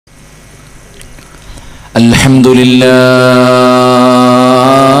Alhamdulillah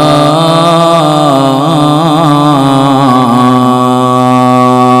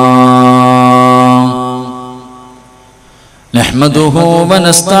nahmaduhu wa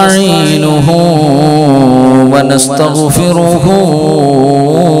nasta'inuhu wa nastaghfiruhu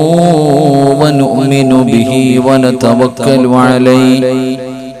wa nu'minu bihi wa natawakkalu alayhi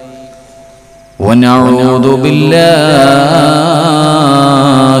wa na'udhu billahi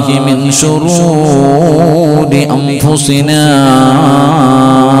min shururi anfusina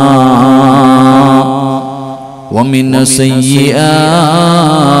wa min sayyiati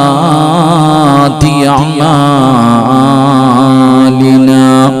a'malina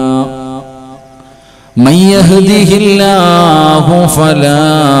man yahdihillahu fala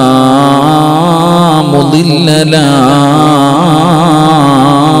mudilla lahu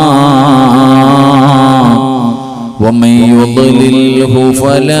wa man yudlilhu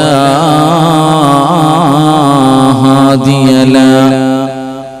fala hadiya lahu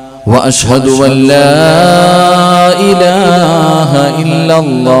wa ashhadu an la ilaha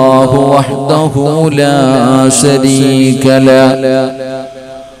illallah wahdahu la sharika lahu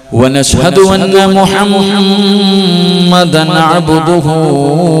wa nashhadu anna muhammadan abduhu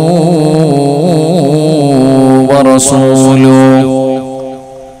wa rasuluhu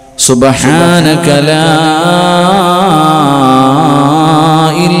subhanaka la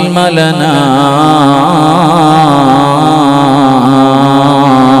ilma lana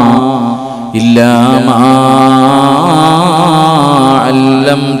illa ma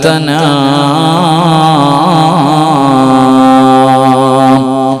 'allamtana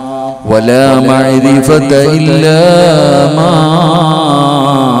wala ma'rifata illa ma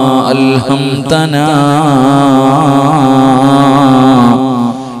alhamtana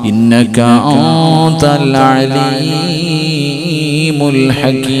innaka antal alimul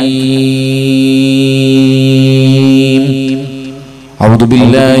hakim. A'udzu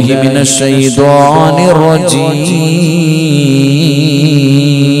billahi minasy syaithanir rajim.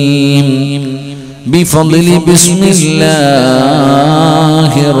 Bifadli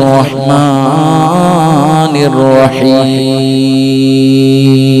bismillahir rahmanir rahim.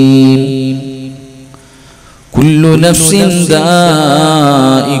 Kullu nafsin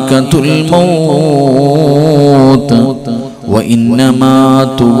dha'iqatul maut wa innama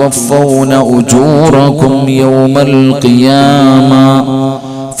tuwaffawna ujurakum yawmal qiyamah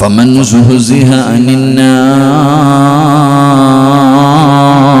faman zuhziha 'anil nar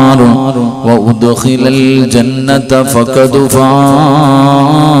wa udkhilal jannata faqad faz.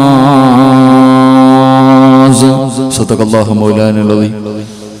 Sadaqallahu maulana al-azim.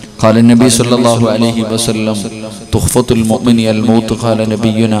 قال النبي صلى الله عليه وسلم تخفة المؤمن الموت. قال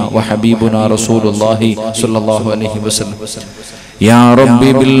نبينا وحبيبنا رسول الله صلى الله عليه وسلم يا ربي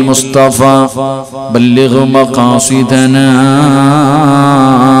بالمصطفى بلغ مقاصدنا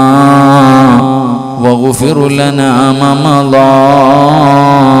واغفر لنا ما مضى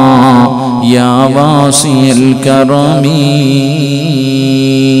يا واسع الكرم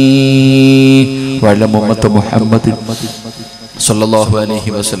وعلى أمة محمد സല്ലല്ലാഹു അലൈഹി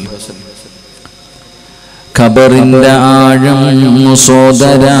വസല്ലം. ഖബറിന്റെ ആഴം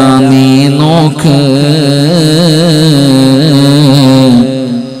സോദരാ നീ നോക്ക്,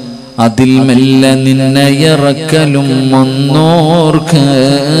 അതിൽ മെല്ലെ നിന്നെ ഇറക്കലും ഒന്നോർക്ക്.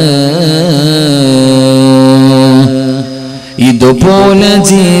 ഇതുപോലെ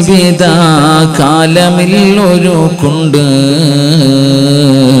ജീവിത കാലമിൽ ഒരു കുണ്ട്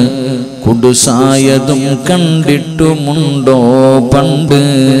കുടുസായതും കണ്ടിട്ടുമുണ്ടോ പണ്ട്.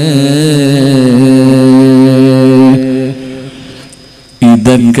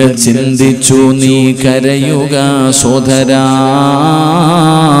 ഇതൊക്കെ ചിന്തിച്ചു നീ കരയുക സോദരാ,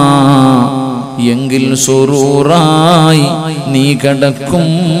 എങ്കിൽ സുറൂറായി നീ കടക്കും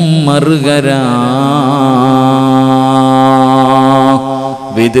മറുകരാ.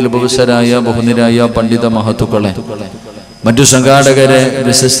 വേദിയിൽ ഉപവിഷ്ടരായ ബഹുനിരായ പണ്ഡിത മഹത്തുക്കളെ, മറ്റു സംഘാടകരെ,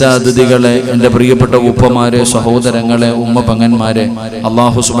 വിശിഷ്ട അതിഥികളെ, എൻ്റെ പ്രിയപ്പെട്ട ഉപ്പമാരെ, സഹോദരങ്ങളെ, ഉമ്മ പങ്ങന്മാരെ,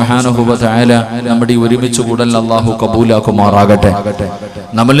 അല്ലാഹു സുബ്ഹാനഹു വ തആല നമ്മുടെ ഒരുമിച്ച് കൂടൽ അല്ലാഹു കബൂലാക്കുമാറാകട്ടെ.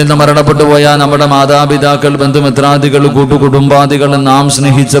 നമ്മിൽ നിന്ന് മരണപ്പെട്ടു പോയ നമ്മുടെ മാതാപിതാക്കൾ, ബന്ധുമിത്രാദികൾ, കൂട്ടുകുടുംബാദികൾ, നാം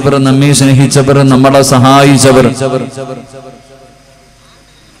സ്നേഹിച്ചവർ, നമ്മെ സ്നേഹിച്ചവർ, നമ്മളെ സഹായിച്ചവർ,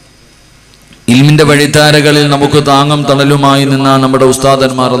 ഇൽമിന്റെ വഴിത്താരകളിൽ നമുക്ക് താങ്ങും തണലുമായി നിന്ന നമ്മുടെ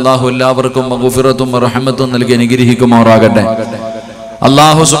ഉസ്താദന്മാർ, അല്ലാഹു എല്ലാവർക്കും മഗ്ഫിറത്തും റഹ്മത്തും നൽകി അനുഗ്രഹിക്കുമാറാകട്ടെ.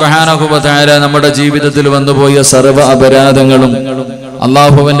 അല്ലാഹു സുബ്ഹാനഹു വ തആല നമ്മുടെ ജീവിതത്തിൽ വന്നുപോയ സർവ്വ അപരാധങ്ങളും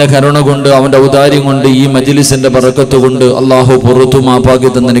അല്ലാഹുവിന്റെ കരുണ കൊണ്ട്, അവന്റെ ഔദാര്യം കൊണ്ട്, ഈ മജ്ലിസിന്റെ ബറക്കത്ത് കൊണ്ട് അല്ലാഹു പുറത്തു മാപ്പാക്കി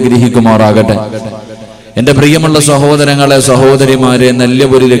തന്ന് അനുഗ്രഹിക്കുമാറാകട്ടെ. എൻ്റെ പ്രിയമുള്ള സഹോദരങ്ങളെ സഹോദരിമാരെ, നല്ല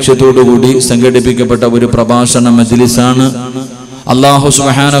ഒരു ലക്ഷ്യത്തോടു കൂടി സംഘടിപ്പിക്കപ്പെട്ട ഒരു പ്രഭാഷണ മജ്ലിസാണ്. അല്ലാഹു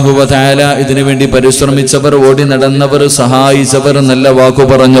സുബ്ഹാനഹു വ തആല ഇതിനു വേണ്ടി പരിശ്രമിച്ചവർ, ഓടി നടന്നവർ, സഹായിച്ചവർ, നല്ല വാക്കു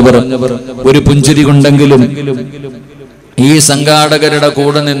പറഞ്ഞവർ, ഒരു പുഞ്ചിരി കൊണ്ടെങ്കിലും ഈ സംഘാടകരുടെ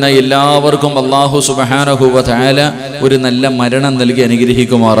കൂടെ നിന്ന എല്ലാവർക്കും അല്ലാഹു സുബ്ഹാനഹു വ തആല ഒരു നല്ല മരണം നൽകി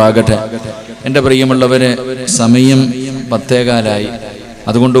അനുഗ്രഹിക്കുമാറാകട്ടെ. എൻ്റെ പ്രിയമുള്ളവരെ, സമയം 10:15.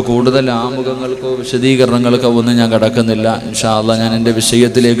 അതുകൊണ്ട് കൂടുതൽ ആമുഖങ്ങൾക്കോ വിശദീകരണങ്ങൾക്കോ ഒന്നും ഞാൻ കടക്കുന്നില്ല. ഇൻഷാ അല്ലാഹ് ഞാൻ എൻ്റെ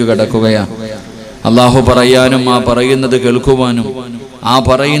വിഷയത്തിലേക്ക് കടക്കുകയാണ്. അള്ളാഹു പറയാനും ആ പറയുന്നത് കേൾക്കുവാനും ആ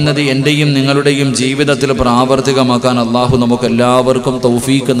പറയുന്നത് എൻ്റെയും നിങ്ങളുടെയും ജീവിതത്തിൽ പ്രാവർത്തികമാക്കാൻ അള്ളാഹു നമുക്ക് എല്ലാവർക്കും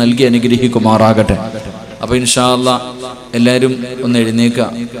തൗഫീക്ക് നൽകി അനുഗ്രഹിക്കുമാറാകട്ടെ. അപ്പോൾ ഇൻഷാ അല്ലാഹ് എല്ലാവരും ഒന്ന് എഴുന്നേക്കുക.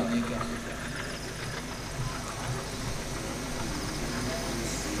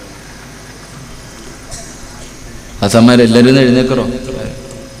 അസന്മാരെല്ലാവരും എഴുന്നേക്കറോ?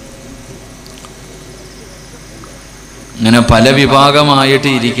 ഇങ്ങനെ പല വിഭാഗമായിട്ട്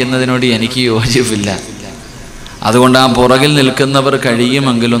ഇരിക്കുന്നതിനോട് എനിക്ക് യോജിപ്പില്ല. അതുകൊണ്ട് ആ പുറകിൽ നിൽക്കുന്നവർ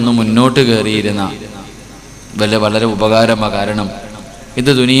കഴിയുമെങ്കിലൊന്ന് മുന്നോട്ട് കയറിയിരുന്ന വളരെ ഉപകാരമാണ്. കാരണം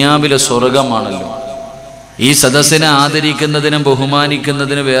ഇത് ദുനിയാവിലെ സ്വർഗമാണല്ലോ. ഈ സദസ്സിനെ ആദരിക്കുന്നതിനും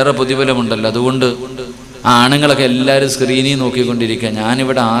ബഹുമാനിക്കുന്നതിനും വേറെ പ്രതിഫലമുണ്ടല്ലോ. അതുകൊണ്ട് ആ ആണുങ്ങളൊക്കെ എല്ലാവരും സ്ക്രീനിൽ നോക്കിക്കൊണ്ടിരിക്കുക.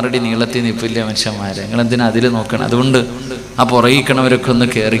 ഞാനിവിടെ 6 അടി നീളത്തിൽ നിൽപ്പില്ല മനുഷ്യന്മാരെ, നിങ്ങളെന്തിനാ അതിൽ നോക്കണം? അതുകൊണ്ട് ആ പുറകിക്കണവരൊക്കെ ഒന്ന്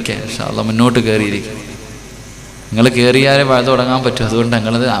കയറിക്കാൻ ഇൻഷാ അല്ലാഹ് മുന്നോട്ട് കയറിയിരിക്കും. നിങ്ങൾ കയറിയാലേ വാഴ തുടങ്ങാൻ പറ്റും. അതുകൊണ്ട്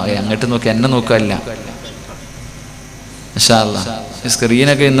ഞങ്ങളത് അങ്ങോട്ട് നോക്കി എന്നെ നോക്കാനില്ല ഇൻഷാ അല്ലാഹ്. ഈ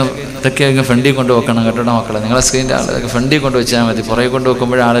സ്ക്രീനൊക്കെ ഇന്ന് ഇതൊക്കെ അങ്ങ് ഫ്രണ്ടിൽ കൊണ്ട് വെക്കണം കേട്ടോ മക്കളെ. നിങ്ങളെ സ്ക്രീനിൻ്റെ ആളൊക്കെ ഫ്രണ്ടിൽ കൊണ്ട് വെച്ചാൽ മതി. പുറകെ കൊണ്ട്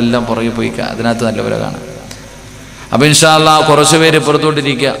വെക്കുമ്പോഴേ ആളെല്ലാം പുറകെ പോയി അതിനകത്ത് നല്ലപോലെ കാണാം. അപ്പോൾ ഇൻഷാ അല്ലാഹ് കുറച്ച് പേര്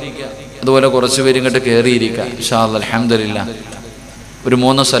പുറത്തോട്ടിരിക്കുക, അതുപോലെ കുറച്ച് പേര് ഇങ്ങോട്ട് കയറിയിരിക്കുക ഇൻഷാ അല്ലാഹ്. അൽഹംദുലില്ലാ. ഒരു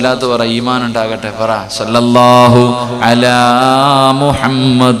 3 സ്വലാത്ത് പറ, ഈമാൻ ഉണ്ടാകട്ടെ. പറ സല്ലല്ലാഹു അലാ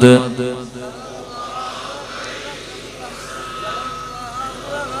മുഹമ്മദ്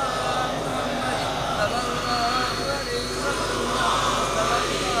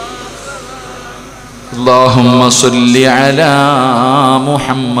اللهم صل على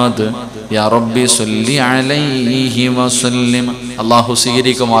محمد يا ربي صل عليه وسلم. അല്ലാഹു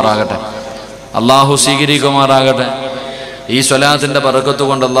സ്വീകരിക്കുമാറാകട്ടെ. അല്ലാഹു സ്വീകരിക്കുമാറാകട്ടെ. ഈ സ്വലാത്തിന്റെ ബറക്കത്ത്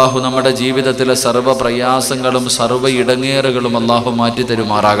കൊണ്ട് അല്ലാഹു നമ്മുടെ ജീവിതത്തിലെ സർവ്വ പ്രയാസങ്ങളും സർവ്വ ഇടങ്ങേറുകളും അല്ലാഹു മാറ്റി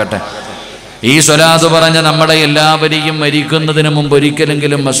തരുമാറാകട്ടെ. ഈ സ്വലാത്ത് പറഞ്ഞ നമ്മുടെ എല്ലാവരെയും മരിക്കുന്നതിന് മുമ്പ്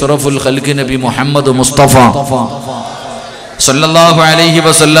ഒരിക്കലെങ്കിലും അഷ്റഫുൽ ഖൽഖ് നബി മുഹമ്മദ് മുസ്തഫ സല്ലല്ലാഹു അലൈഹി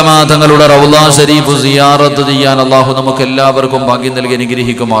വസല്ലമ തങ്ങളുടെ റൗള ശരീഫ് സിയാറത്ത് ചെയ്യാൻ അല്ലാഹു നമുക്ക് എല്ലാവർക്കും ഭാഗ്യം നൽകി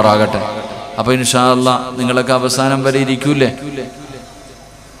അനുഗ്രഹിക്കുമാറാകട്ടെ. അപ്പോൾ ഇൻഷാ അല്ലാഹ് നിങ്ങളൊക്കെ അവസാനം വരെ ഇരിക്കൂലേ?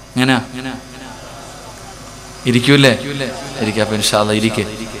 എങ്ങനെ ഇരിക്കൂലേ? ഇരിക്കുക. അപ്പോൾ ഇൻഷാ അല്ലാഹ് ഇരിക്കുക.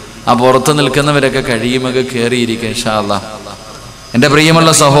 ആ പുറത്ത് നിൽക്കുന്നവരൊക്കെ കഴിയുമൊക്കെ കയറിയിരിക്കുക ഇൻഷാ അല്ലാഹ്. എൻ്റെ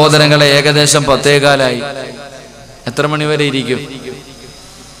പ്രിയമുള്ള സഹോദരങ്ങളെ, ഏകദേശം 10:15. എത്ര മണി വരെ ഇരിക്കും?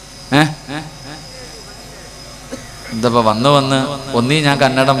 എന്തപ്പോൾ വന്ന് ഒന്നീ ഞാൻ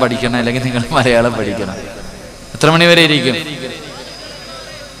കന്നഡം പഠിക്കണം, അല്ലെങ്കിൽ നിങ്ങൾ മലയാളം പഠിക്കണം. എത്ര മണി വരെ ഇരിക്കും?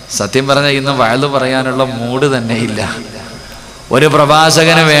 സത്യം പറഞ്ഞാൽ ഇന്ന് വയല് പറയാനുള്ള മൂഡ് തന്നെ ഇല്ല. ഒരു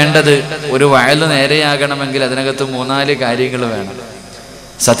പ്രഭാഷകന് വേണ്ടത് ഒരു വയല് നേരെയാകണമെങ്കിൽ അതിനകത്ത് 3-4 കാര്യങ്ങൾ വേണം.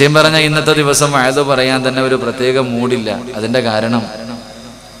 സത്യം പറഞ്ഞാൽ ഇന്നത്തെ ദിവസം വയല് പറയാൻ തന്നെ ഒരു പ്രത്യേക മൂഡില്ല. അതിൻ്റെ കാരണം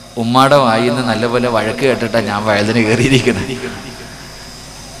ഉമ്മാടെ വായിന്ന് നല്ലപോലെ വഴക്ക് കേട്ടിട്ടാണ് ഞാൻ വയലിന് കയറിയിരിക്കണം.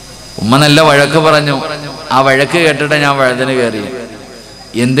 ഉമ്മ നല്ല വഴക്ക് പറഞ്ഞു, ആ വഴക്ക് കേട്ടിട്ട് ഞാൻ വഴുതിന് കയറി.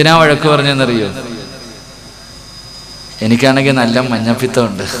 എന്തിനാ വഴക്ക് പറഞ്ഞെന്നറിയോ? എനിക്കാണെങ്കിൽ നല്ല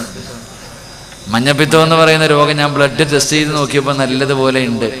മഞ്ഞപ്പിത്തമുണ്ട്. മഞ്ഞപ്പിത്തം എന്ന് പറയുന്ന രോഗം ഞാൻ ബ്ലഡ് ടെസ്റ്റ് ചെയ്ത് നോക്കിയപ്പോൾ നല്ലതുപോലെ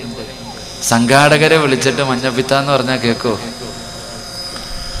ഉണ്ട്. സംഘാടകരെ വിളിച്ചിട്ട് മഞ്ഞപ്പിത്തം എന്ന് പറഞ്ഞാൽ കേൾക്കോ?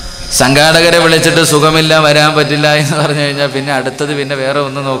 സംഘാടകരെ വിളിച്ചിട്ട് സുഖമില്ല, വരാൻ പറ്റില്ല എന്ന് പറഞ്ഞു കഴിഞ്ഞാൽ പിന്നെ അടുത്തത് പിന്നെ വേറെ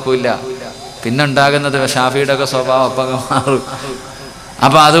ഒന്നും നോക്കൂല. പിന്നെ ഉണ്ടാകുന്നത് ഷാഫിയുടെ ഒക്കെ സ്വഭാവം അപ്പം മാറും.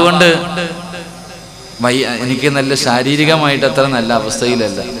 അപ്പം അതുകൊണ്ട് എനിക്ക് നല്ല ശാരീരികമായിട്ട് അത്ര നല്ല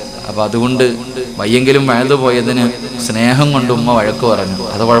അവസ്ഥയിലല്ല. അപ്പം അതുകൊണ്ട് വയ്യെങ്കിലും വഴുതു പോയതിന് സ്നേഹം കൊണ്ട് ഉമ്മ വഴക്ക് പറഞ്ഞു.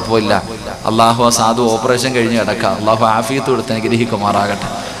 അത് കുഴപ്പമില്ല. അള്ളാഹു ആ സാധു ഓപ്പറേഷൻ കഴിഞ്ഞ് കിടക്കാം. അള്ളാഹു ആഫിയത്ത് കൊടുത്ത് അനുഗ്രഹിക്കുമാറാകട്ടെ.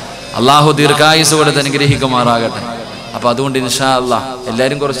 അള്ളാഹു ദീർഘായുസ് കൊടുത്ത് അനുഗ്രഹിക്കുമാറാകട്ടെ. അപ്പം അതുകൊണ്ട് ഇൻഷാ അല്ലാഹ്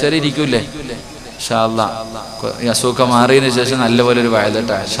എല്ലാവരും കുറച്ച് നേരം ഇരിക്കൂലേ? ഇൻഷാ അല്ലാഹ് ഈ അസുഖം മാറിയതിന് ശേഷം നല്ലപോലെ ഒരു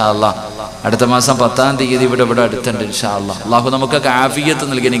വയലട്ടെ. ഇൻഷാ അല്ലാഹ് അടുത്ത മാസം 10-ാം തീയതി ഇവിടെ അടുത്തുണ്ട്. ഇൻഷാ അല്ലാഹ് അള്ളാഹു നമുക്കൊക്കെ ആഫിയത്ത്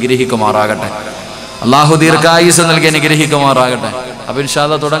നൽകി അനുഗ്രഹിക്കുമാറാകട്ടെ. അള്ളാഹു ദീർഘായുസ് നൽകി അനുഗ്രഹിക്കുമാറാകട്ടെ. അപ്പൊ ഇൻഷാ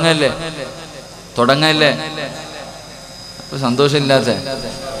അല്ലാഹ് തുടങ്ങല്ലേ? അപ്പൊ സന്തോഷമില്ലാത്ത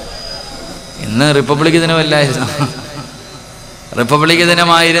ഇന്ന് റിപ്പബ്ലിക് ദിനമല്ലായിരുന്നു? റിപ്പബ്ലിക്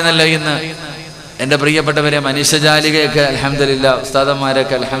ദിനമായിരുന്നല്ലോ ഇന്ന്. എൻ്റെ പ്രിയപ്പെട്ടവരെ, മനുഷ്യജാലികയൊക്കെ അൽഹംദുലില്ലാ,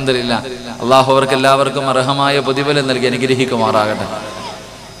 ഉസ്താദന്മാരൊക്കെ അൽഹംദുലില്ലാ, അള്ളാഹു അവർക്ക് എല്ലാവർക്കും അർഹമായ പ്രതിഫലം നൽകി അനുഗ്രഹിക്കുമാറാകട്ടെ.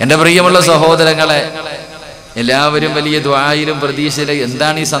 എൻ്റെ പ്രിയമുള്ള സഹോദരങ്ങളെ, എല്ലാവരും വലിയ ദുആയിലും പ്രതീക്ഷയിലും.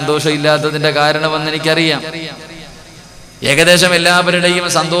 എന്താണ് ഈ സന്തോഷം ഇല്ലാത്തതിന്റെ കാരണമെന്ന് എനിക്കറിയാം. ഏകദേശം എല്ലാവരുടെയും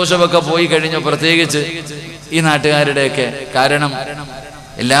സന്തോഷമൊക്കെ പോയി കഴിഞ്ഞു, പ്രത്യേകിച്ച് ഈ നാട്ടുകാരുടെയൊക്കെ. കാരണം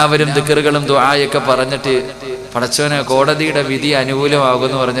എല്ലാവരും ദിക്റുകളും ദുആയൊക്കെ പറഞ്ഞിട്ട് പടച്ചോനെ കോടതിയുടെ വിധി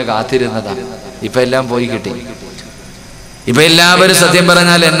അനുകൂലമാകുമെന്ന് പറഞ്ഞ് കാത്തിരുന്നതാണ്. ഇപ്പൊ എല്ലാം പോയി കിട്ടി. ഇപ്പൊ എല്ലാവരും സത്യം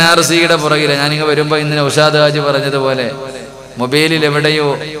പറഞ്ഞാൽ NRCയുടെ പുറകില്. ഞാനിങ്ങ് വരുമ്പോ ഇന്ന് ഉഷാദ് ഹാജി പറഞ്ഞതുപോലെ മൊബൈലിൽ എവിടെയോ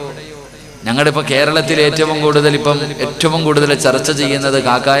ഞങ്ങളിപ്പോ കേരളത്തിൽ ഏറ്റവും കൂടുതൽ ചർച്ച ചെയ്യുന്നത്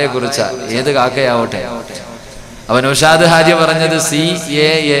കാക്കയെ കുറിച്ചാ. ഏത് കാക്കയാവട്ടെ. അവൻ ഉഷാദ് ഹാജി പറഞ്ഞത്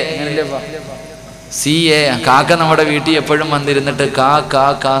CA കാക്ക നമ്മുടെ വീട്ടിൽ എപ്പോഴും വന്നിരുന്നിട്ട്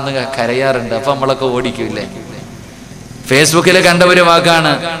കാന്ന് കരയാറുണ്ട്. അപ്പൊ നമ്മളൊക്കെ ഓടിക്കൂല്ലേ? ഫേസ്ബുക്കിൽ കണ്ട ഒരു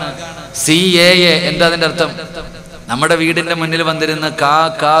വാക്കാണ് CAA. എന്താ അതിന്റെ അർത്ഥം? നമ്മുടെ വീടിന്റെ മുന്നിൽ വന്നിരുന്ന്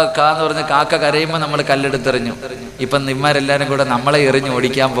എന്ന് പറഞ്ഞ് കാക്ക കരയുമ്പോൾ നമ്മൾ കല്ലെടുത്തെറിഞ്ഞു. ഇപ്പൊ നിമ്മാരെല്ലാരും കൂടെ നമ്മളെ എറിഞ്ഞ്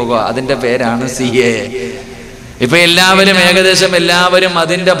ഓടിക്കാൻ പോകുക. അതിന്റെ പേരാണ് CAA. ഇപ്പൊ ഏകദേശം എല്ലാവരും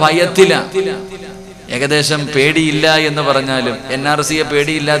അതിന്റെ ഭയത്തിലാണ്. ഏകദേശം പേടിയില്ല എന്ന് പറഞ്ഞാലും NRCയെ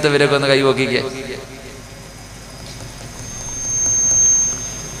പേടിയില്ലാത്തവരൊക്കെ ഒന്ന് കൈവക്കിക്കേ.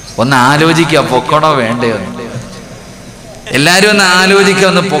 ഒന്ന് ആലോചിക്കുക, പൊക്കണോ വേണ്ടയോ? എല്ലാരും ഒന്ന് ആലോചിക്കുക,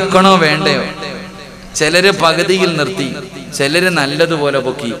 ഒന്ന് പൊക്കണോ വേണ്ടയോ? ചിലര് പകുതിയിൽ നിർത്തി, ചിലര് നല്ലതുപോലെ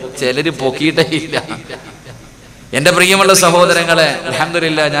പൊക്കി, ചിലര് പൊക്കിയിട്ടേ ഇല്ല. എന്റെ പ്രിയമുള്ള സഹോദരങ്ങളെ,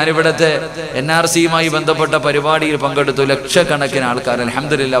 അൽഹംദുലില്ലാ ഞാനിവിടുത്തെ NRCയുമായി ബന്ധപ്പെട്ട പരിപാടിയിൽ പങ്കെടുത്തു. ലക്ഷക്കണക്കിന് ആൾക്കാർ,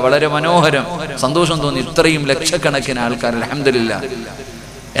 അൽഹംദുലില്ലാ വളരെ മനോഹരം, സന്തോഷം തോന്നി. ഇത്രയും ലക്ഷക്കണക്കിന് ആൾക്കാർ, അൽഹംദുലില്ലാ.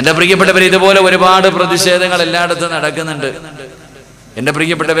 എന്റെ പ്രിയപ്പെട്ടവരെ, ഇതുപോലെ ഒരുപാട് പ്രതിഷേധങ്ങൾ എല്ലായിടത്തും നടക്കുന്നുണ്ട്. എന്റെ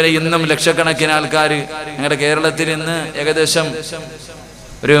പ്രിയപ്പെട്ടവരെ, ഇന്നും ലക്ഷക്കണക്കിന് ആൾക്കാർ ഞങ്ങളുടെ കേരളത്തിൽ ഇന്ന് ഏകദേശം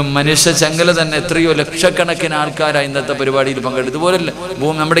ഒരു മനുഷ്യ ചങ്ങല തന്നെ എത്രയോ ലക്ഷക്കണക്കിന് ആൾക്കാരാണ് ഇന്നത്തെ പരിപാടിയിൽ പങ്കെടുത്തു. ഇതുപോലെ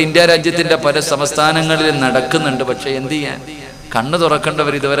നമ്മുടെ ഇന്ത്യ രാജ്യത്തിന്റെ പല സംസ്ഥാനങ്ങളിൽ നടക്കുന്നുണ്ട്. പക്ഷെ എന്ത് ചെയ്യാൻ? കണ്ണു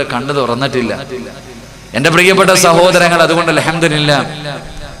തുറക്കേണ്ടവർ ഇതുവരെ കണ്ണു തുറന്നിട്ടില്ല. എന്റെ പ്രിയപ്പെട്ട സഹോദരങ്ങൾ, അതുകൊണ്ട് അൽഹംദുലില്ലാ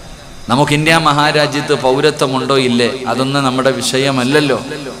നമുക്ക് ഇന്ത്യ മഹാരാജ്യത്ത് പൗരത്വമുണ്ടോ ഇല്ലേ അതൊന്നും നമ്മുടെ വിഷയമല്ലല്ലോ.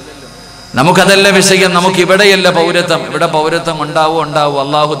 നമുക്കതല്ല വിഷയം. നമുക്ക് ഇവിടെയല്ല പൗരത്വം. ഇവിടെ പൗരത്വം ഉണ്ടാവും.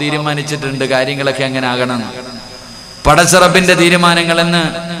 അള്ളാഹു തീരുമാനിച്ചിട്ടുണ്ട് കാര്യങ്ങളൊക്കെ അങ്ങനെ ആകണം. പടച്ചറബിന്റെ തീരുമാനങ്ങളെന്ന്.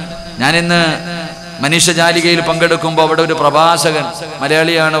 ഞാനിന്ന് മനുഷ്യജാലികയിൽ പങ്കെടുക്കുമ്പോൾ അവിടെ ഒരു പ്രഭാഷകൻ,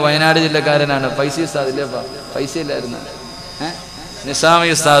 മലയാളിയാണ്, വയനാട് ജില്ലക്കാരനാണ്, ഫൈസി ഉസ്താദ് ഇല്ലേ? ഫൈസി ഇല്ലായിരുന്നു, നിസാമി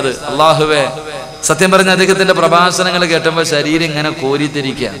ഉസ്താദ്. അള്ളാഹുവേ, സത്യം പറഞ്ഞ അദ്ദേഹത്തിന്റെ പ്രഭാഷണങ്ങൾ കേട്ടുമ്പോൾ ശരീരം ഇങ്ങനെ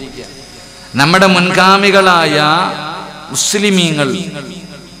കോരിത്തിരിക്കുക. നമ്മുടെ മുൻഗാമികളായ മുസ്ലിമീങ്ങൾ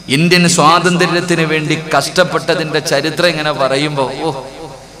ഇന്ത്യൻ സ്വാതന്ത്ര്യത്തിന് വേണ്ടി കഷ്ടപ്പെട്ടതിന്റെ ചരിത്രം ഇങ്ങനെ പറയുമ്പോ,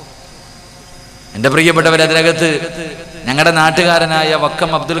 എന്റെ പ്രിയപ്പെട്ടവർ, അതിനകത്ത് ഞങ്ങളുടെ നാട്ടുകാരനായ വക്കം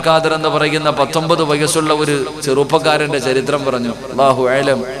അബ്ദുൽ ഖാദർ എന്ന് പറയുന്ന 19 വയസ്സുള്ള ഒരു ചെറുപ്പക്കാരന്റെ ചരിത്രം പറഞ്ഞു. അല്ലാഹു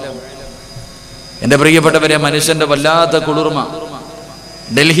അഅലം. എന്റെ പ്രിയപ്പെട്ടവരെ, മനുഷ്യന്റെ വല്ലാത്ത കുളിർമ.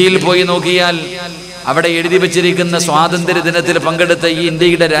 ഡൽഹിയിൽ പോയി നോക്കിയാൽ അവിടെ എഴുതി വെച്ചിരിക്കുന്ന സ്വാതന്ത്ര്യ ദിനത്തിൽ പങ്കെടുത്ത ഈ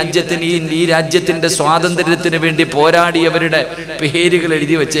ഇന്ത്യയുടെ രാജ്യത്തിന് ഈ രാജ്യത്തിന്റെ സ്വാതന്ത്ര്യത്തിന് വേണ്ടി പോരാടിയവരുടെ പേരുകൾ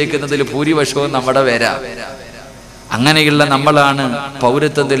എഴുതി വെച്ചേക്കുന്നതിൽ ഭൂരിപക്ഷവും നമ്മുടെ പേരാ. അങ്ങനെയുള്ള നമ്മളാണ്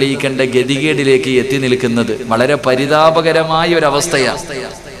പൗരത്വം തെളിയിക്കേണ്ട ഗതികേടിലേക്ക് എത്തി നിൽക്കുന്നത്. വളരെ പരിതാപകരമായ ഒരവസ്ഥയാണ്.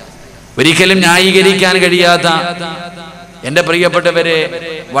 ഒരിക്കലും ന്യായീകരിക്കാൻ കഴിയാത്ത, എന്റെ പ്രിയപ്പെട്ടവരെ,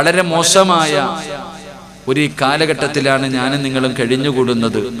 വളരെ മോശമായ ഒരു കാലഘട്ടത്തിലാണ് ഞാനും നിങ്ങളും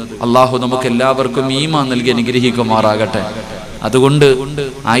കഴിഞ്ഞുകൂടുന്നത്. അള്ളാഹു നമുക്ക് എല്ലാവർക്കും ഈമാൻ നൽകി അനുഗ്രഹിക്കുമാറാകട്ടെ. അതുകൊണ്ട്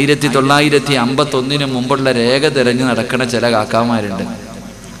 1951 മുമ്പുള്ള രേഖ തിരഞ്ഞു നടക്കുന്ന ചില കാക്കാമാരുണ്ട്.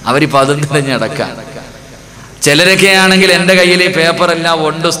 അവരിപ്പോ അതും തിരഞ്ഞ് നടക്കാൻ. ചിലരൊക്കെ ആണെങ്കിൽ എൻ്റെ കയ്യിൽ ഈ പേപ്പറെല്ലാം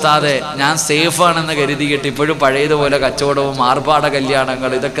ഉണ്ട് ഉസ്താദെ, ഞാൻ സേഫാണെന്ന് കരുതിയിട്ട് ഇപ്പോഴും പഴയതുപോലെ കച്ചവടവും ആർഭാട കല്യാണങ്ങൾ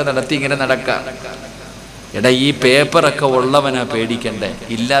ഇതൊക്കെ നടത്തി ഇങ്ങനെ നടക്കാം. എടാ, ഈ പേപ്പറൊക്കെ ഉള്ളവനാ പേടിക്കണ്ടേ,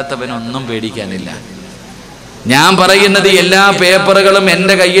 ഇല്ലാത്തവനൊന്നും പേടിക്കാനില്ല. ഞാൻ പറയുന്നത് എല്ലാ പേപ്പറുകളും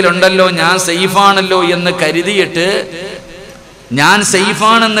എൻ്റെ കയ്യിലുണ്ടല്ലോ, ഞാൻ സേഫാണല്ലോ എന്ന് കരുതിയിട്ട്, ഞാൻ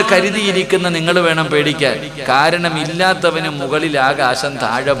സേഫാണെന്ന് കരുതിയിരിക്കുന്ന നിങ്ങൾ വേണം പേടിക്കാൻ. കാരണം ഇല്ലാത്തവന് മുകളിൽ ആകാശം,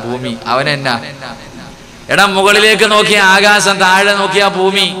 താഴെ ഭൂമി. അവനെന്നാ? എടാ, മുകളിലേക്ക് നോക്കിയ ആകാശം, താഴെ നോക്കിയ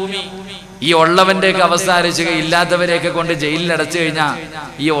ഭൂമി. ഈ ഉള്ളവന്റെയൊക്കെ അവസ്ഥ ആലോചിക്കുക. ഇല്ലാത്തവരെയൊക്കെ കൊണ്ട് ജയിലിൽ അടച്ചു കഴിഞ്ഞാൽ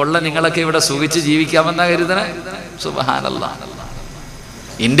ഈ ഉള്ള നിങ്ങളൊക്കെ ഇവിടെ സുഖിച്ച് ജീവിക്കാമെന്നാ കരുതണേ? സുബ്ഹാനല്ലാഹ്.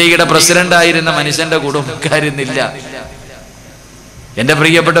 ഇന്ത്യയുടെ പ്രസിഡന്റ് ആയിരുന്ന മനുഷ്യന്റെ കുടുംബക്കാരിന്നില്ല. എന്റെ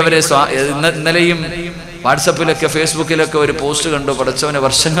പ്രിയപ്പെട്ടവരെ, ഇന്നലെയും വാട്സപ്പിലൊക്കെ ഫേസ്ബുക്കിലൊക്കെ ഒരു പോസ്റ്റ് കണ്ടു. പടച്ചവനെ,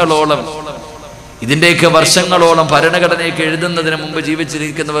 ഇതിന്റെയൊക്കെ വർഷങ്ങളോളം ഭരണഘടനയൊക്കെ എഴുതുന്നതിന് മുമ്പ്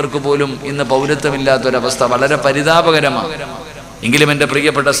ജീവിച്ചിരിക്കുന്നവർക്ക് പോലും ഇന്ന് പൗരത്വമില്ലാത്തൊരവസ്ഥ. വളരെ പരിതാപകരമാണ്. എങ്കിലും എൻ്റെ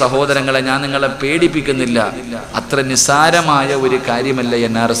പ്രിയപ്പെട്ട സഹോദരങ്ങളെ, ഞാൻ നിങ്ങളെ പേടിപ്പിക്കുന്നില്ല. അത്ര നിസ്സാരമായ ഒരു കാര്യമല്ല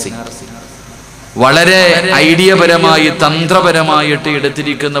NRC. വളരെ ഐഡിയപരമായി, തന്ത്രപരമായിട്ട്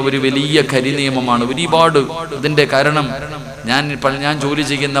എടുത്തിരിക്കുന്ന ഒരു വലിയ കരിനിയമമാണ്. ഒരുപാട് ഇതിന്റെ കാരണം ഞാൻ ജോലി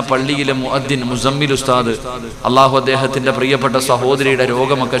ചെയ്യുന്ന പള്ളിയിലെ മുഅദ്ദിൻ മുസമ്മിൽ ഉസ്താദ്, അള്ളാഹു അദ്ദേഹത്തിന്റെ പ്രിയപ്പെട്ട സഹോദരിയുടെ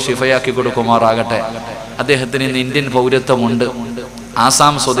രോഗമൊക്കെ ശിഫയാക്കി കൊടുക്കുമാറാകട്ടെ. അദ്ദേഹത്തിന് ഇന്ന് ഇന്ത്യൻ പൗരത്വമുണ്ട്.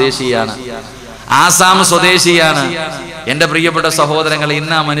 ആസാം സ്വദേശിയാണ്. എൻ്റെ പ്രിയപ്പെട്ട സഹോദരങ്ങൾ,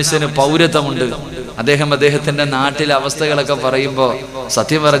 ഇന്ന് ആ മനുഷ്യന് പൗരത്വമുണ്ട്. അദ്ദേഹത്തിന്റെ നാട്ടിലെ അവസ്ഥകളൊക്കെ പറയുമ്പോൾ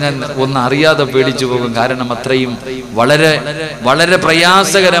സത്യം പറഞ്ഞാൽ ഒന്ന് അറിയാതെ പേടിച്ചു പോകും. കാരണം അത്രയും വളരെ വളരെ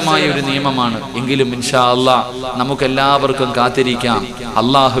പ്രയാസകരമായ ഒരു നിയമമാണ്. എങ്കിലും ഇൻഷാ അല്ലാഹ് നമുക്കെല്ലാവർക്കും കാത്തിരിക്കാം.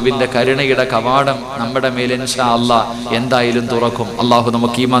 അള്ളാഹുവിന്റെ കരുണയുടെ കവാടം നമ്മുടെ മേൽ ഇൻഷാ അല്ലാഹ് എന്തായാലും തുറക്കും. അള്ളാഹു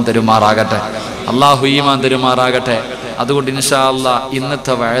നമുക്ക് ഈമാൻ തരുമാറാകട്ടെ. അതുകൊണ്ട് ഇൻഷാ അല്ലാഹ്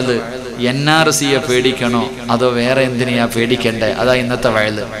ഇന്നത്തെ വഅദ് NRCയെ പേടിക്കണോ അതോ വേറെ എന്തിനെയാ പേടിക്കണ്ടേ? അതാ ഇന്നത്തെ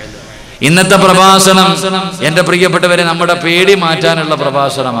വഅദ്. ഇന്നത്തെ പ്രഭാഷണം എൻ്റെ പ്രിയപ്പെട്ടവരെ നമ്മുടെ പേടി മാറ്റാനുള്ള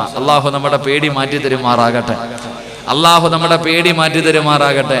പ്രഭാഷണമാണ്. അള്ളാഹു നമ്മുടെ പേടി മാറ്റി തരുമാറാകട്ടെ.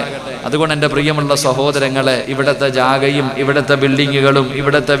 അതുകൊണ്ട് എൻ്റെ പ്രിയമുള്ള സഹോദരങ്ങളെ, ഇവിടുത്തെ ജാഗയും ഇവിടുത്തെ ബിൽഡിങ്ങുകളും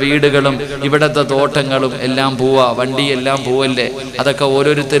ഇവിടുത്തെ വീടുകളും ഇവിടുത്തെ തോട്ടങ്ങളും എല്ലാം പോവാ, വണ്ടി എല്ലാം പോവല്ലേ. അതൊക്കെ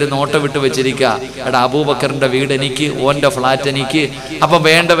ഓരോരുത്തർ നോട്ട വിട്ട് വെച്ചിരിക്കുക. എടാ, അബൂബക്കറിന്റെ വീട് എനിക്ക്, ഓന്റെ ഫ്ലാറ്റ് എനിക്ക്. അപ്പൊ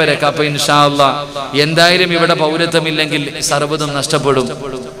വേണ്ടവരൊക്കെ അപ്പൊ ഇൻഷാ അല്ലാഹ് എന്തായാലും ഇവിടെ പൗരത്വമില്ലെങ്കിൽ സർവ്വതും നഷ്ടപ്പെടും.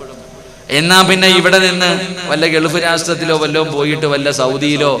 എന്നാ പിന്നെ ഇവിടെ നിന്ന് വല്ല ഗൾഫ് രാഷ്ട്രത്തിലോ വല്ലതും പോയിട്ട് വല്ല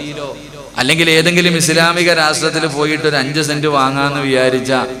സൗദിയിലോ അല്ലെങ്കിൽ ഏതെങ്കിലും ഇസ്ലാമിക രാഷ്ട്രത്തിൽ പോയിട്ട് ഒരു 5 സെന്റ് വാങ്ങാന്ന്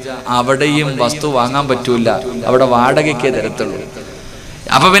വിചാരിച്ച അവിടെയും വസ്തു വാങ്ങാൻ പറ്റൂല, അവിടെ വാടകയ്ക്കേ തരത്തുള്ളൂ.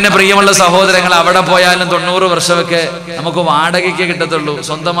 അപ്പൊ പിന്നെ പ്രിയമുള്ള സഹോദരങ്ങൾ, അവിടെ പോയാലും 90 വർഷമൊക്കെ നമുക്ക് വാടകയ്ക്ക് കിട്ടത്തുള്ളൂ.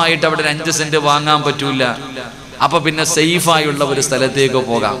 സ്വന്തമായിട്ട് അവിടെ 5 സെന്റ് വാങ്ങാൻ പറ്റൂല. അപ്പൊ പിന്നെ സേഫായുള്ള ഒരു സ്ഥലത്തേക്ക്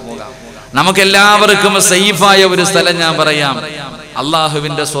പോകാം. നമുക്കെല്ലാവർക്കും സേഫായ ഒരു സ്ഥലം ഞാൻ പറയാം.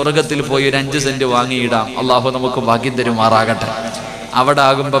 അള്ളാഹുവിന്റെ സ്വർഗത്തിൽ പോയി ഒരു 5 സെന്റ് വാങ്ങിയിടാം. അള്ളാഹു നമുക്ക് ഭാഗ്യം തരുമാറാകട്ടെ. അവിടെ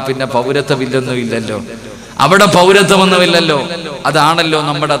ആകുമ്പോ പിന്നെ അവിടെ പൗരത്വമൊന്നുമില്ലല്ലോ. അതാണല്ലോ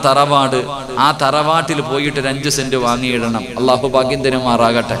നമ്മുടെ തറവാട്. ആ തറവാട്ടിൽ പോയിട്ട് ഒരു 5 സെന്റ് വാങ്ങിയിടണം. അള്ളാഹു ഭാഗ്യം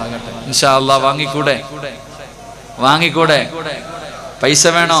തരുമാറാകട്ടെ. ഇൻഷാ അല്ലാഹ് വാങ്ങിക്കൂടെ? പൈസ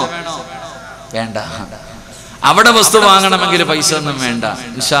വേണോ? വേണ്ട. അവിടെ വസ്തു വാങ്ങണമെങ്കിൽ പൈസ ഒന്നും വേണ്ട.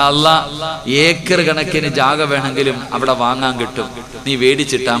 ഇൻഷാ അല്ലാഹ് ഏക്കർ കണക്കിന് ജാഗ വേണമെങ്കിലും അവിടെ വാങ്ങാൻ കിട്ടും. നീ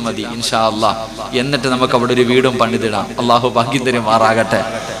വേടിച്ചിട്ടാ മതി ഇൻഷാ അല്ലാഹ്. എന്നിട്ട് നമുക്ക് അവിടെ ഒരു വീടും പണിതിടാം. അള്ളാഹു ഭാഗ്യം തരുമാറാകട്ടെ.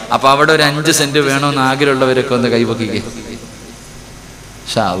 അപ്പൊ അവിടെ ഒരു 5 സെന്റ് വേണമെന്ന് ആഗ്രഹമുള്ളവരൊക്കെ ഒന്ന് കൈവക്കിക്കേ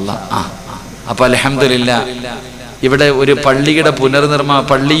ഇൻഷാ അല്ലാഹ്. അപ്പൊ അൽഹംദുലില്ലാഹ് ഇവിടെ ഒരു പള്ളിയുടെ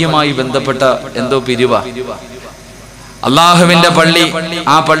പള്ളിയുമായി ബന്ധപ്പെട്ട എന്തോ പിരിവ, അള്ളാഹുവിന്റെ പള്ളി.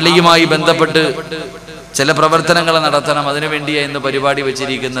 ആ പള്ളിയുമായി ബന്ധപ്പെട്ട് ചില പ്രവർത്തനങ്ങൾ നടത്തണം. അതിനുവേണ്ടിയാണ് ഇന്ന് പരിപാടി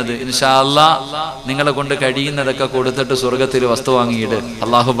വെച്ചിരിക്കുന്നത്. ഇൻഷാ അല്ലാഹ് നിങ്ങളെ കൊണ്ട് കഴിയുന്നതൊക്കെ കൊടുത്തിട്ട് സ്വർഗത്തിൽ വസ്തു വാങ്ങിയിട്ട്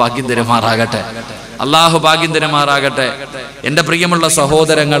അള്ളാഹു ഭാഗ്യം തരുമാറാകട്ടെ. എൻ്റെ പ്രിയമുള്ള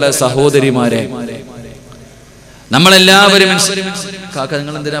സഹോദരങ്ങളെ, സഹോദരിമാരെ, നമ്മളെല്ലാവരും കാക്ക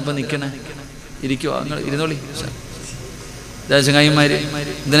നിങ്ങൾ എന്തിനാ അപ്പൊ നിൽക്കണേ? ഇരിക്കുവാ, നിങ്ങൾ ഇരുന്നോളി. ചങ്ങായിമാര്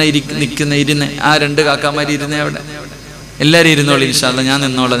എന്തിനാ ഇരുന്ന്? ആ 2 കാക്കാമാര് ഇരുന്നേ അവിടെ. എല്ലാവരും ഇരുന്നോളി ഇൻഷാ അല്ലാഹ്. ഞാൻ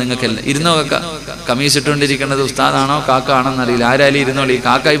നിന്നോളാം. നിങ്ങൾക്കെല്ലാം ഇരുന്നോ. കാക്ക കമ്മീസ് ഇട്ടുകൊണ്ടിരിക്കുന്നത് ഉസ്താദാണോ കാക്ക ആണെന്നറിയില്ല. ആരായാലും ഇരുന്നോളി.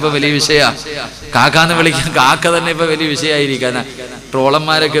 കാക്ക ഇപ്പൊ വലിയ വിഷയാ. കാക്കാന്ന് വിളിക്കാൻ കാക്ക തന്നെ ഇപ്പൊ വലിയ വിഷയമായിരിക്കാൻ.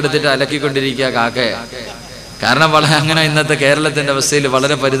 ട്രോളന്മാരൊക്കെ എടുത്തിട്ട് അലക്കിക്കൊണ്ടിരിക്കുക കാക്കയെ. കാരണം അങ്ങനെ ഇന്നത്തെ കേരളത്തിന്റെ അവസ്ഥയിൽ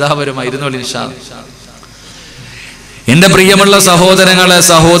വളരെ പരിതാപകരമായിരുന്നോളി ഇൻഷാ അല്ലാഹ്. എന്റെ പ്രിയമുള്ള സഹോദരങ്ങളെ,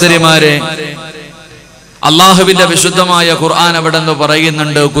 സഹോദരിമാരെ, അള്ളാഹുവിന്റെ വിശുദ്ധമായ ഖുർആൻ അവിടെ നിന്ന്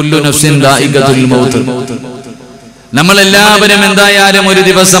പറയുന്നുണ്ട്, കുല്ലു നഫ്സിൻ ദാഇഖത്തുൽ മൗത്ത്. നമ്മളെല്ലാവരും എന്തായാലും ഒരു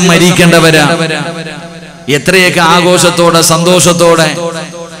ദിവസം മരിക്കേണ്ടവരാ. എത്രയൊക്കെ ആഘോഷത്തോടെ സന്തോഷത്തോടെ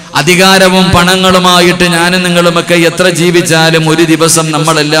അധികാരവും പണങ്ങളുമായിട്ട് ഞാനും നിങ്ങളുമൊക്കെ എത്ര ജീവിച്ചാലും ഒരു ദിവസം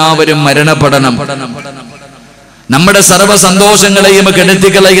നമ്മളെല്ലാവരും മരണപ്പെടണം. നമ്മുടെ സർവ്വ സന്തോഷങ്ങളെയും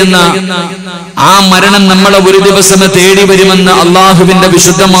കെടുത്തിക്കളയുന്ന ആ മരണം നമ്മളെ ഒരു ദിവസം തേടി വരുമെന്ന് അള്ളാഹുവിന്റെ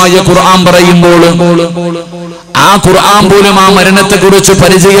വിശുദ്ധമായ ഖുർആൻ പറയുമ്പോൾ ആ ഖുർആൻ പോലും ആ മരണത്തെ കുറിച്ച്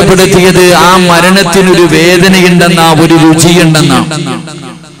പരിചയപ്പെടുത്തിയത് ആ മരണത്തിനൊരു വേദനയുണ്ടെന്ന, ഒരു രുചിയുണ്ടെന്ന.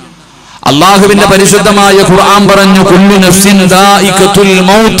 അള്ളാഹുവിന്റെ പരിശുദ്ധമായ ഖുർആൻ പറഞ്ഞു, കുല്ലു നഫ്സിൻ ദാഇഖത്തുൽ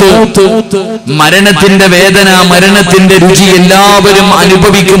മൗത്ത്. മരണത്തിന്റെ വേദന, മരണത്തിന്റെ രുചി എല്ലാവരും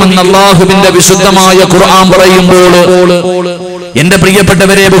അനുഭവിക്കുമെന്ന് അള്ളാഹുവിന്റെ വിശുദ്ധമായ ഖുർആൻ പറയുമ്പോൾ എന്റെ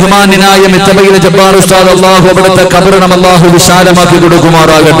പ്രിയപ്പെട്ടവരെ, ബഹുമാന്യനായ മിത്തബയിലെ ജബ്ബാർ ഉസ്താദ്, അല്ലാഹു അവിടുത്തെ ഖബറിനെ അല്ലാഹു വിശാലമാക്കി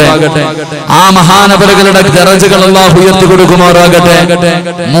കൊടുക്കുമാറാകട്ടെ. ആ മഹാനവറുകളുടെ ദറജകൾ അല്ലാഹു ഉയർത്തി കൊടുക്കുമാറാകട്ടെ.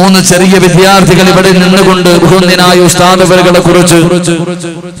 3 ചെറിയ വിദ്യാർത്ഥികൾ ഇവിടെ നിന്നുകൊണ്ട് ബഹുമാന്യനായ ഉസ്താദ് അവരുകളെ കുറിച്ച്,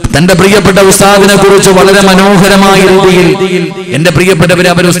 തന്റെ പ്രിയപ്പെട്ട ഉസ്താദിനെ കുറിച്ച് വളരെ മനോഹരമായ രീതിയിൽ എന്റെ പ്രിയപ്പെട്ടവരെ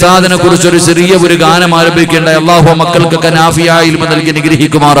അവർ ഉസ്താദിനെ കുറിച്ച് ഒരു ചെറിയ ഒരു ഗാനം ആരംഭിക്കേണ്ട. അല്ലാഹു മക്കൾക്കൊക്കെ നാഫിയായ ഇൽമ നൽകി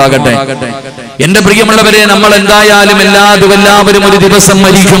അനുഗ്രഹിക്കുമാറാകട്ടെ. എന്റെ പ്രിയമുള്ളവരെ, നമ്മൾ എന്തായാലും എല്ലാവരും ഒരു ദിവസം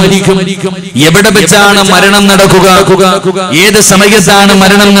മരിക്കും. എവിടെ വെച്ചാണ് മരണം നടക്കുക, ഏത് സമയത്താണ്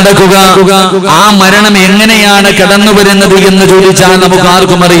മരണം നടക്കുക, ആ മരണം എങ്ങനെയാണ് കടന്നു വരുന്നത് എന്ന് ചോദിച്ചാൽ നമുക്ക്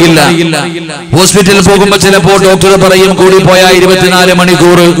ആർക്കും അറിയില്ല. ഹോസ്പിറ്റലിൽ പോകുമ്പോൾ ചിലപ്പോൾ ഡോക്ടർ പറയും കൂടിപ്പോയാൽ 24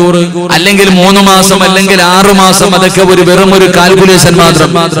 മണിക്കൂർ, അല്ലെങ്കിൽ 3 മാസം, അല്ലെങ്കിൽ 6 മാസം. അതൊക്കെ വെറും ഒരു കാൽക്കുലേഷൻ മാത്രം.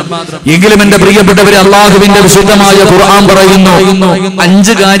 എങ്കിലും എന്റെ പ്രിയപ്പെട്ടവരെ, അള്ളാഹുവിന്റെ വിശുദ്ധമായ ഖുർആൻ പറയുന്നു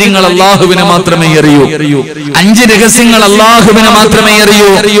 5 കാര്യങ്ങൾ അള്ളാഹുവിനെ മാത്രമേ അറിയൂ, 5 രഹസ്യങ്ങൾ അള്ളാഹുവിനെ മാത്രമേ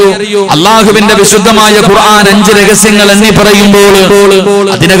അറിയൂ. അള്ളാഹുവിന്റെ വിശുദ്ധമായ ഖുർആൻ 5 രഹസ്യങ്ങൾ എന്നീ പറയുമ്പോൾ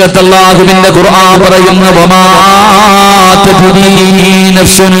അതിനകത്ത് അള്ളാഹുവിന്റെ ഖുർആൻ പറയുന്ന വമാ തദ്രീ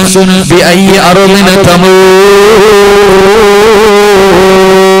നഫ്സുൻ ബിഅയ്യി അർളിൻ തമൂത്.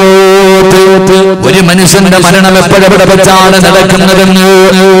 ഒരു മനുഷ്യന്റെ മരണം എപ്പോഴെവിടെ വെച്ചാണ് നടക്കുന്നതെന്ന്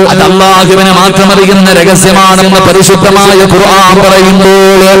അത് അല്ലാഹുവിനെ മാത്രം അറിയുന്ന രഹസ്യമാണെന്ന് പരിശുദ്ധമായ ഖുർആൻ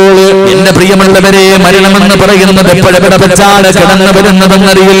പറയുമ്പോൾ എന്റെ പ്രിയമുള്ളവരെ, മരണമെന്ന് പറയുന്നത് എപ്പോഴെവിടെ വെച്ചാണ് കടന്നു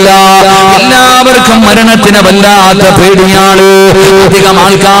വരുന്നതെന്നറിയില്ല. എല്ലാവർക്കും മരണത്തിന് വല്ലാത്ത പേടിയാണ്. അധികം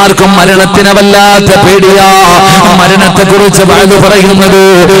ആൾക്കാർക്കും മരണത്തിന് വല്ലാത്ത പേടിയാ. മരണത്തെ കുറിച്ച് വഅദ് പറയുന്നത്,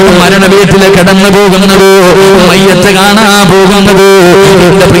 മരണ വീട്ടിൽ കടന്നു പോകുന്നത്, മയ്യത്ത് കാണാൻ പോകുന്നത്,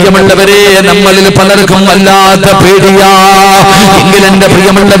 എന്റെ പ്രിയമുള്ളവരെ നമ്മളിൽ പലർക്കും വല്ലാത്ത പേടിയാ. എങ്കിൽ എന്റെ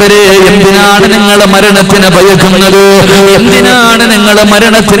പ്രിയമുള്ളവരെ, എന്തിനാണ് നിങ്ങൾ മരണത്തിന് ഭയക്കുന്നത്? എന്തിനാണ് നിങ്ങൾ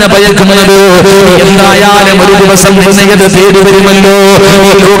മരണത്തിന് ഭയക്കുന്നത്? എന്തായാലും ഒരു ദിവസം നിന്നെ തേടി വരുമല്ലോ.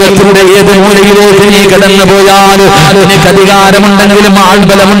 ലോകത്തിന്റെ ഏത് മൂലയിലേക്ക് നീ കടന്നു പോയാൽ നിനക്ക് അധികാരമുണ്ടെങ്കിലും,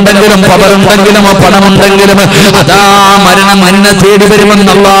 ആൾബലമുണ്ടെങ്കിലും, പവറുണ്ടെങ്കിലും, പണമുണ്ടെങ്കിലും, അതാ മരണം എന്നെ തേടി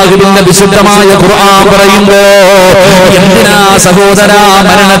വരുമെന്ന് അല്ലാഹുവിന്റെ വിശുദ്ധമായ ഖുർആൻ പറയുമ്പോ എന്തിനാ സഹോദരാ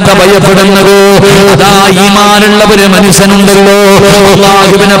മരണത്തെ ഭയപ്പെടുന്നത്? അതാ ഈമാനുള്ള ഒരു മനുഷ്യനുണ്ടല്ലോ,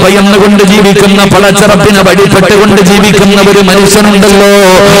 അല്ലാഹുവിനെ ഭയന്നുകൊണ്ട് ജീവിക്കുന്ന, പടച്ചറപ്പിനെ വഴിപ്പെട്ടുകൊണ്ട് ജീവിക്കുന്ന ഒരു മനുഷ്യനുണ്ടല്ലോ.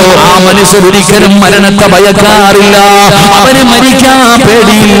 ആ മനുഷ്യൻ ഒരിക്കലും മരണത്തെ ഭയക്കാറില്ല. അവന് മരിക്കാൻ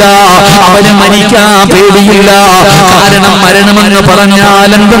പേടിയില്ല, അവന് മരിക്കാൻ പേടിയില്ല. കാരണം മരണമെന്ന് പറഞ്ഞാൽ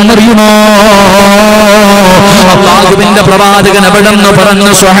എന്തെന്നറിയുമോ? അല്ലാഹുവിന്റെ പ്രവാചകൻ എവിടെന്ന് പറഞ്ഞു?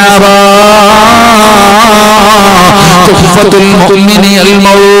 സ്വഹാബ തുഹ്ഫത്തുൽ മുഅ്മിനി അൽ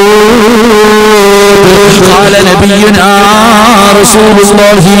മൗത് ഖാല നബിയുനാ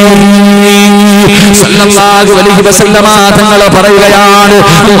റസൂലുള്ളാഹി സല്ലല്ലാഹു അലൈഹി വസല്ലമ തങ്ങൾ പറയുകയാണ്,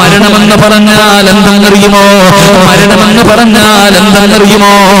 മരണമെന്ന് പറഞ്ഞാൽ എന്തെന്നറിയുമോ? മരണമെന്ന് പറഞ്ഞാൽ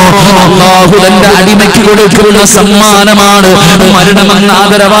എന്തെന്നറിയുമോ? അല്ലാഹു തന്റെ അടിമയ്ക്ക് കൊടുക്കുന്ന സമ്മാനമാണ് മരണമെന്ന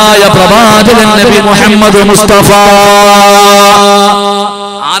ആദരവായ പ്രവാചകൻ നബി മുഹമ്മദ് മുസ്തഫ.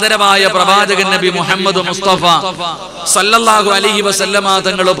 ആദരവായ പ്രവാചകൻ നബി മുഹമ്മദ് മുസ്തഫ സല്ലല്ലാഹു അലൈഹി വസല്ലമ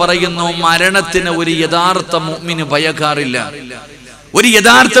തങ്ങൾ പറയുന്നു, മരണത്തിന് ഒരു യഥാർത്ഥ മുഅ്മിന് ഭയക്കാറില്ല. ഒരു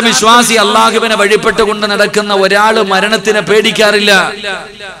യഥാർത്ഥ വിശ്വാസി, അല്ലാഹുവിനെ വഴിപ്പെട്ടുകൊണ്ട് നടക്കുന്ന ഒരാള് മരണത്തിനെ പേടിക്കാറില്ല.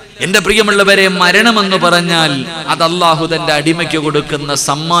 എന്റെ പ്രിയമുള്ളവരെ, മരണമെന്ന് പറഞ്ഞാൽ അത് അല്ലാഹു തന്റെ അടിമയ്ക്ക് കൊടുക്കുന്ന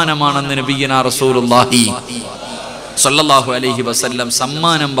സമ്മാനമാണെന്ന് നബിയുനാ റസൂലുള്ളാഹി സല്ലല്ലാഹു അലൈഹി വസല്ലം.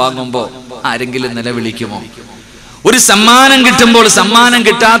 സമ്മാനം വാങ്ങുമ്പോ ആരെങ്കിലും നിലവിളിക്കുമോ? ഒരു സമ്മാനം കിട്ടുമ്പോൾ സമ്മാനം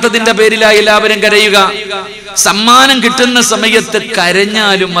കിട്ടാത്തതിന്റെ പേരിലായി എല്ലാവരും കരയുക. സമ്മാനം കിട്ടുന്ന സമയത്ത്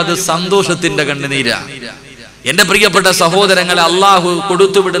കരഞ്ഞാലും അത് സന്തോഷത്തിന്റെ കണ്ണുനീരാ. എന്റെ പ്രിയപ്പെട്ട സഹോദരങ്ങളെ, അള്ളാഹു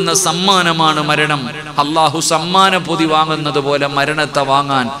കൊടുത്തുവിടുന്ന സമ്മാനമാണ് മരണം. അള്ളാഹു സമ്മാന പൊതി വാങ്ങുന്നത് പോലെ മരണത്തെ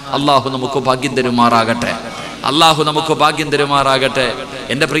വാങ്ങാൻ അള്ളാഹു നമുക്ക് ഭാഗ്യം തരുമാറാകട്ടെ. അള്ളാഹു നമുക്ക് ഭാഗ്യം തരുമാറാകട്ടെ.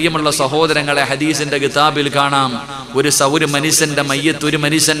 എന്റെ പ്രിയമുള്ള സഹോദരങ്ങളെ, ഹദീസിന്റെ കിതാബിൽ കാണാം, ഒരു മനുഷ്യന്റെ മയ്യത്ത്, ഒരു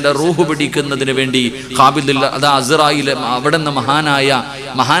മനുഷ്യന്റെ റൂഹ് പിടിക്കുന്നതിന് വേണ്ടി അസ്റായിൽ, അവിടെ നിന്ന്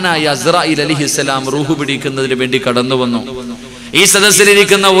മഹാനായ അസ്റായിൽ അലൈഹിസ്സലാം റൂഹ് പിടിക്കുന്നതിന് വേണ്ടി കടന്നു വന്നു. ഈ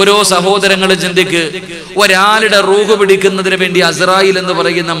സദസ്സിലിരിക്കുന്ന ഓരോ സഹോദരങ്ങളും ചിന്തിക്ക്, ഒരാളുടെ റൂഹ് പിടിക്കുന്നതിന് വേണ്ടി അസ്റായിൽ എന്ന്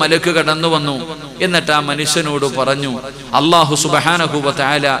പറയുന്ന മലക്ക് കടന്നു വന്നു. എന്നിട്ട് ആ മനുഷ്യനോട് പറഞ്ഞു, അല്ലാഹു സുബ്ഹാനഹു വ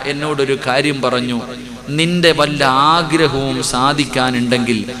തആല എന്നോടൊരു കാര്യം പറഞ്ഞു, നിന്റെ വല്ല ആഗ്രഹവും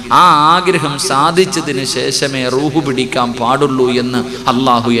സാധിക്കാനുണ്ടെങ്കിൽ ആ ആഗ്രഹം സാധിച്ചതിന് ശേഷമേ റൂഹ് പിടിക്കാൻ പാടുള്ളൂ എന്ന്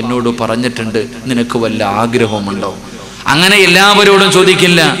അല്ലാഹു എന്നോട് പറഞ്ഞിട്ടുണ്ട്. നിനക്ക് വല്ല ആഗ്രഹവുമുണ്ടോ? അങ്ങനെ എല്ലാവരോടും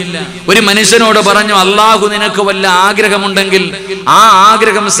ചോദിക്കില്ല. ഒരു മനുഷ്യനോട് പറഞ്ഞു, അല്ലാഹു നിനക്ക് വല്ല ആഗ്രഹമുണ്ടെങ്കിൽ ആ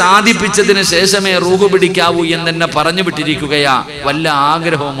ആഗ്രഹം സാധിപ്പിച്ചതിന് ശേഷമേ റൂഹ് പിടിക്കാവൂ എന്നെ പറഞ്ഞു വിട്ടിരിക്കുകയാ. വല്ല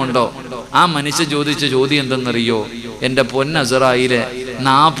ആഗ്രഹവുമുണ്ടോ? ആ മനുഷ്യൻ ചോദിച്ച ചോദ്യം എന്തെന്നറിയോ? എൻ്റെ പൊന്നസറായിലെ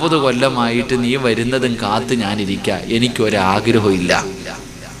 40 കൊല്ലമായിട്ട് നീ വരുന്നതും കാത്ത് ഞാനിരിക്ക, എനിക്കൊരാഗ്രഹവും ഇല്ല.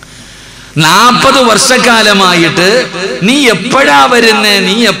 40 വർഷക്കാലമായിട്ട് നീ എപ്പോഴാ വരുന്നേ,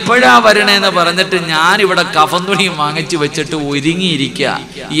 നീ എപ്പോഴാ വരണേന്ന് പറഞ്ഞിട്ട് ഞാനിവിടെ കഫൻ തുണിയും വാങ്ങിച്ചു വെച്ചിട്ട് ഒരുങ്ങിയിരിക്കുക,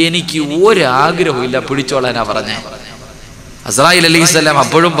 എനിക്ക് ഒരാഗ്രഹവും ഇല്ല, പിടിച്ചോളാനാ പറഞ്ഞേ. അസ്റായിൽ അലൈഹിസ്സലാം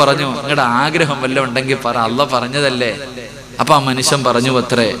അപ്പോഴും പറഞ്ഞു, നിങ്ങളുടെ ആഗ്രഹം വല്ലതും ഉണ്ടെങ്കിൽ പറ, അല്ലാഹ് പറഞ്ഞതല്ലേ. അപ്പൊ ആ മനുഷ്യൻ പറഞ്ഞു,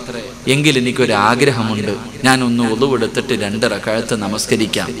 അത്രേ, എങ്കിൽ എനിക്കൊരാഗ്രഹമുണ്ട്, ഞാനൊന്ന് ഉളുവെടുത്തിട്ട് 2 റക്അത്ത്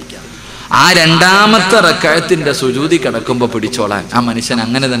നമസ്കരിക്കാം. ആ രണ്ടാമത്തെ റക്അത്തിന്റെ സുജൂദി കിടക്കുമ്പോൾ പിടിച്ചോളാൻ ആ മനുഷ്യൻ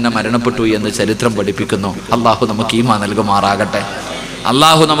അങ്ങനെ തന്നെ മരണപ്പെട്ടു എന്ന് ചരിത്രം പഠിപ്പിക്കുന്നു. അള്ളാഹു നമുക്ക് ഈമാൻ നൽകുമാറാകട്ടെ.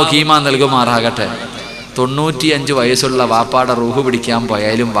 അള്ളാഹു നമുക്ക് ഈമാൻ നൽകുമാറാകട്ടെ. 95 വയസ്സുള്ള വാപ്പാടെ റൂഹ് പിടിക്കാൻ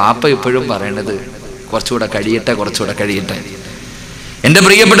പോയാലും വാപ്പ ഇപ്പോഴും പറയണത് കുറച്ചുകൂടെ കഴിയട്ടെ. എന്റെ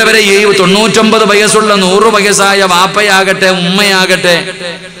പ്രിയപ്പെട്ടവരെ, ഈ 99 വയസ്സുള്ള 100 വയസ്സായ വാപ്പയാകട്ടെ ഉമ്മയാകട്ടെ,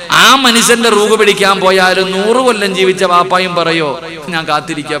 ആ മനുഷ്യന്റെ റൂഹ് പിടിക്കാൻ പോയാലും 100 കൊല്ലം ജീവിച്ച വാപ്പായും പറയോ ഞാൻ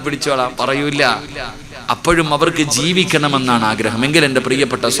കാത്തിരിക്കാ പിടിച്ചോളാം? പറയൂല. അപ്പോഴും അവർക്ക് ജീവിക്കണമെന്നാണ് ആഗ്രഹം. എങ്കിൽ എന്റെ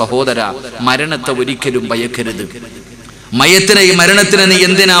പ്രിയപ്പെട്ട സഹോദര, മരണത്തെ ഒരിക്കലും ഭയക്കരുത്. മരണത്തിനെ നീ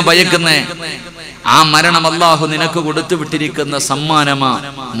എന്തിനാ ഭയക്കുന്നേ? ആ മരണം അല്ലാഹു നിനക്ക് കൊടുത്തു വിട്ടിരിക്കുന്ന സമ്മാനമാ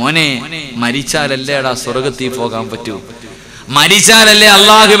മോനെ. മരിച്ചാലല്ലേടാ സ്വർഗത്തിൽ പോകാൻ പറ്റൂ, മരിച്ചാലല്ലേ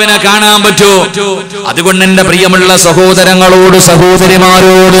അള്ളാഹുവിനെ കാണാൻ പറ്റൂ. അതുകൊണ്ട് എന്റെ പ്രിയമുള്ള സഹോദരങ്ങളോട്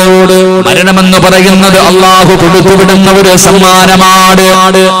സഹോദരിമാരോട്, മരണമെന്ന് പറയുന്നത് അള്ളാഹു കൊടുത്തുവിടുന്ന ഒരു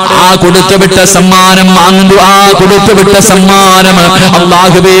സമ്മാനമാണ്. ആ കൊടുത്തുവിട്ട സമ്മാനം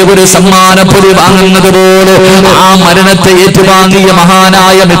അള്ളാഹുവേ ഒരു സമ്മാനപ്പൊതി വാങ്ങുന്നത് പോലെ ആ മരണത്തെ ഏറ്റുവാങ്ങിയ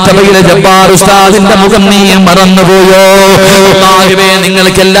മഹാനായ മിത്തബയിലെ ജബ്ബാർ ഉസ്താദിന്റെ മുഖം നീ മറന്നുപോയോ? അള്ളാഹുവേ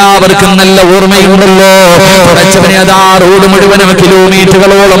നിങ്ങൾക്ക് എല്ലാവർക്കും നല്ല ഓർമ്മയുണ്ടല്ലോ. അതാ റോഡ് മുഴുവനും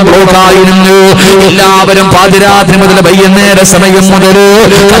കിലോമീറ്ററുകളോളം ബ്ലോക്കായിരുന്നു. എല്ലാവരും പാതിരാത്രി മുതൽ വൈകുന്നേര സമയം മുതൽ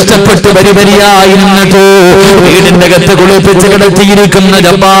കഷ്ടപ്പെട്ട് വരിവരിയായി നിന്നിട്ട് വീടിന്റെ അകത്ത് കുളിപ്പിച്ച് കിടത്തിയിരിക്കുന്ന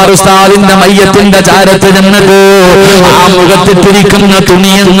ജബ്ബാർ ഉസ്താദിന്റെ മയ്യത്തിന്റെ ചാരത്ത് നിന്നിട്ട് ആ മുഖത്തിട്ടിരിക്കുന്ന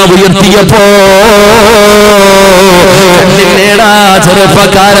തുണിയെന്ന് ഉയർത്തിയപ്പോ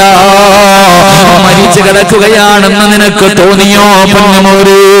ചെറുപ്പക്കാരാ, മരിച്ചു കിടക്കുകയാണെന്ന് നിനക്ക് തോന്നിയോ?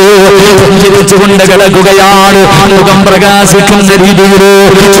 പൊന്നുമോര് പുഞ്ചിരിച്ചുകൊണ്ട് കിടക്കുകയാണ്. മുഖം പ്രകാശിക്കുന്ന രീതിയിൽ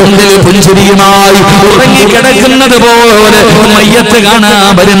ചുണ്ടിൽ പുഞ്ചിരിയുമായി ഉറങ്ങിക്കിടക്കുന്നത് പോലെ മയ്യത്ത് കാണാൻ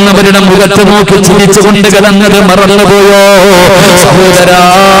വരുന്നവരുടെ മുഖത്ത് നോക്കി ചിരിച്ചുകൊണ്ട് കിടന്നത് മറന്നുപോയോ സഹോദരാ?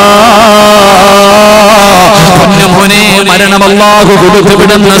 പൊന്നുമോനെ, മരണം അല്ലാഹു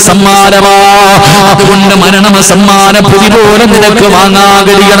കൊടുത്തുവിടുന്ന സമ്മാനമാ. അതുകൊണ്ട് മരണം സമ്മാന പൊതി പോലെ നിനക്ക് വാങ്ങാൻ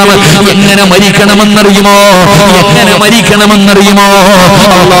കഴിയണം. എങ്ങനെ മരിക്കണമെന്നറിയുമോ?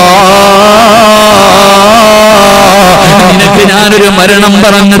 നിനക്ക് ഞാനൊരു മരണം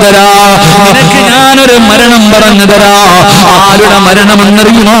പറഞ്ഞു തരാ. ആരുടെ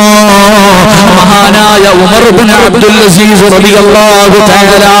മരണമെന്നറിയുമോ? മഹാനായ ഉമർ ഇബ്നു അബ്ദുൽ അസീസ് റളിയല്ലാഹു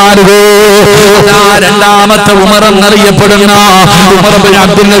തആല അൻഹു. രണ്ടാമത്തെ ഉമർ എന്നറിയപ്പെടുന്ന ഉമർ ഇബ്നു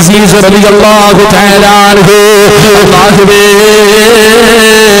അബ്ദുൽ അസീസ് റളിയല്ലാഹു തആല അൻഹു.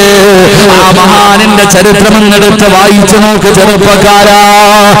 ആ മഹാനിന്റെ ചരിത്രമെന്നെടുത്ത് വായിച്ചു നോക്ക് ചെറുപ്പക്കാരാ.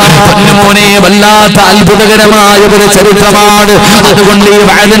 പൊന്നുമോനെ, വല്ലാത്ത അത്ഭുതകരമായ ഒരു ചരിത്രമാണ്. അതുകൊണ്ട് ഈ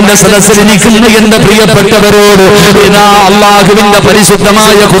വഅദിന്റെ സദസ്സിൽ നിൽക്കുന്ന എന്റെ പ്രിയപ്പെട്ടവരോട് ഇതാ അല്ലാഹുവിന്റെ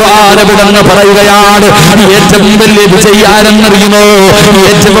പരിശുദ്ധമായ ഖുർആൻ വിടന്ന് പറയുകയാണ്. ഏറ്റവും വലിയ വിജയി ആരെന്നറിയുമോ?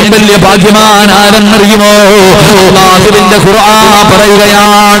 ഏറ്റവും വലിയ ഭാഗ്യവാൻ ആരെന്നറിയുമോ? അല്ലാഹുവിന്റെ ഖുർആൻ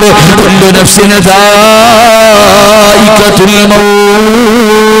പറയുകയാണ്, കുല്ലു നഫ്സിൻ ദായിഖത്തുൽ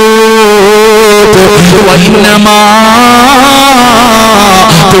മൗത്ത് വഇന്നമാ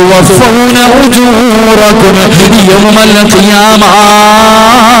توفون أجوركم يوم القيامة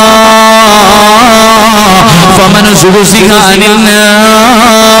فمن زحزح عن النار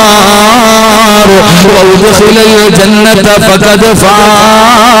وأدخل الجنة فقد فاز.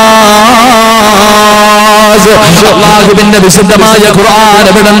 അല്ലാഹുവിന്റെ വിശുദ്ധമായ ഖുർആൻ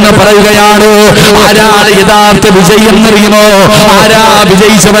എവിടെന്ന് പറയുകയാണ്. ആരാണ് യഥാർത്ഥ വിജയെന്നറിയുമോ? ആരാ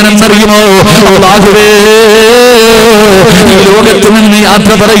വിജയിച്ചവനെന്നറിയുമോ? അല്ലാഹുവേ, ഈ ലോകത്ത് നിന്ന്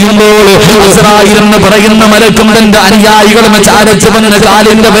യാത്ര പറയുമ്പോൾ ഇസ്രായേൽ എന്ന് പറയുന്ന മലക്കും തന്റെ അനുയായികളും ചാരച്ച് വന്ന്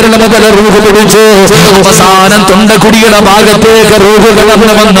കാലിന്റെ വിരൽ മുതൽ റൂഹ് പിടിച്ചു അവസാനം തൊണ്ടക്കുടിയുടെ ഭാഗത്തേക്ക് റൂഹ്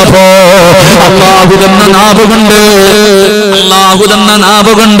കടന്നു വന്നപ്പോ അല്ലാഹു തന്ന നാവ് കൊണ്ട്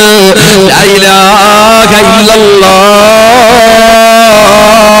ലാ ഇലാഹ ഇല്ലല്ലാഹ്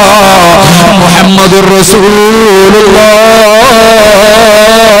മുഹമ്മദുർ റസൂലുള്ളാഹ്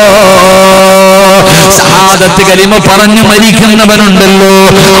ഷഹാദത്ത് കലിമ പറഞ്ഞു മരിക്കുന്നവനുണ്ടല്ലോ,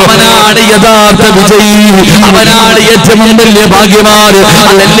 അവനാണ് യഥാർത്ഥ വിജയി, അവനാണ് ഏറ്റവും വലിയ ഭാഗ്യവാൻ.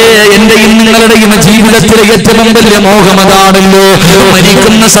 അതല്ലേ എന്റെയും നിങ്ങളുടെയും ജീവിതത്തിലെ ഏറ്റവും വലിയ മോഹം അതാണല്ലോ.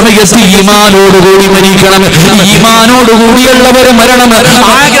 മരിക്കുന്ന സമയത്ത് ഈമാനോടുകൂടി മരിക്കണം. ഈമാനോടുകൂടിയുള്ളവർ മരണം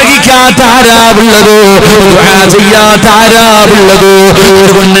ആഗ്രഹിക്കാത്ത ആരാവുള്ളത്, ചെയ്യാത്ത ആരാവുള്ളത്.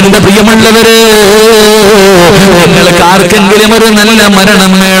 അതുകൊണ്ട് എന്റെ പ്രിയമുള്ളവരെ, നിങ്ങൾക്ക് ആർക്കെങ്കിലും ഒരു നല്ല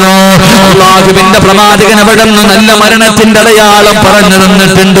മരണം വേണോ? അല്ലാഹുവിന്റെ പ്രവാചകൻ അവിടെ നിന്ന് നല്ല മരണത്തിന്റെ അടയാളം പറഞ്ഞു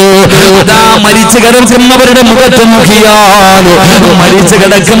തന്നിട്ടുണ്ട്. അതാ മരിച്ചു കിടക്കുന്നവരുടെ മുഖത്ത് നോക്കിയാൽ, മരിച്ചു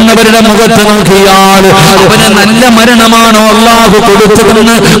കിടക്കുന്നവരുടെ മുഖത്ത് നോക്കിയാൽ അവന് നല്ല മരണമാണോ അല്ലാഹു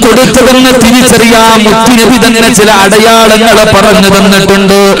കൊടുത്തതെന്ന് തിരിച്ചറിയാൻ മുത്തുനബി തന്നെ ചില അടയാളങ്ങൾ പറഞ്ഞു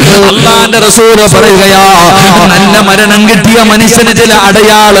തന്നിട്ടുണ്ട്. അല്ലാഹുവിന്റെ റസൂൽ പറയുകയാ, നല്ല മരണം കിട്ടിയ മനുഷ്യന് ചില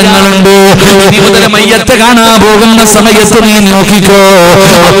അടയാളങ്ങളുണ്ട്. ഇനി മുതൽ മയ്യത്ത് കാണാൻ പോകുന്ന സമയത്ത് നീ നോക്കിക്കോ.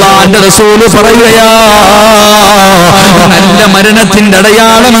 അല്ലാഹുവിന്റെ റസൂൽ പറയുകയാ, നല്ല മരണത്തിന്റെ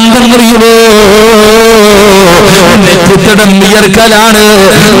അടയാളം എന്തെന്നറിയുമോ? നെറ്റിത്തടം വിയർക്കലാണ്,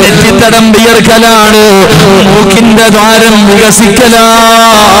 നെറ്റിത്തടം വിയർക്കലാണ്, മൂക്കിന്റെ ദ്വാരം വികസിക്കലാ.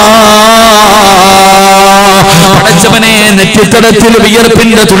 പടച്ചവനെ, നെറ്റിത്തടത്തിൽ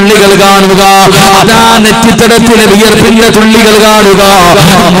വിയർപ്പിന്റെ തുള്ളികൾ കാണുക. അതാ നെറ്റിത്തടത്തിലെ വിയർപ്പിന്റെ തുള്ളികൾ കാണുക.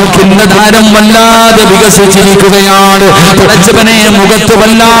 മൂക്കിന്റെ ദ്വാരം വല്ലാതെ വികസിച്ചിരിക്കുകയാണ്. പടച്ചവനെ, മുഖത്ത്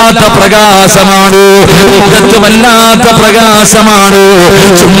വല്ലാത്ത പ്രകാശമാണ്, മുഖത്ത് വല്ലാത്ത പ്രകാശമാണ്,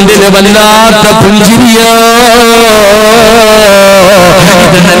 ചുണ്ടില് വല്ലാത്ത പുഞ്ചിരിയോ.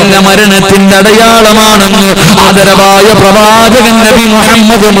 ഇത് നല്ല മരണത്തിന്റെ അടയാളമാണെന്ന് ആദരവായ പ്രവാചകൻ നബി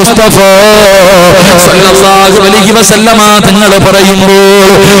മുഹമ്മദ് മുസ്തഫ സല്ലല്ലാഹു അലൈഹി വസല്ലമ തങ്ങൾ പറയുമ്പോൾ,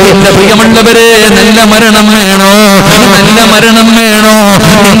 എന്റെ പ്രിയമുള്ളവരെ, നല്ല മരണം വേണോ? നല്ല മരണം വേണോ?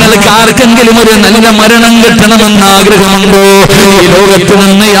 നിങ്ങൾക്ക് ആർക്കെങ്കിലും ഒരു നല്ല മരണം കിട്ടണമെന്ന് ആഗ്രഹമുണ്ടോ? ഈ ലോകത്ത്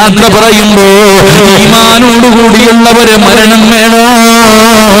നിന്ന് യാത്ര പറയുമ്പോ ഈമാനോടുകൂടിയുള്ള ഒരു മരണം വേണോ?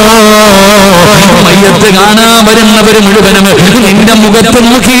 മയ്യത്ത് കാണാൻ വരുന്നവർ മുഴുവനും നിന്റെ മുഖത്ത്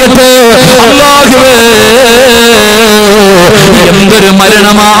നോക്കിയിട്ട്, അല്ലാഹുവേ, എന്തൊരു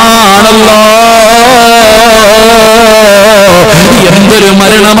മരണമാണല്ലോ, എന്തൊരു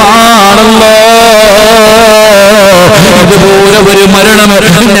മരണമാണല്ലോ, ഇതുപോലെ ഒരു മരണം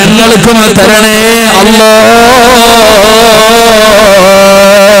ഞങ്ങൾക്കും തരണേ അല്ലാ.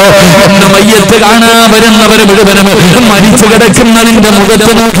 എന്ന മയ്യത്ത് കാണാൻ വരുന്നവർ മുഴുവനും മരിച്ചു കിടക്കുന്നതിന്റെ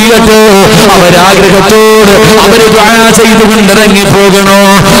മുഖത്ത് നോക്കിയിട്ട് അവരാഗ്രഹത്തോട് അവര് ദുആ ചെയ്തുകൊണ്ടിറങ്ങി പോകണോ?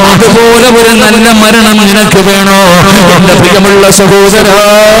 അതുപോലെ ഒരു നല്ല മരണം നിനക്ക് വേണോ? എന്റെ പ്രിയമുള്ള സഹോദരാ,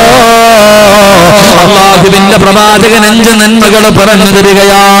 അല്ലാഹുവിന്റെ പ്രവാചകൻ 5 നന്മകൾ പറഞ്ഞു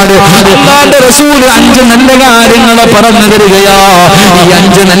തരികയാണ്. അല്ലാഹുവിന്റെ റസൂൽ 5 നല്ല കാര്യങ്ങൾ പറഞ്ഞു തരികയാ. ഈ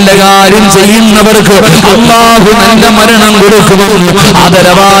 5 നല്ല കാര്യം ചെയ്യുന്നവർക്ക് അല്ലാഹു നല്ല മരണം കൊടുക്കുമെന്ന്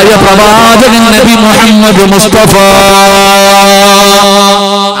ആദരവായ പ്രവാചകൻ നബി മുഹമ്മദ് മുസ്തഫ.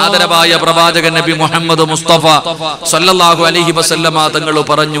 ആദരവായ പ്രവാചകൻ നബി മുഹമ്മദ് മുസ്തഫ സല്ലല്ലാഹു അലൈഹി വസല്ലമ തങ്ങൾ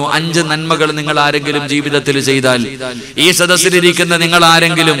പറഞ്ഞു, 5 നന്മകൾ നിങ്ങൾ ആരെങ്കിലും ജീവിതത്തിൽ ചെയ്താൽ, ഈ സദസ്സിലിരിക്കുന്ന നിങ്ങൾ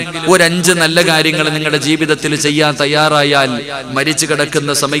ആരെങ്കിലും ഒരു 5 നല്ല കാര്യങ്ങൾ നിങ്ങളുടെ ജീവിതത്തിൽ ചെയ്യാൻ തയ്യാറായാൽ, മരിച്ചു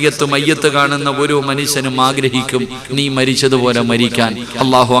കിടക്കുന്ന സമയത്ത് മയ്യത്ത് കാണുന്ന ഓരോ മനുഷ്യനും ആഗ്രഹിക്കും നീ മരിച്ചതുപോലെ മരിക്കാൻ.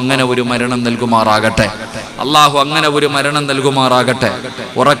 അല്ലാഹു അങ്ങനെ ഒരു മരണം നൽകുമാറാകട്ടെ. അല്ലാഹു അങ്ങനെ ഒരു മരണം നൽകുമാറാകട്ടെ.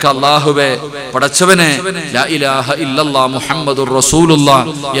 ഉറക്ക അല്ലാഹുവേ, പടച്ചവനെ, ലാ ഇലാഹ ഇല്ലല്ലാഹ് മുഹമ്മദുർ റസൂലുള്ളാഹ്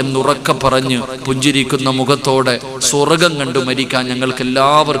എന്നുറക്ക പറഞ്ഞ് പുഞ്ചിരിക്കുന്ന മുഖത്തോടെ സ്വർഗം കണ്ടു മരിക്കാൻ ഞങ്ങൾക്ക്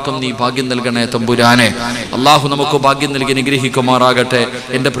എല്ലാവർക്കും നീ ഭാഗ്യം നൽകണേ തമ്പുരാനെ. അല്ലാഹു നമുക്ക് ഭാഗ്യം നൽകി അനുഗ്രഹിക്കുമാറാകട്ടെ.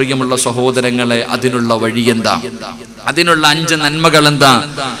 എന്റെ പ്രിയമുള്ള സഹോദരങ്ങളെ, അതിനുള്ള വഴി എന്താ? അതിനുള്ള 5 നന്മകൾ എന്താ?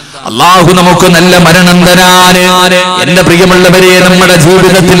 അല്ലാഹു നമുക്ക് നല്ല മരണം തരാന് എന്റെ പ്രിയമുള്ളവരെ, നമ്മുടെ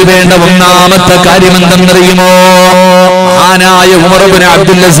ജീവിതത്തിൽ വേണ്ട ഒന്നാമത്തെ കാര്യം എന്തെന്നറിയുമോ? മഹാനായ ഉമർ ഇബ്നു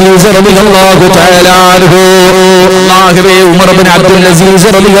അബ്ദുൽ അസീസ് റളിയല്ലാഹു തആല അൻഹു, അല്ലാഹുവേ, ഉമർ ഇബ്നു അബ്ദുൽ അസീസ്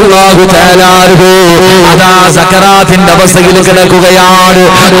റളിയല്ലാഹു തആല അൻഹു അതാ സക്കറാത്തിന്റെ അവസ്ഥയിൽ കിടക്കുകയാണ്.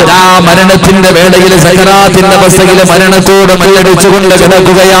 അതാ മരണത്തിന്റെ വേളയിൽ സക്കറാത്തിന്റെ അവസ്ഥയിൽ മരണത്തോട് മല്ലടിച്ചുകൊണ്ട്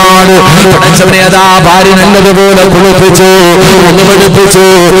കിടക്കുകയാണ്. പടച്ചവനെ, അതാ ഭാര്യ നല്ലതുപോലെ കുളിപ്പിച്ചു, ഒന്നുമെടുപ്പിച്ചു,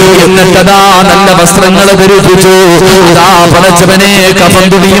 എന്നിട്ടതാ നല്ല വസ്ത്രങ്ങൾ ധരിപ്പിച്ചു, അതാ പടച്ചവനെ കഫൻ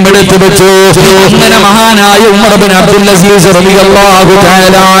തുണിയും എടുത്തു വെച്ചു. അങ്ങനെ മഹാനായ ഉമർ ഇബ്നു അബ്ദുൽ അസീസ് റളിയല്ലാഹു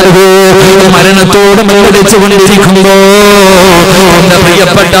തആല അൻഹു മരണത്തോട് മല്ലടിച്ചുകൊണ്ടിരിക്കുമ്പോ എന്റെ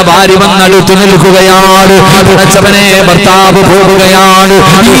പ്രിയപ്പെട്ട ഭാര്യ വന്നടുത്തു നിൽക്കുകയാണ്. പടച്ചവനെ, ഭർത്താവ് പോവുകയാണ്.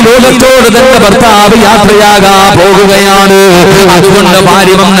 ഈ ലോകത്തോട് തന്നെ ഭർത്താവ് യാത്രയാകാൻ പോകുകയാണ്. അതുകൊണ്ട്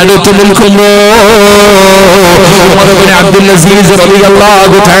ഭാര്യ വന്നടുത്തു നിൽക്കുമ്പോ ഉമർ ഇബ്നു അബ്ദുൽ അസീസ്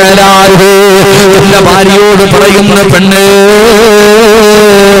റളിയല്ലാഹു തആല അൻഹു തന്റെ ഭാര്യയോട് പറയുന്ന, പെണ്ണ്,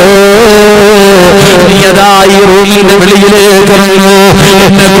 നീയതായി റൂമിന്റെ വെളിയിലേക്ക് ഇറങ്ങൂ.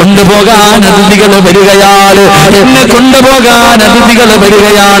 എന്നെ കൊണ്ടുപോകാൻ അതിഥികൾ വരികയാണ്, എന്നെ കൊണ്ടുപോകാൻ അതിഥികൾ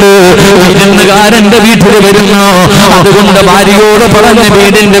വരികയാണ്. വിരുന്നുകാരന്റെ വീട്ടിൽ വരുന്നു. അതുകൊണ്ട് ഭാര്യയോട് പറഞ്ഞ്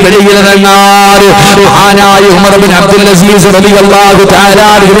വീടിന്റെ വെളിയിലിറങ്ങാൻ മഹാനായ ഉമർ ഇബ്നു അബ്ദുൽ അസീസ് റളിയല്ലാഹു തആല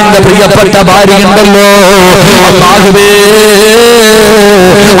അൻഹുവിന്റെ പ്രിയപ്പെട്ട ഭാര്യ ഉണ്ടല്ലോ, അല്ലാഹുവേ,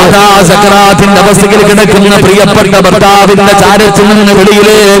 അതാ സക്കറാത്തിന്റെ അവസ്ഥയിൽ കിടക്കുന്ന പ്രിയപ്പെട്ട ഭർത്താവിന്റെ ചാരത്തിൽ നിന്ന്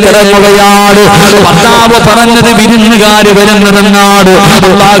വെളിയിലേക്ക് ഇറങ്ങുകയാണ്. ഭർത്താവ് പറഞ്ഞത് വിരുന്നുകാര് വരുന്നതെന്നാട്,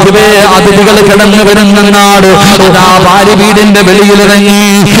 അല്ലാഹുവേ അതിഥികൾ കടന്നു വരുന്നെന്നാട്. അതാ ഭാര്യ വീടിന്റെ വെളിയിലിറങ്ങി,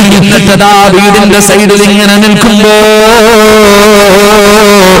 എന്നിട്ടതാ വീടിന്റെ സൈഡിൽ ഇങ്ങനെ നിൽക്കുമ്പോ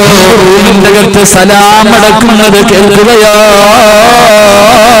റൂമിന്റെ അകത്ത് സലാം അടക്കുന്നത് കേൾക്കുകയാ.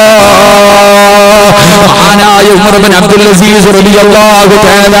 മഹാനായ ഉമർ ഇബ്നു അബ്ദുൽ അസീസ് റളിയല്ലാഹു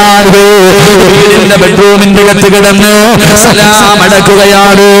തആല അൻഹു വീടിന്റെ ബെഡ്റൂമിന്റെ അകത്ത് കിടന്ന് സലാം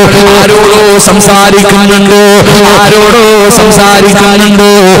അടക്കുകയാണ്. ആരോടോ സംസാരിക്കുന്നുണ്ട്, ആരോടോ സംസാരിക്കുന്നുണ്ട്.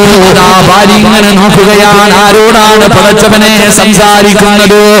 അതാ ഭാര്യ ഇങ്ങനെ നോക്കുകയാണ്, ആരോടാണ് പടച്ചവനെ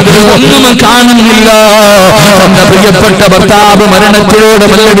സംസാരിക്കുന്നത്? ഒന്നും കാണുന്നില്ല. തന്റെ പ്രിയപ്പെട്ട ഭർത്താവ് മരണത്തിനോട്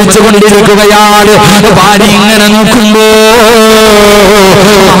മല്ലടിച്ചുകൊണ്ടിരിക്കുകയാണ്. ഭാര്യ ഇങ്ങനെ നോക്കുമ്പോ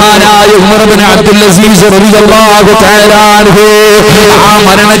മഹാനായ ഉമർ ഇബ്നു അബ്ദുൽ അസീസ് റളിയല്ലാഹു തആല അൻഹു ആ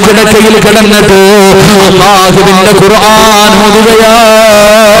മരണക്കിടക്കയിൽ കിടന്നിട്ട് അല്ലാഹുവിന്റെ ഖുർആൻ ഓതുകയാ.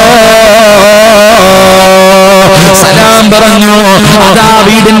 സലാം പറഞ്ഞു. അതാ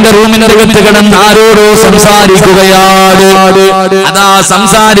വീടിന്റെ റൂമിന്റെ അകത്ത് കിടന്ന് ആരോടോ സംസാരിക്കുകയാണ്. അതാ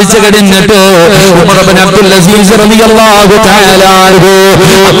സംസാരിച്ചു കഴിഞ്ഞിട്ട് ഉമർ ഇബ്നു അബ്ദുൽ അസീസ് റളിയല്ലാഹു തആല അൻഹു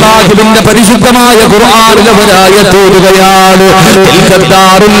അല്ലാഹുവിന്റെ പരിശുദ്ധമായ ഖുർആനിലെ ഒരായത്ത് ഓതുകയാണ്.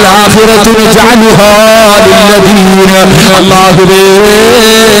 തിൽകദ്ദാറുൽ ആഖിറതു നജഅലുഹാ ലില്ലദീന. അല്ലാഹുവേ,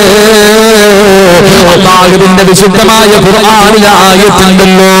 അല്ലാഹുവിന്റെ വിശുദ്ധമായ ഖുർആനിലെ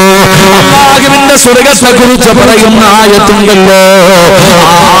ആയത്തുണ്ടല്ലോ, അല്ലാഹുവിന്റെ സ്വർഗ്ഗത്തെ കുറിച്ച് പറയുന്ന ആയത്തുണ്ടല്ലോ.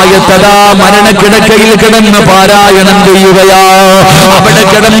 ആ ആയത്തതാ മരണക്കിടക്കയിൽ കിടന്ന് പാരായണം ചെയ്യുകയാ. അവിടെ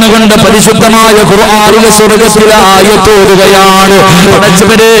കിടന്നുകൊണ്ട് പരിശുദ്ധമായ ഖുർആനിലെ സ്വർഗ്ഗത്തിലെ ആയത്തോടുകയാണ്.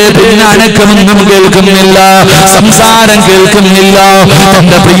 പടച്ചവരെ, പിന്നെ അനക്കമൊന്നും കേൾക്കുന്നില്ല, സംസാരം കേൾക്കുന്നില്ല.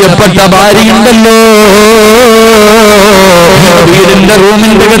 തന്റെ പ്രിയപ്പെട്ട ഭാര്യയുണ്ടല്ലോ വീടിന്റെ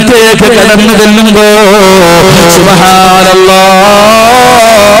റൂമിന്റെ അകത്തേക്ക് കടന്നു ചെല്ലുമ്പോ സുബ്ഹാനല്ലാഹ്,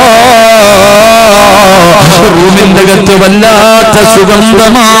 റൂമിന്റെ അകത്ത് വല്ലാത്ത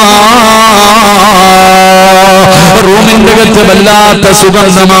സുഗന്ധമാ, റൂമിന്റെ അകത്ത് വല്ലാത്ത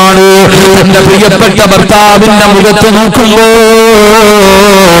സുഗന്ധമാണ്. തന്റെ പ്രിയപ്പെട്ട ഭർത്താവിന്റെ മുഖത്ത് നോക്കുമ്പോ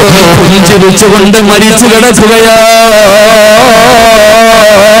പുഞ്ചിരിച്ചുകൊണ്ട് മരിച്ചു കിടക്കുകയാ.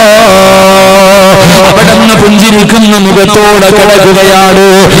 അവിടുന്ന് പുഞ്ചിരിക്കുന്ന മുഖത്തോടെ കിടക്കുകയാണ്.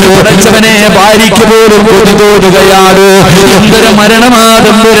 പടച്ചവനെ, ഭാര്യയ്ക്ക് പോലും കൊതി തോന്നുകയാണ്. എന്തൊരു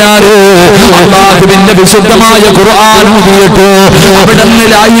മരണമാകുമ്പോഴാണ് അല്ലാഹുവിന്റെ വിശുദ്ധമായ ഖുർആൻ ഓതിയിട്ട് അവിടുന്ന്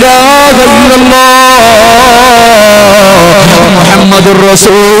ലാ ഇലാഹ ഇല്ലല്ലാഹ് മുഹമ്മദുർ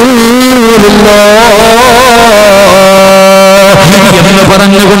റസൂലുള്ളാഹ് എന്ന്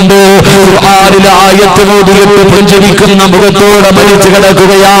പറഞ്ഞുകൊണ്ട് ഖുർആനിലെ ആയത്ത് ഓതിയിട്ട് പുഞ്ചിരിക്കുന്ന മുഖത്തോടെ മരിച്ചു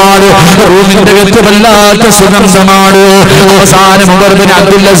കിടക്കുകയാണ്. റൂമിന്റെ അകത്ത് വല്ലാത്ത സുഗന്ധമാണ്. അവസാനം ഉമർ ഇബ്നു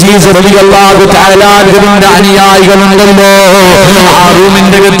അബ്ദുൽ അസീസ് റളിയല്ലാഹു തആല അൻഹുവിന്റെ അനുയായികളുണ്ടല്ലോ, ആ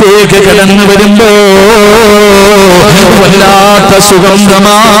റൂമിന്റെ അകത്തേക്ക് കടന്നു വരുമ്പോ വല്ലാത്ത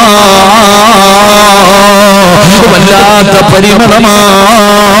സുഗന്ധമാ, വല്ലാത്ത പരിമളമാ.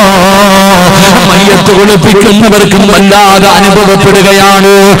 മയ്യത്ത് കുളിപ്പിക്കുന്നവർക്കും വല്ലാതെ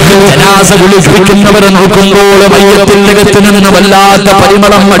അനുഭവപ്പെടുകയാണ്. ജനാസ കുളിപ്പിക്കുന്നവരെ നോക്കുമ്പോൾ മയ്യത്തിന്റെ അകത്ത് നിന്ന് വല്ലാത്ത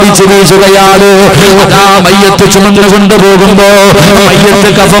പരിമളം അടിച്ചു വീശുകയാണ്. അതാ മയ്യത്ത് ചുമന്നു കൊണ്ടുപോകുമ്പോ, മയ്യത്ത്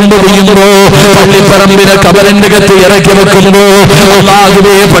കഫം പൊതിയുമ്പോ, പള്ളിപ്പറമ്പിലെ കബറിന്റെ അകത്ത് ഇറക്കി വെക്കുമ്പോ,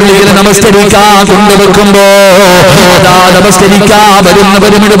 അല്ലാഹുവേ, പള്ളിയിൽ നമസ്കരിക്കാൻ കൊണ്ടുവെക്കുമ്പോ അതാ നമസ്കരിക്കാൻ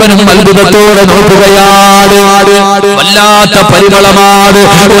വരുന്നവർ മുഴുവനും അത്ഭുതത്തോടെ നോക്കുകയാണ്. വല്ലാത്ത പരിമളമാണ്,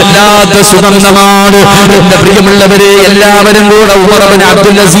 വല്ലാത്ത സുഗന്ധമാണ്. എന്റെ പ്രിയമുള്ളവരെ, എല്ലാവരും കൂടെ ഉമർ ഇബ്നു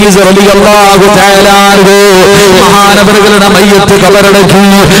അബ്ദുൽ അസീസ് റളിയല്ലാഹു തആല അൻഹു മഹാനവറുകളുടെ മയ്യത്ത് കബറടക്കി,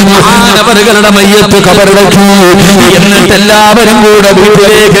 മഹാനവറുകളുടെ മയ്യത്ത് കബറടക്കി. എന്നിട്ട് എല്ലാവരും കൂടെ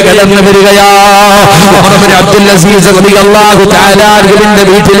വീട്ടിലേക്ക് കടന്നു വരികയാ. ഉമർ ഇബ്നു അബ്ദുൽ അസീസ് റളിയല്ലാഹു തആല അൻഹുവിന്റെ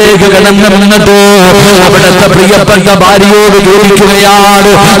വീട്ടിലേക്ക് കടന്നു വന്നിട്ട് അവിടുത്തെ പ്രിയപ്പെട്ട ഭാര്യയോട്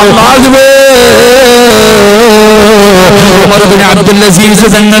ചോദിക്കുകയാണ്, അല്ലാഹുവേ, ഉമർ ഇബ്നു അബ്ദുൽ അസീസ്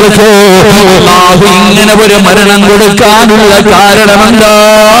തങ്ങൾക്ക് അല്ലാഹു ഇങ്ങനെ ഒരു മരണം കൊടുക്കാനുള്ള കാരണമെന്താ?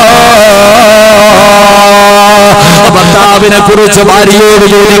 ഭർത്താവിനെ കുറിച്ച് ഭാര്യയോട്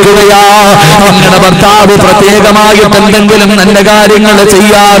ചോദിക്കുകയാ. നിങ്ങളുടെ ഭർത്താവ് പ്രത്യേകമായിട്ട് എന്തെങ്കിലും നല്ല കാര്യങ്ങൾ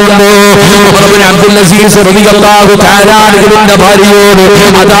ചെയ്യാറുണ്ടോ? ഉമർ ഇബ്നു അബ്ദുൽ അസീസ് റളിയല്ലാഹു തആല അൻഹുവിന്റെ ഭാര്യയോട്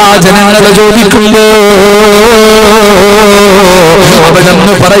അതാ ജനങ്ങൾ ചോദിക്കുമ്പോ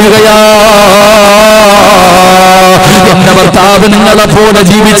അവിടുന്ന് പറയുകയാ, എന്റെ ഭർത്താവ് നിങ്ങളെ പോലെ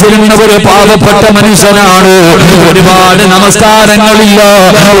ജീവിച്ചിരുന്ന ഒരു പാവപ്പെട്ട മനുഷ്യനാണ്. ഒരുപാട് നമസ്കാരങ്ങളില്ല,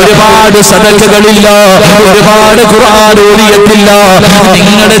 ഒരുപാട് സദഖകളില്ല, ഒരുപാട് ഖുർആൻ ഓതിയിട്ടില്ല.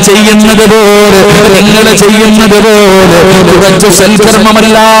 നിങ്ങൾ ചെയ്യുന്നത് പോലെ കുറച്ച്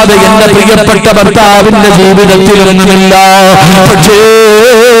സൽക്കർമ്മമല്ലാതെ എന്റെ പ്രിയപ്പെട്ട ഭർത്താവിന്റെ ജീവിതത്തിലൊന്നുമില്ല. പക്ഷേ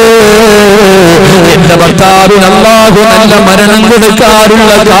എന്റെ ഭർത്താവ് ഭർത്താവിന് അല്ലാഹു നല്ല മരണം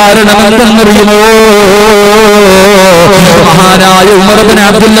കൊടുക്കാനുള്ള കാരണം എന്തെന്നറിയുമോ? മഹാനായ ഉമർ ഇബ്നു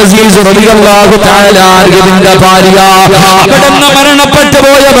അബ്ദുൽ അസീസ് റളിയല്ലാഹു തആല അൻഹുവിന്റെ ഭാര്യ അവിടുന്ന് മരണപ്പെട്ടു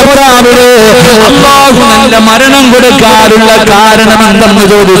പോയ ഭർത്താവിന് അല്ലാഹു നല്ല മരണം കൊടുക്കാനുള്ള കാരണം എന്തെന്ന്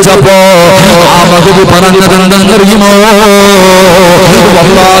ചോദിച്ചപ്പോ ആ മഹബൂബ് പറഞ്ഞത് എന്തെന്നറിയുമോ?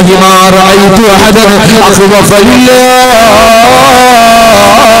 വല്ലാഹി മാ റഅയ്തു അഹദൻ അഖ്വഫ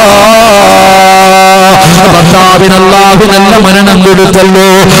ഭർത്താവിന് അല്ലാഹു നല്ല മരണം കൊടുത്തല്ലോ.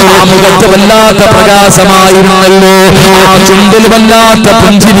 ആ മുഖത്ത് വല്ലാത്ത പ്രകാശമായിരുന്നല്ലോ, ആ ചുണ്ടിൽ വല്ലാത്ത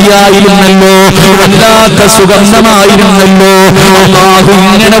പുഞ്ചിരിയായിരുന്നല്ലോ, വല്ലാത്ത സുഗന്ധമായിരുന്നല്ലോ. അല്ലാഹു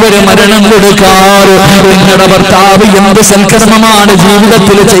ഇങ്ങനെ ഒരു മരണം കൊടുക്കാറ് നിങ്ങളുടെ ഭർത്താവ് എന്ത് സൽക്കർമ്മമാണ്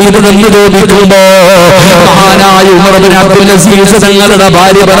ജീവിതത്തിൽ ചെയ്തതെന്ന് ചോദിക്കുമ്പോ മഹാനായ ഉമർ ഇബ്നു അബ്ദുൽ അസീസ് തങ്ങളുടെ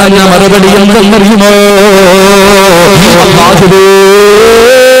ഭാര്യ പറഞ്ഞ മറുപടി എന്തെന്നറിയുമോ? അല്ലാഹുവേ,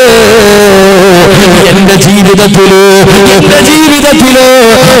 എന്റെ ജീവിതത്തില്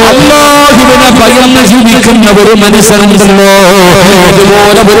അല്ലാഹുവിനെ ഭയന്ന് ജീവിക്കുന്ന ഒരു മനുഷ്യനുണ്ടല്ലോ,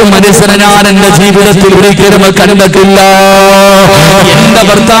 ഇതുപോലെ ഒരു മനുഷ്യനെ ഞാൻ എന്റെ ജീവിതത്തിൽ ഒരിക്കലും കണ്ടിട്ടില്ല. എന്റെ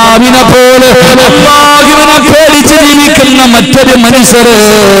ഭർത്താവിനെ പോലെ അല്ലാഹുവിനെ പേടിച്ച് ജീവിക്കുന്ന മറ്റൊരു മനുഷ്യര്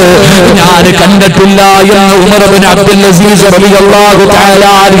ഞാൻ കണ്ടിട്ടില്ല എന്ന് ഉമർ ഇബ്നു അബ്ദുൽ അസീസ് റളിയല്ലാഹു തആല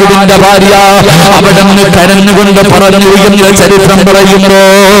അൻഹുവിന്റെ ഭാര്യ അവിടുന്ന് കരഞ്ഞുകൊണ്ട് പറഞ്ഞു എന്ന് ചരിത്രം പറയുന്നു.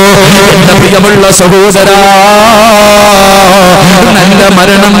 എന്റെ പ്രിയമുള്ള സഹോദരാ, നല്ല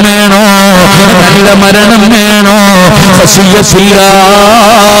മരണം വേണോ? നല്ല മരണം വേണോ?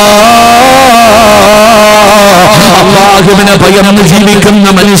 അല്ലാഹുവിനെ ഭയന്ന് ജീവിക്കുന്ന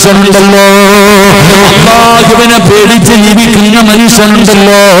മനുഷ്യനുണ്ടല്ലോ, അല്ലാഹുവിനെ പേടിച്ച് ജീവിക്കുന്ന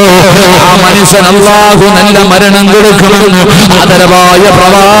മനുഷ്യനുണ്ടല്ലോ, ആ മനുഷ്യൻ അല്ലാഹു നല്ല മരണം കൊടുക്കുമെന്ന് ആദരവായ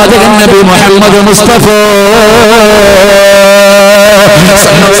പ്രവാചകൻ നബി മുഹമ്മദ് മുസ്തഫ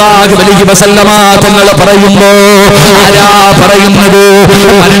സല്ലല്ലാഹു അലൈഹി വസല്ലമ തങ്ങൾ പറയുമ്പോ ആരാ പറയുന്നത്?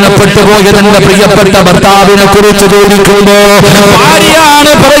 മരണപ്പെട്ടു പോയ തന്റെ പ്രിയപ്പെട്ട ഭർത്താവിനെ കുറിച്ച് ചോദിക്കുമ്പോ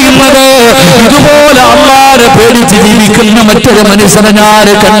ഭാര്യയാണ് പറയുന്നത്. ഇതുപോലെ അല്ലാഹുവിനെ പേടിച്ച് ജീവിക്കുന്ന മറ്റൊരു മനുഷ്യനെ ഞാൻ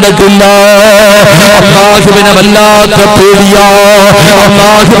കണ്ടിട്ടില്ല. അല്ലാഹുവിനെ വല്ലാത്ത പേടിയാ,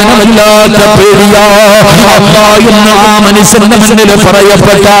 അല്ലാഹുവിനെ വല്ലാത്ത പേടിയാ. അല്ലാഹു എന്ന് ആ മനുഷ്യന്റെ മുന്നിൽ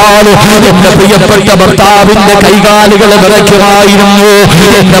പറയപ്പെട്ടാൽ എന്റെ പ്രിയപ്പെട്ട ഭർത്താവിന്റെ കൈകാലുകൾ വിറയ്ക്കുമായിരുന്നു,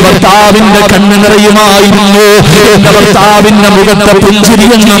 എന്റെ ഭർത്താവിന്റെ കണ്ണ് നിറയുമായിരുന്നു, എന്റെ ഭർത്താവിന്റെ മുഖത്തെ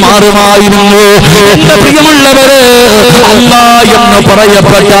പുഞ്ചിരിയെന്ന് മാറുമായിരുന്നു. എന്റെ പ്രിയമുള്ളവരെ, അല്ലാഹ് എന്ന്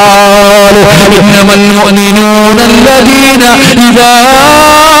പറയപ്പെട്ടാൽ ഇന്നമൽ മുഅ്മിനൂന അല്ലദീന ഇദാ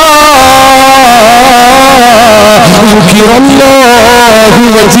ذكرallahu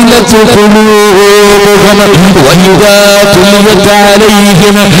وجلت قلوبهم وإذا تليت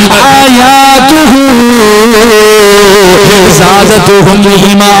عليهم آياته زادتهم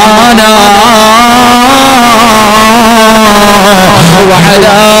إيمانا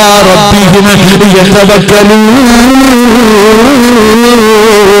وعلى ربهم يتوكلون.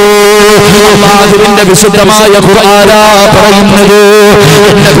 അല്ലാഹുവിന്റെ വിശുദ്ധമായ ഖുർആനാ പറയുന്നത്.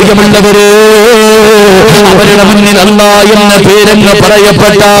 എന്റെ പ്രിയമുള്ളവരെ, അവരുടെ മുന്നിൽ അല്ലാഹ് എന്ന പേരെന്ന്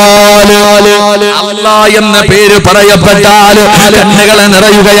പറയപ്പെട്ടാൽ, അല്ലാഹ് എന്ന പേര് പറയപ്പെട്ടാൽ കണ്ണുകളെ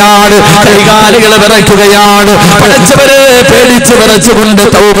നിറയുകയാണ്, കൈകാലുകൾ വിറയ്ക്കുകയാണ്, പഠിച്ചവരെ പേടിച്ച് വിറച്ചുകൊണ്ട്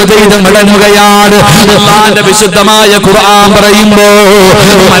തൗബ ചെയ്ത് മടങ്ങുകയാണ്. അല്ലാഹുവിന്റെ വിശുദ്ധമായ ഖുർആൻ പറയുമ്പോ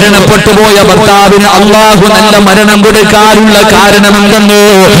മരണപ്പെട്ടു പോയ ഭർത്താവിന് അല്ലാഹു നല്ല മരണം കൊടുക്കാനുള്ള കാരണമെന്തെന്ന്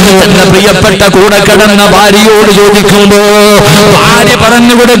തന്റെ പ്രിയപ്പെട്ട കൂടെ കിടന്ന ഭാര്യയോട് ചോദിക്കുമ്പോ ഭാര്യ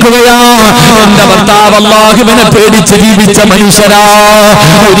പറഞ്ഞു കൊടുക്കുകയാ, എന്റെ ഭർത്താവ് അല്ലാഹുവിനെ പേടിച്ച് ജീവിച്ച മനുഷ്യരാ.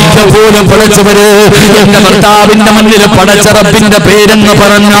 ഒരിക്കൽ പോലും പഠിച്ചവര് എന്റെ ഭർത്താവിന്റെ മുന്നിൽ പടച്ച റബ്ബിന്റെ പേരെന്ന്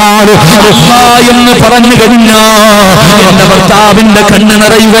പറഞ്ഞാൽ അല്ലാഹ് എന്ന് പറഞ്ഞു കഴിഞ്ഞാ എന്റെ ഭർത്താവിന്റെ കണ്ണ്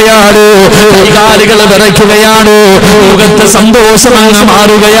നിറയുകയാണ്, കൈകാലുകൾ വിറയ്ക്കുകയാണ്, മുഖത്ത് സന്തോഷമങ്ങ്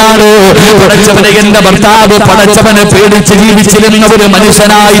മാറുകയാണ്. പടച്ചവനെ, എന്റെ ഭർത്താവ് പടച്ചവനെ പേടിച്ച് ജീവിച്ചിരുന്ന ഒരു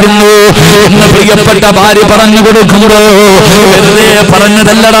മനുഷ്യനായിരുന്നു എന്ന് പ്രിയപ്പെട്ട ഭാര്യ പറഞ്ഞു കൊടുക്കുമ്പോ വെറുതെ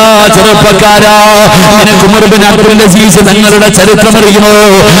പറഞ്ഞതല്ലടാ ചെറുപ്പക്കാരാ. നിനക്ക് ഉമർ ഇബ്നു അബ്ദുൽ അസീസ് തങ്ങളുടെ ചരിത്രം അറിയുമോ?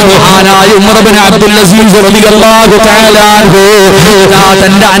 മഹാനായ ഉമർ ഇബ്നു അബ്ദുൽ അസീസ് റളിയല്ലാഹു തആല അൻഹു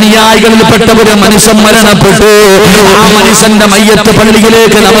തന്റെ അനുയായികളിൽപ്പെട്ട ഒരു മനുഷ്യൻ മരണപ്പെട്ടു. ആ മനുഷ്യന്റെ മയ്യത്ത്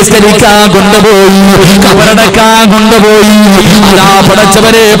പള്ളിയിലേക്ക് നമസ്കരിക്കാൻ കൊണ്ടുപോയി, കബറടക്കാൻ കൊണ്ടുപോയി. അതാ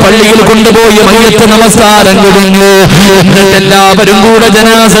പടച്ചവരെ പള്ളിയിൽ കൊണ്ടുപോയി മയ്യത്ത് നമസ്കാരം കഴിഞ്ഞു. എന്നിട്ട് എല്ലാവരും കൂടെ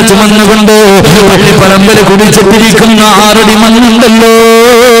ജനാസ ചുമന്നുകൊണ്ട് പള്ളിപ്പറമ്പിൽ കുടിച്ചിട്ടിരിക്കുന്ന 6 അടി മണ്ണുണ്ടല്ലോ,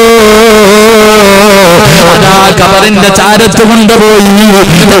 അതാ കബറിന്റെ ചാരത്ത് കൊണ്ടുപോയി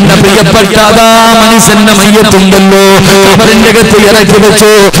എന്റെ പ്രിയപ്പെട്ട അതാ മനുഷ്യന്റെ മയ്യത്തുണ്ടല്ലോ കബറിന്റെ അകത്ത് ഇറക്കി വെച്ചു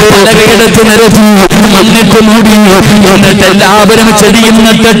പലകയെടുത്ത് നിരത്തി മണ്ണിട്ട് മൂടി എന്നിട്ട് എല്ലാവരും ചെടിയും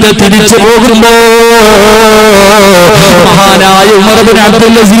നട്ടിട്ട് തിരിച്ചു പോകുമ്പോ മഹാനായ ഉമർ ഇബ്നു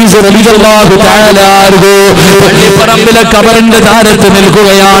അബ്ദുൽ അസീസ് റളിയല്ലാഹു തആല അൻഹു പള്ളിപ്പറമ്പിലെ കബറിന്റെ ചാരത്ത്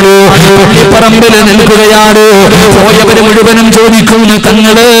നിൽക്കുകയാണ് പള്ളിപ്പറമ്പിൽ നിൽക്കുകയാണ് പോയവര് മുഴുവനും ചോദിക്കുന്നു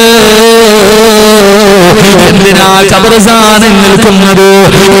തങ്ങള് എന്തിനാ ഖബർസ്ഥാനിൽ നിൽക്കുന്നത്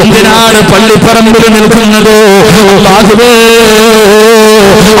എന്തിനാണ് പള്ളിപ്പറമ്പിൽ നിൽക്കുന്നത് അല്ലാഹുവേ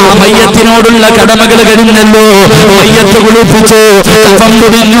ആ മയ്യത്തിനോടുള്ള കടമകൾ കഴിഞ്ഞല്ലോ മയ്യത്ത് കുളിപ്പിച്ചു കഫൻ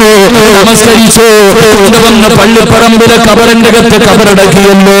പൊതിഞ്ഞു നമസ്കരിച്ചു കൊണ്ടുവന്ന പള്ളിപ്പറമ്പിലെ കബറിന്റെ അകത്ത്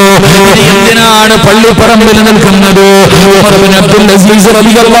കബറടക്കിയല്ലോ എന്തിനാണ് പള്ളിപ്പറമ്പിൽ നിൽക്കുന്നത് ഉമർ ഇബ്നു അബ്ദുൽ അസീസ്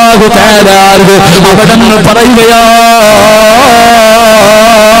റളിയല്ലാഹു തആല അൻഹു അവിടെന്ന് പറയുകയാ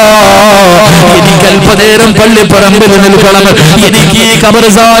എനിക്ക് അല്പനേരം പള്ളിപ്പറമ്പിൽ നിൽക്കണം എനിക്ക് ഈ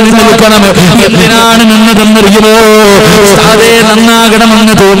ഖബർസ്ഥാനിൽ നിൽക്കണം എന്തിനാണ് നിന്നതെന്നറിയുമോ സാധേ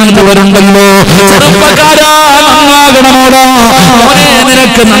നന്നാകണമെന്ന് തോന്നുന്നവരുണ്ടല്ലോ ചെറുപ്പക്കാരാ നന്നാകണമോടാ മോനെ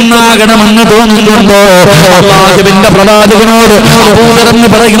നിനക്ക് നന്നാകണമെന്ന് തോന്നുന്നുണ്ടോ അല്ലാഹുവിന്റെ പ്രവാചകനോട് അബൂദർന്ന്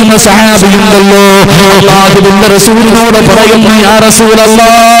പറയുന്ന സഹാബിയുണ്ടല്ലോ അല്ലാഹുവിന്റെ റസൂലിനോട് പറയുന്നു യാ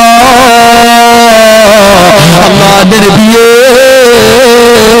റസൂലല്ലാഹ് അല്ലാഹുവിന്റെ നബിയേ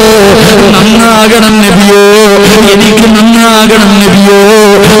നന്നാകണം നബിയോ എനിക്ക് നന്നാകണം നബിയോ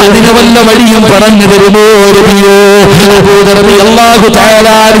അതിന് വല്ല വഴിയും പറഞ്ഞു തരുമോ നബിയോ അല്ലാഹു തആല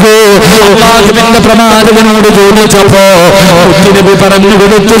അൻഹു അല്ലാഹുവിന്റെ പ്രവാചകനോട് ചോദിച്ചപ്പോ നബി പറഞ്ഞു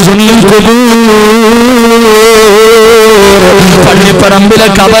കൊടുത്തു പള്ളിപ്പറമ്പിലെ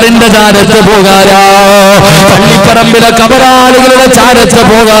കബറിന്റെ ചാരത്ത് പോകാരാ പള്ളിപ്പറമ്പിലെ കബറാളുകളുടെ ചാരത്ത്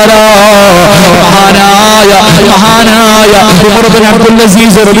പോകാരാ മഹാനായ ഉമർ ഇബ്നു അബ്ദുൽ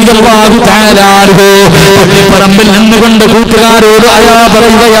അസീസ് റളിയല്ലാഹു തആല അൻഹു പള്ളിപ്പറമ്പിൽ നിന്നുകൊണ്ട് കൂട്ടുകാരോട് അയാ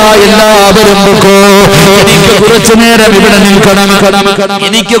പറയുകയാ എല്ലാവരും പൊക്കോ എനിക്ക് കുറച്ചു നേരം ഇവിടെ നിൽക്കണം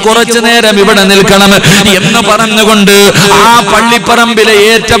എനിക്ക് കുറച്ചു നേരം ഇവിടെ നിൽക്കണം എന്ന് പറഞ്ഞുകൊണ്ട് ആ പള്ളിപ്പറമ്പിലെ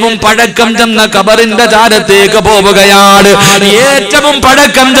ഏറ്റവും പഴക്കം ചെന്ന കബറിന്റെ ചാരത്തേക്ക് പോവുകയാണ് ഏറ്റവും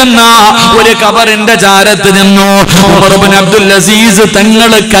പഴക്കം ചെന്ന ഒരു കബറിന്റെ ചാരത്ത് നിന്നു ഉമർ ഇബ്നു അബ്ദുൽ അസീസ്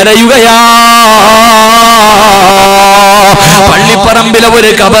തങ്ങൾ കരയുകയാ പള്ളിപ്പറമ്പിലെ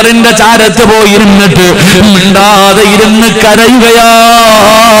ഒരു കബറിന്റെ ചാരത്ത് പോയിരുന്നിട്ട് മിണ്ടാതെ ഇരുന്ന് കരയുകയാ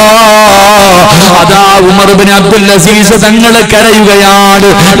അതാ ഉമർ ഇബ്നു അബ്ദുൽ അസീസ് തങ്ങൾ കരയുകയാണ്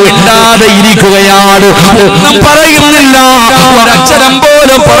മിണ്ടാതെ ഇരിക്കുകയാണ് ഒന്നും പറയുന്നില്ല ഒരക്ഷരം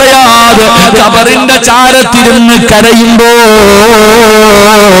പോലും പറയാതെ കബറിന്റെ ചാരത്തിരുന്ന് കരയുമ്പോ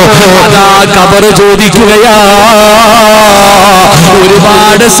അതാ കബർ ചോദിക്കുകയാ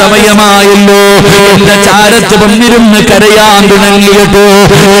ഒരുപാട് സമയമായല്ലോ എന്റെ ചാരത്ത് വന്നിരുന്ന് കരയാൻ തുടങ്ങിയിട്ട്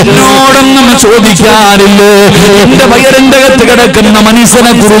എന്നോടൊന്നും ചോദിക്കാറില്ലോ എന്റെ വയറിന്റെ അകത്ത് കിടക്കുന്ന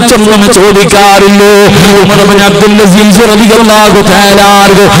മനുഷ്യനെ കുറിച്ചൊന്നും ചോദിക്കാറില്ലോ ഉമർ ഇബ്നു അബ്ദുൽ അസീസ് റളിയല്ലാഹു തആല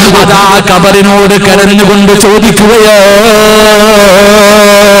അൻഹു അതാ കബറിനോട് കരഞ്ഞുകൊണ്ട് ചോദിക്കുകയോ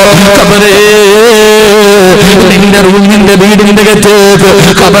കബറേ നിന്റെ റൂമിന്റെ വീടിന്റെ അകത്തേക്ക്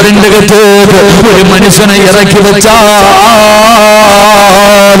കബറിന്റെ അകത്തേക്ക് ഒരു മനുഷ്യനെ ഇറക്കി വെച്ചാൽ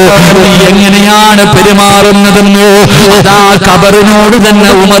നീ എങ്ങനെയാണ് പെരുമാറുന്നതെന്ന് അതാ കബറിനോട് തന്നെ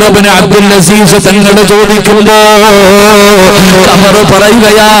ഉമർ ഇബ്നു അബ്ദുൽ അസീസ് തങ്ങൾ ചോദിക്കുമ്പോ കബർ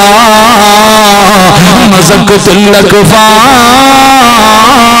പറയുകയാ മസഖത്തുൽ അക്ഫാർ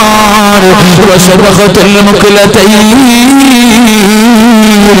വശറഖത്തുൽ മുഖലതൈൻ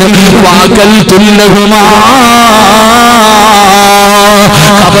വാകൽതുൽ ലഹുമാ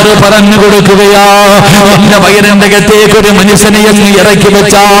കബർ പറഞ്ഞു കൊടുക്കുകയാ എന്റെ വയറിന്റെ അകത്തേക്ക് ഒരു മനുഷ്യനെ എന്ന് ഇറക്കി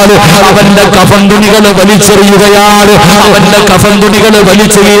വെച്ചാൽ അവന്റെ കഫൻ തുണികൾ വലിച്ചെറിയുകയാണ് അവന്റെ കഫൻ തുണികൾ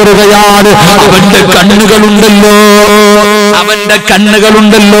വലിച്ചു കീറുകയാണ് അവന്റെ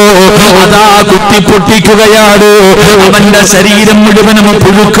കണ്ണുകളുണ്ടല്ലോ അതാ കുത്തിപ്പൊട്ടിക്കുകയാണ് അവന്റെ ശരീരം മുഴുവനും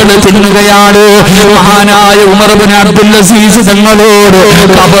പുഴുക്കൾ തിന്നുകയാണ് മഹാനായ ഉമർ ഇബ്നു അബ്ദുൽ അസീസ് തങ്ങളോട്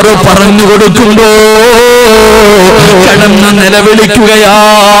കബർ പറഞ്ഞു കൊടുക്കുമ്പോ കിടന്ന് നിലവിളിക്കുകയാ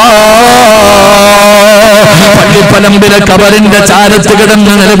പള്ളിപ്പറമ്പിലെ കബറിന്റെ ചാരത്ത്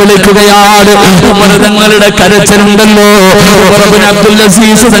കിടന്ന് നിലവിളിക്കുകയാണ് ഉമർ തങ്ങളുടെ കരച്ചിലുണ്ടല്ലോ ഉമർ ഇബ്നു അബ്ദുൽ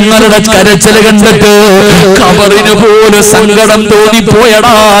അസീസ് തങ്ങളുടെ കരച്ചിൽ കണ്ടിട്ട് കബറിന് പോലും സങ്കടം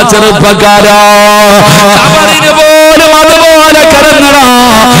തോന്നിപ്പോയടാ ചെറുപ്പക്കാരാ കബറിന് പോലും അതുപോലെ കരഞ്ഞടാ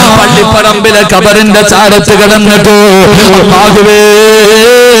പള്ളിപ്പറമ്പിലെ കബറിന്റെ ചാരത്ത് കിടന്നിട്ട് അല്ലാഹുവേ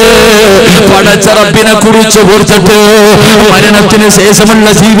പടച്ചറപ്പിനെ കുറിച്ച് ഓർത്തിട്ട് മരണത്തിന് ശേഷമുള്ള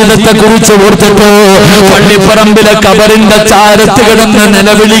ജീവിതത്തെ കുറിച്ച് ഓർത്തിട്ട് പള്ളിപ്പറമ്പിലെ കബറിന്റെ ചാരത്ത് കിടന്ന്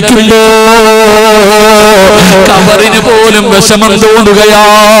നിലവിളിക്കുമ്പോ കബറിന് പോലും വിഷമം തോന്നുകയാ,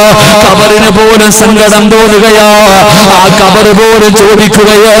 കബറിന് പോലും സങ്കടം തോന്നുകയാ. ആ കബർ പോലും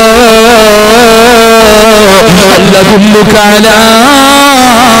ചോദിക്കുകയാ, അല്ലകുല്ലുകാലാ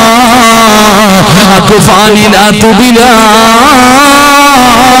അക്ഫാനിലാ തുബിലാ.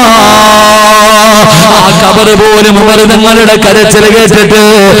 ആ കബർ പോലും ഉമർ തങ്ങളുടെ കരച്ചിൽ കേട്ടിട്ട്,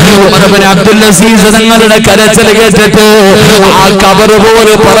 ഉമർ ഇബ്നു അബ്ദുൽ അസീസ് തങ്ങളുടെ കരച്ചിൽ കേട്ടിട്ട് ആ കബർ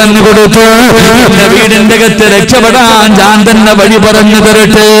പോലും പറഞ്ഞു കൊടുത്തു, എന്റെ വീടിന്റെ അകത്ത് രക്ഷപ്പെടാൻ ഞാൻ തന്നെ വഴി പറഞ്ഞു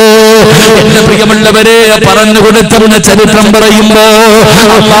തരട്ടെ. എന്റെ പ്രിയമുള്ളവരെ, പറഞ്ഞു കൊടുത്തെന്ന ചരിത്രം പറയുമ്പോ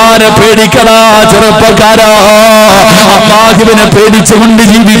അല്ലാഹുവിനെ പേടിക്കടാ ചെറുപ്പക്കാരാ, അല്ലാഹുവിനെ പേടിച്ചുകൊണ്ട്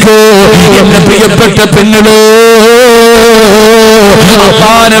ജീവിക്കൂ എന്റെ പ്രിയപ്പെട്ട പെണ്ണുകളെ.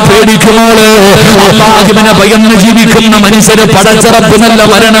 അല്ലാഹുവിനെ പേടിക്കുമോള്, അല്ലാഹുവിനെ ഭയന്ന് ജീവിക്കുന്ന മനുഷ്യര് പടച്ചറപ്പ് നല്ല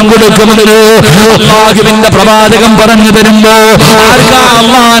മരണം കൊടുക്കുന്നത്. അല്ലാഹുവിന്റെ പ്രവാചകം പറഞ്ഞു തരുമ്പോ ആർക്കാ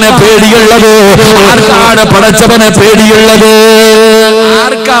അല്ലാഹുവിനെ പേടിയുള്ളത്? ആർക്കാണ് പടച്ചവനെ പേടിയുള്ളത്?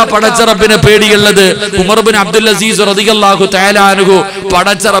 ആർക്കാ പടച്ചറപ്പിനെ പേടിയുള്ളത്? ഉമർ ഇബ്നു അബ്ദുൽ അസീസ് റളിയല്ലാഹു തആല അൻഹു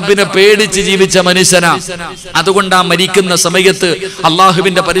പടച്ചറപ്പിനെ പേടിച്ച് ജീവിച്ച മനുഷ്യനാ. അതുകൊണ്ട് ആ മരിക്കുന്ന സമയത്ത്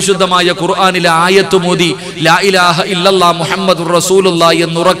അല്ലാഹുവിന്റെ പരിശുദ്ധമായ ഖുർആനിലെ ആയത്ത് മോദി ലാ ഇലാഹ ഇല്ലല്ലാഹ് മുഹമ്മദുർ റസൂലുള്ളാഹി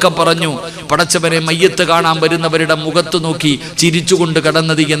എന്നുറക്കെ പറഞ്ഞു. പടച്ചവനെ മയ്യത്ത് കാണാൻ വരുന്നവരുടെ മുഖത്ത് നോക്കി ചിരിച്ചുകൊണ്ട്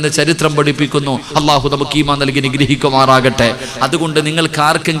കടന്നത് എന്ന് ചരിത്രം പഠിപ്പിക്കുന്നു. അല്ലാഹു നമുക്ക് ഈമാൻ നൽകി നിഗ്രഹിക്കുമാറാകട്ടെ. അതുകൊണ്ട് നിങ്ങൾക്ക്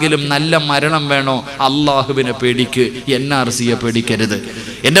ആർക്കെങ്കിലും നല്ല മരണം വേണോ, അല്ലാഹുവിനെ പേടിക്ക്, NRCയെ പേടിക്കരുത്.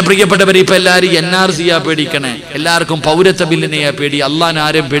 എന്റെ പ്രിയപ്പെട്ടവരെ, ഇപ്പൊ എല്ലാരും NRCയാ പേടിക്കണേ, എല്ലാവർക്കും പൗരത്വ ബില്ലിനെയാ പേടി, അല്ലാഹുവിനെ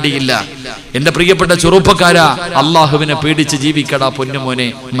ആരും പേടിയില്ല. എന്റെ പ്രിയപ്പെട്ട ചെറുപ്പക്കാരാ, അല്ലാഹുവിനെ പേടിച്ച് ജീവിക്കടാ പൊന്നുമോനെ.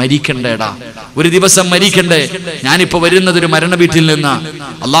 മരിക്കണ്ടേടാ, ഒരു ദിവസം മരിക്കണ്ടേ. ഞാനിപ്പോ വരുന്നത് ഒരു മരണ വീട്ടിൽ നിന്നാ.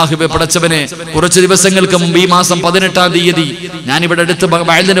 അല്ലാഹുവേ പടച്ചവനെ, കുറച്ച് ദിവസങ്ങൾക്ക് മുമ്പ് ഈ മാസം 18-ാം തീയതി ഞാനിവിടെ അടുത്ത്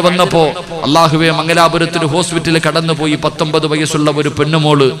വയലിന് വന്നപ്പോ അല്ലാഹുവേ മംഗലാപുരത്തിന് ഹോസ്പിറ്റലിൽ കടന്നുപോയി. 19 വയസ്സുള്ള ഒരു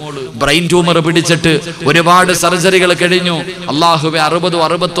പെണ്ണുമോള് ബ്രെയിൻ ട്യൂമർ പിടിച്ചിട്ട് ഒരുപാട് സർജറികൾ കഴിഞ്ഞു. അല്ലാഹുവേ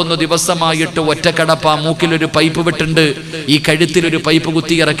 60-61 ദിവസമായിട്ട് ഒറ്റക്കടപ്പ, മൂക്കിലൊരു പൈപ്പ് വിട്ടുണ്ട്, ഈ കഴുത്തിലൊരു പൈപ്പ്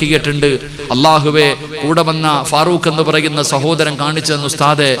കുത്തി ഇറക്കിയിട്ടുണ്ട്. അല്ലാഹുവേ, കൂടെ വന്ന ഫാറൂഖ് എന്ന് പറയുന്ന സഹോദരൻ കാണിച്ചു തന്നു,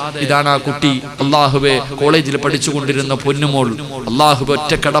 ഉസ്താദേ ഇതാണ് ആ കുട്ടി. അല്ലാഹുവേ, കോളേജിൽ പഠിച്ചുകൊണ്ടിരുന്ന പൊന്നുമോൾ. അല്ലാഹുവേ,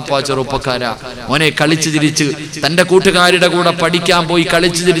 ഒറ്റക്കടപ്പ ചെറുപ്പക്കാരാ, മോനെ കളിച്ചു ചിരിച്ച് തന്റെ കൂട്ടുകാരുടെ കൂടെ പഠിക്കാൻ പോയി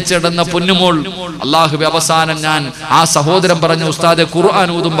കളിച്ചു ചിരിച്ചിടുന്ന പൊന്നുമോൾ. അല്ലാഹുവേ, അവസാനം ഞാൻ ആ സഹോദരൻ പറഞ്ഞു, ഉസ്താദെ ഖുർആൻ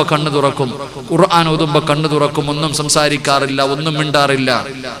ഓതുമ്പോ കണ്ണു തുറക്കും, ഖുർആൻ ഓതുമ്പോ കണ്ണു തുറക്കും, ഒന്നും സംസാരിക്കാറില്ല, ഒന്നും മിണ്ടാറില്ല.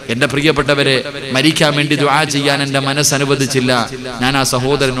 എന്റെ പ്രിയപ്പെട്ടവരെ, മരിക്കാൻ വേണ്ടി ദുആ ചെയ്യാൻ എന്റെ മനസ്സ് അനുവദിച്ചില്ല. ഞാൻ ആ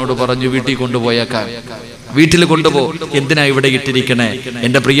സഹോദരനോട് പറഞ്ഞു, വീട്ടിൽ കൊണ്ടുപോയേക്കാൻ. വീട്ടിൽ കൊണ്ടുപോ, എന്തിനാ ഇവിടെ ഇട്ടിരിക്കണേ?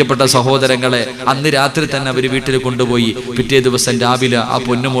 എന്റെ പ്രിയപ്പെട്ട സഹോദരങ്ങളെ, അന്ന് രാത്രി തന്നെ അവര് വീട്ടിൽ കൊണ്ടുപോയി. പിറ്റേ ദിവസം രാവിലെ ആ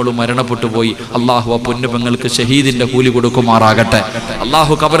പൊന്നുമോള് മരണപ്പെട്ടു പോയി. അള്ളാഹു ആ പൊന്നുപെങ്ങൾക്ക് ഷഹീദിന്റെ കൂലി കൊടുക്കുമാറാകട്ടെ.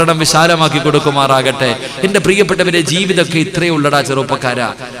 അള്ളാഹു കബറിടം വിശാലമാക്കി കൊടുക്കുമാറാകട്ടെ. എന്റെ പ്രിയപ്പെട്ടവരെ, ജീവിതമൊക്കെ ഇത്രയേ ഉള്ളടാ ചെറുപ്പക്കാരാ.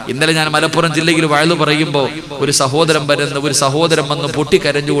 ഇന്നലെ ഞാൻ മലപ്പുറം ജില്ലയിൽ വയലു പറയുമ്പോ ഒരു സഹോദരൻ വന്ന്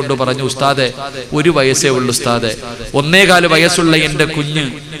പൊട്ടിക്കരഞ്ഞുകൊണ്ട് പറഞ്ഞു, ഉസ്താദെ 1 വയസ്സേ ഉള്ളൂ ഉസ്താദെ, 1.25 വയസ്സുള്ള എന്റെ കുഞ്ഞ്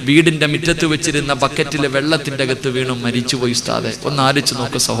വീടിന്റെ മുറ്റത്ത് വെച്ചിരുന്ന ബക്കറ്റിലെ വെള്ളത്തിന്റെ അകത്ത് വീണു മരിച്ചുപോയി ഉസ്താദെ. ഒന്ന് ആലോചിച്ച്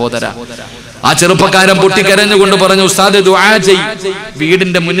നോക്ക് സഹോദര. ആ ചെറുപ്പക്കാരൻ പൊട്ടിക്കരഞ്ഞുകൊണ്ട് പറഞ്ഞു, ഉസ്താദെ ദുആ ചെയ്.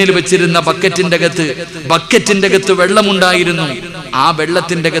 വീടിന്റെ മുന്നിൽ വെച്ചിരുന്ന ബക്കറ്റിന്റെ അകത്ത് വെള്ളമുണ്ടായിരുന്നു. ആ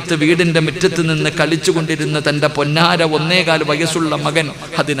വെള്ളത്തിന്റെ അകത്ത് വീടിന്റെ മുറ്റത്ത് നിന്ന് കളിച്ചുകൊണ്ടിരുന്ന തന്റെ പൊന്നാര 1.25 വയസ്സുള്ള മകൻ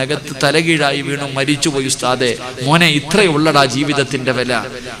അതിനകത്ത് തലകീഴായി വീണു മരിച്ചുപോയി ഉസ്താദെ. മോനെ, ഇത്രയുള്ളടാ ജീവിതത്തിന്റെ വില,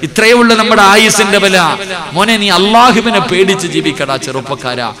 ഇത്രയുള്ള നമ്മുടെ ആയുസിന്റെ വില. മോനെ, നീ അല്ലാഹുവിനെ പേടിച്ച് ജീവിക്കടാ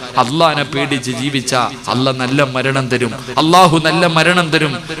ചെറുപ്പക്കാരാ. അല്ലാഹുവിനെ പേടിച്ച് ജീവിച്ച അല്ലാഹ് നല്ല മരണം തരും, അല്ലാഹു നല്ല മരണം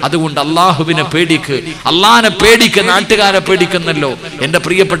തരും. അതുകൊണ്ട് അല്ലാഹുവിനെ പേടിക്ക്, അല്ലാഹുവിനെ പേടിക്ക്. നാട്ടുകാരെ പേടിക്കുന്നല്ലോ. എന്റെ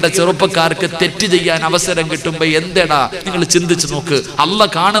പ്രിയപ്പെട്ട ചെറുപ്പക്കാർക്ക് തെറ്റ് ചെയ്യാൻ അവസരം കിട്ടുമ്പോ എന്തേടാ നിങ്ങൾ ചിന്തിച്ചു നോക്ക്.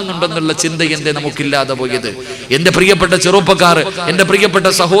 അല്ലാഹ് കാണുന്നുണ്ടെന്നുള്ള ചിന്ത എന്തേ നമുക്കില്ലാതെ പോയത്? എന്റെ പ്രിയപ്പെട്ട ചെറുപ്പക്കാർ, എന്റെ പ്രിയപ്പെട്ട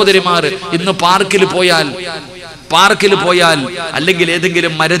സഹോദരിമാർ, ഇന്ന് പാർക്കിൽ പോയാൽ അല്ലെങ്കിൽ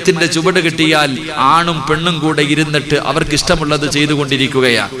ഏതെങ്കിലും മരത്തിന്റെ ചുവട് കിട്ടിയാൽ ആണും പെണ്ണും കൂടെ ഇരുന്നിട്ട് അവർക്ക് ഇഷ്ടമുള്ളത്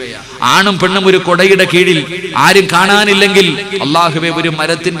ചെയ്തുകൊണ്ടിരിക്കുകയാണ്. ആണും പെണ്ണും ഒരു കൊടയുടെ കീഴിൽ ആരും കാണാനില്ലെങ്കിൽ അല്ലാഹുവേ ഒരു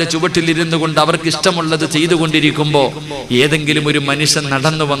മരത്തിന്റെ ചുവട്ടിൽ ഇരുന്നു കൊണ്ട് അവർക്ക് ഇഷ്ടമുള്ളത് ചെയ്തുകൊണ്ടിരിക്കുമ്പോ ഏതെങ്കിലും ഒരു മനുഷ്യൻ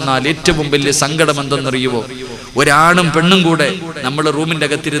നടന്നു വന്നാൽ ഏറ്റവും വലിയ സങ്കടം എന്തെന്നറിയുമോ? ഒരാണും പെണ്ണും കൂടെ നമ്മൾ റൂമിന്റെ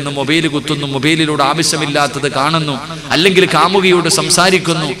അകത്തിരുന്ന് മൊബൈൽ കുത്തുന്നു, മൊബൈലിലൂടെ ആവശ്യമില്ലാത്തത് കാണുന്നു, അല്ലെങ്കിൽ കാമുകിയോട്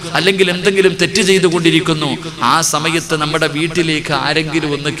സംസാരിക്കുന്നു, അല്ലെങ്കിൽ എന്തെങ്കിലും തെറ്റ് ചെയ്തുകൊണ്ടിരിക്കുന്നു. ആ സമയത്ത് നമ്മുടെ വീട്ടിലേക്ക്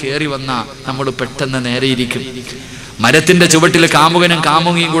ആരെങ്കിലും ഒന്ന് കയറി വന്നാൽ നമ്മൾ പെട്ടെന്ന് നേരെയിരിക്കും. മരത്തിന്റെ ചുവട്ടിൽ കാമുകനും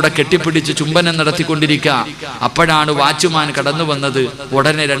കാമുകിയും കൂടെ കെട്ടിപ്പിടിച്ച് ചുംബനം നടത്തിക്കൊണ്ടിരിക്കുക. അപ്പോഴാണ് വാച്ചുമാൻ കടന്നു വന്നത്.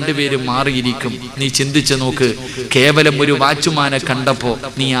 ഉടനെ രണ്ടുപേരും മാറിയിരിക്കും. നീ ചിന്തിച്ചു നോക്ക്, കേവലം ഒരു വാച്ചുമാനെ കണ്ടപ്പോ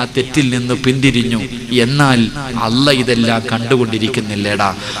നീ ആ തെറ്റിൽ നിന്ന് പിന്തിരിഞ്ഞു. എന്നാൽ അല്ലാഹ് ഇതെല്ലാം കണ്ടുകൊണ്ടിരിക്കുന്നില്ലേടാ?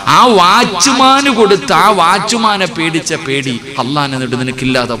 ആ വാച്ചുമാന് കൊടുത്ത്, ആ വാച്ചുമാനെ പേടിച്ച പേടി അല്ലാഹുവിനെ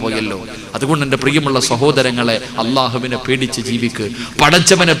നിനക്കില്ലാതെ പോയല്ലോ. അതുകൊണ്ട് എൻ്റെ പ്രിയമുള്ള സഹോദരങ്ങളെ, അള്ളാഹുവിനെ പേടിച്ച് ജീവിക്ക്,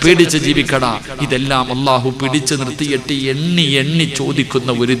 പടച്ചവനെ പേടിച്ച് ജീവിക്കടാ. ഇതെല്ലാം അള്ളാഹു പിടിച്ചു നിർത്തിയിട്ട് എണ്ണി എണ്ണി ചോദിക്കുന്ന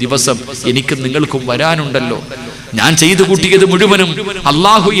ഒരു ദിവസം എനിക്കും നിങ്ങൾക്കും വരാനുണ്ടല്ലോ. ഞാൻ ചെയ്തു കൂട്ടിയത് മുഴുവനും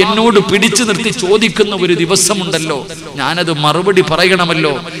അള്ളാഹു എന്നോട് പിടിച്ചു നിർത്തി ചോദിക്കുന്ന ഒരു ദിവസമുണ്ടല്ലോ. ഞാനത് മറുപടി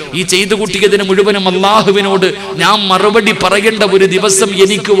പറയണമല്ലോ. ഈ ചെയ്തു കൂട്ടിയതിന് മുഴുവനും അള്ളാഹുവിനോട് ഞാൻ മറുപടി പറയേണ്ട ഒരു ദിവസം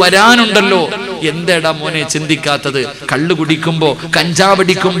എനിക്ക് വരാനുണ്ടല്ലോ. എന്തെടാ മോനെ ചിന്തിക്കാത്തത്? കള്ളു കുടിക്കുമ്പോ,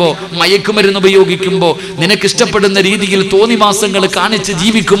 കഞ്ചാവടിക്കുമ്പോ, മയക്കുമരുന്ന് ഉപയോഗിക്കുമ്പോ, നിനക്കിഷ്ടപ്പെടുന്ന രീതിയിൽ തോന്നിവാസങ്ങൾ കാണിച്ച്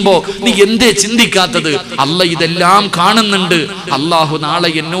ജീവിക്കുമ്പോ നീ എന്തേ ചിന്തിക്കാത്തത്? അല്ല ഇതെല്ലാം കാണുന്നുണ്ട്. അള്ളാഹു നാളെ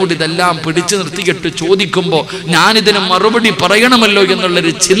എന്നോട് ഇതെല്ലാം പിടിച്ചു നിർത്തിയിട്ട് ചോദിക്കുമ്പോ ഞാനിതിന് മറുപടി പറയണമല്ലോ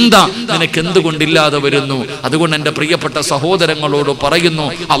എന്നുള്ളൊരു ചിന്ത നിനക്ക് എന്തുകൊണ്ടില്ലാതെ വരുന്നു? അതുകൊണ്ട് എൻ്റെ പ്രിയപ്പെട്ട സഹോദരങ്ങളോട് പറയുന്നു,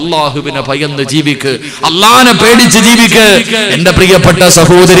 അള്ളാഹുവിനെ ഭയന്ന് ജീവിക്ക്, അള്ളാഹിനെ പേടിച്ച് ജീവിക്ക്. എൻ്റെ പ്രിയപ്പെട്ട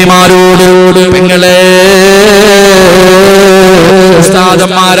സഹോദരിമാരോട് പെങ്ങളെ,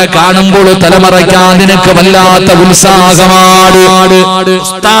 ഉസ്താദന്മാരെ കാണുമ്പോൾ തലമറയ്ക്കാൻ നിനക്ക് വല്ലാത്ത ഉത്സാഹമാണ്.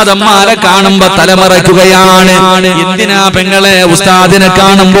 ഉസ്താദന്മാരെ കാണുമ്പോ തലമറയ്ക്കുകയാണ്. എന്തിനാ പെങ്ങളെ ഉസ്താദിനെ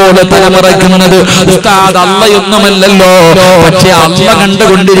കാണുമ്പോൾ തലമറയ്ക്കുന്നത്? ഉസ്താദ് അള്ളയൊന്നുമല്ലല്ലോ, പക്ഷെ അള്ള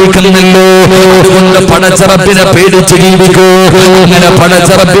കണ്ടുകൊണ്ടിരിക്കുന്നല്ലോ. അതുകൊണ്ട് പടച്ചറപ്പിനെ പേടിച്ച് ജീവിക്കൂ. അങ്ങനെ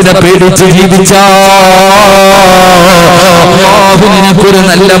പടച്ചറപ്പിനെ പേടിച്ച് ജീവിച്ചാ അല്ലാഹു നിനക്കൊരു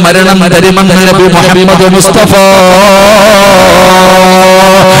നല്ല മരണം തരുമെന്ന് നബി മുഹമ്മദ് മുസ്തഫ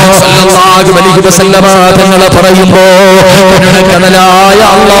സല്ലല്ലാഹു അലൈഹി വസല്ലമ തങ്ങൾ പറയുമ്പോ, കരുണക്കടലായ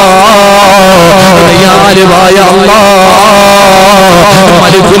അല്ലാഹ്, ദയാലുവായ അല്ലാഹ്,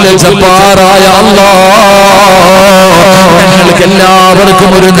 മലിക്കുൽ ജബ്ബാറായ അല്ലാഹ്, ഞങ്ങൾക്ക്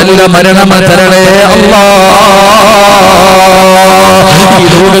എല്ലാവർക്കും ഒരു നല്ല മരണം തരണേ അല്ലാഹ്. ഈ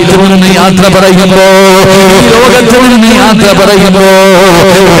ലോകത്തിൽ നിന്ന് യാത്ര പറയുമ്പോ,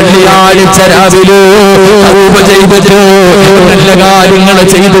 വെള്ളിയാഴ്ച രാവിലെ നല്ല കാര്യങ്ങൾ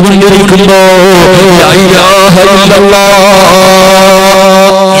ചെയ്തുകൊണ്ടിരിക്കുമ്പോ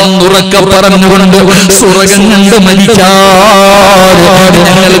എന്നുറക്കെ പറഞ്ഞുകൊണ്ട് സ്വർഗ്ഗം കണ്ട് മരിക്കാൻ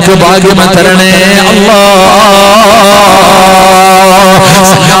ഞങ്ങൾക്ക് ഭാഗ്യം തരണേ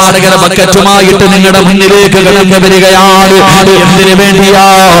സംഘാടകരെ ബക്കറ്റുമായിട്ട് നിങ്ങളുടെ മുന്നിലേക്ക് കടന്നു വരികയാണ്. എന്തിനു വേണ്ടിയാ?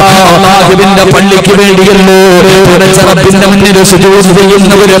 അല്ലാഹുവിന്റെ പള്ളിക്ക് വേണ്ടിയല്ലോ, പടച്ചറപ്പിന്റെ മുന്നിൽ സുജൂദ്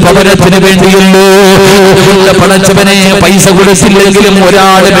ചെയ്യുന്ന ഒരു ഭവനത്തിന് വേണ്ടിയല്ലോ. പടച്ചവനെ പൈസ കൊടുത്തില്ലെങ്കിലും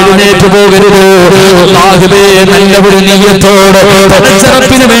ഒരാൾ എഴുന്നേറ്റ് പോകരുത്. അല്ലാഹുവേ, നല്ല ഒരു നിയ്യത്തോട്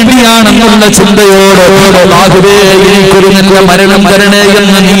പടച്ചറപ്പിന് വേണ്ടിയാണെന്നുള്ള ചിന്തയോട്, അല്ലാഹുവേ എനിക്കൊരു നല്ല മരണം തരണേ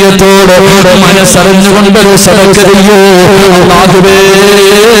എന്ന നിയ്യത്തോട് മനസ്സറിഞ്ഞുകൊണ്ടൊരു സദഖ ചെയ്യൂ. അല്ലാഹുവേ,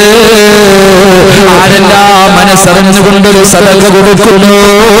 ആരെല്ലാം മനസ്സറിഞ്ഞുകൊണ്ടൊരു സദഖ കൊടുക്കുന്നു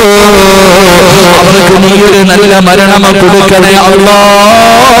അവർക്ക് നീ ഒരു നല്ല മരണം കൊടുക്കണേ അല്ലാഹ്.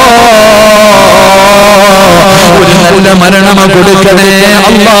 ഒരു നല്ല മരണം കൊടുക്കണേ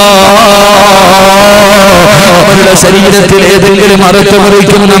അല്ലാഹ്. അവരുടെ ശരീരത്തിൽ ഏതെങ്കിലും അറുത്ത്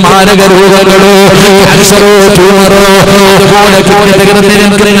മുറിക്കുന്ന മാരക രോഗങ്ങളോ, ക്യാൻസറോ, ട്യൂമറോ, അതുപോലെ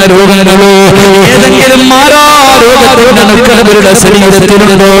തകർന്നിരിക്കുന്ന രോഗങ്ങളോ, ഏതെങ്കിലും മാരാരോഗത്തിന്റെ നിൽക്കുന്നവരുടെ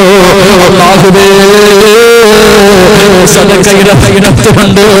ശരീരത്തിലുണ്ടോ, അല്ലാഹുവേ സദഖയുടെ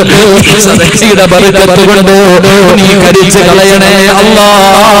ഫൈനത്തുകൊണ്ട്, സദഖയുടെ ബർക്കത്തുകൊണ്ട് നീ കരിച്ച് കളയണേ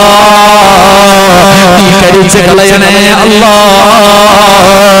അല്ലാഹ്. നീ കരിച്ച് കളയണേ അല്ലാഹ്.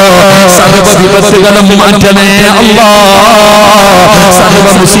 സർവ വിപത്തുകളും മാറ്റണേ അല്ലാഹ്. സർവ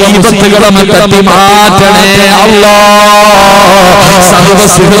മുസീബത്തുകളും തട്ടി മാറ്റണേ അല്ലാഹ്. സർവ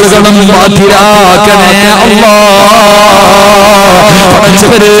സുഖങ്ങളും ബാധിരാക്കണേ അല്ലാഹ്.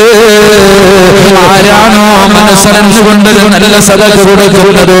 ആരാണോ മനസ്സറിഞ്ഞുകൊണ്ട് നല്ല സദഖ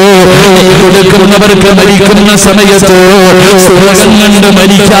കൊടുക്കുന്നത്, ഈ കൊടുക്കുന്നവർക്ക് മരിക്കുന്ന സമയത്ത് സ്വർഗ്ഗം കണ്ട്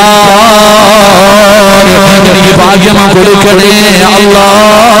മരിക്കാൻ നീ ഭാഗ്യം കൊടുക്കണേ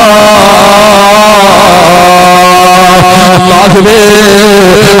അല്ലാഹുവേ.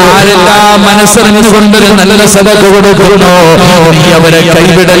 ആരെല്ലാം മനസ്സറിഞ്ഞുകൊണ്ടൊരു നല്ല സദഖ കൊടുക്കുന്നു, നീ അവരെ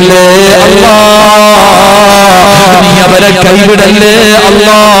കൈവിടല്ലേ അല്ലാഹ്. നീ അവരെ കൈവിടല്ലേ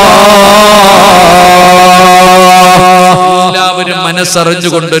എല്ലാവരും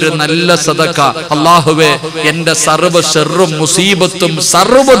മനസ്സറിഞ്ഞുകൊണ്ടൊരു നല്ല സദഖ. അല്ലാഹുവേ, എന്റെ സർവ്വ ശർറും മുസീബത്തും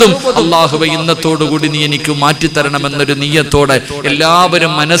സർവ്വതും അല്ലാഹുവേ ഇന്നത്തോടുകൂടി നീ എനിക്ക് മാറ്റിത്തരണമെന്നൊരു നിയ്യത്തോടെ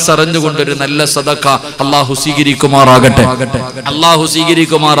എല്ലാവരും മനസ്സറിഞ്ഞുകൊണ്ടൊരു നല്ല സദഖ അല്ലാഹു സ്വീകരിക്കുമാറാകട്ടെ, അല്ലാഹു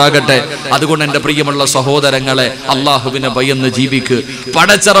സ്വീകരിക്കുമാറാകട്ടെ. അതുകൊണ്ട് എന്റെ പ്രിയമുള്ള സഹോദരങ്ങളെ, അല്ലാഹുവിനെ ഭയന്ന് ജീവിക്ക്,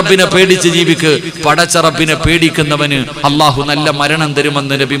 പടച്ചറപ്പിനെ പേടിച്ച് ജീവിക്ക്. പടച്ചറപ്പിനെ പേടിക്കുന്നവന് അല്ലാഹു നല്ല മരണം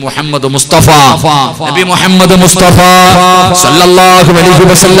തരുമെന്ന് നബി മുഹമ്മദ് മുസ്തഫ സല്ലല്ലാഹു അലൈഹി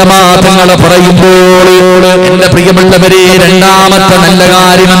വസല്ലമ തങ്ങൾ പറയുമ്പോൾ, എന്റെ പ്രിയമുള്ളവരെ, രണ്ടാമത്തെ നല്ല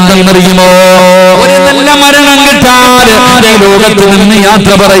കാര്യം എന്തെന്നറിയുമോ? ഒരു നല്ല മരണം കിട്ടാൻ ഈ ലോകത്ത് നിന്ന്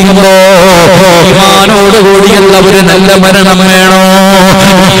യാത്ര പറയുമ്പോ ഈമാനോടുകൂടിയുള്ള ഒരു നല്ല മരണം വേണോ?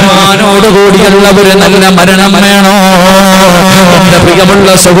 ഈമാനോടുകൂടിയുള്ള ഒരു നല്ല മരണം വേണോ? എന്റെ പ്രിയമുള്ള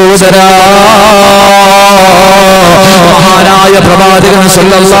സഹോദരാ, മഹാനായ പ്രവാചകൻ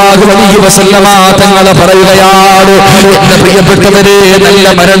സല്ലല്ലാഹു അലൈഹി വസല്ലമ തങ്ങൾ പറയുകയാണ്, എന്റെ പ്രിയപ്പെട്ടവരെ, നല്ല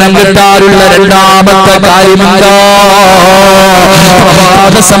മരണം കിട്ടാനുള്ള രണ്ടാമത്തെ കാര്യമെന്താ?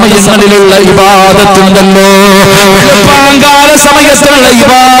 പ്രഭാത സമയങ്ങളിലുള്ള ഇബാദത്തുണ്ടല്ലോ, പാങ്കാല സമയത്തുള്ള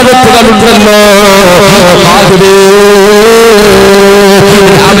ഇബാദത്തുകളുണ്ടല്ലോ.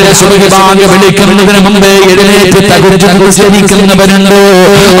 രാവിലെ സുബഹി ബാങ്ക് വിളിക്കുന്നതിന് മുമ്പേ എഴുന്നേറ്റ് തഹജ്ജുദ് നമസ്കരിക്കുന്നവരുണ്ട്.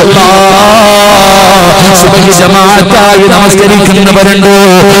 സുബഹി ജമാഅത്തായി നമസ്കരിക്കുന്നവരുണ്ട്.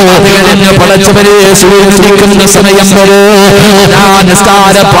 അത് കഴിഞ്ഞ് പടച്ചവരെ സൂര്യനുദിക്കുന്ന സമയം വരെ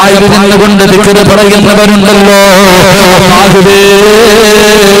നിസ്കാര പായയിൽ നിന്നുകൊണ്ട് ദിക്റ് പറയുന്നവരുണ്ടല്ലോ.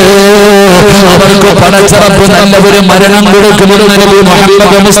 അവർക്ക് പടച്ചറപ്പ് നല്ല ഒരു മരണം കൊടുക്കുമെന്ന് നബി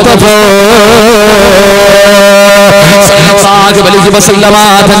മുഹമ്മദ് മുസ്തഫ സല്ലല്ലാഹു അലൈഹി വസല്ലമ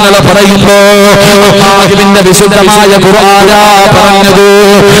തങ്ങൾ പറയുമ്പോ അല്ലാഹുവിന്റെ വിശുദ്ധമായ ഖുർആനാ പറഞ്ഞത്.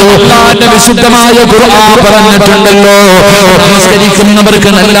 അല്ലാഹുവിന്റെ വിശുദ്ധമായ ഖുർആൻ പറഞ്ഞിട്ടുണ്ടല്ലോ, നമസ്കരിക്കുന്നവർക്ക്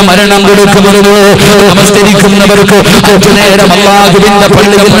നല്ല മരണം കൊടുക്കുമെന്ന്. നമസ്കരിക്കുന്നവർക്ക് അഞ്ചുനേരം അല്ലാഹുവിന്റെ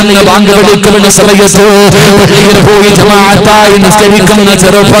പള്ളിയിൽ നിന്ന് ബാങ്ക് വിളിക്കുന്ന സമയത്ത് പള്ളിയിൽ പോയി ജമാഅത്തായി നിസ്കരിക്കുന്ന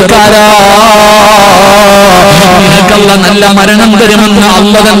ചെറുപ്പക്കാരാ, നിനക്കല്ല നല്ല മരണം തരുമെന്ന്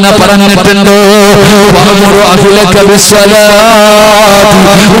അല്ലാഹു തന്നെ പറഞ്ഞിട്ടുണ്ട്. വഅമുറു അഹ്ലക ബിസ്സലാത്തി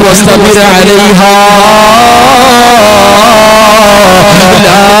വസ്തബിർ അലൈഹാ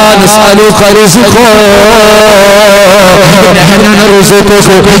ലാ നസ്അലുക റിസ്ഖാ നഹ്നു നർസുഖുക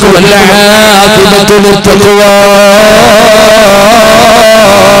വൽ ആഖിബത്തു ലിത്തഖ്വാ.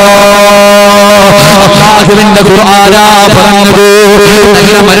 അല്ലാഹുവിന്റെ ഖുർആനാ പറഞ്ഞത്.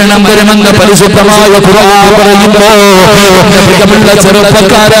 നല്ല മരണം വരുമെന്ന് പരിശുദ്ധമായ ഖുർആൻ പറയുമ്പോ പ്രിയമുള്ള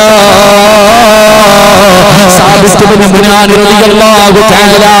ചെറുപ്പക്കാരാ, സാബിത്ത് ബിൻ ബുനാൻ റളിയല്ലാഹു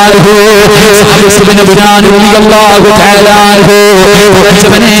തആല അൻഹു, സാബിത്ത് ബിൻ ബുനാൻ റളിയല്ലാഹു തആല അൻഹു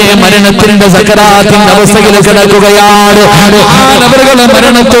പടച്ചവനെ മരണത്തിന്റെ സക്കറാത്തിന്റെ അവസ്ഥയിൽ കിടക്കുകയാണ്. അവരുടെ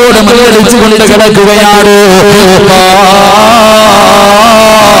മരണത്തോട് മല്ലടിച്ചുകൊണ്ട് കിടക്കുകയാണ്.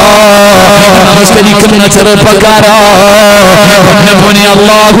 നമസ്കരിക്കുന്ന ചെറുപ്പക്കാരാ,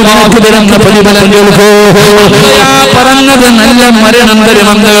 അല്ലാഹു നിനക്ക് തരുന്ന പ്രതിഫലം കേൾക്കൂ. പറഞ്ഞത് നല്ല മരണം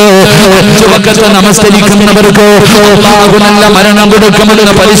തരുമെന്ന്. 5 വഖത്ത് നമസ്കരിക്കുന്നവർക്ക് അല്ലാഹു നല്ല മരണം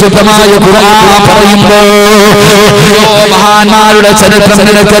കൊടുക്കുമെന്ന് പരിശുദ്ധമായ ഖുർആൻ പറയുമ്പോ മഹാന്മാരുടെ ചരിത്രം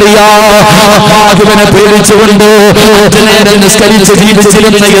നിനക്കറിയാം. അല്ലാഹുവിനെ പേടിച്ചുകൊണ്ട് 5 നേരം നിസ്കരിച്ച്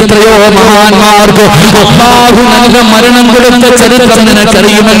ജീവിച്ചിരുന്ന എത്രയോ മഹാന്മാർക്ക് അല്ലാഹു നല്ല മരണം കൊടുത്ത ചരിത്രം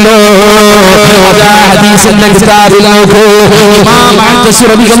നിനക്കറിയുമല്ലോ. ഹദീസിന്റെ കിതാബിലേക്ക് ഇമാം അഹ്മദ്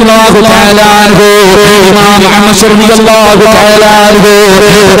റളിയല്ലാഹു തആല അൻഹു, ഇമാം അഹ്മദ് റളിയല്ലാഹു തആല അൻഹു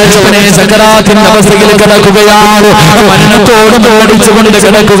പടച്ചവനെ സക്കറാത്തിന്റെ അവസ്ഥയിൽ കിടക്കുകയാണ്. മരണത്തോട് പേടിച്ചുകൊണ്ട്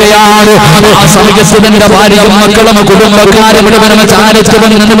കിടക്കുകയാണ്. ആ സമയത്ത് തന്റെ ഭാര്യയും മക്കളും കുടുംബക്കാരും മുഴുവനും ചാരത്ത്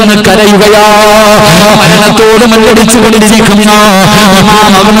വന്ന് കരയുകയാ. മരണത്തോട് മല്ലടിച്ചുകൊണ്ടിരിക്കുന്ന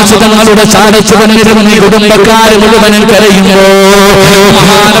ഇമാം അഹ്മദ് തങ്ങളുടെ ചാരത്ത് വന്നിരുന്ന കുടുംബക്കാർ മുഴുവനും കരയുമ്പോ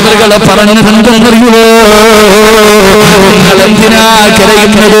മഹാനവറുകൾ പറഞ്ഞതെന്തെന്നറിയുമോ? നിങ്ങളെന്തിനാ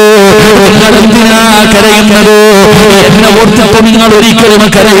കരയുന്നത്? നിങ്ങളെന്തിനാ കരയുന്നത്? എന്നെ ഓർത്തിട്ട് നിങ്ങൾ ഒരിക്കലും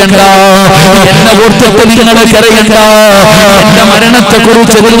കരയണ്ട. എന്നെ ഓർത്തിട്ട് നിങ്ങൾ കരയണ്ട. എന്റെ മരണത്തെ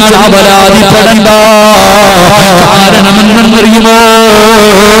കുറിച്ച് നിങ്ങൾ അപരാധിപ്പെടണ്ട. കാരണമെന്നറിയുമോ?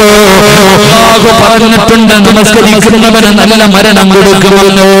 അല്ലാഹു പറഞ്ഞിട്ടുണ്ട്, നമസ്കരിക്കുന്നവന് നല്ല മരണം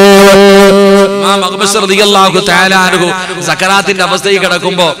കൊടുക്കുമല്ലോ. സക്കറാത്തിന്റെ അവസ്ഥയിൽ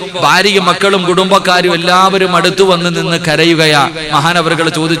കിടക്കുമ്പോ ഭാര്യയും മക്കളും കുടുംബക്കാരും എല്ലാവരും അടുത്തു വന്ന് നിന്ന് കരയുകയാ. മഹാനവറുകൾ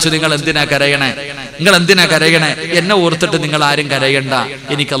ചോദിച്ചു, നിങ്ങൾ എന്തിനാ കരയണേ? നിങ്ങൾ എന്തിനാ കരയണേ? എന്നെ ഓർത്തിട്ട് നിങ്ങൾ ആരും കരയണ്ട.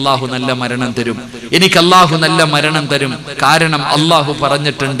 എനിക്ക് അല്ലാഹു നല്ല മരണം തരും. എനിക്ക് അല്ലാഹു നല്ല മരണം തരും. കാരണം അല്ലാഹു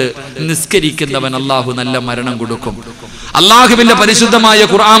പറഞ്ഞിട്ടുണ്ട്, നിസ്കരിക്കുന്നവൻ അല്ലാഹു നല്ല മരണം കൊടുക്കും. അല്ലാഹുവിന്റെ പരിശുദ്ധമായ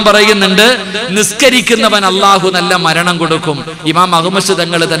ഖുർആൻ പറയുന്നുണ്ട്, നിസ്കരിക്കുന്നവൻ അല്ലാഹു നല്ല മരണം കൊടുക്കും. ഇമാം അഹ്മദ്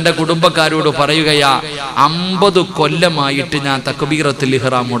തങ്ങൾ തന്റെ കുടുംബക്കാരോട് പറയുകയാ, 50 കൊല്ലമായിട്ട് ഞാൻ തക്ബീറത്തുൽ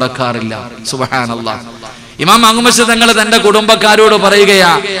ഇഹ്റാം മുടക്കാറില്ല. സുബ്ഹാനല്ലാഹ്. ഇമാം അഹ്മദ് തങ്ങൾ തന്റെ കുടുംബക്കാരോട്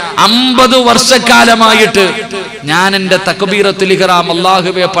പറയുകയാ, 50 വർഷക്കാലമായിട്ട് ഞാൻ എന്റെ തക്ബീറത്തുൽ ഇഹ്റാം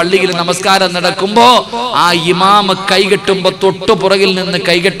അല്ലാഹുവേ പള്ളിയിൽ നമസ്കാരം നടക്കുമ്പോ ആ ഇമാമ് കൈകെട്ടുമ്പോ തൊട്ടു പുറകിൽ നിന്ന്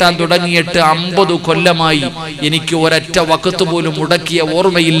കൈകെട്ടാൻ തുടങ്ങിയിട്ട് 50 കൊല്ലമായി എനിക്ക് ഒരൊറ്റ വഖത്ത് പോലും മുടക്കിയ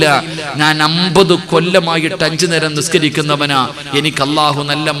ഓർമ്മയില്ല. ഞാൻ 50 കൊല്ലമായിട്ട് 5 നേരം നിസ്കരിക്കുന്നവനാ. എനിക്ക് അല്ലാഹു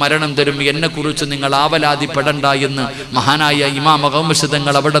നല്ല മരണം തരും. എന്നെ കുറിച്ച് നിങ്ങൾ ആവലാതിപ്പെടണ്ട എന്ന് മഹാനായ ഇമാം അഹ്മദ്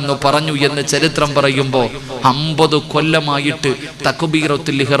തങ്ങൾ അവിടെ നിന്ന് പറഞ്ഞു എന്ന് ചരിത്രം പറയുമ്പോ 50 കൊല്ലമായിട്ട്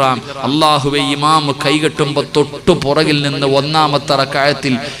തക്ബീറത്തുൽ ഇഹ്റാം അല്ലാഹുവേ ഇമാം കൈകെട്ടുമ്പോൾ തൊട്ടു പുറകിൽ നിന്ന് ഒന്നാമത്തെ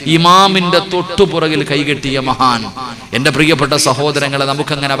റക്അത്തിൽ ഇമാമിന്റെ തൊട്ടു പുറകിൽ കൈകെട്ടിയ മഹാൻ. എന്റെ പ്രിയപ്പെട്ട സഹോദരങ്ങളെ,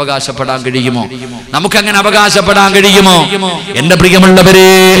 നമുക്കങ്ങനെ അവകാശപ്പെടാൻ കഴിയുമോ? നമുക്കങ്ങനെ അവകാശപ്പെടാൻ കഴിയുമോ? എന്റെ പ്രിയമുള്ളവരെ,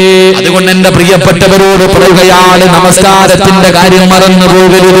 അതുകൊണ്ട് എന്റെ പ്രിയപ്പെട്ടവരോട് പറയുകയാണ്, നമസ്കാരത്തിന്റെ കാര്യം മറന്നു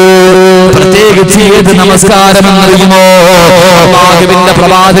പോകരുത്. പ്രത്യേകിച്ച് ഏത് നമസ്കാരം എന്നറിയുമോ? അല്ലാഹുവിന്റെ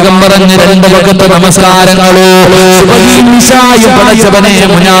പ്രവാചകൻ പറഞ്ഞ 2 വഖത്ത് നമസ്കാരങ്ങളോ സുബഹിയും ഇശായും പടച്ചവനെ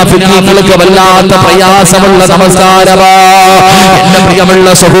മുനാഫിഖീങ്ങൾക്ക് വല്ലാത്ത പ്രയാസമുള്ള നമസ്കാരമാ. എന്റെ പ്രിയമുള്ള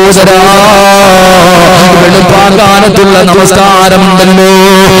സഹോദരാ, വെളുപ്പാകാലത്തുള്ള നമസ്കാരമുണ്ടല്ലോ,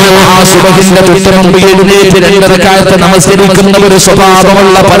 ആ സുബഹിന്റെ തൊട്ട് മുമ്പ് എഴുന്നേറ്റ് 2 റക്അത്ത് നമസ്കരിക്കുന്ന ഒരു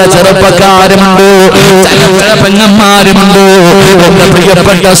സ്വഭാവമുള്ള പല ചെറുപ്പക്കാരുമുണ്ട്, ചില പെങ്ങന്മാരുമുണ്ട്. എന്റെ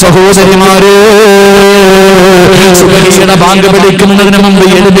പ്രിയപ്പെട്ട സഹോദരിമാര്, സുബഹിയുടെ ബാങ്ക് വിളിക്കുന്നതിന് മുമ്പ്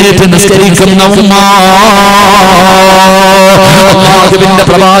എഴുന്നേറ്റ് നിസ്കരിക്കുന്ന ഉമ്മ, അല്ലാഹുവിന്റെ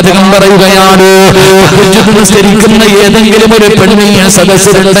പ്രവാചകൻ പറയുകയാണ്, നിസ്കരിക്കുന്ന ഏതെങ്കിലും ഒരു പെണ്ണിനെ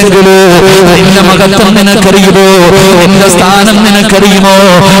സദസ്സിലുണ്ടെങ്കിൽ നിന്റെ മഹത്വം നിനക്കറിയുമോ? നിന്റെ സ്ഥാനം നിനക്കറിയുമോ?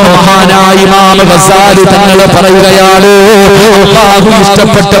 മഹാനായ ഇമാം ഗസാലി തങ്ങൾ പറയുകയാണ്, അല്ലാഹു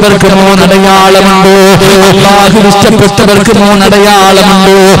ഇഷ്ടപ്പെട്ടവർക്ക് 3 അടയാളമുണ്ട്. അല്ലാഹു ഇഷ്ടപ്പെട്ടവർക്ക് 3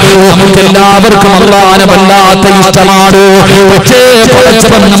 അടയാളമുണ്ട്. നമുക്കെല്ലാവർക്കും അല്ലാഹുവിനെ വല്ലാത്ത ഇഷ്ടമാണ്. പക്ഷേ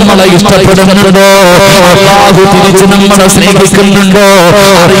പടച്ചവൻ നമ്മളെ ഇഷ്ടപ്പെടുന്നുണ്ടോ? അല്ലാഹു തിരിച്ച് നമ്മളെ സ്നേഹിക്കുന്നുണ്ടോ?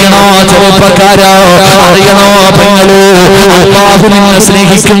 അറിയണോ ചെറുപ്പക്കാരാ, അറിയണോ പെങ്ങള്, അല്ലാഹു നിന്നെ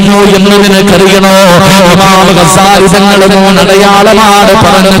സ്നേഹിക്കുന്നു എന്ന് നിനക്കറിയണോ? ഇമാം ഗസാലി തങ്ങൾ 3 അടയാളമാണ്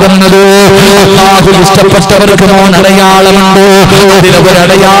പറഞ്ഞു തന്നത്. അല്ലാഹു ഇഷ്ടപ്പെട്ടവർക്ക് 3 അടയാളമുണ്ട്. അതിലെ ഒരു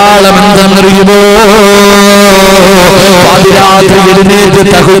അടയാളം എന്തെന്നറിയുമോ? പാതിരാത്രി എഴുന്നേറ്റ്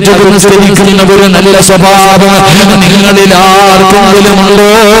തഹജ്ജുദ് നിസ്കരിക്കുന്ന ഒരു നല്ല സ്വഭാവം നിങ്ങളിൽ ആർക്കെങ്കിലും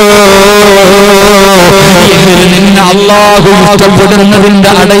ഉണ്ടോ? എങ്കിൽ നിന്നെ അല്ലാഹു ഇഷ്ടപ്പെടുന്നതിന്റെ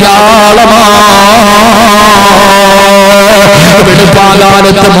അടയാളമാണ്.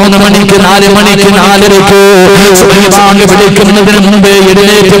 വെളുപ്പാകാലത്ത് 3 മണിക്ക് 4 മണിക്ക് 4:30 സുബഹി ബാങ്ക് വിളിക്കുന്നതിന് മുമ്പേ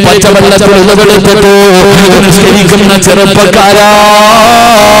എഴുന്നേറ്റ് പച്ചവെള്ളത്തിൽ ഉളവെടുത്തിട്ട് നിസ്കരിക്കുന്ന ചെറുപ്പക്കാരാ,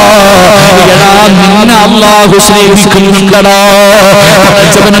 നിന്നെ അല്ലാഹു സ്നേഹിക്കുന്നുണ്ടോ?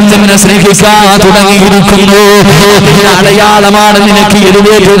 പടച്ചവൻ നിന്നെ സ്നേഹിക്കാൻ തുടങ്ങിയിരിക്കുന്നു. ഇതിന്റെ അടയാളമാണ് നിനക്ക്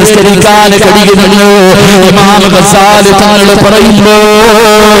എഴുന്നേറ്റ് നിസ്കരിക്കാൻ കഴിയുന്നത്. ഇമാം ഗസാലി തങ്ങൾ പറയുന്നു,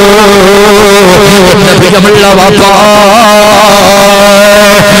 എന്റെ പ്രിയമുള്ള വാപ്പാ,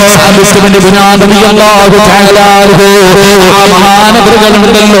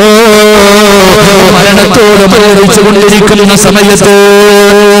 മഹാനവറുകളുണ്ടല്ലോ, മരണത്തോട് പേടിച്ചുകൊണ്ടിരിക്കുന്ന സമയത്ത്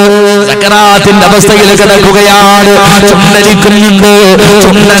സക്കറാത്തിന്റെ അവസ്ഥയിൽ കിടക്കുകയാണ്. ചുണ്ടലിക്കുന്നുണ്ട്,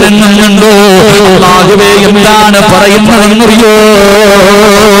 ചുണ്ടനങ്ങുന്നുണ്ട്. അല്ലാഹുവേ, എന്താണ് പറയുന്നതെന്നറിയോ?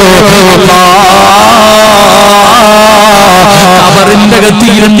 അവറിന്റെ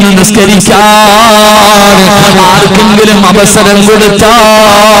കത്തിയിരുന്ന് നിസ്കരിക്കാൻ ആർക്കെങ്കിലും അവസരം കൊടുത്താൽ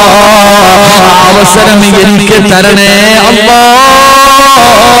അവസരം എനിക്ക് തരണേ അല്ലാഹ്.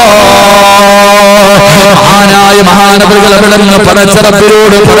 മഹാനായ മഹാനവറുകൾ അവിടുന്ന്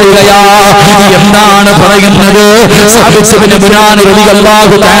പടച്ചറപ്പിനോട് പറയുകയാ. എന്താണ് പറയുന്നത്?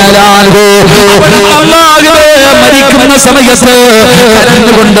 മരിക്കുന്ന സമയത്ത്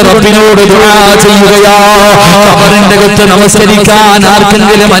കരഞ്ഞുകൊണ്ട് റബ്ബിനോട് ദുആ ചെയ്യുകയാ. ഖബറിന്റെ അകത്ത് നമസ്കരിക്കാൻ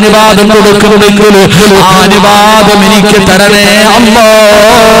ആർക്കെങ്കിലും അനുവാദം കൊടുക്കുമെങ്കിൽ ആ അനുവാദം എനിക്ക് തരണേ അല്ലാഹ്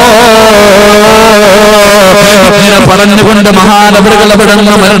പറഞ്ഞുകൊണ്ട് മഹാനവറുകൾ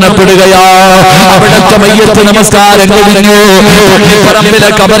അവിടുന്ന് മരണപ്പെടുകയാ. അവിടുത്തെ മയ്യത്ത് നമസ്കാരം കഴിഞ്ഞു പറമ്പിലെ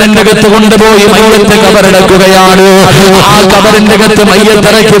ഖബറിന്റെ അകത്ത് കൊണ്ടുപോയി മയ്യത്ത് ഖബറടക്കുകയാണ്. ആ ഖബറിന്റെ അകത്ത് മയ്യത്ത്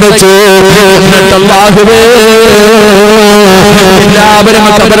ഇറക്കി വെച്ചു. എന്നിട്ട് അല്ലാഹുവേ, എല്ലാവരും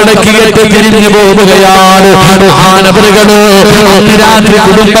ഖബറടക്കിയിട്ട് തിരിഞ്ഞു പോവുകയാണ്. മഹാനവറുകള് രാത്രി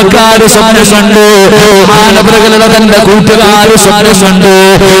കുടുംബക്കാര് സ്വപ്നം കണ്ടു. മഹാനവറുകളുടെ തന്റെ കൂട്ടുകാര് സ്വപ്നം കണ്ടു.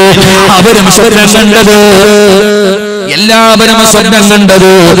 അവരും സ്വപ്നം കണ്ടത്, എല്ലാവരും സ്വപ്നം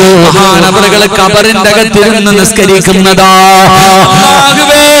കണ്ടത് മഹാനവറുകൾ ഖബറിന്റെ അകത്തിരുന്ന് നിസ്കരിക്കുന്നതാ.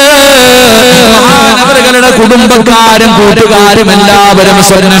 മഹാനവറുകളുടെ കുടുംബക്കാരും കൂട്ടുകാരും എല്ലാവരും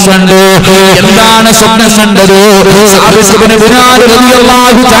സ്വപ്നം കണ്ടു. എന്താണ് സ്വപ്നം കണ്ടത്?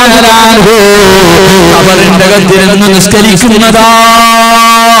 ഖബറിന്റെ അകത്തിരുന്ന് നിസ്കരിക്കുന്നതാ.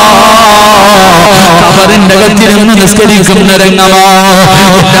 ഖബറിന്റെ അകത്തിരുന്ന് നിസ്കരിക്കുന്ന രംഗമാ.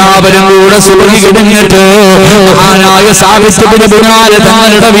 എല്ലാവരും കൂടെ സുബഹി കഴിഞ്ഞിട്ട് മഹാനായ സാബിത്ത് ബിനാല്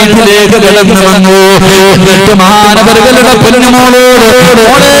തങ്ങളുടെ വീട്ടിലേക്ക് കടന്നു വന്നു. എന്നിട്ട് മഹാനവറുകളുടെ പൊന്നുമോളോട്,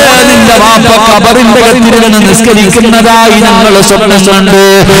 നിന്റെ വാപ്പ ഖബറിന്റെ അകത്തിരുന്ന് നിസ്കരിക്കുന്നതായി ഞങ്ങൾ സ്വപ്നം കണ്ടു.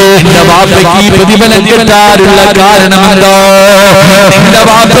 നിന്റെ വാപ്പയ്ക്ക് ഈ പ്രതിഫലം കിട്ടാനുള്ള കാരണമെന്തോ? നിന്റെ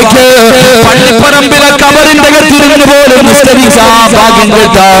വാപ്പ വാപ്പയ്ക്ക് പള്ളിപ്പറമ്പിലെ കബറിന്റെ അകത്തിരുന്ന് പോലും നിസ്കരിക്കാൻ ഭാഗ്യം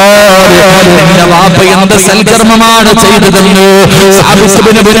കിട്ടാതെ എന്റെ വാപ്പ എന്ത് സൽക്കർമ്മമാണ് ചെയ്തതെന്ന്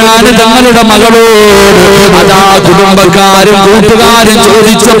തങ്ങളുടെ മകളോട് അതാ കുടുംബക്കാരും കൂട്ടുകാരും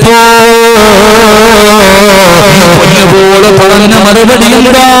ചോദിച്ചപ്പോ പൊന്നുപോലെ പറഞ്ഞ മറുപടി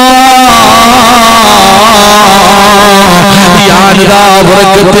എന്താ? ഞാനിതാ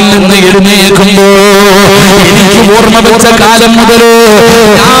ഉറക്കത്തിൽ നിന്ന് എഴുന്നേൽക്കുമ്പോ എനിക്ക് ഓർമ്മ വെച്ച കാലം മുതൽ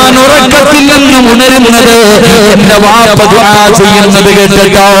ഞാൻ ഉറക്കത്തിൽ നിന്ന് ഉണരുന്നത് എന്റെ വാപ്പ ദുആ ചെയ്യുന്നത്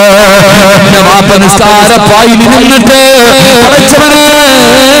കേട്ടിട്ടോ. എന്റെ വാപ്പ നിസ്കാരപ്പായിൽ നിന്നിട്ട്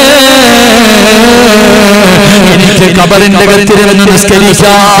എനിക്ക് കബറിന്റെ അകത്തിരുന്ന്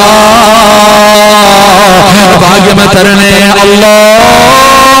നിസ്കരിക്കാൻ ഭാഗ്യം തരണേ അല്ലാഹ്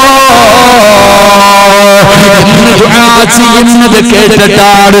ചെയ്യുന്നത്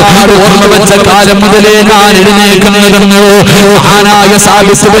കേട്ടിട്ടാണ് ഓർമ്മ വെച്ച കാലം മുതലേ ഞാൻ എഴുന്നേൽക്കുന്നതെന്ന് മഹാനായ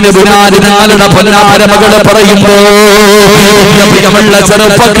സാബിത്തുബ്നു ബുനാദ് തങ്ങളുടെ പൊന്നാര മകള് പറയുമ്പോ പ്രിയമുള്ള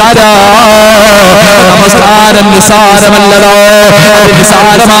ചെറുപ്പക്കാരാ, നമസ്കാരം നിസാരമല്ലല്ലോ,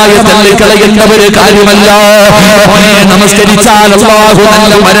 നിസാരമായി തള്ളിക്കളയേണ്ട ഒരു കാര്യമല്ല. നമസ്കരിച്ചാൽ അല്ലാഹു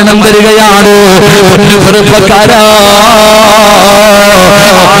നല്ല മരണം തരികയാണ്. ചെറുപ്പക്കാരാ,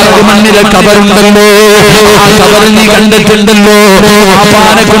 മണ്ണിലെ കബറുണ്ടല്ലോ, ആ കബർ നീ കണ്ടിട്ടുണ്ടല്ലോ.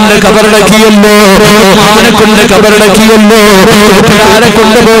 ആപ്പാനെ കൊണ്ട് കബറടക്കിയല്ലോ, മാനെ കൊണ്ട് കബറടക്കിയല്ലോ, കൂട്ടുകാരെ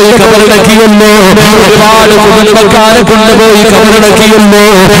കൊണ്ടുപോയി കബറടക്കിയല്ലോ, ഒരുപാട് കുടുംബക്കാരെ കൊണ്ടുപോയി കബറടക്കിയല്ലോ.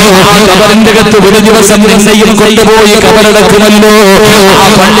 ആ കബറിന്റെ അകത്ത് ഒരു ദിവസം നിന്നെയും കൊണ്ടുപോയി കബറടക്കുമല്ലോ. ആ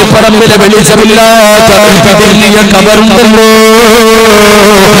പള്ളിപ്പറമ്പിലെ വെളിച്ചമില്ലാത്ത വലിയ കബറുണ്ടല്ലോ,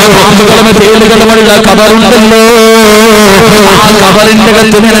 പാമ്പുകളും തേളുകളുമുള്ള കബറുണ്ടല്ലോ. ആ കബറിന്റെ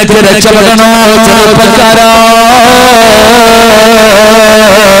അകത്ത് നിനക്ക് രക്ഷപ്പെടണോ ചെറുപ്പക്കാരാ?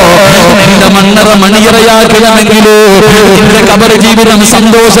 നിന്റെ മണ്ണറ മണിയറയാക്കണമെങ്കിലോ, നിന്റെ കബർ ജീവിതം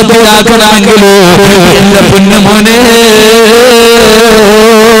സന്തോഷത്തിലാക്കണമെങ്കിലോ എന്റെ പൊന്നുമോനെ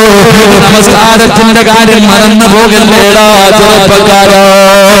നമസ്കാരത്തിന്റെ കാര്യം മറന്നു പോകല്ലേടാ ചെറുപ്പക്കാരാ.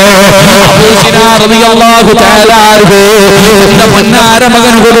 എന്റെ പൊന്നാര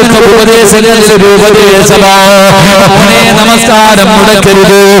മകൻ കൊടുത്ത ഉപദേശങ്ങളുടെ ഉപദേശമാണ് നമസ്കാരം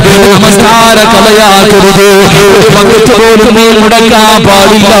മുടക്കരുത്, നമസ്കാര കളയാക്കരുത്. ഒരു പങ്കത്ത് പോലും നീ മുടക്കാൻ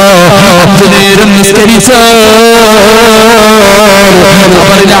പാടില്ല. 5 നേരം നിസ്കരിച്ച്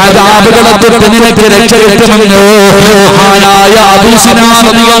അവരുടെ അദാബുകളെ തൊട്ട് നിനക്ക് രക്ഷ കിട്ടുമെന്ന് മഹാനായ അബൂ സിനാൻ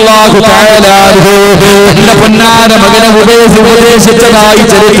റളിയല്ലാഹു തആല അൻഹു എന്റെ പൊന്നാര മകനെ ഉപദേശിച്ചതായി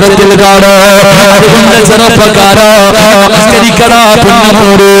ചരിത്രത്തിൽ കാണാം. അതുകൊണ്ട് ചെറുപ്പക്കാരാ, നമസ്കരിക്കടാ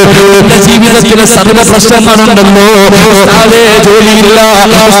പൊന്നോട്. എന്റെ ജീവിതത്തിലെ സർവ്വ പ്രശ്നങ്ങളുണ്ടല്ലോ, ഉസ്താദേ ജോലിയില്ല,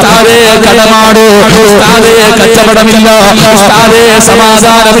 ഉസ്താദേ കടമാണ്, ഉസ്താദേ കച്ചവടമില്ല, ഉസ്താദേ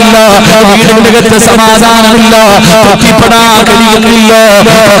സമാധാനമില്ല, വീടിന്റെ അകത്ത് സമാധാനമില്ല, തൃപ്തിപ്പെടാൻ കഴിയുന്നില്ല,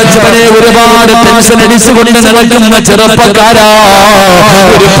 ഒരുപാട് ടെൻഷൻ അടിച്ചുകൊണ്ട് നടക്കുന്ന ചെറുപ്പക്കാരാ,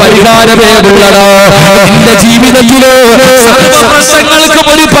 ഒരു പരിഹാരമേ ഉള്ളടാ. എന്റെ ജീവിതത്തിലെ സർവ്വ പ്രശ്നങ്ങൾക്കും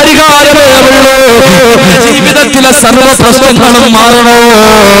ഒരു പരിഹാരമേ ഉള്ളൂ. ജീവിതത്തിലെ സർവ്വ പ്രശ്നങ്ങളും മാറണോ,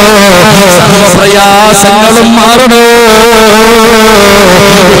 സർവ്വ പ്രയാസങ്ങളും മാറണോ.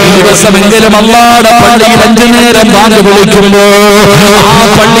 ഒരു ദിവസമെങ്കിലും അല്ലാഹുവിന്റെ പള്ളിയിൽ 5 നേരം ബാങ്ക് വിളിക്കുമ്പോ ആ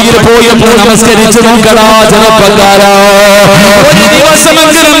പള്ളിയിൽ പോയെന്ന് നമസ്കരിച്ചു നോക്കടാ ചെറുപ്പക്കാരാ. ഒരു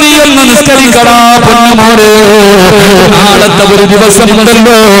ദിവസമെങ്കിലും നീ ഒന്ന് നിസ്കരിക്കടാ പൊന്നുമോനെ. നാളത്തെ ഒരു ദിവസം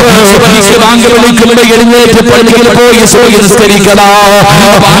ഉണ്ടല്ലോ, സുബഹിക്ക് ബാങ്ക് വിളിക്കുമ്പോൾ എഴുന്നേറ്റ് പള്ളിയിൽ പോയി സുബഹി നിസ്കരിക്കടാ.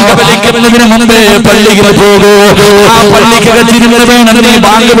 ബാങ്ക് വിളിക്കുന്നതിന് മുമ്പേ പള്ളിയിൽ പോകൂ. ആ പള്ളിക്കകത്തിരുന്ന് വേണം നീ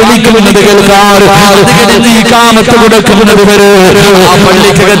ബാങ്ക് വിളിക്കുന്നത് കേൾക്കാൻ. നീ ഇഖാമത്ത് കൊടുക്കുന്നത് വരെ ആ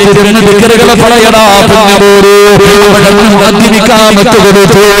പള്ളിക്കകത്തിരുന്ന് ദിക്റുകൾ പറയടാ പൊന്നുമോനെ. ഇഖാമത്ത്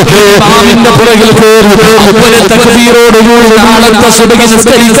കൊടുത്തു ഇമാമിന്റെ പുറകിൽ കയറി അവ്വൽ തക്ബീറോടുകൂടി നാളത്തെ സുബഹി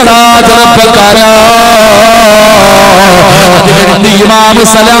നിസ്കരിക്കടാ ചെറുപ്പക്കാരാ. ഇമാമ്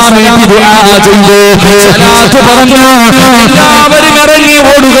സലാം എഴുതി ദുആ ചെയ്തു, സലാത്ത് പറഞ്ഞു, എല്ലാവരും ഇറങ്ങി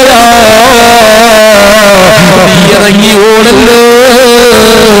ഓടുകയാ. നീ ഇറങ്ങി ഓടല്ലോ,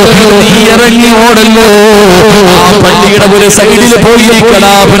 നീ ഇറങ്ങി ഓടല്ലോ. ആ പള്ളിയുടെ ഒരു സൈഡിൽ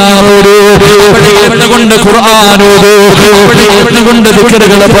പോയിരിക്കടാ പൊന്നോട്. അവിടെ കൊണ്ട് ഖുർആനോട്, അവിടെ കൊണ്ട്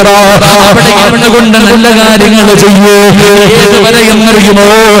ദിക്റുകൾ പറ, അവിടെ കൊണ്ട് നല്ല കാര്യങ്ങൾ ചെയ്യൂ. ഏതുവരെ എന്നറിയുമോ?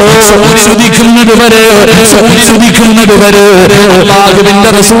 സൂര്യനുദിക്കുന്നത് വരെ, സൂര്യനുദിക്കുന്നത് വരെ. അല്ലാഹുവിന്റെ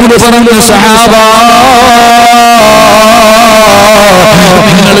റസൂൽ പറഞ്ഞു, സഹാബാ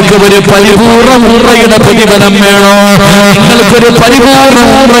നിങ്ങൾക്ക് ഒരു പരിപൂർണ്ണ ഉംറയുടെ പ്രതിഫലം വേണോ? നിങ്ങൾക്കൊരു പരിപൂർണ്ണ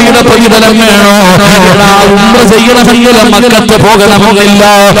ഉംറയുടെ പ്രതിഫലം വേണോ? ഉംറ ചെയ്യണമെങ്കിൽ മക്കത്ത് പോകണമെന്നില്ല.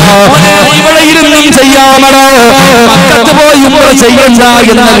 ഇവിടെ ഇരുന്നും ചെയ്യാമണോ? മക്കത്ത് പോയി ഉംറ ചെയ്യണ്ട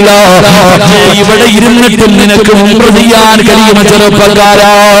എന്നല്ല, ഇവിടെ ഇരുന്നിട്ടും നിനക്ക് ഉംറ ചെയ്യാൻ കഴിയുന്ന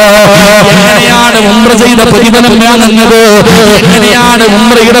ചെറുപ്പക്കാരാ. എങ്ങനെയാണ് ഉംറ ചെയ്ത പ്രതിഫലം കാണുന്നത്? എങ്ങനെയാണ്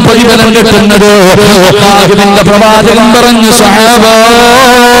ഉംറയുടെ പ്രതിഫലം കിട്ടുന്നത്? അല്ലാഹുവിന്റെ പ്രവാചകൻ പറഞ്ഞു, സ്വഹാബാ,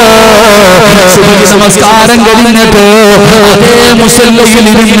 സുബഹി നമസ്കാരം കഴിഞ്ഞിട്ട് അതേ മുസല്ലയിൽ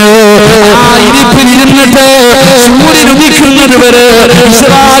ഇരുന്ന് ആ ഇരിപ്പിലിരുന്നിട്ട് സൂര്യൻ ഉദിക്കുന്നത് വരെ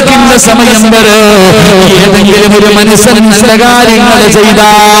ഇസ്റാഖിന്റെ സമയം വരെ ഏതെങ്കിലും ഒരു മനുഷ്യൻ നല്ല കാര്യങ്ങൾ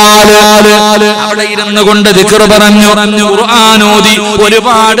ചെയ്താൽ അവിടെ ഇരുന്നു കൊണ്ട് ദിക്ർ പറഞ്ഞു, ഖുർആൻ ഓതി,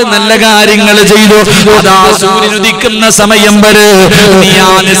 ഒരുപാട് നല്ല കാര്യങ്ങൾ ചെയ്തു. അതാ സൂര്യൻ ഉദിക്കുന്ന സമയം വരെ നീ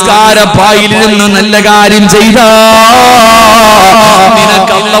ആ നിസ്കാരപ്പായിലിരുന്ന് നല്ല കാര്യം ചെയ്താൽ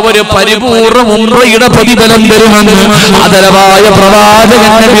നിനക്കല്ല ഒരു പരിപൂർണ്ണ ഉംറയുടെ പ്രതിഫലം തരുമെന്ന് ആദരവായ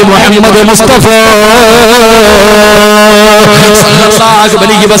പ്രവാചകൻ നബി മുഹമ്മദ് മുസ്തഫ സല്ലല്ലാഹു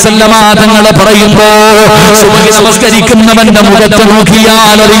അലൈഹി വസല്ലമ തങ്ങളെ പറയുമ്പോ സുബഹി നമസ്കരിക്കുന്നവന്റെ മുഖത്ത്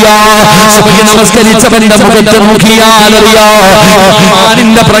നോക്കിയാൽ അറിയാം, സുബഹി നമസ്കരിച്ചവന്റെ മുഖത്ത് നോക്കിയാൽ അറിയാം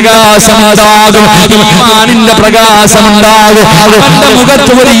ഈമാനിന്റെ പ്രകാശമുണ്ടാകും, ഈമാനിന്റെ പ്രകാശമുണ്ടാകും. അവന്റെ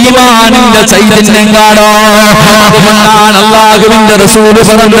മുഖത്ത് ഒരു ഈമാനിന്റെ ചൈതന്യം കാണാം. അതുകൊണ്ടാണ് അല്ലാഹുവിന്റെ റസൂൽ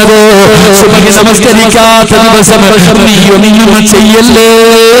പറഞ്ഞത്, സുബഹി നമസ്കരിക്കാത്ത ദിവസം നീ ഒന്നും ചെയ്യല്ലേ.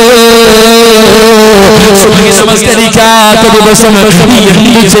 സുബഹി നമസ്കരിക്കാത്ത ദിവസം നീ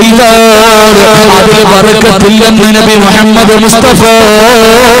എന്ത് ചെയ്താൽ അതിൽ ബറക്കത്തില്ലെന്ന് നബി മുഹമ്മദ് മുസ്തഫ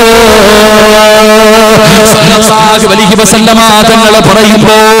സല്ലല്ലാഹു അലൈഹി വസല്ലമ തങ്ങൾ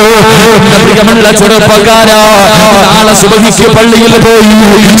പറയുമ്പോ, പ്രിയമുള്ള ചെറുപ്പക്കാരാ, നാളെ സുബഹിക്ക് പള്ളിയിൽ പോയി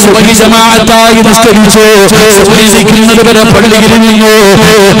സുബഹി ജമാഅത്തായി നിസ്കരിച്ച് സൂര്യനിക്കുന്നത് വരെ പള്ളിയിൽ നിന്ന്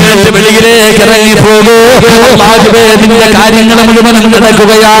വെളിയിലേക്ക് ഇറങ്ങി പോകൂ. അല്ലാഹുവേ, നിന്റെ കാര്യങ്ങൾ മുഴുവനും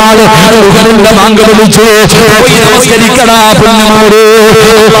നടക്കുകയാണ്. ബാങ്ക് വിളിച്ചു, പോയി നമസ്കരിക്കടാ പൊന്നുമോളെ.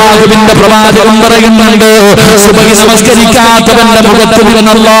 അല്ലാഹുവിന്റെ പ്രവാചകൻ പറയുന്നുണ്ട്, സുബഹി നമസ്കരിക്കാത്തവന്റെ മുഖത്ത്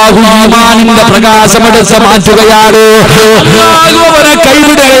നിന്ന് അല്ലാഹു ഈമാനിന്റെ പ്രകാശമെടുത്ത് മാറ്റുകയാണ്. അല്ലാഹു അവനെ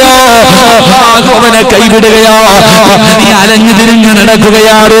കൈവിടുകയോ, അല്ലാഹു അവനെ കൈവിടുകയോ, നീ അലഞ്ഞു തിരിഞ്ഞു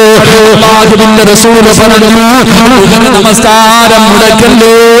നടക്കുകയാണ്. അല്ലാഹുവിന്റെ റസൂൽ പറഞ്ഞു, നമസ്കാരം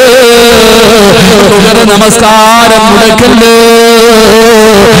മുടക്കല്ലേ, നമസ്കാരം മുടക്കല്ലേ.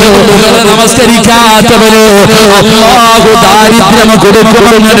 നമസ്കരിക്കാത്തവന് അല്ലാഹു ദാരിദ്ര്യം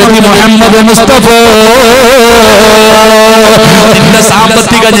കൊടുക്കുമെന്ന് നബി മുഹമ്മദ് മുസ്തഫ. നിന്റെ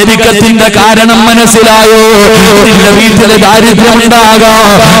സാമ്പത്തിക ഞെരുക്കത്തിന്റെ കാരണം മനസ്സിലായോ? നിന്റെ വീട്ടിലെ ദാരിദ്ര്യം ഉണ്ടാകാം,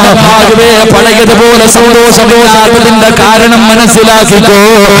 പഴയതുപോലെ സന്തോഷമില്ലാത്തതിന്റെ കാരണം മനസ്സിലാക്കിക്കോ.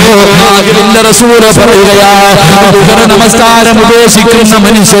 അല്ലാഹുവിന്റെ റസൂൽ പറയുകയാ, നമസ്കാരം ഉപേക്ഷിക്കുന്ന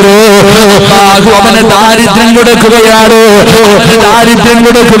മനുഷ്യര് അല്ലാഹു അവന് ദാരിദ്ര്യം കൊടുക്കുകയാണ്, ദാരിദ്ര്യം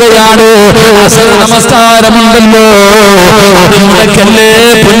കൊടുക്കുകയാണ്. അസർ നമസ്കാരമുണ്ടല്ലോ, മുടക്കല്ലേ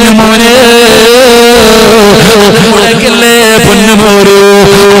പൊന്നുമോനെ, മുടക്കല്ലേ പൊന്നുമോര്.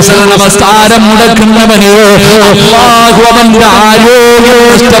 അസർ നമസ്കാരം മുടക്കുന്നവന് അല്ലാഹു അവന്റെ ആരോഗ്യം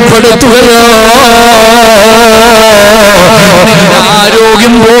നഷ്ടപ്പെടുത്തുകയോ, നിന്റെ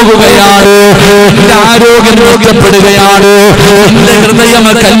ആരോഗ്യം പോകുകയാണ്, നിന്റെ ആരോഗ്യം നഷ്ടപ്പെടുകയാണ്, നിന്റെ ഹൃദയം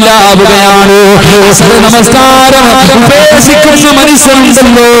കല്ലാവുകയാണ്. അസർ നമസ്കാരം ഉപേക്ഷിക്കുന്ന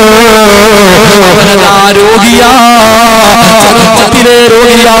മനുഷ്യനുണ്ടല്ലോ, അവനത് ആരോഗ്യാ, ചെറുപ്പത്തിലെ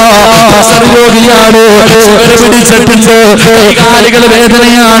രോഗിയാ, അസർ രോഗിയാണ്, പിടിച്ചിട്ടുണ്ട്, കൈകാലുകൾ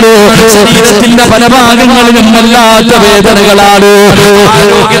വേദനയാണ്, ശരീരത്തിന്റെ പല ഭാഗങ്ങളിലും വല്ലാത്ത വേദനകളാണ്.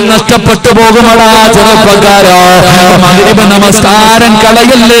 ആരോഗ്യം നഷ്ടപ്പെട്ടു പോകുമടാ ചെറുപ്പക്കാരാ. മഗ്രിബ് നമസ്കാരം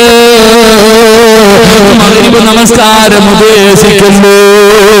കളയല്ലേ, മഗ്രിബ് നമസ്കാരം ഉപേക്ഷിക്കല്ലേ.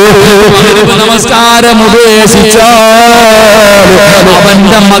 മഗ്രിബ് നമസ്കാരം ഉപേക്ഷിച്ചാൽ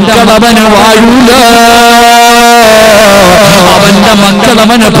അവന്റെ മക്കൾ അവന് വാഴൂല, അവന്റെ മക്കൾ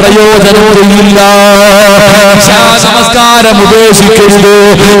അവന് പ്രയോജനമില്ല. നമസ്കാരം ഉപേക്ഷിക്കരുത്.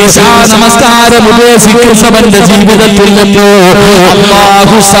 നമസ്കാരം ഉപേക്ഷിക്കുന്നവന്റെ ജീവിതത്തിൽ നിന്ന്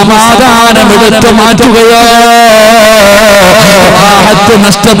അല്ലാഹു സമാധാനം എടുത്തു മാറ്റുകയോ, റാഹത്ത്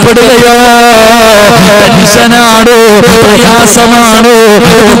നഷ്ടപ്പെടുകയോ, ടെൻഷനാണ്, പ്രയാസമാണ്,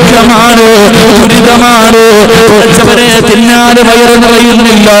 ദുഃഖമാണ്, ദുരിതമാണ്. പഠിച്ചവരെ തിന്നാല് വയറ്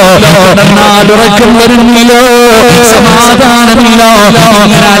നിറയുന്നില്ല, ഉറക്കം വരുന്നില്ല, സമാധാനമില്ല,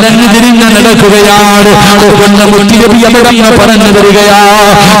 അങ്ങനെ അലഞ്ഞു തിരിഞ്ഞ് നടക്കുകയാണ്. അതുകൊണ്ട് മുറ്റിലബി അവിടെ പറഞ്ഞു തരികയാ,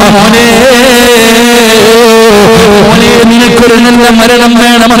 മോനെ മോനെ, നിനക്കൊരു നല്ല മരണം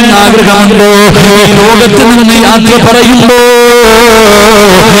വേണമെന്ന് ആഗ്രഹമുണ്ടോ? ഈ ലോകത്ത് നിന്ന് യാത്ര പറയുമ്പോ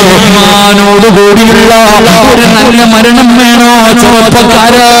ഈമാനോടുകൂടിയുള്ള ഒരു നല്ല മരണം വേണോ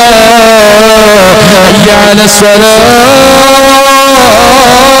ചെറുപ്പക്കാരാ?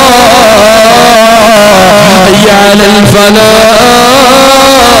 ഹയ്യ അലൽ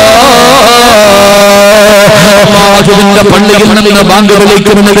അല്ലാഹുവിന്റെ പള്ളിയിൽ നിന്ന് ബാങ്ക്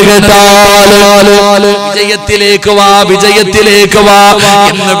വിളിക്കുന്നത് കേട്ടാൽ വിജയത്തിലേക്ക് വാ, വിജയത്തിലേക്ക് വാ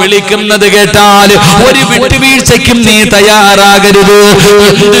എന്ന് വിളിക്കുന്നത് കേട്ടാൽ ഒരു വിട്ടുവീഴ്ചയ്ക്കും നീ തയ്യാറാകരുത്.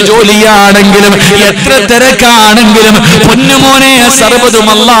 എന്ത് ജോലിയാണെങ്കിലും എത്ര തിരക്കാണെങ്കിലും പൊന്നുമോനെ സർവ്വതും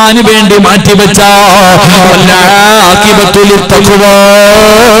അല്ലാഹുവിന് വേണ്ടി മാറ്റിവെച്ചാ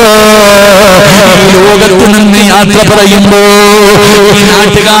ലോകത്ത് നിന്ന് യാത്ര പറയുമ്പോ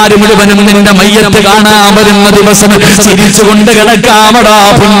നാട്ടുകാർ മുഴുവനും നിന്റെ മയ്യത്ത് കാണാൻ വരുന്ന ദിവസം ചിരിച്ചുകൊണ്ട് കിടക്കാമടാ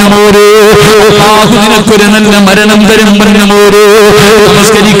പൊന്നുമോര്. അല്ലാഹു നിനക്കൊരു നല്ല മരണം തരും പൊന്നുമോര്.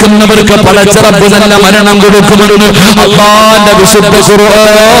 നമസ്കരിക്കുന്നവർക്ക് പടച്ചറപ്പ് നല്ല മരണം കൊടുക്കുമെന്ന് അല്ലാഹുവിന്റെ വിശുദ്ധ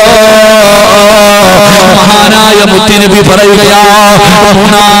ഖുർആൻ മഹാനായ മുത്തുനബി പറയുകയാ.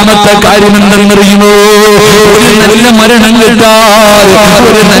 മൂന്നാമത്തെ കാര്യം എന്തെന്നറിയുമോ? ഒരു നല്ല മരണം കിട്ടാൻ,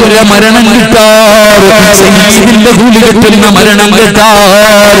 ഒരു നല്ല മരണം കിട്ടാൻ, സയ്യിദിന്റെ കൂലി കിട്ടുന്ന മരണം കിട്ടാൻ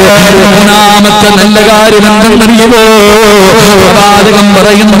മൂന്നാമത്തെ നല്ല കാര്യം എന്തെന്നറിയുമോ? പ്രവാചകൻ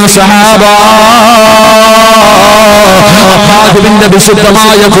പറയുന്നു സഹാബ, അല്ലാഹുവിന്റെ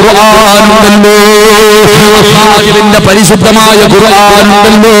വിശുദ്ധമായ ഖുർആനുണ്ടല്ലോ, അല്ലാഹുവിന്റെ പരിശുദ്ധമായ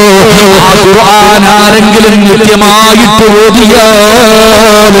ഖുർആനുണ്ടല്ലോ, ആ ഖുർആൻ ആരെങ്കിലും നിത്യമായിട്ട്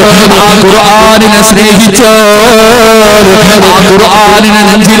ഓതിയാൽ, ആ ഖുർആനിനെ സ്നേഹിച്ചാൽ, ആ ഖുർആനിനെ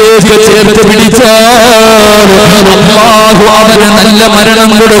നെഞ്ചിലേക്ക് ചേർത്ത് പിടിച്ചാൽ അല്ലാഹു അവന് നല്ല മരണം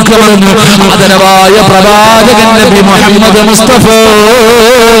കൊടുക്കുമെന്ന് ആദരവായ പ്രവാചകൻ നബി മുഹമ്മദ് മുസ്തഫ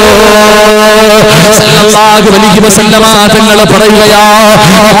സല്ലല്ലാഹു അലൈഹി വസല്ലമ തങ്ങൾ പറയുകയാ.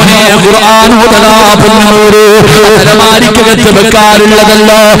 മോനെ ഖുർആൻ ഓതടാ പൊന്നുമോരെ. അലമാരിക്കകത്ത്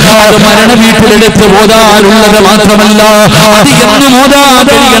വെക്കാറുള്ളതല്ല, അത് മരണ വീട്ടിലെടുത്ത് ഓതാറുള്ളത് മാത്രമല്ല, അത് എന്നും ഓതാൻ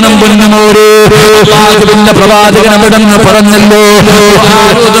കഴിയണം പൊന്നുമോരെ. അല്ലാഹുവിന്റെ പ്രവാചകൻ അവിടെ നിന്ന് പറഞ്ഞല്ലോ,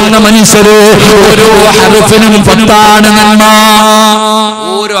 ഓതുന്ന മനുഷ്യര് ഓരോ ഹർഫിനും 10 നന്മ,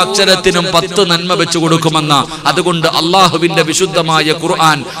 ഓരോ അക്ഷരത്തിനും 10 നന്മ വെച്ചു കൊടുക്കുമെന്ന. അതുകൊണ്ട് അള്ളാഹുവിന്റെ വിശുദ്ധമായ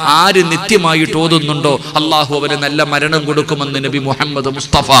ഖുർആൻ ആര് നിത്യമായിട്ട് ഓതുന്നുണ്ടോ അള്ളാഹു അവന് നല്ല മരണം കൊടുക്കുമെന്ന് നബി മുഹമ്മദ്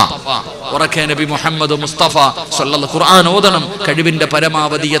മുസ്തഫ. ഉറക്കെ നബി മുഹമ്മദ് മുസ്തഫ സ്വല്ലല്ലാഹു. ഖുർആൻ ഓതണം കഴിവിന്റെ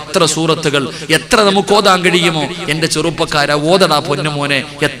പരമാവധി. എത്ര സൂറത്തുകൾ എത്ര നമുക്ക് ഓതാൻ കഴിയുമോ എന്റെ ചെറുപ്പക്കാരാ ഓതടാ പൊന്നുമോനെ.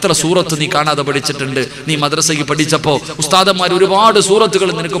 എത്ര സൂറത്ത് നീ കാണാതെ പഠിച്ചിട്ടുണ്ട്. നീ മദ്രസയ്ക്ക് പഠിച്ചപ്പോ ഉസ്താദന്മാർ ഒരുപാട് സൂറത്തുകൾ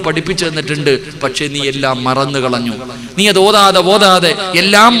നിനക്ക് പഠിപ്പിച്ചു തന്നിട്ടുണ്ട്. പക്ഷെ നീ എല്ലാം മറന്നു കളഞ്ഞു. നീ അത് ഓതാതെ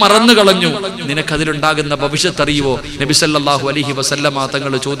എല്ലാം മറന്നു കളഞ്ഞു. നിനക്കതിലുണ്ടാകുന്ന ഭവിഷ്യത്ത് അറിയുവോ? നബി സല്ലല്ലാഹു അലൈഹി വസല്ലമ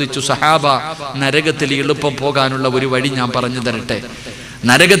തങ്ങൾ ചോദിച്ചു, സഹാബ, നരകത്തിൽ എളുപ്പം പോകാനുള്ള ഒരു വഴി ഞാൻ പറഞ്ഞു തരട്ടെ?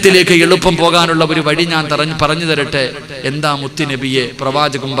 നരകത്തിലേക്ക് എളുപ്പം പോകാനുള്ള ഒരു വഴി ഞാൻ പറഞ്ഞു തരട്ടെ? എന്താ മുത്തുനബിയെ?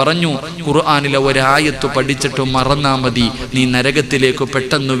 പ്രവാചകൻ പറഞ്ഞു, ഖുർആനിലെ ഒരായത്ത് പഠിച്ചിട്ട് മറന്നാ മതി, നീ നരകത്തിലേക്ക്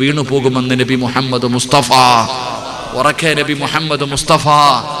പെട്ടെന്ന് വീണു പോകുമെന്ന് നബി മുഹമ്മദ് മുസ്തഫ. ഉറക്കെ നബി മുഹമ്മദ് മുസ്തഫ,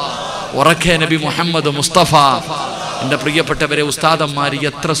 ഉറക്കെ നബി മുഹമ്മദ് മുസ്തഫ. എൻ്റെ പ്രിയപ്പെട്ടവരെ, ഉസ്താദന്മാർ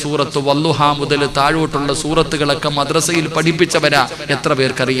എത്ര സൂറത്ത് വല്ലുഹ മുതൽ താഴോട്ടുള്ള സൂറത്തുകളൊക്കെ മദ്രസയിൽ പഠിപ്പിച്ചവരാ. എത്ര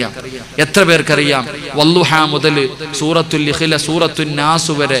പേർക്കറിയാം? എത്ര പേർക്കറിയാം? വല്ലുഹ മുതൽ സൂറത്തുൽ ഇഖ്ലാസ്, സൂറത്തുൻ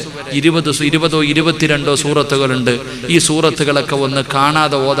നാസ് വരെ 20 22 സൂറത്തുകളുണ്ട്. ഈ സൂറത്തുകളൊക്കെ ഒന്ന്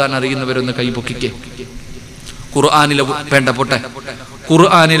കാണാതെ ഓതാൻ അറിയുന്നവരൊന്ന് കൈപൊക്കിക്കേ. ഖുർആനിലെ വേണ്ട പോട്ടെ,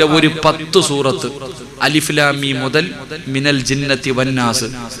 ഖുർആനിലെ ഒരു 10 സൂറത്ത് അലിഫ് ലാം മീം മുതൽ മിനൽ ജിന്നത്തി വന്നാസ്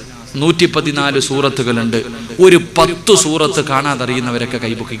 114 സൂറത്തുകളുണ്ട്. ഒരു 10 സൂറത്ത് കാണാതറിയുന്നവരൊക്കെ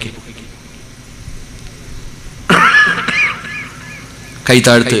കൈപൊക്കിക്കേ.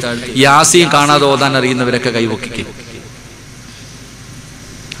 കൈതാഴ്ത്ത്. യാസീൻ കാണാതെ ഓതാൻ അറിയുന്നവരൊക്കെ കൈപൊക്കിക്കേ.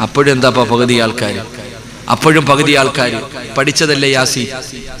 അപ്പോഴും എന്താ പകുതി ആൾക്കാർ? അപ്പോഴും പകുതി ആൾക്കാർ പഠിച്ചതല്ലേ യാസീൻ?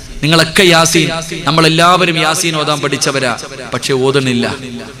 നിങ്ങളൊക്കെ യാസീൻ, നമ്മളെല്ലാവരും യാസീൻ ഓതാൻ പഠിച്ചവരാ. പക്ഷെ ഓതണില്ല.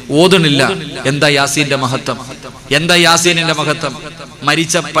 എന്താ യാസീന്റെ മഹത്വം? എന്താ യാസീനിന്റെ മഹത്വം?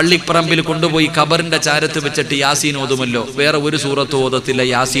 മരിച്ച പള്ളിപ്പറമ്പിൽ കൊണ്ടുപോയി ഖബറിന്റെ ചാരത്ത് വെച്ചിട്ട് യാസീൻ ഓതുമല്ലോ, വേറെ ഒരു സൂറത്ത് ഓതത്തില്ല,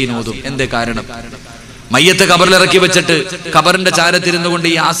 യാസീൻ ഓതും. എന്തേ കാരണം? മയ്യത്ത് ഖബറിലിറക്കി വെച്ചിട്ട് ഖബറിന്റെ ചാരത്തിരുന്നു കൊണ്ട്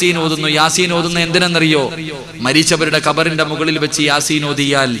യാസീൻ ഓതുന്നു. യാസീൻ ഓതുന്ന എന്തിനെന്നറിയോ? മരിച്ചവരുടെ ഖബറിന്റെ മുകളിൽ വെച്ച് യാസീൻ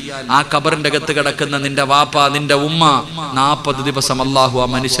ഓതിയാൽ ആ ഖബറിന്റെ അകത്ത് കിടക്കുന്ന നിന്റെ വാപ്പ, നിന്റെ ഉമ്മ 40 ദിവസം അല്ലാഹു ആ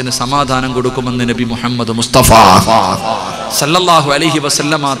മനുഷ്യന് സമാധാനം കൊടുക്കുമെന്ന് നബി മുഹമ്മദ് മുസ്തഫ സല്ലല്ലാഹു അലൈഹി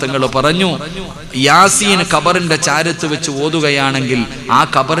വസല്ലമ തങ്ങൾ പറഞ്ഞു. യാസീൻ ഖബറിന്റെ ചാരത്ത് വെച്ച് ഓതുകയാണെങ്കിൽ ആ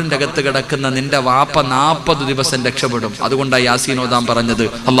ഖബറിന്റെ അകത്ത് കിടക്കുന്ന നിന്റെ വാപ്പ 40 ദിവസം രക്ഷപ്പെടും. അതുകൊണ്ടാണ് യാസീൻ ഓതാൻ പറഞ്ഞത്.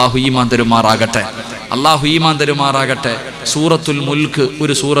 അല്ലാഹു ഈമാൻ തരുമാറാകട്ടെ, അല്ലാഹു ഈമാൻ തരുമാറാകട്ടെ. സൂറത്തുൽ മുൽക്ക്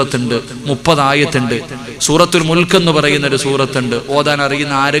ഒരു സൂറത്തുണ്ട്, 30 ആയത്തുണ്ട്. സൂറത്തുൽ മുൽക്ക് എന്ന് പറയുന്ന ഒരു സൂറത്തുണ്ട്. ഓതാൻ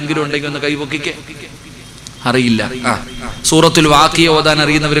അറിയുന്ന ആരെങ്കിലും ഉണ്ടെങ്കിൽ ഒന്ന് കൈപൊക്കിക്കേ. അറിയില്ല? സൂറത്തുൽ വാഖിയ ഓതാൻ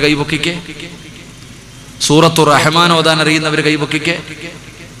അറിയുന്നവർ കൈപൊക്കിക്കേ. സൂറത്തു റഹ്മാൻ ഓതാൻ അറിയുന്നവർ കൈപൊക്കിക്കേ.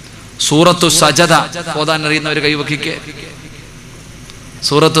 സൂറത്തു സജദ ഓതാൻ അറിയുന്നവർ കൈവക്കിക്കേ.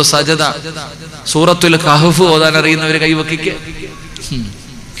 സൂറത്തു സജദ, സൂറത്തുൽ കഹ്ഫ് ഓതാൻ അറിയുന്നവര് കൈവക്കിക്ക്.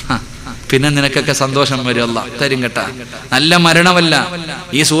 പിന്നെ നിനക്കൊക്കെ സന്തോഷം വരും, അല്ലാഹ് തരും കേട്ടാ. നല്ല മരണമല്ല.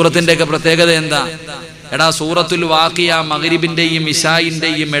 ഈ സൂറത്തിന്റെ ഒക്കെ പ്രത്യേകത എന്താ? എടാ, സൂറത്തുൽ വാഖിയ മഗ്രിബിന്റെയും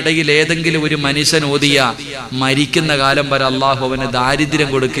ഇശായിന്റെയും ഇടയിൽ ഏതെങ്കിലും ഒരു മനുഷ്യൻ ഓതിയ മരിക്കുന്ന കാലം വരെ അള്ളാഹു അവന് ദാരിദ്ര്യം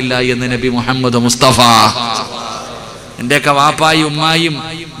കൊടുക്കില്ല എന്ന് നബി മുഹമ്മദ് മുസ്തഫ. എന്റെയൊക്കെ വാപ്പായും ഉമ്മായും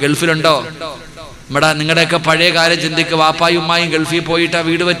ഗൾഫിലുണ്ടോ? ഇവിടെ നിങ്ങളുടെയൊക്കെ പഴയ കാലം ചിന്തിക്ക്. വാപ്പായും ഉമ്മായും ഗൾഫിൽ പോയിട്ടാ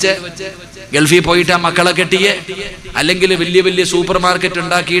വീട് വെച്ച്, ഗൾഫിൽ പോയിട്ടാ മക്കളെ കെട്ടിയേ, അല്ലെങ്കിൽ വലിയ വലിയ സൂപ്പർ മാർക്കറ്റ്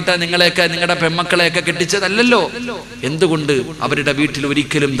ഉണ്ടാക്കിയിട്ടാ നിങ്ങളെയൊക്കെ നിങ്ങളുടെ പെൺമക്കളെയൊക്കെ കെട്ടിച്ചതല്ലല്ലോ. എന്തുകൊണ്ട്? അവരുടെ വീട്ടിൽ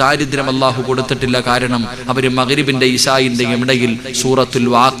ഒരിക്കലും ദാരിദ്ര്യം അള്ളാഹു കൊടുത്തിട്ടില്ല. കാരണം അവര് മഗ്രിബിന്റെ ഇശായിന്റെയും ഇടയിൽ സൂറത്തുൽ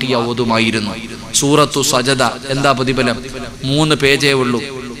വാഖിയ ഓതുമായിരുന്നു. സൂറത്തു സജദ എന്താ പ്രതിഫലം? 3 പേജേ ഉള്ളൂ,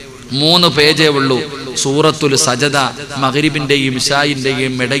 3 പേജേ ഉള്ളൂ. സൂറത്തുൽ സജദ മഗ്രിബിന്റെയും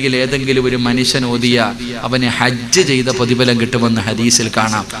ഇശായിന്റെയും ഇടയിൽ ഏതെങ്കിലും ഒരു മനുഷ്യൻ ഓതിയ അവന് ഹജ്ജ് ചെയ്ത പ്രതിഫലം കിട്ടുമെന്ന് ഹദീസിൽ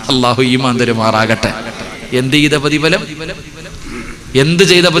കാണാം. അല്ലാഹു ഈമാൻ തരുമാറാകട്ടെ. എന്ത് ചെയ്ത പ്രതിഫലം? എന്ത്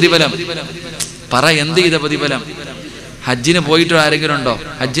ചെയ്ത പ്രതിഫലം? പറ, എന്ത് ചെയ്ത പ്രതിഫലം? ഹജ്ജിന് പോയിട്ട് ആരെങ്കിലും ഉണ്ടോ?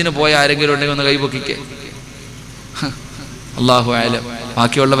 ഹജ്ജിന് പോയ ആരെങ്കിലും ഉണ്ടെങ്കിൽ ഒന്ന് കൈപൊക്കിക്കേ. അല്ലാഹു ആലം.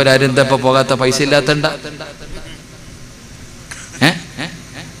 ബാക്കിയുള്ളവരാരും എന്താ ഇപ്പൊ പോകാത്ത? പൈസ ഇല്ലാത്തണ്ട?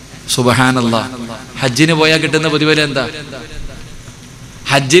 സുബ്ഹാനല്ലാഹ്. ഹജ്ജിന് പോയാൽ കിട്ടുന്ന പ്രതിഫലം എന്താ?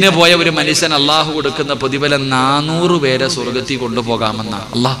 ഹജ്ജിന് പോയ ഒരു മനുഷ്യൻ അള്ളാഹു കൊടുക്കുന്ന പ്രതിഫലം 400 പേരെ സ്വർഗത്തിൽ കൊണ്ടുപോകാമെന്ന.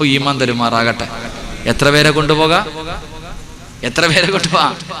 അള്ളാഹു ഈമാൻ തരുമാറാകട്ടെ. എത്ര പേരെ കൊണ്ടുപോകാം? എത്ര പേരെ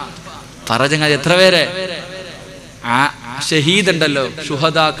കൊണ്ടുപോകാം? പറഞ്ഞ എത്ര പേരെ? ഷഹീദ് ഉണ്ടല്ലോ,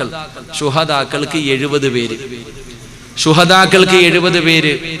 ഷുഹദാക്കൾ, ഷുഹദാക്കൾക്ക് 70 പേര്, ഷുഹദാക്കൾക്ക് 70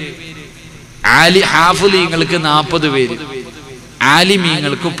 പേര്. ഹാഫിലീങ്ങൾക്ക് 40 പേര്,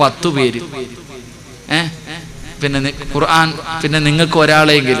 ആലിമീങ്ങൾക്ക് 10 പേര്. പിന്നെ ഖുർആൻ, പിന്നെ നിങ്ങൾക്ക്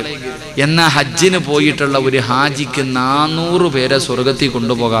ഒരാളെങ്കിലും. എന്നാ ഹജ്ജിന് പോയിട്ടുള്ള ഒരു ഹാജിക്ക് 400 പേരെ സ്വർഗത്തിൽ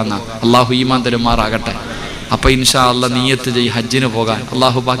കൊണ്ടുപോകാന്ന. അള്ളാഹു ഈമാൻ തരുമാറാകട്ടെ. അപ്പൊ ഇൻഷാ അല്ലാഹ് നിയ്യത്ത് ചെയ്യ് ഹജ്ജിന് പോകാൻ.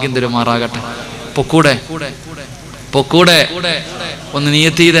 അള്ളാഹു ഭാഗ്യം തരുമാറാകട്ടെ. പൊക്കൂടെ, പൊക്കൂടെ, ഒന്ന്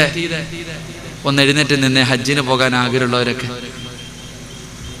നിയ്യത്ത് ചെയ്തേ, ഒന്ന് എഴുന്നേറ്റ് നിന്നെ. ഹജ്ജിന് പോകാൻ ആഗ്രഹമുള്ളവരൊക്കെ,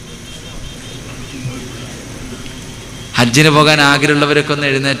 ഹജ്ജിന് പോകാൻ ആഗ്രഹമുള്ളവരൊക്കെ ഒന്ന്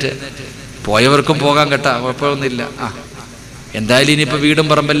എഴുന്നേറ്റ്. പോയവർക്കും പോകാൻ കേട്ടാ, കുഴപ്പമൊന്നുമില്ല. എന്തായാലും ഇനിയിപ്പോ വീടും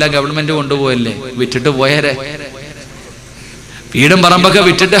പറമ്പെല്ലാം ഗവൺമെന്റ് കൊണ്ടുപോയല്ലേ, വിറ്റിട്ട് പോയാരെ. വീടും പറമ്പൊക്കെ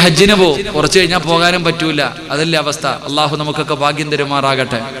വിറ്റിട്ട് ഹജ്ജിന് പോകും. കുറച്ച് കഴിഞ്ഞാൽ പോകാനും പറ്റൂല. അതല്ലേ അവസ്ഥ. അള്ളാഹു നമുക്കൊക്കെ ഭാഗ്യം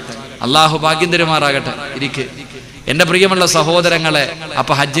തരുമാറാകട്ടെ. അള്ളാഹു ഭാഗ്യം തരുമാറാകട്ടെ. ഇരിക്ക് എന്റെ പ്രിയമുള്ള സഹോദരങ്ങളെ.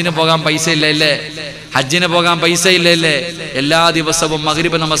 അപ്പൊ ഹജ്ജിന് പോകാൻ പൈസ ഇല്ലല്ലേ? ഹജ്ജിന് പോകാൻ പൈസ ഇല്ലല്ലേ? എല്ലാ ദിവസവും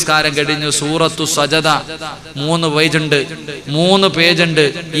മഗ്രിബ് നമസ്കാരം കഴിഞ്ഞ് സൂറത്തു സജദ 3 പേജുണ്ട്, 3 പേജുണ്ട്.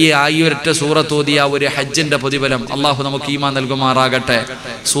 ഈ ഒരൊറ്റ സൂറത്ത് ഓതിയ ഒരു ഹജ്ജിന്റെ പ്രതിഫലം അള്ളാഹു നമുക്ക് ഈമാൻ നൽകുമാറാകട്ടെ.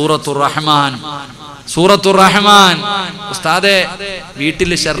 സൂറത്തുർ റഹ്മാൻ, സൂറത്തുർ റഹ്മാൻ. ഉസ്താദെ,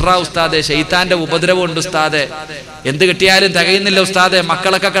 വീട്ടിൽ ഷർറ ഉസ്താദെ, ശൈത്താന്റെ ഉപദ്രവം ഉണ്ട് ഉസ്താദെ, എന്ത് കിട്ടിയാലും തികയുന്നില്ല ഉസ്താദെ,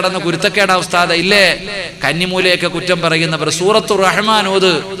 മക്കളൊക്കെ കിടന്ന് കുരുത്തക്കേടാ ഉസ്താദെ. ഇല്ലേ, കന്നിമൂലയൊക്കെ കുറ്റം പറയുന്നവർ സൂറത്തുർ റഹ്മാൻ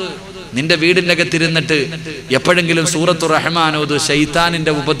ഓത്. നിന്റെ വീടിന്റെ അകത്തിരുന്നിട്ട് എപ്പോഴെങ്കിലും സൂറത്തുർ റഹ്മാൻ ഓത്.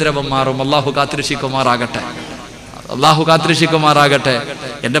 ശൈത്താനിന്റെ ഉപദ്രവം മാറും. അള്ളാഹു കാത്തിരക്ഷിക്കുമാറാകട്ടെ. അള്ളാഹു കാത്തിരക്ഷിക്കുമാറാകട്ടെ.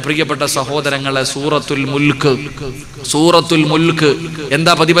 എന്റെ പ്രിയപ്പെട്ട സഹോദരങ്ങളെ, സൂറത്തുൽ മുൽക്ക്, സൂറത്തുൽ മുൽക്ക്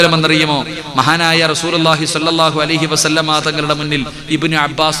എന്താ പ്രതിഫലം എന്നറിയുമോ? മഹാനായ റസൂലുള്ളാഹി സ്വല്ലല്ലാഹു അലൈഹി വസല്ലമ തങ്ങളുടെ മുന്നിൽ ഇബ്നു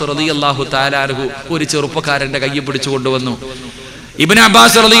അബ്ബാസ് റളിയല്ലാഹു തആല അൻഹു ഒരു ചെറുപ്പക്കാരന്റെ കൈ പിടിച്ചു കൊണ്ടുവന്നു. ഇബ്നു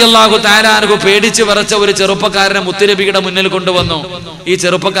അബ്ബാസ് റളിയല്ലാഹു തആല അൻഹു പേടിച്ച് വിറച്ച ഒരു ചെറുപ്പക്കാരനെ മുത്തുനബിയുടെ മുന്നിൽ കൊണ്ടുവന്നു. ഈ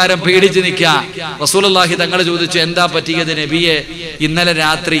ചെറുപ്പക്കാരൻ പേടിച്ച് നിൽക്കുക. റസൂലുള്ളാഹി തങ്ങൾ ചോദിച്ചു, എന്താ പറ്റിയത് നബിയെ? ഇന്നലെ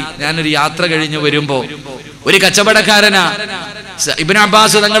രാത്രി ഞാനൊരു യാത്ര കഴിഞ്ഞ് വരുമ്പോ ഒരു കച്ചവടക്കാരനാ ഇബ്നു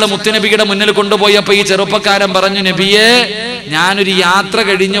അബ്ബാസ് തങ്ങൾ മുത്തുനബിയുടെ മുന്നിൽ കൊണ്ടുപോയപ്പോ ഈ ചെറുപ്പക്കാരൻ പറഞ്ഞു, നബിയെ, ഞാനൊരു യാത്ര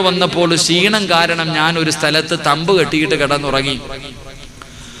കഴിഞ്ഞു വന്നപ്പോൾ ക്ഷീണം കാരണം ഞാൻ ഒരു സ്ഥലത്ത് തമ്പ് കെട്ടിയിട്ട് കിടന്നുറങ്ങി.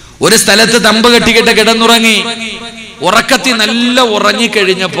 ഒരു സ്ഥലത്ത് തമ്പ് കെട്ടിയിട്ട് കിടന്നുറങ്ങി. ഉറക്കത്തിൽ നല്ല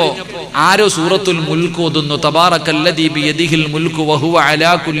ഉറങ്ങിക്കഴിഞ്ഞപ്പോ ആരോ സൂറത്തുൽ മുൽക്ക് ഓതുന്നു. തബാറക്കല്ലദീ ബിയദിഹിൽ മുൽക്കു വഹുവ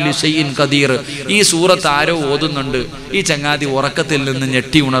അലാ കുല്ലി ഷൈഇൻ ഖദീർ. ഈ സൂറത്ത് ആരോ ഓതുന്നുണ്ട്. ഈ ചങ്ങാതി ഉറക്കത്തിൽ നിന്ന്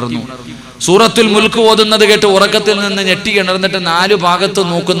ഞെട്ടി ഉണർന്നു. സൂറത്തുൽ മുൽക്ക് ഓതുന്നത് കേട്ട് ഉറക്കത്തിൽ നിന്ന് ഞെട്ടി ഉണർന്നിട്ട് 4 ഭാഗത്ത്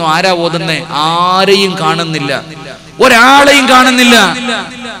നോക്കുന്നു. ആരാ ഓതുന്നേ? ആരെയും കാണുന്നില്ല, ഒരാളെയും കാണുന്നില്ല.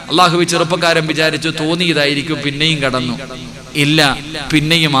 അള്ളാഹു ചെറുപ്പക്കാരൻ വിചാരിച്ചു തോന്നിയതായിരിക്കും. പിന്നെയും കടന്നു. ഇല്ല,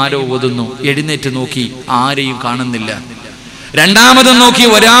 പിന്നെയും ആരോ ഓതുന്നു. എഴുന്നേറ്റ് നോക്കി, ആരെയും കാണുന്നില്ല. രണ്ടാമതും നോക്കി,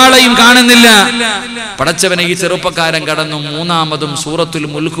 ഒരാളെയും കാണുന്നില്ല. പടച്ചവനെ, ഈ ചെറുപ്പക്കാരൻ കടന്നു. മൂന്നാമതും സൂറത്തുൽ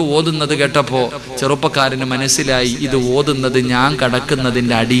മുൽക്ക് ഓതുന്നത് കേട്ടപ്പോ ചെറുപ്പക്കാരന് മനസ്സിലായി, ഇത് ഓതുന്നത് ഞാൻ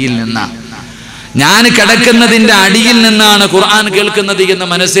കിടക്കുന്നതിന്റെ അടിയിൽ നിന്നാണ്, ഞാൻ കിടക്കുന്നതിന്റെ അടിയിൽ നിന്നാണ് ഖുർആൻ കേൾക്കുന്നത് എന്ന്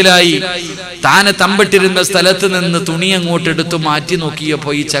മനസ്സിലായി. താനെ തമ്പിട്ടിരുന്ന സ്ഥലത്ത് നിന്ന് തുണി അങ്ങോട്ടെടുത്ത് മാറ്റി നോക്കിയപ്പോ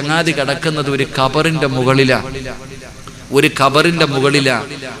ഈ ചങ്ങാതി കിടക്കുന്നത് ഒരു ഖബറിന്റെ മുകളിലാണ്. ഒരു ഖബറിന്റെ മുകളിലാ.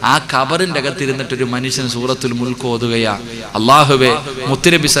 ആ ഖബറിന്റെ അകത്തിരുന്നിട്ടൊരു മനുഷ്യൻ സൂറത്തുൽ മുൽക്ക് ഓതുകയാ. അല്ലാഹുവേ,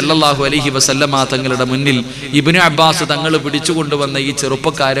 മുത്തുനബി സല്ലല്ലാഹു അലൈഹി വസല്ലമ തങ്ങളുടെ മുന്നിൽ ഇബ്നു അബ്ബാസ് തങ്ങൾ പിടിച്ചുകൊണ്ടുവന്ന ഈ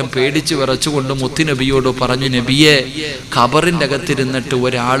ചെറുപ്പക്കാരൻ പേടിച്ചു വിറച്ചുകൊണ്ട് മുത്തുനബിയോട് പറഞ്ഞു, നബിയെ, ഖബറിന്റെ അകത്തിരുന്നിട്ട്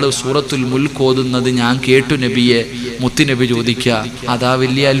ഒരാള് സൂറത്തുൽ മുൽക്ക് ഓതുന്നത് ഞാൻ കേട്ടു നബിയെ. മുത്തുനബി ചോദിക്കുക, അതാ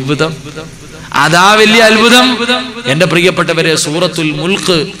വലിയ അത്ഭുതം, അതാ വലിയ അത്ഭുതം. എന്റെ പ്രിയപ്പെട്ടവരെ, സൂറത്തുൽ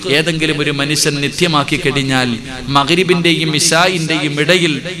മുൽക്ക് ഏതെങ്കിലും ഒരു മനുഷ്യൻ നിത്യമാക്കി കഴിഞ്ഞാൽ മഗ്രിബിന്റെയും ഇശാഇന്റെയും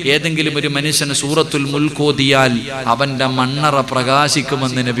ഇടയിൽ ഏതെങ്കിലും ഒരു മനുഷ്യൻ സൂറത്തുൽ മുൽക്ക് ഓതിയാൽ അവന്റെ മണ്ണറ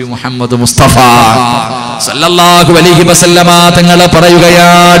പ്രകാശിക്കുമെന്ന് നബി മുഹമ്മദ് മുസ്തഫ സല്ലല്ലാഹു അലൈഹി വസല്ലമ തങ്ങൾ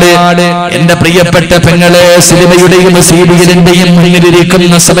പറയുകയാണ്. എന്റെ പ്രിയപ്പെട്ട പെങ്ങളെ, സിനിമയുടെയും സീരിയലിന്റെയും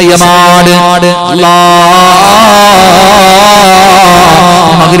മുന്നിലിരിക്കുന്ന സമയമാണ്.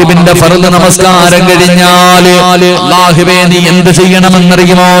 മഗ്രിബിന്റെ ഫർദ് നമസ്കാരം കഴിഞ്ഞാൽ അല്ലാഹുവേ, നീ എന്ത്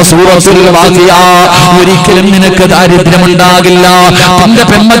ചെയ്യണമെന്നറിയുമോ? സൂറത്തുൽ വാഖിയ. ഒരിക്കലും നിനക്ക് ദാരിദ്ര്യമുണ്ടാകില്ല. തന്റെ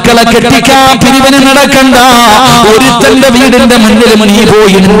പെൺമക്കളെ കെട്ടിക്കാൻ പിരിവിന് നടക്കണ്ട. ഒരുത്തന്റെ വീടിന്റെ മുന്നിലും നീ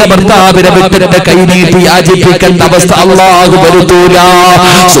പോയി നിന്റെ ഭർത്താവിനെ വിട്ടിട്ട് കൈനീട്ടി യാചിപ്പിക്കേണ്ട അവസ്ഥ അല്ലാഹു വരുത്തൂല.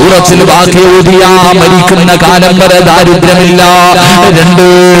 സൂറത്തുൽ വാഖിയ ഓതിയാ മരിക്കുന്ന കാലം വരെ ദാരിദ്ര്യമില്ല. രണ്ട്,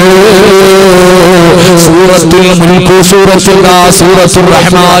 സൂറത്തുൽ മുൽക്ക്, സൂറത്തുൽ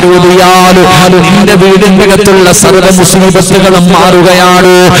റഹ്മാൻ ഓതിയാൽ നിന്റെ വീടിന്റെ അകത്തുള്ള സർവ്വ മുസീബത്തുകളും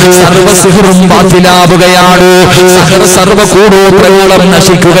മാറുകയാണ്. സർവ്വ സിഹ്റും ബാത്തിലാവുകയാണ്. സർവ്വ കൂടോത്രങ്ങളും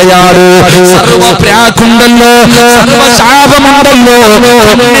നശിക്കുകയാണ്. സർവ്വ പ്രാക്കുണ്ടല്ലോ, സർവ്വ ശാപമുണ്ടല്ലോ,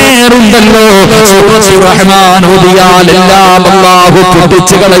 നേരുണ്ടല്ലോ, സൂറത്തുൽ റഹ്മാൻ ഓതിയാൽ എല്ലാം അല്ലാഹു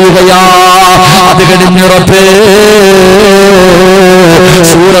പൊട്ടിച്ചു കളയുകയാ. അത് കഴിഞ്ഞ് റബ്ബേ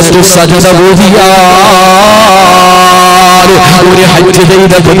സൂറത്തുൽ സജ്ദ ഓതിയാ ഒരു ഹജ്ജ്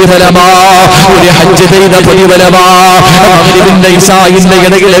ചെയ്ത പ്രതിഫലമാ, ഒരു ഹജ്ജ് ചെയ്ത പ്രതിഫലമാ. മഗ്രിബിന്റെ ഇശാഇന്റെ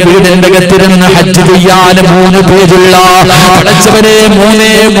ഇടയിലെ വീടിന്റെ അകത്തിരുന്ന് ഹജ്ജ് ചെയ്യാൻ 3 പേജുള്ള പടച്ചവനെ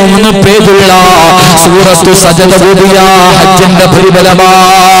 3 പേജുള്ള സൂറത്തുൽ സജ്ദ ഓതിയ ഹജ്ജിന്റെ പ്രതിഫലമാ.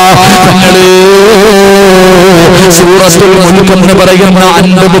 സൂറത്തുൽ മുൽക്ക് എന്ന് പറയുന്ന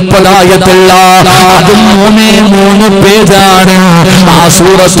 50 ആയത്തുള്ള അതും 3 പേജാണ്. ആ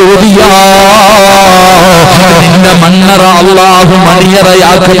സൂറത്ത് ഓതിയ നിന്റെ മണ്ണറ അല്ലാഹു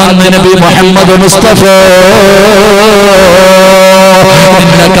മണിയറയാക്കുമെന്ന് നബി മുഹമ്മദ് മുസ്തഫ.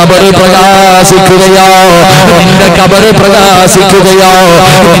 നിന്റെ ഖബർ പ്രകാശിക്കുകയോ, നിന്റെ ഖബർ പ്രകാശിക്കുകയോ,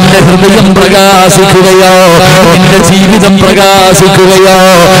 നിന്റെ ഹൃദയം പ്രകാശിക്കുകയോ, നിന്റെ ജീവിതം പ്രകാശിക്കുകയോ,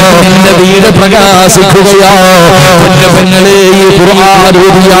 നിന്റെ വീട് പ്രകാശിക്കുകയോ. പെങ്ങളെ, ഈ ഖുർആൻ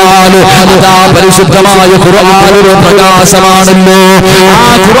ഓതിയാൽ അതാ പരിശുദ്ധമായ ഖുർആൻ ഒരു പ്രകാശമാണല്ലോ.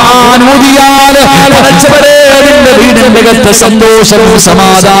 ആ ഖുർആൻ ഓതിയാൽ നിന്റെ വീടിന്റെ അകത്ത് സന്തോഷവും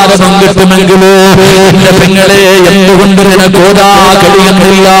സമാധാനവും കിട്ടുമെങ്കിലോ എന്റെ പെങ്ങളെ, എന്തുകൊണ്ട് നിനക്ക് ഓതാ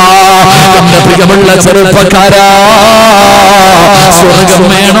കഴിയുന്നില്ല? എന്റെ പ്രിയമുള്ള ചെറുപ്പക്കാരാ, സ്വർഗം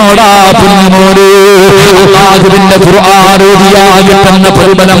വേണോടാ പുണ്യമോട്? അല്ലാഹുവിന്റെ ഖുർആൻ ഓതിയാൽ കിട്ടുന്ന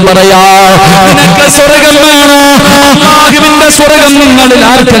പ്രതിഫലം പറയാ. നിനക്ക് സ്വർഗം വേണോ? അല്ലാഹുവിന്റെ സ്വർഗം നിങ്ങളിൽ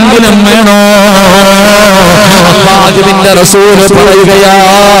ആർക്കെങ്കിലും വേണോ? അല്ലാഹുവിന്റെ റസൂൽ പറയുകയാ,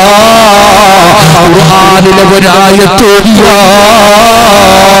 ഖുർആനിലെ ഒരായത്തോടിയ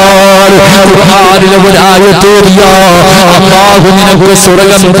അല്ലാഹു നിനക്ക്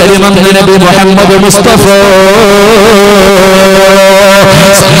സ്വർഗം തരുമെന്ന് നബി മുഹമ്മദ് മുസ്തഫ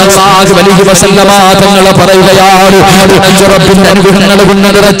സല്ലല്ലാഹു അലൈഹി വസല്ലമ തങ്ങൾ പറയുകയാണ്. പടച്ചറപ്പിന്റെ അനുഗ്രഹങ്ങൾ കൊണ്ട്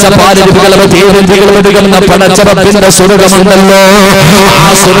നിറച്ച പാരരുകളും തേരുകളും ഒഴുകുന്ന പടച്ചറപ്പിന്റെ സ്വർഗമുണ്ടല്ലോ. ആ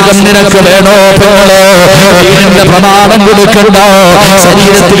സ്വർഗം നിനക്ക് വേണോ? ദീനിന്റെ പ്രമാണം കൊടുക്കണ്ട,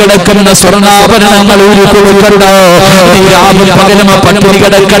 ശരീരത്തിൽ കിടക്കുന്ന സ്വർണ്ണാഭരണങ്ങൾ ഊരി കൊടുക്കണ്ട, രാവും പകലും പട്ടിണി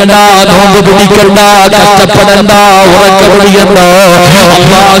കിടക്കണ്ട, നോമ്പ് പിടിക്കണ്ട, കഷ്ടപ്പെടണ്ട, ഉറക്കമൊഴിയണ്ട.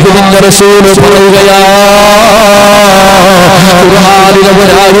 അല്ലാഹുവിന്റെ റസൂൽ പറയുകയാ, ഖുർആനിലെ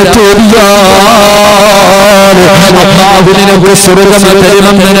ഒരായത്തോടിയാൽ അല്ലാഹു നിനക്ക് സ്വർഗ്ഗം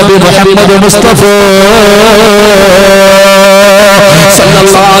തരുമെന്ന് നബി മുഹമ്മദ് മുസ്തഫ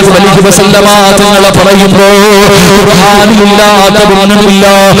സല്ലല്ലാഹു അലൈഹി വസല്ലമ തങ്ങൾ പറയുമ്പോൾ ഖുർആനില്ലാത്ത ഒന്നുമില്ല,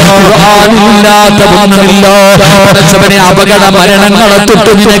 ഖുർആനില്ലാത്ത ഒന്നുമില്ല. പടച്ചവനെ, അപകട മരണങ്ങളെ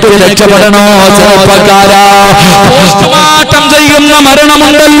തൊട്ട് നിനക്ക് രക്ഷപ്പെടണോ ചെറുപ്പക്കാരാ? പോസ്റ്റ്മോർട്ടം ചെയ്യുന്ന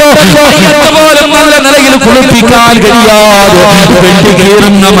മരണമുണ്ടല്ലോ, പോലും നല്ല നിലയിൽ കുളിപ്പിക്കാൻ കഴിയാതെ വെട്ടി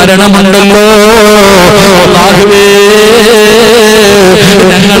കീറുന്ന മരണമുണ്ടല്ലോ. അല്ലാഹുവേ,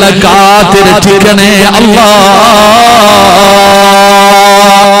 ഞങ്ങളെ കാത്തിരക്ഷിക്കണേ അല്ലാഹ്.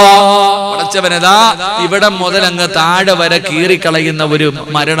 പടച്ചവനതാ ഇവിടെ മുതൽ അങ്ങ് താഴെ വരെ കീറിക്കളയുന്ന ഒരു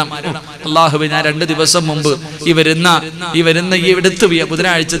മരണം. അള്ളാഹുവേ, ഞാൻ 2 ദിവസം മുമ്പ് ഈ വരുന്ന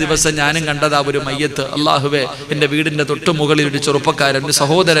ബുധനാഴ്ച ദിവസം ഞാനും കണ്ടതാ ഒരു മയ്യത്ത്. അള്ളാഹുവേ, എന്റെ വീടിന്റെ തൊട്ടു മുകളിൽ ഒരു ചെറുപ്പക്കാരൻ, ഒരു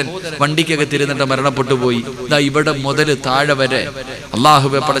സഹോദരൻ വണ്ടിക്കകത്തിരുന്നിട്ട് മരണപ്പെട്ടു പോയി. ഇതാ ഇവിടെ മുതൽ താഴെ വരെ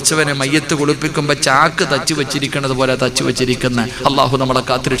അള്ളാഹുവേ പടച്ചവനെ മയ്യത്ത് കുളിപ്പിക്കുമ്പോ ചാക്ക് തച്ചു വെച്ചിരിക്കുന്നത് പോലെ തച്ചു വെച്ചിരിക്കുന്ന അള്ളാഹു നമ്മളെ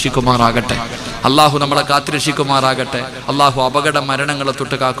കാത്തുരക്ഷിക്കുമാറാകട്ടെ. അള്ളാഹു നമ്മളെ കാത്തുരക്ഷിക്കുമാറാകട്ടെ. അള്ളാഹു അപകട മരണങ്ങളെ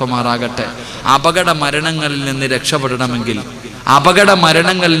തൊട്ട് കാക്കുമാറാകട്ടെ. അപകട മരണങ്ങളിൽ നിന്ന്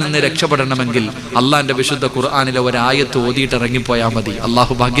രക്ഷപ്പെടണമെങ്കിൽ അള്ളാന്റെ വിശുദ്ധ ഖുർആനിലെ ഒരായത്ത് ഓതിയിട്ട് ഇറങ്ങിപ്പോയാൽ മതി.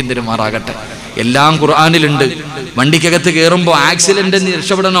 അള്ളാഹു ഭാഗ്യം തരുമാറാകട്ടെ. എല്ലാം ഖുർആനിലുണ്ട്. വണ്ടിക്കകത്ത് കയറുമ്പോ ആക്സിഡന്റിൽ നിന്ന്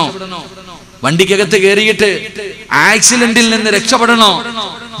രക്ഷപ്പെടണോ? വണ്ടിക്കകത്ത് കയറിയിട്ട് ആക്സിഡന്റിൽ നിന്ന് രക്ഷപ്പെടണോ?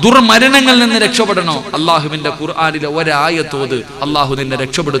 ദുർമരണങ്ങളിൽ നിന്ന് രക്ഷപ്പെടണോ? അള്ളാഹുവിന്റെ ഖുർആനിലെ ഒരായത്തോത് അള്ളാഹു നിന്നെ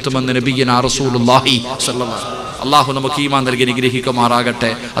രക്ഷപ്പെടുത്തുമെന്ന് നബിയനാ റസൂലുള്ളാഹി സ്വല്ലല്ലാഹു അലൈഹി വസല്ലം. അള്ളാഹു നമുക്ക് ഈമാൻ നൽകി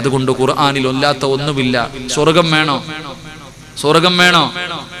അനുഗ്രഹിക്കുമാറാകട്ടെ. അതുകൊണ്ട് ഖുർആനിൽ ഒല്ലാത്ത ഒന്നുമില്ല. സ്വർഗം വേണോ?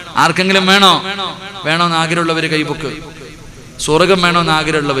 ആർക്കെങ്കിലും വേണോന്ന് ആഗ്രഹമുള്ളവര് കൈപൊക്ക്. സ്വർഗം വേണോന്ന്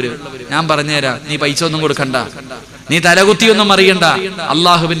ആഗ്രഹമുള്ളവര് ഞാൻ പറഞ്ഞുതരാം. നീ പൈസ ഒന്നും കൊടുക്കണ്ട, നീ തലകുത്തിയൊന്നും അറിയണ്ട.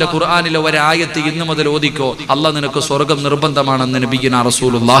 അള്ളാഹുവിന്റെ ഖുർആനിലെ ഒരായത്ത് ഇന്നു മുതൽ ഓദിക്കോ. അള്ളാഹ് നിനക്ക് സ്വർഗം നിർബന്ധമാണെന്ന് നബിയനാ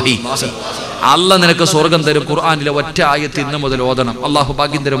റസൂലുള്ളാഹി. അള്ളാഹ് നിനക്ക് സ്വർഗം തരും. ഖുർആനിലെ ഒറ്റ ആയത്ത് ഇന്നു മുതൽ ഓതണം. അള്ളാഹു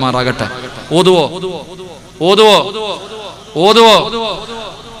ഭാഗ്യം തരുമാറാകട്ടെ. ഓതുവോ?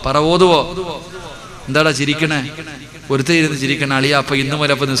 പറ, ഓതുവോ? എന്താടാ ചിരിക്കണേ? ഒരുത്തിരുന്ന് ചിരിക്കണ അളിയ. അപ്പൊ ഇന്നു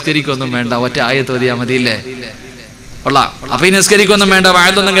മുതൽ അപ്പൊ നിസ്കരിക്കൊന്നും വേണ്ട, ഒറ്റ ആയത്ത് ഓതിയാ മതിയില്ലേ? അപ്പൊ ഈ നിസ്കരിക്കൊന്നും വേണ്ട,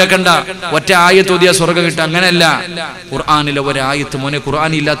 വാഴത്തൊന്നും കേൾക്കണ്ട, ഒറ്റ ആയത്ത് ഓതിയാ സ്വർഗം കിട്ടും. അങ്ങനെയല്ല. ഖുർആനിലെ ഒരായത്ത്, മോനെ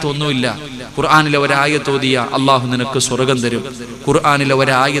ഖുർആൻ ഇല്ലാത്ത ഒന്നുമില്ല. ഖുർആനിലെ ഒരായത്ത് ഓതിയ അള്ളാഹു നിനക്ക് സ്വർഗം തരും. ഖുർആനിലെ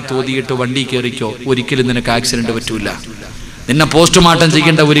ഒരായത്ത് ഓതിയിട്ട് വണ്ടി കയറിക്കോ, ഒരിക്കലും നിനക്ക് ആക്സിഡന്റ് പറ്റൂല. നിന്നെ പോസ്റ്റ്മോർട്ടം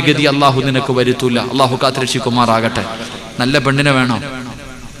ചെയ്യേണ്ട ഒരു ഗതി അള്ളാഹു നിനക്ക് വരുത്തൂല. അള്ളാഹു കാത്തുരക്ഷിക്കുമാറാകട്ടെ. നല്ല പെണ്ണിനെ വേണോ?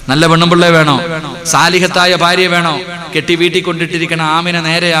 നല്ല പെണ്ണുപിള്ളെ വേണോ? സാലിഹത്തായ ഭാര്യ വേണോ? കെട്ടി വീട്ടിൽ കൊണ്ടിട്ടിരിക്കണ ആമിനെ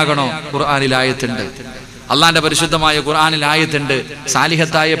നേരെയാകണോ? ഖുർആനിൽ ആയത്തുണ്ട്. അള്ളാന്റെ പരിശുദ്ധമായ ഖുർആനിൽ ആയത്തുണ്ട്.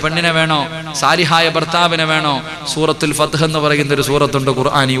 സാലിഹത്തായ പെണ്ണിനെ വേണോ? സാലിഹായ ഭർത്താവിനെ വേണോ? സൂറത്തുൽ ഫത്ഹ് എന്ന് പറയുന്ന ഒരു സൂറത്തുണ്ട്,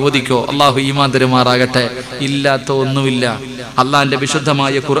 ഖുർആനി ഓദിക്കോ. അള്ളാഹു ഈമാൻ തരുമാറാകട്ടെ. ഇല്ലാത്ത ഒന്നുമില്ല. അള്ളാന്റെ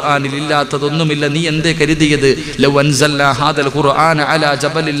വിശുദ്ധമായ ഖുർആനിൽ ഇല്ലാത്തതൊന്നുമില്ല. നീ എന്തേ കരുതിയത്? ലൗ അൻസൽനാ ഹാദൽ ഖുർആന അലാ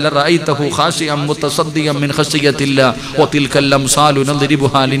ജബലിൻ ലറഅയ്തഹു ഖാശിഅൻ മുതസദ്ദിയൻ മിൻ ഖശിയത്തില്ലാഹ് വതിൽകൽ അംസാലു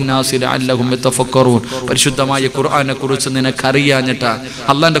നദ്രിബുഹാ ലിന്നാസി ലഅല്ലഹും യതഫക്കറൂൻ. പരിശുദ്ധമായ ഖുർആനെ കുറിച്ച് നിനക്കറിയാഞ്ഞിട്ടാ,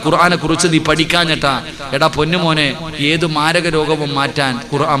 അള്ളാന്റെ ഖുർആനെ കുറിച്ച് നീ പഠിക്കാഞ്ഞിട്ടാ. എടാ പൊന്നുമോനെ, ഏത് മാരക രോഗവും മാറ്റാൻ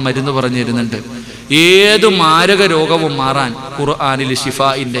ഖുർആൻ മരുന്ന് പറഞ്ഞിരുന്നുണ്ട്. ഏത് മാരക രോഗവും മാറാൻ ഖുർആനിൽ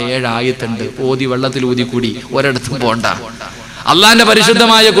ശിഫാഇന്റെ 7 ആയത്തുണ്ട്. ഓതി വെള്ളത്തിൽ ഊതി കൂടി ഒരിടത്തും പോണ്ട. അള്ളാന്റെ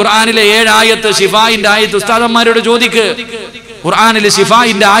പരിശുദ്ധമായ ഖുർആനിലെ 7 ആയത്ത്, ശിഫാഇന്റെ ആയത്ത് ഉസ്താദന്മാരോട് ചോദിക്ക്. ഖുർആനിൽ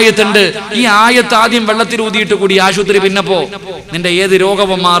ശിഫാഇന്റെ ആയത്തുണ്ട്. ഈ ആയത്ത് ആദ്യം വെള്ളത്തിൽ ഊതിയിട്ട് കൂടി ആശുപത്രി പിന്നെ പോ. നിന്റെ ഏത്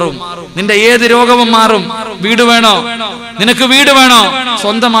രോഗവും മാറും. വീട് വേണോ? നിനക്ക് വീട് വേണോ?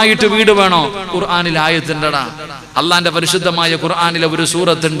 സ്വന്തമായിട്ട് വീട് വേണോ? ഖുർആനിൽ ആയത്തുണ്ടടാ. അള്ളാന്റെ പരിശുദ്ധമായ ഖുർആനിലെ ഒരു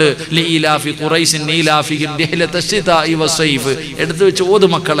സൂറത്തുണ്ട്, ലീലാഫി ഖുറൈസിൻ നീലാഫിഹിം റിഹ്ലതശ്ശിതാഇ വസ്സൈഫ്. എടുത്തു വെച്ച് ഓതു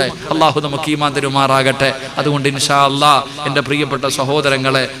മക്കളെ. അള്ളാഹു നമുക്ക് ഈമാൻ തരുമാറാകട്ടെ. അതുകൊണ്ട് ഇൻഷാ അല്ലാഹ് എൻ്റെ പ്രിയപ്പെട്ട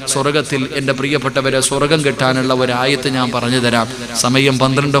സഹോദരങ്ങളെ, സ്വർഗത്തിൽ എൻ്റെ പ്രിയപ്പെട്ടവരെ സ്വർഗം കിട്ടാനുള്ള ഒരു ആയത്ത് ഞാൻ പറഞ്ഞു തരാം. സമയം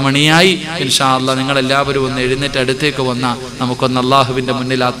 12 മണിയായി. ഇൻഷാ അല്ലാഹ് നിങ്ങളെല്ലാവരും ഒന്ന് എഴുന്നേറ്റ് അടുത്തേക്ക് വന്നാൽ നമുക്കൊന്ന് അള്ളാഹുവിൻ്റെ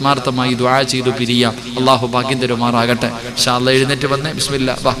മുന്നിൽ ആത്മാർത്ഥമായി ദുആ ചെയ്തു പിരിയാം. അള്ളാഹു ഭാഗ്യം തരുമാറാകട്ടെ. ഇൻഷാ അല്ലാഹ് എഴുന്നേറ്റ് വന്നേ.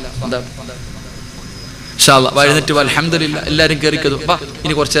 ബിസ്മില്ലാ. വാ, എന്താ എഴുന്നേറ്റ് വാ. അൽഹംദുലില്ലാ. എല്ലാവരും കയറിക്കതു. വാ,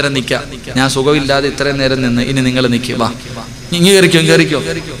 ഇനി കുറച്ചു നേരം നിൽക്കാം. ഞാൻ സുഖമില്ലാതെ ഇത്രയും നേരം നിന്ന്, ഇനി നിങ്ങൾ നിൽക്കുക. വാ, ഇങ്ങ് കയറിക്കോ.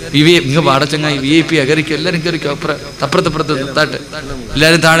 ഇങ്ങ് പാടച്ചങ്ങായി VIP കയറിക്കോ. എല്ലാവരും കയറിക്കോ. അപ്പുറത്ത് താട്ട്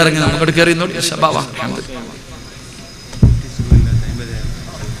എല്ലാവരും താഴെ ഇറങ്ങി നമുക്കോട്ട് കയറി.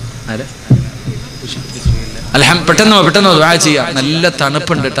 പെട്ടെന്ന് ദുആ ചെയ്യാം. നല്ല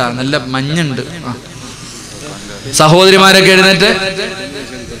തണുപ്പുണ്ട് കേട്ടാ, നല്ല മഞ്ഞുണ്ട്. സഹോദരിമാരൊക്കെ എഴുന്നേറ്റ്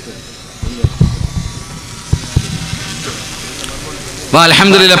വാ.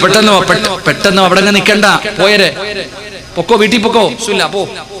 അൽഹംദുലില്ലാ. പെട്ടെന്ന് അവിടെ നിൽക്കണ്ട. പോയരെ പൊക്കോ, വീട്ടിൽ പൊക്കോ. പോ,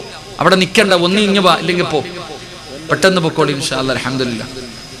 അവിടെ നിൽക്കണ്ട. ഒന്ന് ഇങ്ങ് വാ, ഇല്ലെങ്കിൽ പോ. പെട്ടെന്ന് പൊക്കോളി. ഇൻഷാ അല്ലാഹ്. അൽഹംദുലില്ലാ.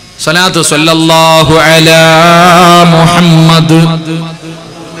 സ്വലാത്തു സ്വല്ലല്ലാഹു അലാ മുഹമ്മദ്.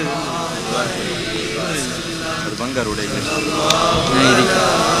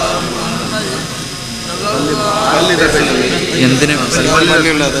 എന്തിനാ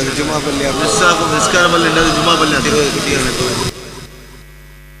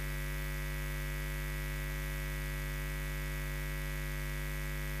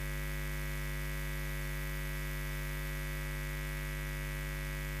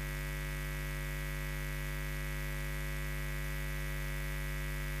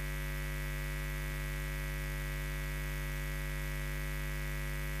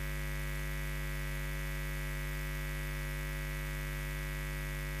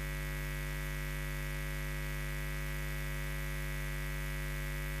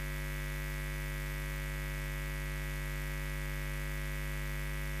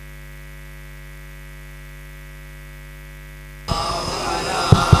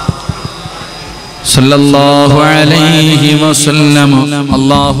സല്ലല്ലാഹു അലൈഹി വസല്ലം.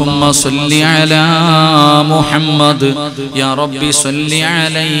 അല്ലാഹുമ്മ സ്വല്ലി അലാ മുഹമ്മദ് യാ റബ്ബി സ്വല്ലി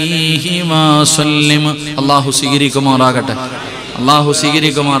അലൈഹി വസല്ലം. അല്ലാഹു സ്വീകരിക്കുമാറാകട്ടെ, അല്ലാഹു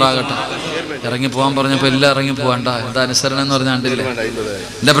സ്വീകരിക്കുമാറാകട്ടെ. ഇറങ്ങി പോകാൻ പറഞ്ഞപ്പോൾ എല്ലാം ഇറങ്ങി പോകണ്ട, എന്താ അനുസരണം എന്ന് പറഞ്ഞാൽ കണ്ടില്ലേ?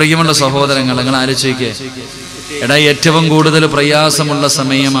 എൻ്റെ പ്രിയമുള്ള സഹോദരങ്ങൾ, നിങ്ങൾ ആലോചിക്കേ, എടാ ഏറ്റവും കൂടുതൽ പ്രയാസമുള്ള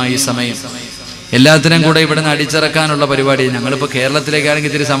സമയമായി സമയം. എല്ലാത്തിനും കൂടെ ഇവിടെ നിന്ന് അടിച്ചിറക്കാനുള്ള പരിപാടി. ഞങ്ങളിപ്പോൾ കേരളത്തിലേക്കാണെങ്കിൽ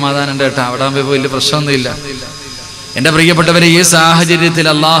ഇത്തിരി സമാധാനം ഉണ്ട് കേട്ടോ, അവിടെ ആകുമ്പോൾ വലിയ പ്രശ്നമൊന്നുമില്ല. എൻ്റെ പ്രിയപ്പെട്ടവരെ, ഈ സാഹചര്യത്തിൽ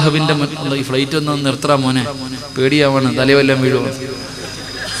അള്ളാഹുവിൻ്റെ ഈ ഫ്ലൈറ്റ് ഒന്ന് നിർത്തറ മോനെ, പേടിയാവണം, തലവെല്ലാം വീഴുമോ.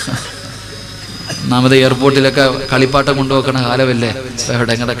 ഒന്നാമത് എയർപോർട്ടിലൊക്കെ കളിപ്പാട്ടം കൊണ്ടുവെക്കണ കാലമല്ലേ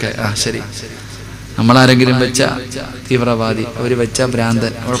എവിടെങ്ങടൊക്കെ. ശരി, നമ്മളാരെങ്കിലും വെച്ച തീവ്രവാദി, അവർ വെച്ച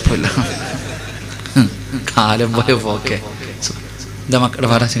ഭ്രാന്തൻ, കുഴപ്പമില്ല, കാലം പോയ പോക്കെ. എന്താ മക്കളുടെ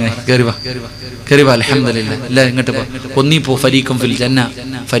പറ, കയറി വാ, കയറി വാ, അൽഹംദുലില്ലാ. അല്ല ഇങ്ങോട്ട് പോ, ഒന്നീ പോ, ഫരീഖും ഫിൽ ജന്ന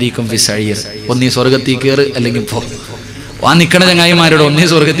ഫരീഖും ഫി സഈർ. ഒന്നീ സ്വർഗത്തിൽ കയറ്, അല്ലെങ്കിൽ പോ. ആ നിൽക്കണ ചങ്ങായിമാരോട് ഒന്നീ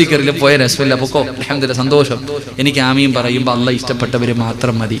സ്വർഗത്തിൽ കയറില്ല, പോയ രസമില്ല, പൊക്കോ, അൽഹംദുലില്ലാ, സന്തോഷം. എനിക്ക് ആമീൻ പറയുമ്പോൾ അള്ളാഹ് ഇഷ്ടപ്പെട്ടവർ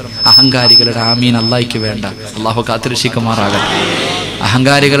മാത്രം മതി. അഹങ്കാരികളുടെ ആമീൻ അള്ളാഹിക്ക് വേണ്ട. അള്ളാഹു കാത്തിരക്ഷിക്കുമാറാകട്ടെ.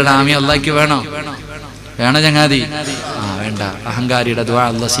 അഹങ്കാരികളുടെ ആമീൻ അള്ളാഹിക്ക് വേണോ? വേണ ചങ്ങാതി? വേണ്ട. അഹങ്കാരിയുടെ ദുആ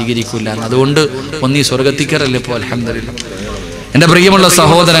അള്ളാഹ് സ്വീകരിക്കൂല. അതുകൊണ്ട് ഒന്നീ സ്വർഗത്തിൽ കയറല്ലേ, പോ, അൽഹംദുലില്ലാ. എൻ്റെ പ്രിയമുള്ള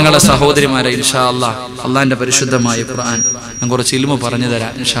സഹോദരങ്ങളെ, സഹോദരിമാരെ, ഇൻഷാ അല്ലാഹ് അള്ളാഹിൻ്റെ പരിശുദ്ധമായ ഖുർആൻ ഞാൻ കുറച്ച് ഇൽമു പറഞ്ഞു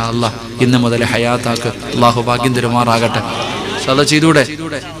തരാം. ഇൻഷാ അല്ലാഹ് ഇന്ന് മുതൽ ഹയാത്താക്ക് അള്ളാഹു ഭാഗ്യം തരുമാറാകട്ടെ. ഇൻഷാ ചെയ്തൂടെ,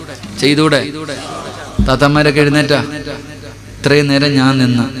 ചെയ്തൂടെ? താത്തമാരൊക്കെ എഴുന്നേറ്റാ? ഇത്രയും നേരം ഞാൻ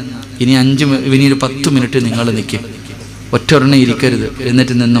നിന്ന്, ഇനി ഒരു 10 മിനിറ്റ് നിങ്ങൾ നിൽക്കും. ഒറ്റൊരെണ്ണം ഇരിക്കരുത്,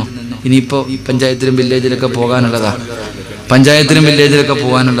 എഴുന്നേറ്റ് നിന്നോ. ഇനിയിപ്പോൾ പഞ്ചായത്തിലും വില്ലേജിലൊക്കെ പോകാനുള്ളതാ, പഞ്ചായത്തിലും വില്ലേജിലൊക്കെ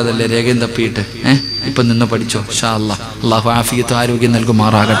പോകാനുള്ളതല്ലേ, രേഖയും തപ്പിയിട്ട്. ഇപ്പം നിന്ന് പഠിച്ചോ ഇൻഷാ അല്ലാഹ്. അള്ളാഹു ആഫിയത്ത് ആരോഗ്യം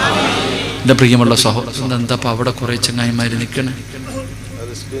നൽകുമാറാകട്ടെ. എൻ്റെ പ്രിയമുള്ള സഹോദരൻ, എന്താ അപ്പം അവിടെ കുറേ ചങ്ങായിമാർ നിൽക്കണേ?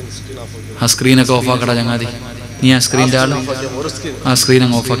 ആ സ്ക്രീനൊക്കെ ഓഫാക്കടാ ചങ്ങാതി. നീ ആ സ്ക്രീൻ്റെ ആളും ആ സ്ക്രീൻ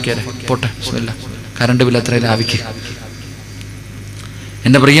അങ്ങ് ഓഫാക്കിയാലേ പോട്ടെ, ഇല്ല കറണ്ട് ബില്ല് അത്രയും ലാഭിക്കുക.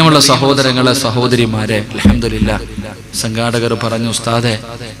 എൻ്റെ പ്രിയമുള്ള സഹോദരങ്ങളെ, സഹോദരിമാരെ, അൽഹംദുലില്ലാ സംഘാടകർ പറഞ്ഞു, ഉസ്താദെ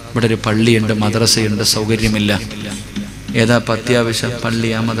ഇവിടെ ഒരു പള്ളിയുണ്ട്, മദ്രസയുണ്ട്, സൗകര്യമില്ല. ഏതാ അത്യാവശ്യം? പള്ളി,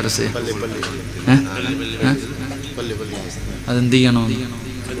 ആ മദ്രസ അതെന്ത് ചെയ്യണോ?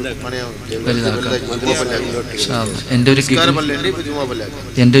 എൻ്റെ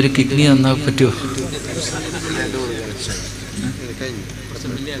ഒരു കിഡ്നി തന്നാൽ പറ്റുമോ?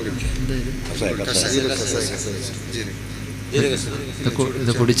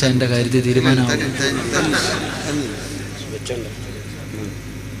 ഇത് കുടിച്ച എൻ്റെ കാര്യത്തിൽ തീരുമാനമാവും.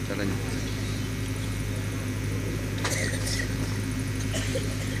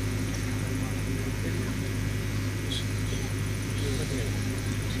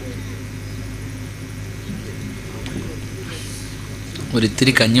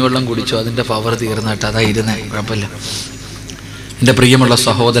 ഒരിത്തിരി കഞ്ഞിവെള്ളം കുടിച്ചു, അതിൻ്റെ പവർ തീർന്നിട്ട് അതായിരുന്നേ, കുഴപ്പമില്ല. എൻ്റെ പ്രിയമുള്ള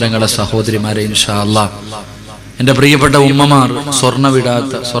സഹോദരങ്ങളെ, സഹോദരിമാരെ, ഇൻഷാ അല്ലാഹ് എൻ്റെ പ്രിയപ്പെട്ട ഉമ്മമാർ, സ്വർണ്ണ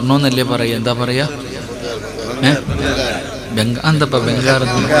വിടാത്ത, സ്വർണ്ണം എന്നല്ലേ പറയുക, എന്താ പറയാ, എന്തപ്പാ ബംഗാർ,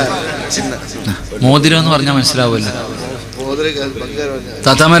 മോതിരം എന്ന് പറഞ്ഞാൽ മനസ്സിലാവുമല്ലോ.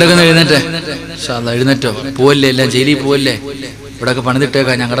 താത്താമാരൊക്കെ എഴുന്നേറ്റേ, ഇൻഷാ അല്ലാഹ് എഴുന്നേറ്റോ. പോവല്ലേ, എല്ലാം ജയിലിൽ പോവല്ലേ, ഇവിടെയൊക്കെ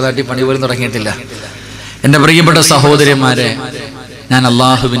പണിതിട്ടേക്കാം, ഞങ്ങളുടെ നാട്ടിൽ പണി പോലും തുടങ്ങിയിട്ടില്ല. എൻ്റെ പ്രിയപ്പെട്ട സഹോദരിമാരെ, ഞാൻ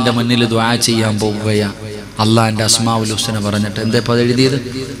അള്ളാഹുവിൻ്റെ മുന്നിൽ ദുആ ചെയ്യാൻ പോവുകയാണ്. അള്ളാഹിൻ്റെ അസ്മാഉൽ ഹുസ്ന പറഞ്ഞിട്ട്. എന്താ ഇപ്പോൾ അത് എഴുതിയത്?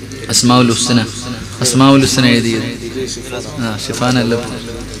 അസ്മാഉൽ ഹുസ്ന, അസ്മാഉൽ ഹുസ്ന എഴുതിയത് ഷിഫാനല്ല,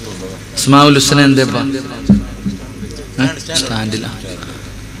 അസ്മാഉൽ ഹുസ്ന എന്താ സ്റ്റാൻഡില.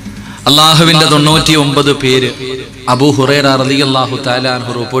 അള്ളാഹുവിൻ്റെ 99 പേര് അബൂ ഹുറൈറ റളിയല്ലാഹു തആല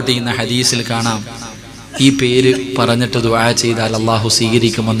അൻഹു റിപ്പോർട്ട് ചെയ്യുന്ന ഹദീസിൽ കാണാം, ഈ പേര് പറഞ്ഞിട്ട് ദുആ ചെയ്താൽ അള്ളാഹു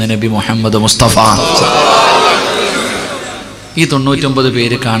സ്വീകരിക്കുമെന്ന് നബി മുഹമ്മദ് മുസ്തഫ. ഈ 99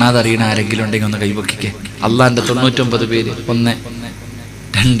 പേര് കാണാതെ അറിയണ ആരെങ്കിലും ഉണ്ടെങ്കിൽ ഒന്ന് കൈവക്കിക്കേ. അള്ളാഹിൻ്റെ 99 പേര് 1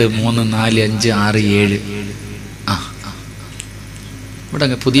 2 3 4 5 6 7. ഇവിടെ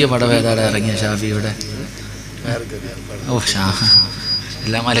പുതിയ പടം ഏതാടെ ഇറങ്ങിയ ഷാഫി ഇവിടെ? ഓ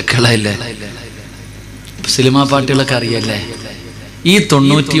എല്ലാം മലക്കളല്ലേ, സിനിമാ പാട്ടുകളൊക്കെ അറിയല്ലേ. ഈ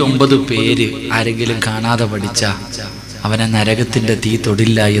 99 പേര് ആരെങ്കിലും കാണാതെ പഠിച്ച അവനെ നരകത്തിന്റെ തീ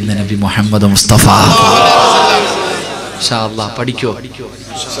തൊടില്ല എന്ന് നബി മുഹമ്മദ് മുസ്തഫ. ഇൻഷാ അല്ലാഹ് പഠിക്കോ?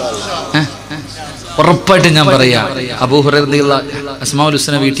 ഉറപ്പായിട്ടും ഞാൻ പറയാ, അബൂ ഹുറൈറ അസ്മാഉൽ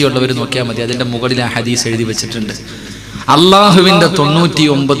ഹുസ്ന വീട്ടിലുള്ളവർ നോക്കിയാൽ മതി, അതിന്റെ മുകളിൽ ആ ഹദീസ് എഴുതി വെച്ചിട്ടുണ്ട്. അള്ളാഹുവിന്റെ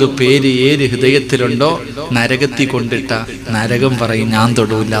 99 പേര് ഏത് ഹൃദയത്തിലുണ്ടോ നരകത്തി കൊണ്ടിട്ട നരകം പറയും ഞാൻ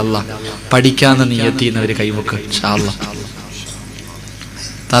തൊടൂല്ല. അല്ലാഹ് പഠിക്കാന്ന് നിയത്തിന്നവര് കൈവക്ക്. ഇൻഷാ അല്ലാഹ്.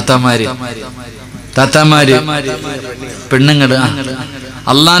 താത്താമാര് പെണ്ണുങ്ങള്,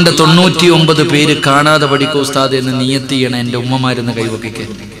 അള്ളാന്റെ 99 പേര് കാണാതെ പഠിക്കൂ ഉസ്താദ് എന്ന് നിയത്ത് ചെയ്യണ എൻ്റെ ഉമ്മമാരെന്ന് കൈവക്കിക്ക്.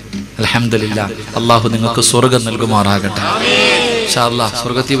 അൽഹംദുലില്ലാഹ്. അള്ളാഹു നിങ്ങൾക്ക് സ്വർഗം നൽകുമാറാകട്ടെ. ഇൻഷാ അല്ലാഹ്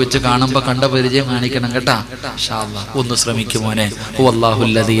സ്വർഗത്തിൽ വെച്ച് കാണുമ്പോൾ കണ്ട പരിചയം കാണിക്കണം കേട്ടാ. ഇൻഷാ അല്ലാഹ് ഒന്ന് ശ്രമിക്കുമോനെ.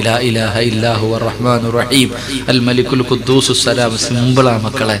 ഹുവല്ലാഹുല്ലദീ ലാ ഇലാഹ ഇല്ലാ ഹുവർ റഹ്മാനുർ റഹീം അൽ മലിക്കുൽ ഖുദ്ദൂസുസ് സലാം. സിമ്പിളാ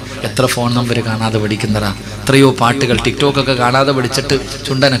മക്കളെ. എത്ര ഫോൺ നമ്പർ കാണാതെ പഠിക്കുന്നതാ, എത്രയോ പാട്ടുകൾ ടിക്ടോക്കൊക്കെ കാണാതെ പഠിച്ചിട്ട്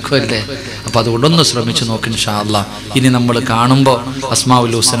ചുണ്ടനക്കുമല്ലേ. അപ്പം അതുകൊണ്ടൊന്ന് ശ്രമിച്ചു നോക്ക് ഇൻഷാ അല്ലാഹ്. ഇനി നമ്മൾ കാണുമ്പോൾ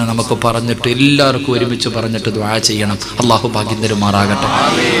അസ്മാഉൽ ഹുസ്ന നമുക്ക് പറഞ്ഞിട്ട് എല്ലാവർക്കും ഒരുമിച്ച് പറഞ്ഞിട്ട് ദുആ ചെയ്യണം. അള്ളാഹു ഭാഗ്യം തരുമാറാകട്ടെ.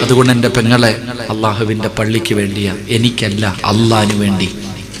 അതുകൊണ്ട് എൻ്റെ പെങ്ങളെ, അള്ളാഹുവിൻ്റെ പള്ളിക്ക് വേണ്ടിയാ, എനിക്കല്ല, അള്ളാഹിന് വേണ്ടി.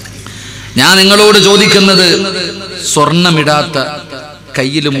 ഞാൻ നിങ്ങളോട് ചോദിക്കുന്നത്, സ്വർണമിടാത്ത,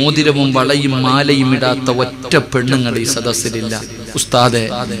 കയ്യിൽ മോതിരവും വളയും മാലയും ഇടാത്ത ഒറ്റ പെണ്ണുങ്ങൾ ഈ സദസ്സിലില്ല. ഉസ്താദെ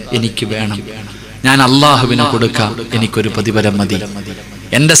എനിക്ക് വേണം, ഞാൻ അള്ളാഹുവിന് കൊടുക്കാം, എനിക്കൊരു പ്രതിഫലം മതി.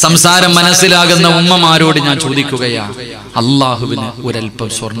 എന്റെ സംസാരം മനസ്സിലാകുന്ന ഉമ്മമാരോട് ഞാൻ ചോദിക്കുകയാ, അള്ളാഹുവിന് ഒരൽപ്പം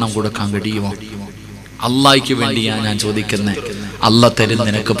സ്വർണം കൊടുക്കാൻ കഴിയുമോ? അള്ളാഹിക്ക് വേണ്ടിയാ ഞാൻ ചോദിക്കുന്നത്. അള്ള തരും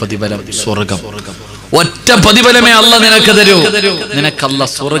നിനക്ക് പ്രതിഫലം, സ്വർഗം. ഒറ്റ പ്രതിഫലമേ അള്ള നിനക്ക് തരൂ. നിനക്കല്ല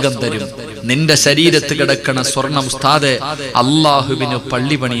സ്വർഗം തരും. നിന്റെ ശരീരത്ത് കിടക്കണ സ്വർണം ഉസ്താദെ അള്ളാഹുവിന്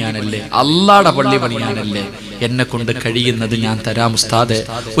പള്ളി പണിയാനല്ലേ, അള്ളാടെ പള്ളി പണിയാനല്ലേ, എന്നെ കൊണ്ട് കഴിയുന്നത് ഞാൻ തരാം ഉസ്താദെ.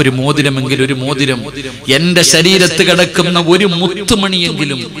 ഒരു മോതിരമെങ്കിൽ ഒരു മോതിരം, എന്റെ ശരീരത്ത് കിടക്കുന്ന ഒരു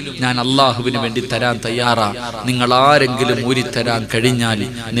മുത്തുമണിയെങ്കിലും ഞാൻ അള്ളാഹുവിന് വേണ്ടി തരാൻ തയ്യാറാ. നിങ്ങൾ ആരെങ്കിലും ഊരിത്തരാൻ കഴിഞ്ഞാൽ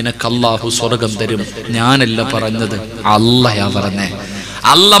നിനക്ക് അള്ളാഹു സ്വർഗം തരും. ഞാനല്ല പറഞ്ഞത്, അള്ളയാ പറഞ്ഞേ.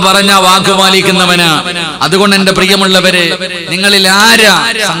 അള്ള പറഞ്ഞ വാക്ക് പാലിക്കുന്നവനാ. അതുകൊണ്ട് എന്റെ പ്രിയമുള്ളവരെ, നിങ്ങളിൽ ആരാ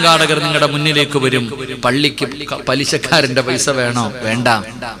സംഘാടകർ നിങ്ങളുടെ മുന്നിലേക്ക് വരും? പള്ളിക്ക് പലിശക്കാരന്റെ പൈസ വേണോ? വേണ്ട.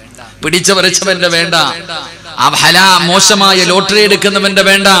 പിടിച്ചു വരച്ചവന്റെ വേണ്ട. മോശമായ ലോട്ടറി എടുക്കുന്നവന്റെ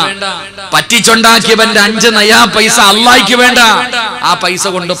വേണ്ട. പറ്റിച്ചുണ്ടാക്കിയവന്റെ 5 നയാ പൈസ അള്ളാഹിക്ക് വേണ്ട. ആ പൈസ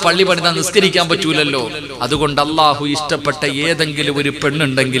കൊണ്ട് പള്ളി പണിതാൻ നിസ്കരിക്കാൻ പറ്റൂലല്ലോ. അതുകൊണ്ട് അള്ളാഹു ഇഷ്ടപ്പെട്ട ഏതെങ്കിലും ഒരു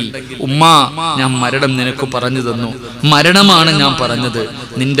പെണ്ണുണ്ടെങ്കിൽ, ഉമ്മ ഞാൻ മരണം നിനക്ക് പറഞ്ഞു തന്നു, മരണമാണ് ഞാൻ പറഞ്ഞത്.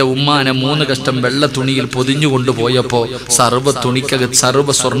 നിന്റെ ഉമ്മാനെ 3 കഷ്ടം വെള്ള തുണിയിൽ പൊതിഞ്ഞു കൊണ്ടുപോയപ്പോ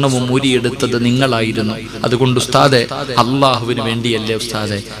സർവ്വ സ്വർണവും ഊരിയെടുത്തത് നിങ്ങളായിരുന്നു. അതുകൊണ്ട് ഉസ്താദെ അള്ളാഹുവിന് വേണ്ടിയല്ലേ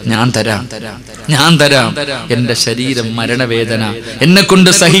ഉസ്താദെ, ഞാൻ തരാം. എന്റെ ശരീരം മരണവേദന എന്നെ കൊണ്ട്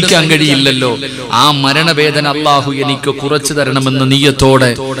സഹിക്കാൻ കഴിയില്ലല്ലോ. ആ മരണവേദന അള്ളാഹു എനിക്ക് കുറച്ചു തരണമെന്ന നീയത്തോടെ,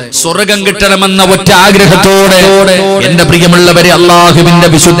 സ്വർഗം കിട്ടണമെന്ന ഒറ്റ ആഗ്രഹത്തോടെ, എന്റെ പ്രിയമുള്ളവരെ, അള്ളാഹുവിന്റെ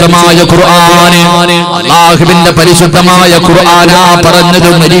വിശുദ്ധമായ ഖുർആന്, അള്ളാഹുവിന്റെ പരിശുദ്ധമായ ഖുർആനാ പറഞ്ഞത്,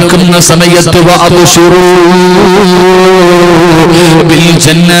 മരിക്കുന്ന സമയത്ത് വഅബ്ശിറൂ ബിൽ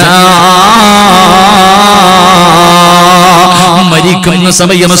ജന്നാ, മരിക്കുന്ന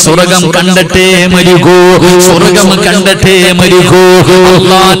സമയം സ്വർഗം കണ്ടിട്ടേ മരിക്കൂ, സ്വർഗം കണ്ടിട്ടേ മരിക്കൂ.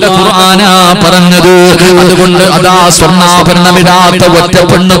 അല്ലാഹുവിന്റെ ഖുർആനാ പറഞ്ഞത്. അതുകൊണ്ട് അതാ സ്വർണ്ണാഭരണമിടാത്ത ഒറ്റ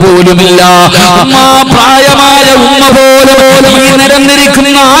പെണ്ണ് പോലുമില്ല. പ്രായമായ ഉമ്മ പോലും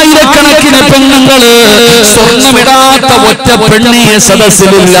നിരന്നിരിക്കുന്ന ആയിരക്കണക്കിന് പെണ്ണുങ്ങള് സ്വർണ്ണമിടാത്ത ഒറ്റ പെണ്ണേ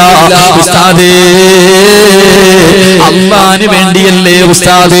സദസ്സിലില്ല. ഉസ്താദേ അള്ളാഹിന് വേണ്ടിയല്ലേ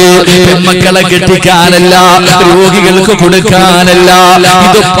ഉസ്താദേ, പെൺമക്കളെ കെട്ടിക്കാനല്ല, രോഗികൾക്ക് കൊടുക്കാനല്ല,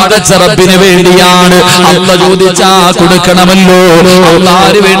 ഇത് പടച്ച റബ്ബിന് വേണ്ടിയാണ്. അള്ള ചോദിച്ചാ കൊടുക്കണമല്ലോ,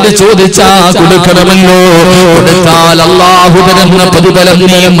 അള്ളാഹിന് വേണ്ടി ചോദിച്ചാ കൊടുക്കണമല്ലോ. കൊടുത്താൽ അള്ളാഹു തരുന്ന പ്രതിഫലം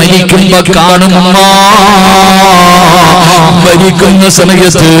നീ മരിക്കുമ്പോ കാണുമ്മ. മരിക്കുന്ന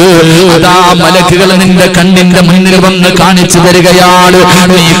സമയത്ത് അതാ മലക്കുകൾ നിന്റെ കണ്ണിന്റെ മുന്നിൽ വന്ന് കാണിച്ചു തരികയാണ്.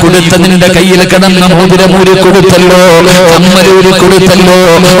 നീ കൊടുത്ത നിന്റെ കയ്യിൽ കിടന്ന മോതിരമൂരി കൊടുത്തല്ലോ, കമ്മലൂരി കൊടുത്തല്ലോ,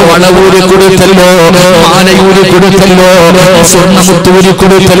 വളവൂരി കൊടുത്തല്ലോ, മാലയൂരി കൊടുത്തല്ലോ, സ്വർണ്ണമുത്തൂരി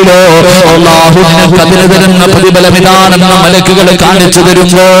കൊടുത്തല്ലോ. അല്ലാഹു നിനക്ക് അതിന് തരുന്ന പ്രതിഫലം ഇതാണെന്ന് മലക്കുകൾ കാണിച്ചു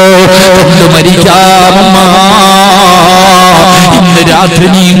തരുമ്പോ കൊണ്ട് മരിക്കാമമ്മ. ഇന്ന് രാത്രി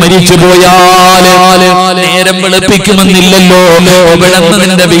നീ മരിച്ചു പോയാൽ നേരം വെളുപ്പിക്കുമെന്നില്ലല്ലോ, ഇവിടെ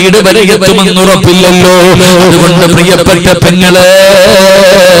നിന്റെ വീട് വരെ എത്തുമെന്നുറപ്പില്ലല്ലോ. അതുകൊണ്ട് പ്രിയപ്പെട്ട പെങ്ങളെ,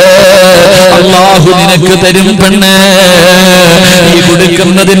 അല്ലാഹു നിനക്ക് തരും പെണ്ണ്. ഈ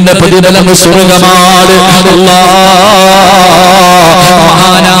കൊടുക്കുന്നതിന്റെ പ്രതിഫലം സ്വർഗമാണ്.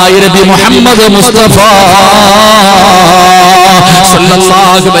 മഹാനായ നബി മുഹമ്മദ് മുസ്തഫ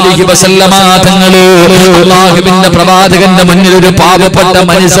സല്ലല്ലാഹു അലൈഹി വസല്ലമ തങ്ങള് അല്ലാഹുവിന്റെ പ്രവാചകന്റെ മുന്നിൽ ഒരു പാവപ്പെട്ട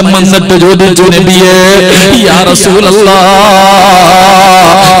മനുഷ്യൻ വന്നിട്ട് ചോദിച്ചു, നബിയേ, യാ റസൂലല്ലാഹ്,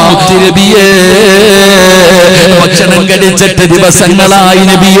 നബിയേ, ഭക്ഷണം കഴിച്ചിട്ട് ദിവസങ്ങളായി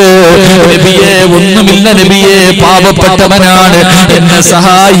നബിയേ, നബിയേ, ഒന്നുമില്ല നബിയേ, പാവപ്പെട്ടവനാണ്, എന്നെ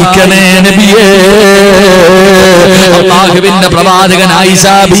സഹായിക്കണേ നബിയേ. അല്ലാഹുവിന്റെ പ്രവാചകൻ ആയിഷ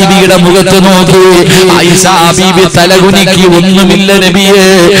ബീവിയുടെ മുഖത്ത് നോക്കി. ആയിഷ ബീവി തലകുനിക്കി, ഒന്നുമില്ല നബിയേ,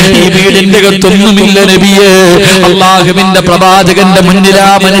 ഈ വീടിന്റെ അകത്തൊന്നുമില്ല നബിയേ. അല്ലാഹുവിന്റെ പ്രവാചകന്റെ മുന്നിൽ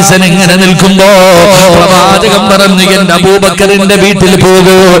ആ മനുഷ്യൻ ഇങ്ങനെ നിൽക്കുമ്പോ പ്രവാചകൻ പറഞ്ഞു, എന്റെ അബൂബക്കറിന്റെ വീട്ടിൽ പോയി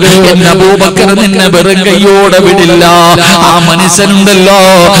പറയുന്നത്, എന്നെ അബൂബക്കർ നിന്നെ വെറും കൈയോടെ വിടില്ല. ആ മനുഷ്യനുണ്ടല്ലോ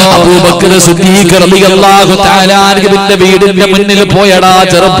അബൂബക്കർ സിദ്ദീഖ് റളിയല്ലാഹു തആല അൻഹുവിന്റെ വീടിന്റെ മുന്നിൽ പോയടാ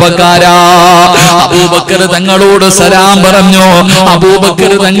ചെറുപ്പക്കാരാ. അബൂബക്കർ തങ്ങളോട് സലാം പറഞ്ഞു.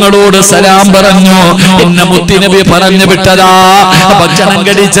 അബൂബക്കർ തങ്ങളോട് സലാം പറഞ്ഞു. എന്നെ മുത്തുനബി പറഞ്ഞു വിട്ടതാ. ഭക്ഷണം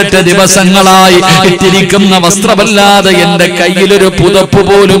കഴിച്ചിട്ട് ദിവസങ്ങളായി ഇട്ടിരിക്കുന്ന വസ്ത്രമല്ലാതെ എന്റെ കയ്യിലൊരു പുതപ്പ്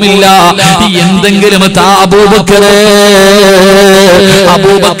പോലുമില്ല. എന്തെങ്കിലും താ അബൂബക്കറേ.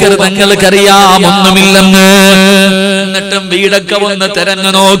 അബൂബക്കർ തങ്ങൾക്കറിയാം ഒന്നുമില്ലെന്ന്. എന്നിട്ടും വീടൊക്കെ ഒന്ന്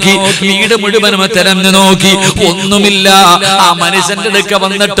തെരഞ്ഞു നോക്കി, വീട് മുഴുവനും തെരഞ്ഞു നോക്കി, ഒന്നുമില്ല. ആ മനുഷ്യന്റെ അടുക്ക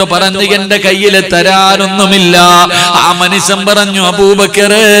വന്നിട്ട് പറഞ്ഞു, എന്റെ കയ്യിൽ തരാനൊന്നുമില്ല. ആ മനുഷ്യൻ പറഞ്ഞു,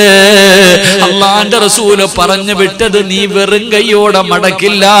 അബൂബക്കറേ, അല്ലാഹുവിന്റെ റസൂല് പറഞ്ഞു വിട്ടത് നീ വെറും കൈയോടെ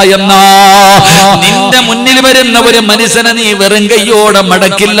മടക്കില്ല എന്നാ. നിന്റെ മുന്നിൽ വരുന്ന ഒരു മനുഷ്യനെ നീ വെറും കൈയോടെ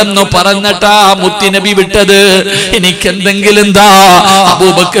മടക്കില്ലെന്ന് പറഞ്ഞിട്ടാ മുത്തുനബി വിട്ടത്. എനിക്കെന്തെങ്കിലും താ.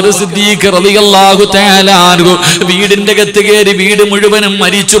 അബൂബക്കർ സിദ്ദീഖ് റളിയല്ലാഹു തആല അൻഹു വീടിന്റെ അകത്ത് കയറി വീട് മുഴുവനും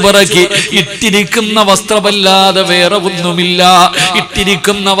മരിച്ചു പറക്കി. ഇട്ടിരിക്കുന്ന വസ്ത്രമല്ലാതെ വേറെ ഒന്നുമില്ല.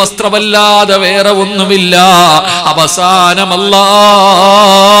 ഇട്ടിരിക്കുന്ന വസ്ത്രമല്ലാതെ വേറെ ഒന്നുമില്ല. അവസാനമല്ലാ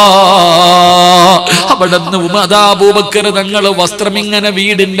അവിടുന്ന് അബൂബക്കർ തങ്ങൾ വസ്ത്രം ഇങ്ങനെ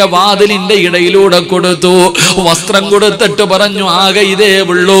വീടിന്റെ വാതിലിന്റെ ഇടയിലൂടെ കൊടുത്തു. വസ്ത്രം കൊടുത്തിട്ട് പറഞ്ഞു, ആകെ ഇതേ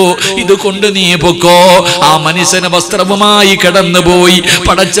ഉള്ളൂ, ഇത് കൊണ്ട് നീ പൊക്കോ. ആ മനുഷ്യന് വസ്ത്രവുമായി കടന്നുപോയി.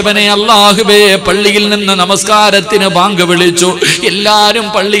 പടച്ചവനെ അല്ലാഹുവേ, പള്ളിയിൽ നിന്ന് നമസ്കാരത്തിന് ബാങ്ക് വിളിച്ചു. എല്ലാരും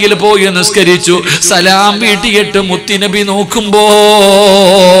പള്ളിയിൽ പോയി നിസ്കരിച്ചു. സലാം വീട്ടിയിട്ട് മുത്തുനബി നോക്കുമ്പോ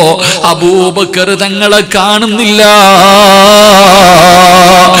അബൂബക്കർ തങ്ങളെ കാണുന്നില്ല.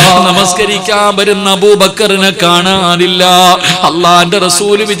 നമസ്കരിക്കാൻ വരുന്ന അബൂബക്കറിനെ കാണാനില്ല. അള്ളാന്റെ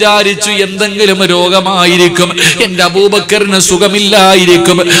റസൂല് വിചാരിച്ചു എന്തെങ്കിലും രോഗമായിരിക്കും, എന്റെ അബൂബക്കറിന്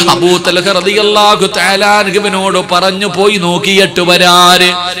സുഖമില്ലായിരിക്കും. അബൂ തൽഹ റളിയല്ലാഹു തആല അൻഹുവിനോട് പറഞ്ഞു, പോയി നോക്കിയിട്ട് വരാറ്.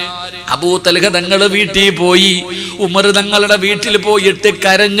 അബൂ തൽഹ തങ്ങൾ വീട്ടിൽ പോയി. ഉമർ തങ്ങളുടെ വീട്ടിൽ പോയിട്ട്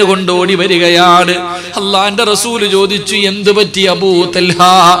കരഞ്ഞുകൊണ്ട് ഓടി വരികയാണ്. അള്ളാന്റെ റസൂല് ചോദിച്ചു, എന്തു പറ്റി അബൂ തൽഹ?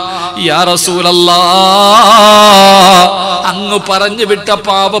 യാ റസൂലല്ലാഹ്, അങ്ങ് പറഞ്ഞു വിട്ട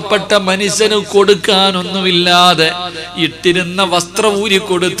പാവപ്പെട്ട മനുഷ്യന് കൊടുക്കാനൊന്നുമില്ലാതെ ഇട്ടിരുന്ന വസ്ത്രം ഊരി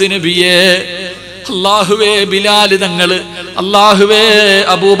കൊടുത്തു നബിയേ. അല്ലാഹുവേ, ബിലാൽ തങ്ങള്, അല്ലാഹുവേ,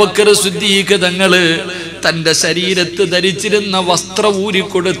 അബൂബക്കർ സിദ്ദീഖ് തങ്ങള് തന്റെ ശരീരത്ത് ധരിച്ചിരുന്ന വസ്ത്രം ഊരി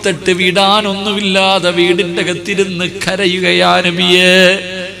കൊടുത്തിട്ട് വിടാനൊന്നുമില്ലാതെ വീടിന്റെ അകത്തിരുന്ന് കരയുകയാ നബിയേ.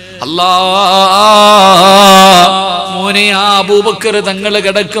 അല്ലാ മോനെ, ആ അബൂബക്കർ തങ്ങൾ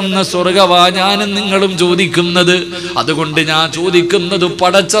കിടക്കുന്ന സ്വർഗവാ ഞാനും നിങ്ങളും ചോദിക്കുന്നത്. അതുകൊണ്ട് ഞാൻ ചോദിക്കുന്നത്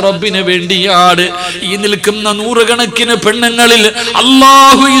പടച്ച റബ്ബിന് വേണ്ടിയാണ്. ഈ നിൽക്കുന്ന നൂറുകണക്കിന് പെണ്ണുങ്ങളിൽ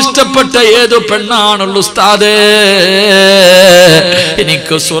അല്ലാഹു ഇഷ്ടപ്പെട്ട ഏത് പെണ്ണാണുള്ളൂ ഉസ്താദേ?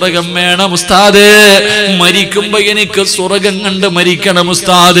 എനിക്ക് സ്വർഗം വേണം ഉസ്താദേ. മരിക്കുമ്പോ എനിക്ക് സ്വർഗം കണ്ട് മരിക്കണം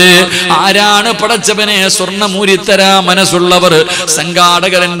ഉസ്താദേ. ആരാണ് പടച്ചവനെ സ്വർണ്ണമൂരിത്തരാ മനസ്സുള്ളവർ?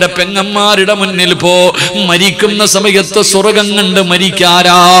 സംഘാടകരന്റെ പെങ്ങന്മാരുടെ മുന്നിൽ പോ. മരിക്കുന്ന സമയത്ത് സ്വർഗം കണ്ട്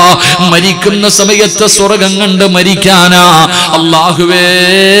മരിക്കാനാ, മരിക്കുന്ന സമയത്ത് സ്വർഗം കണ്ട് മരിക്കാനാ. അല്ലാഹുവേ,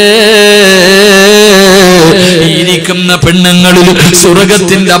 ഇരിക്കുന്ന പെണ്ണുങ്ങളിൽ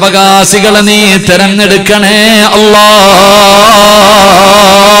സ്വർഗത്തിന്റെ അവകാശികളെ നീ തെരഞ്ഞെടുക്കണേ അല്ലാ.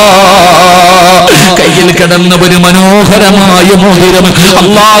 കയ്യിൽ കിടന്ന ഒരു മനോഹരമായ മോതിരം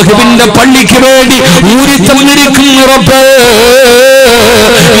അല്ലാഹുവിന്റെ പള്ളിക്ക് വേണ്ടി ഊരി തന്നിരിക്കുന്ന റബ്ബേ,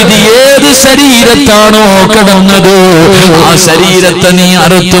 ഇത് ഏത് ശരീരത്താണോ കിടന്നത് ആ ശരീരത്തെ നീ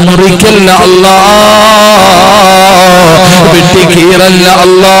അറുത്തു മുറിക്കല്ല അല്ലാ, വെട്ടിക്കീറല്ല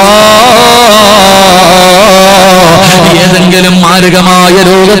അല്ലാ. ഏതെങ്കിലും മാരകമായ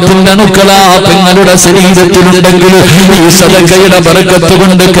രോഗത്തിന്റെ അണുക്കളാ പെങ്ങളുടെ ശരീരത്തിലുണ്ടെങ്കിൽ ഈ സദഖയുടെ ബർക്കത്ത്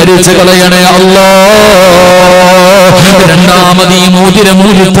കൊണ്ട് കരിച്ചു കളയണേ അല്ലാ. രണ്ടാമത് ഈ മോതിരം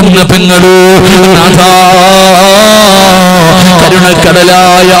ഊരിത്തുന്ന പെങ്ങള് നാഥാ,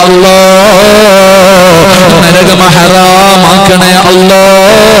 കരുണക്കടലായ അല്ലാ, നരകം ഹറാമാക്കണേ അല്ലാ,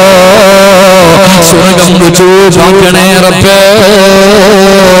 സ്വർഗം രുചിയാക്കണേ റബ്ബേ.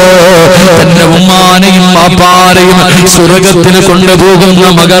 തന്റെ ഉമ്മാനെയും പാപ്പാരെയും സ്വർഗത്തിന് കൊണ്ടുപോകുന്ന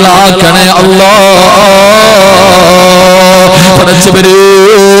മകളാക്കണേ അല്ലാ. പടച്ചവരേ,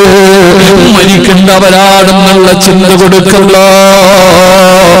 മരിക്കേണ്ടവരാണെന്നുള്ള ചിന്ത കൊടുക്കല്ല.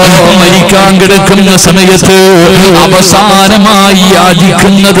 മരിക്കാൻ കിടക്കുന്ന സമയത്ത് അവസാനമായി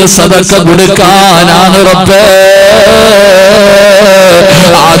യാചിക്കുന്നത് സദഖ കൊടുക്കാനാണ് റബ്ബേ.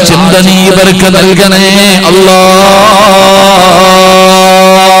 ആ ചിന്ത നീ ഇവർക്ക് നൽകണേ അല്ലാ.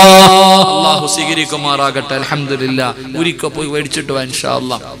 അല്ലാഹു സ്വീകരിക്കുമാറാകട്ടെ. അൽഹംദുലില്ലാഹ്. ഒരിക്കൽ പോയി മേടിച്ചിട്ട് വാ ഇൻഷാ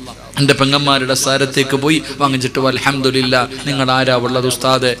അല്ലാഹ്. എൻ്റെ പെങ്ങന്മാരുടെ സാരത്തേക്ക് പോയി വാങ്ങിച്ചിട്ട് വാ. അൽഹംദുലില്ലാഹ്. നിങ്ങൾ ആരാ ഉള്ളത്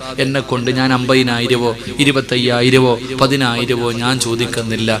ഉസ്താദ്? എന്നെ കൊണ്ട് ഞാൻ 50,000 25,000 10,000 ഞാൻ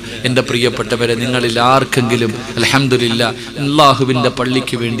ചോദിക്കുന്നില്ല. എൻ്റെ പ്രിയപ്പെട്ടവരെ, നിങ്ങളിൽ ആർക്കെങ്കിലും അൽഹംദുലില്ലാഹ് അല്ലാഹുവിൻ്റെ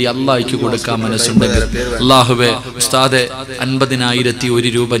പള്ളിക്ക് വേണ്ടി അല്ലാഹ്ക്ക് കൊടുക്കാൻ മനസ്സുണ്ടെങ്കിൽ, അല്ലാഹുവേ ഉസ്താദെ 50,001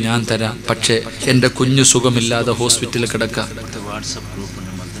 രൂപ ഞാൻ തരാം, പക്ഷേ എൻ്റെ കുഞ്ഞു സുഖമില്ലാതെ ഹോസ്പിറ്റലിൽ കിടക്കാം.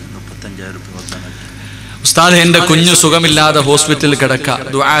 ഉസ്താദ്, എൻ്റെ കുഞ്ഞു സുഖമില്ലാതെ ഹോസ്പിറ്റലിൽ കിടക്കാം,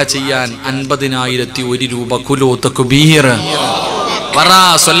 ദുആ ചെയ്യാൻ 50,001 രൂപ. കുലൂ തക്ബീർ പറ.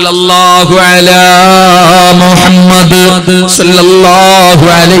 സല്ലല്ലാഹു അലാ മുഹമ്മദ് സല്ലല്ലാഹു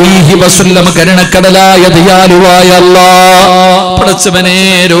അലൈഹി വസല്ലം. കരുണക്കടലായ ദയാലുവായ അല്ലാഹ്, പടച്ചവനെ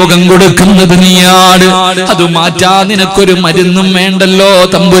രോഗം കൊടുക്കുന്നത് നീയാണ്, അത് മാറ്റാൻ നിനക്കൊരു മരുന്നും വേണ്ടല്ലോ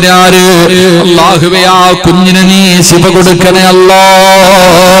തമ്പുരാന്. അല്ലാഹുവേ, ആ കുഞ്ഞിനെ നീ ശിഫ കൊടുക്കണേ അല്ലാഹ്.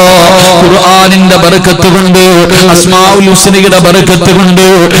 ഖുർആനിന്റെ ബർക്കത്ത് കൊണ്ട്, അസ്മാഉൽ ഹുസ്നയുടെ ബർക്കത്ത് കൊണ്ട്,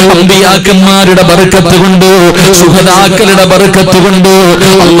 അമ്പിയാക്കന്മാരുടെ ബർക്കത്ത് കൊണ്ട്, ശുഹദാക്കളുടെ ബർക്കത്ത് കൊണ്ട്,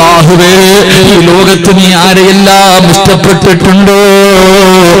 അല്ലാഹുവേ, ഈ ലോകത്ത് നീ ആരെയെല്ലാം ഇഷ്ടപ്പെട്ടിട്ടുണ്ടോ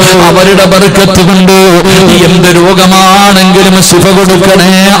അവരുടെ ബർക്കത്ത് കൊണ്ട് എന്ത് രോഗമാണെങ്കിലും ശിഫ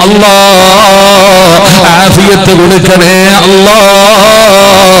കൊടുക്കണേ അല്ലാഹ്. ആഫിയത്ത് കൊടുക്കണേ അല്ലാഹ്.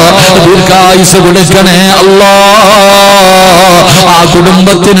 ദീർഘായുസ് കൊടുക്കണേ അല്ലാഹ്. ആ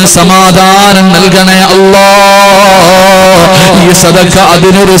കുടുംബത്തിന് സമാധാനം നൽകണേ അല്ലാഹ്. ഈ സദഖ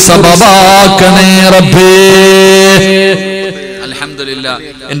അതിനൊരു സബബാക്കണേ റബ്ബേ. അൽഹംദുലില്ലാഹ്.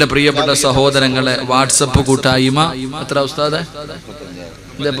 എൻ്റെ പ്രിയപ്പെട്ട സഹോദരങ്ങളെ, വാട്സപ്പ് കൂട്ടായ്മ എത്ര ഉസ്താദ്?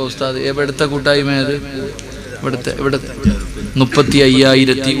 ഉസ്താദ് എവിടുത്തെ കൂട്ടായ്മ? അത് ഇവിടുത്തെ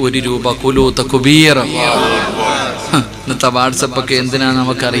 35,001 രൂപ. കുലൂ തക്ബീർ. ഇന്നത്തെ വാട്സപ്പൊക്കെ എന്തിനാണ്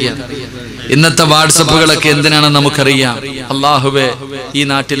നമുക്കറിയാം. ഇന്നത്തെ വാട്സപ്പുകളൊക്കെ എന്തിനാണെന്ന് നമുക്കറിയാം. അല്ലാഹുവേ, ഈ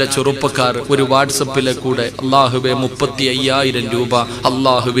നാട്ടിലെ ചെറുപ്പക്കാർ ഒരു വാട്സപ്പിലെ കൂടെ അല്ലാഹുവേ 35,000 രൂപ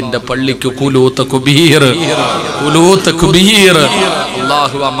അല്ലാഹുവിന്റെ പള്ളിക്ക് കുലൂ തക്ബീർ, കുലൂ തക്ബീർ.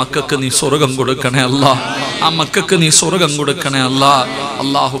 അല്ലാഹു, ആ മക്കൾക്ക് നീ സ്വർഗം കൊടുക്കണേ അല്ലാഹ്. ആ മക്കൾക്ക് നീ സ്വർഗം കൊടുക്കണേ അല്ലാഹ്.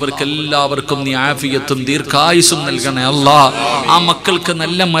 അല്ലാഹു, അവർക്ക് എല്ലാവർക്കും നീ ആഫിയത്തും ദീർഘായുസും നൽകണേ അല്ലാഹ്. ആ മക്കൾക്ക്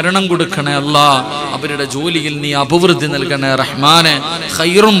നല്ല മരണം കൊടുക്കണേ അല്ലാഹ്. അവരുടെ ജോലിയിൽ നീ അഭിവൃദ്ധി നൽകണേ റഹ്മാനെ.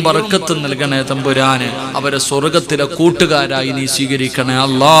 ഖൈറും ബർക്കത്തും നൽകണേ തമ്പുരാനെ. അവരെ സ്വർഗത്തിലെ കൂട്ടുകാരായി നീ സ്വീകരിക്കണേ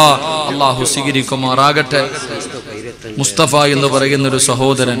അല്ലാഹ്. അല്ലാഹു സ്വീകരിക്കുമാറാകട്ടെ. മുസ്തഫ എന്ന് പറയുന്ന ഒരു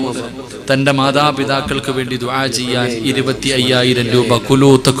സഹോദരൻ തന്റെ മാതാപിതാക്കൾക്ക് വേണ്ടി ദുആ ചെയ്യാൻ 25,000 രൂപ.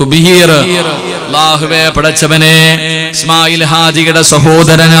 കുലൂ തക്ബീർ. അല്ലാഹുവേ, പടച്ചവനെ, ഇസ്മായിൽ ഹാജിയുടെ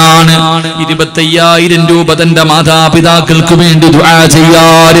സഹോദരനാണ്. 25,000 രൂപ തന്റെ മാതാപിതാക്കൾക്ക് വേണ്ടി ദുആ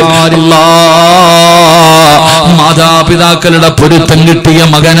ചെയ്യാൻ. അല്ലാഹ്, മാതാപിതാക്കളുടെ പൊരുത്തം കിട്ടിയ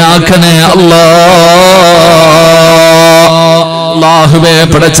മകനാക്കണേ അല്ലാഹുവേ,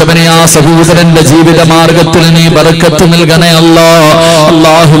 പടച്ചവനെ, ആ സഹോദരന്റെ ജീവിത മാർഗത്തിൽ നീ ബർക്കത്ത് നൽകണേ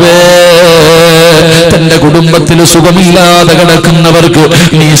അല്ലാഹുവേ. തന്റെ കുടുംബത്തിൽ സുഖമില്ലാതെ കിടക്കുന്നവർക്ക്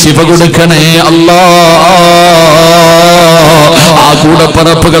നീ ശിഫ കൊടുക്കണേ അല്ലാഹ്. ആ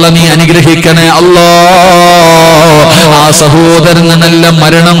കൂടപ്പറപ്പുകളെ നീ അനുഗ്രഹിക്കണേ അല്ലാഹ്. ആ സഹോദരന് നല്ല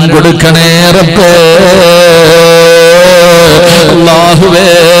മരണം കൊടുക്കണേ റബ്ബേ. അല്ലാഹുവേ,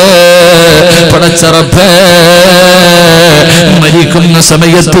 പടച്ച റബ്ബേ, മരിക്കുന്ന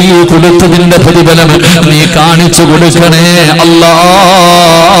സമയത്ത് ഈ കൊടുത്തതിന്റെ പ്രതിഫലം നീ കാണിച്ചു കൊടുക്കണേ അല്ലാഹ്.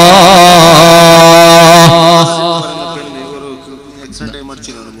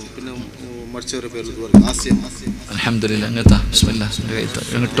 അൽഹംദുലില്ലാഹ്. അങ്ങനത്തെ ബിസ്മില്ലാഹ്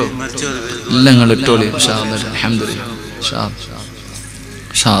ഇങ്ങോട്ടോ എല്ലാം നിങ്ങൾ ഇട്ടോളി. അൽഹംദുലില്ലാഹ്.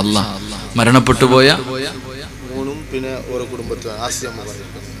 ഇൻഷാ അല്ലാഹ്. മരണപ്പെട്ടു പോയ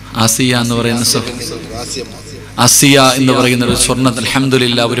ആസിയ എന്ന് പറയുന്ന ആസിയ എന്ന് പറയുന്ന ഒരു സ്വർണ്ണ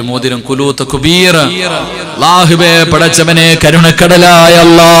അൽഹംദുലില്ലാഹ് ഒരു മോതിരം. കുലൂ തക്ബീർ. അല്ലാഹുവേ, പടച്ചവനെ, കരുണക്കടലായ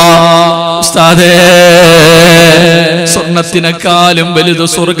അല്ലാഹ്, ഉസ്താദേ, സ്വർണ്ണത്തിനെക്കാളും വലുത്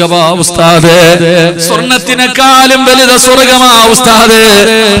സ്വർഗമാ ഉസ്താദേ. സ്വർണ്ണത്തിനെക്കാളും വലുത് സ്വർഗമാ ഉസ്താദേ.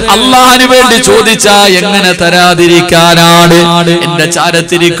 അല്ലാഹുവിന് വേണ്ടി ചോദിച്ചാ എങ്ങനെ തരാതിരിക്കാനാണ്? എന്റെ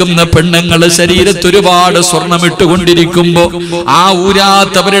ചാരത്തിരിക്കുന്ന പെണ്ണുങ്ങൾ ശരീരത്ത് ഒരുപാട് സ്വർണം ഇട്ടുകൊണ്ടിരിക്കുമ്പോ ആ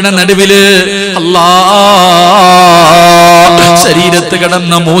ഊരാത്തവരുടെ നടുവില് ശരീരത്ത്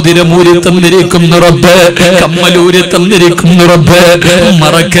കിടന്ന മോതിരമൂരി തന്നിരിക്കുന്നു റബ്ബേ, കമ്മലൂരി തന്നിരിക്കുന്നു റബ്ബേ.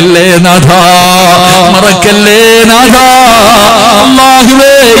 മറക്കല്ലേ നാഥാ, മറക്കല്ലേ നാഥാ.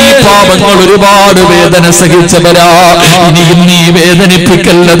 അല്ലാഹുവേ, ഈ പാപങ്ങൾ ഒരുപാട് വേദന സഹിച്ചവരാ. ഇനിയും നീ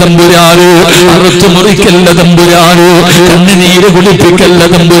വേദനിപ്പിക്കല്ല തമ്പുരാന്, അറുത്തു മുറിക്കല്ല തമ്പുരാന്, കണ്ണുനീര് കുടിപ്പിക്കല്ല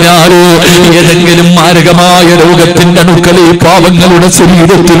തമ്പുരാന്. ഏതെങ്കിലും മാരകമായ രോഗത്തിന്റെ അണുക്കൾ ഈ പാവങ്ങളുടെ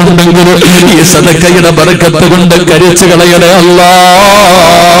ശരീരത്തിലുണ്ടെങ്കിൽ ഈ സദഖയുടെ ബർക്കത്ത് കൊണ്ട് കരിച്ചു കളയണേ അല്ലാ.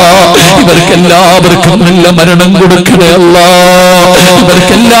 ഇവർക്കെല്ലാവർക്കും നല്ല മരണം കൊടുക്കണേ അല്ലാ.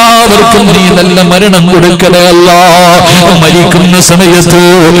 ഇവർക്കെല്ലാവർക്കും നീ നല്ല മരണം കൊടുക്കണേ അല്ലാ. മരിക്കുന്ന സമയത്ത്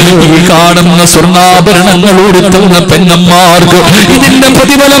ഈ കാണുന്ന സ്വർണ്ണാഭരണങ്ങൾ ഉടുത്തുന്ന പെണ്ണന്മാർക്ക് ഇതിന്റെ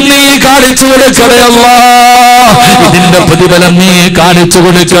പ്രതിഫലം നീ കാണിച്ചു കൊടുക്കണേ അല്ലാ. ഇതിന്റെ പ്രതിഫലം നീ കാണിച്ചു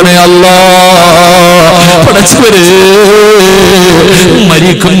കൊടുക്കണേ അല്ലാ. പടച്ചവരേ,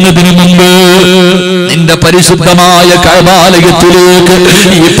 മരിക്കുന്നതിന് മുമ്പ് നിന്റെ പരിശുദ്ധമായ കഅബാലയത്തിലേക്ക്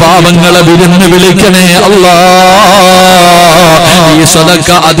ഈ പാവങ്ങളെ വിരുന്ന് വിളിക്കണേ അല്ലാ. ഈ സദഖ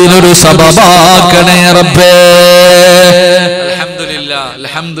അതിനൊരു സബബാക്കണേ റബ്ബേ.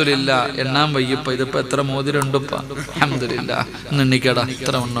 അൽഹംദുലില്ലാ. എണ്ണാൻ വയ്യപ്പ, ഇതിപ്പോ എത്ര മോതിരണ്ടുപ്പ. അൽഹംദുലില്ലാ. എണ്ണിക്കടാ,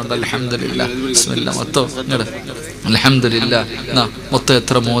 ഇത്ര ഒന്നുണ്ട്. അൽഹംദുലില്ലാ. ബിസ്മില്ലാ. മൊത്തം അൽഹംദുലില്ലാ. മൊത്തം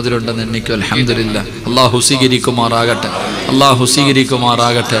എത്ര മോതിരുണ്ടെന്ന് എണ്ണിക്കോ. അൽഹംദുലില്ലാ. അല്ലാഹു സ്വീകരിക്കുമാറാകട്ടെ, അല്ലാഹു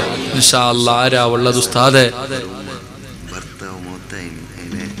സ്വീകരിക്കുമാറാകട്ടെ. ഇൻഷാ അല്ലാഹ്. ആരാ ഉള്ളത് ഉസ്താദേ?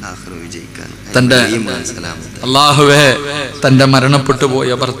 തന്റെ അല്ലാഹുവേ, തന്റെ മരണപ്പെട്ടു പോയ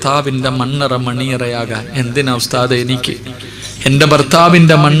ഭർത്താവിന്റെ മണ്ണറ മണിയറയാകാൻ എന്തിനാ ഉസ്താദേ എനിക്ക്? എന്റെ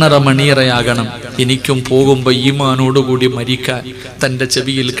ഭർത്താവിന്റെ മണ്ണറ മണിയറയാകണം. എനിക്കും പോകുമ്പോ ഈമാനോടുകൂടി മരിക്കാൻ തന്റെ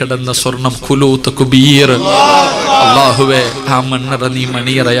ചെവിയിൽ കിടന്ന സ്വർണം ഖുലൂത്ത് കുബീർ. അല്ലാഹുവേ, ആ മണ്ണറ നീ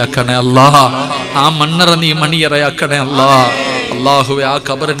മണിയറയാക്കണേ അല്ലാ. ആ മണ്ണറ നീ മണിയറയാക്കണേ അല്ലാ. അല്ലാഹുവേ, ആ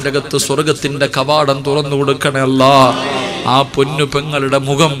ഖബറിന്റെ അകത്ത് സ്വർഗത്തിന്റെ കവാടം തുറന്നു കൊടുക്കണേ അല്ലാ. ആ പൊന്നു പെങ്ങളുടെ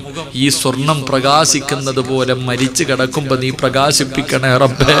മുഖം ഈ സ്വർണം പ്രകാശിക്കുന്നത് പോലെ മരിച്ചു കിടക്കുമ്പോ നീ പ്രകാശിപ്പിക്കണേ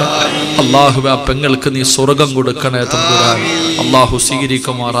റബ്ബേ. അല്ലാഹുവേ, ആ പെങ്ങൾക്ക് നീ സ്വർഗം കൊടുക്കണേ തമ്പുരാൻ. അല്ലാഹു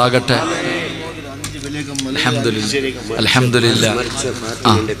സ്വീകരിക്കുമാറാകട്ടെ. അൽഹംദുലില്ലാ.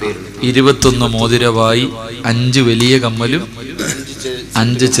 21 മോതിരവായി, 5 വലിയ കമ്മലും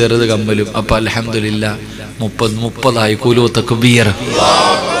 5 ചെറുത് കമ്മലും. അപ്പൊ അൽഹംദുലില്ലാ 30 കൂലോ തക്ബീർ.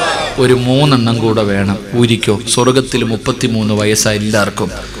 ഒരു 3 എണ്ണം കൂടെ വേണം. ഊരിക്കോ. സ്വർഗത്തിൽ 33 വയസ്സാ എല്ലാവർക്കും.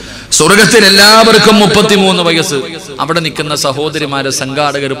 സ്വർഗത്തിൽ എല്ലാവർക്കും 33 വയസ്സ്. അവിടെ നിൽക്കുന്ന സഹോദരിമാരെ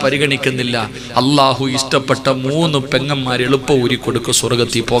സംഘാടകർ പരിഗണിക്കുന്നില്ല. അള്ളാഹു ഇഷ്ടപ്പെട്ട 3 പെങ്ങന്മാർ എളുപ്പം ഊരി കൊടുക്കും.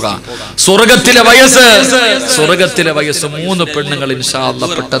 സ്വർഗത്തിൽ പോകാം. സ്വർഗത്തിലെ വയസ്സ് 3 പെണ്ണുങ്ങൾ ഇൻഷാ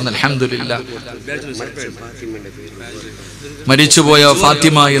അല്ലാഹ് പെട്ടെന്ന്. അൽഹംദുലില്ലാ. മരിച്ചുപോയ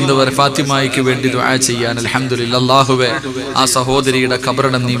ഫാത്തിമ എന്ന് പറ, ഫാത്തിമയ്ക്ക് വേണ്ടി ദുആ ചെയ്യാൻ. അൽഹംദുലില്ലാ. അല്ലാഹുവേ, ആ സഹോദരിയുടെ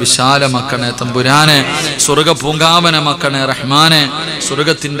ഖബറിടം നീ വിശാലമാക്കണേ തമ്പുരാനെ. സ്വർഗ പൂങ്കാവനമാക്കണേ റഹ്മാനെ.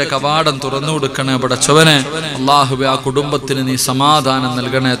 സ്വർഗത്തിന്റെ കവാടം തുറന്നു കൊടുക്കണേ പടച്ചവനെ. അല്ലാഹുവേ, ആ കുടുംബത്തിന് നീ സമാധാനം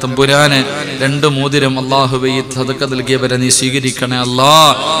നൽകണേ തമ്പുരാനെ. 2 മോതിരം അല്ലാഹുവേ, ഈ സദഖ നൽകിയവരെ നീ സ്വീകരിക്കണേ അല്ലാ.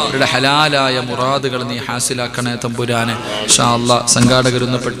 അവരുടെ ഹലാലായ മുറാദുകൾ നീ ഹാസിലാക്കണേ തമ്പുരാനെ. ഇൻഷാ അല്ലാഹ്.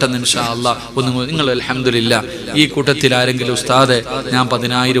 സംഘാടകരൊന്ന് പെട്ടെന്ന് ഇൻഷാ അല്ലാഹ് ഒന്ന് നിങ്ങൾ. അൽഹംദുലില്ലാ. ഈ കൂട്ടത്തിൽ ആരെങ്കിലും ഉസ്താദെ, ഞാൻ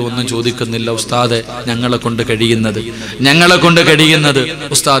 10,000 ഒന്നും ചോദിക്കുന്നില്ല ഉസ്താദെ, ഞങ്ങളെ കൊണ്ട് കഴിയുന്നത്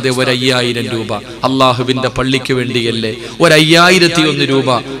ഉസ്താദെ 1,500 രൂപ അള്ളാഹുവിന്റെ പള്ളിക്ക് വേണ്ടിയല്ലേ. 1,501 രൂപ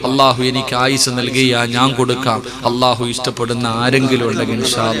അള്ളാഹു എനിക്ക് ആയുസ് നൽകിയാ ഞാൻ കൊടുക്കാം. അള്ളാഹു ഇഷ്ടപ്പെടുന്ന ആരെങ്കിലും ഉണ്ടെങ്കിൽ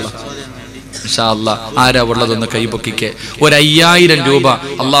ഇൻഷാ അല്ലാഹ് ആരാ ഉള്ളതൊന്ന് കൈപൊക്കിക്കെ. 1,500 രൂപ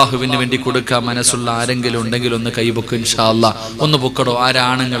അള്ളാഹുവിന് വേണ്ടി കൊടുക്കാൻ മനസ്സുള്ള ആരെങ്കിലും ഉണ്ടെങ്കിൽ ഒന്ന് കൈപൊക്കും ഇൻഷാ അല്ലാഹ്. ഒന്ന് പൊക്കടോ.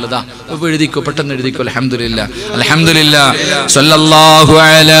 ആരാണുങ്ങൾ ഇതാ എഴുതിക്കോ, പെട്ടെന്ന് എഴുതിക്കോ. അൽഹംദുലില്ലാ. അൽഹംദുലില്ലാ. സല്ലല്ലാഹു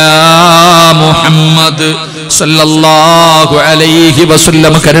അലാ മുഹമ്മദ് സല്ലല്ലാഹു അലൈഹി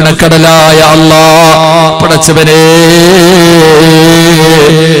വസല്ലം. കരുണക്കടലായ അല്ലാഹ്, പടച്ചവനേ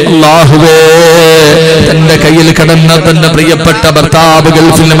അല്ലാഹുവേ, തന്റെ കയ്യിൽ കിടന്ന തന്റെ പ്രിയപ്പെട്ട ഭർത്താവ്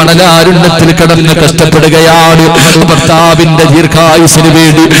ഗൾഫിൽ മണലാരുണ്യത്തിൽ കിടന്ന് കഷ്ടപ്പെടുകയാണ്. ഭർത്താവിന്റെ ദീർഘായുസിന്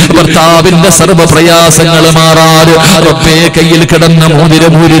വേണ്ടി, ഭർത്താവിന്റെ സർവ്വ പ്രയാസങ്ങൾ മാറാൻ റബ്ബേ കയ്യിൽ കിടന്ന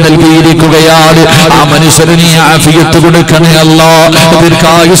മോതിരമൂരി നൽകിയിരിക്കുകയാണ്. ആ മനുഷ്യന് നീ ആഫിയത്ത് കൊടുക്കണേ അല്ലാ,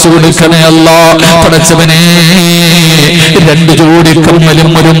 ദീർഘായുസ് കൊടുക്കണേ അല്ലാ. പടച്ചവനേ, 2 ജോഡി കമ്മലും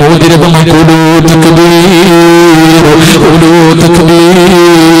 1 മോതിരവും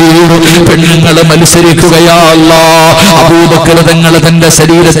പെണ്ണുങ്ങളെ മത്സരിക്കുകയല്ല. അബൂബക്കർ തങ്ങൾ തന്റെ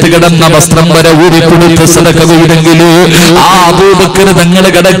ശരീരത്ത് കിടന്ന വസ്ത്രം വരെ ഊരിക്കൊടുത്ത് സദഖയിലെങ്കിൽ ആ അബൂബക്കർ തങ്ങൾ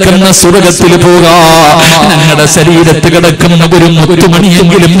കിടക്കുന്ന സ്വർഗത്തിൽ പോകാ. ഞങ്ങളുടെ ശരീരത്ത് കിടക്കുന്ന ഒരു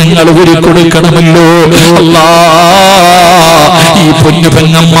മുത്തുമണിയെങ്കിലും നിങ്ങൾ ഊരിക്കൊടുക്കണമല്ലോ അല്ലാ. ഈ പൊന്നു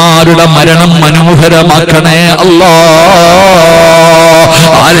പെങ്ങന്മാരുടെ മരണം മനോഹരമാക്കണേ അല്ലാ.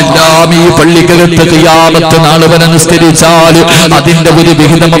 ആരെല്ലാം ഈ പള്ളിക്കകത്ത് ഖിയാമത്ത് നാൾ വരെ നിസ്കരിച്ചാൽ അതിന്റെ ഒരു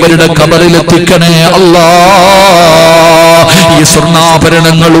വിഹിതം അവരുടെ ഖബറിലെത്തിക്കണേ അല്ലാ. ഈ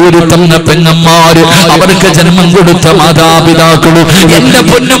സ്വർണ്ണാഭരണങ്ങൾ ഊരുത്തന്ന പെങ്ങന്മാര്, അവർക്ക് ജന്മം കൊടുത്ത മാതാപിതാക്കളും, എന്റെ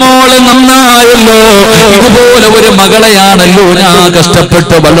പൊന്നുമോള് നന്നായല്ലോ, ഇതുപോലെ ഒരു മകളെയാണല്ലോ ഞാൻ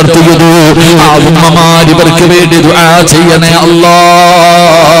കഷ്ടപ്പെട്ട് വളർത്തിയത്. ആ ഉമ്മമാര് ഇവർക്ക് വേണ്ടി ദുആ ചെയ്യണേ അല്ലാ.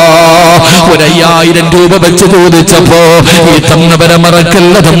 5000 രൂപ വെച്ച് ചോദിച്ചപ്പോ ഈ തന്നവരെ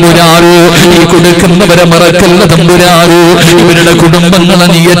മറക്കല്ല തമ്പുരാറ്, ഈ കൊടുക്കുന്നവരെ മറക്കല്ല തമ്പുരാറ്. ഇവരുടെ കുടുംബങ്ങളെ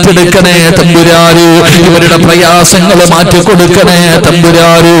നീ ഏറ്റെടുക്കണേ തമ്പുരാറ്, ഇവരുടെ പ്രയാസങ്ങൾ മാറ്റിക്കൊടുക്കണേ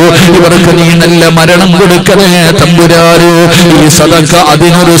തമ്പുരാറ്, ഇവർക്ക് നീ നല്ല മരണം കൊടുക്കണേ തമ്പുരാറ്. ഈ സദഖ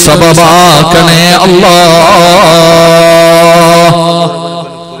അതിനൊരു സബബാക്കണേ അല്ലാ.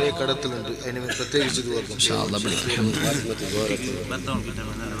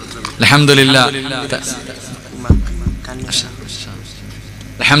 അൽഹംദുലില്ലാഹ്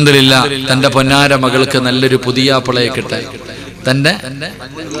അൽഹംദുലില്ലാഹ് തന്റെ പൊന്നാര മകൾക്ക് നല്ലൊരു പുതിയാപ്പിളയെ കിട്ടാൻ, തന്റെ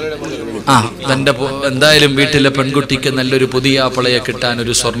എന്തായാലും വീട്ടിലെ പെൺകുട്ടിക്ക് നല്ലൊരു പുതിയാപ്പിളയെ കിട്ടാൻ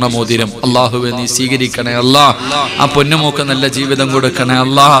ഒരു സ്വർണ്ണമോതിരം അല്ലാഹുവേ നീ സ്വീകരിക്കണേ അല്ലാ. ആ പൊന്നുമോക്ക് നല്ല ജീവിതം കൊടുക്കണേ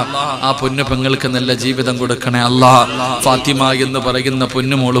അല്ലാ. ആ പൊന്നു പെങ്ങൾക്ക് നല്ല ജീവിതം കൊടുക്കണേ അല്ലാ. ഫാത്തിമ എന്ന് പറയുന്ന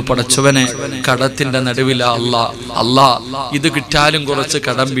പൊന്നുമോള് പടച്ചവനെ കടത്തിന്റെ നടുവില അല്ലാ. അല്ലാ ഇത് കിട്ടാലും കുറച്ച്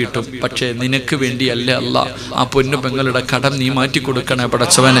കടം വീട്ടും, പക്ഷേ നിനക്ക് വേണ്ടിയല്ല അല്ലാ. ആ പൊന്നു പെങ്ങളുടെ കടം നീ മാറ്റിക്കൊടുക്കണേ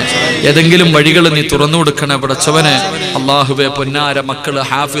പടച്ചവനെ. ഏതെങ്കിലും വഴികൾ നീ തുറന്നു കൊടുക്കണേ പടച്ചവനെ. അല്ലാഹുവേ പൊന്നാര മക്കള്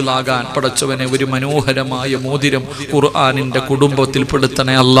ഹാഫിളാകാൻ പടച്ചവനെ ഒരു മനോഹരമായ മോതിരം ഖുർആനിന്റെ കുടുംബത്തിൽ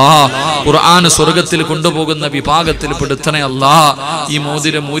പെടുത്തണേ അല്ലാ. ഖുർആൻ സ്വർഗത്തിൽ കൊണ്ടുപോകുന്ന വിഭാഗത്തിൽ പെടുത്തണേ അല്ലാ. ഈ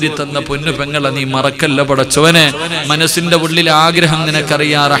മോതിരം ഊരി തന്ന പൊന്നു പെങ്ങളെ നീ മറക്കല്ല പടച്ചവനെ. മനസ്സിന്റെ ഉള്ളിലെ ആഗ്രഹം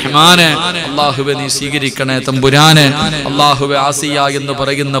നിനക്കറിയാ റഹ്മാനെ. അല്ലാഹുവേ നീ സ്വീകരിക്കണേ തമ്പുരാനെ. അല്ലാഹുവേ ആസിയ എന്ന്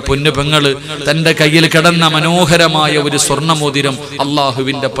പറയുന്ന പൊന്നു പെങ്ങള് തന്റെ കയ്യിൽ കിടന്ന മനോഹരമായ ഒരു സ്വർണ്ണമോതിരം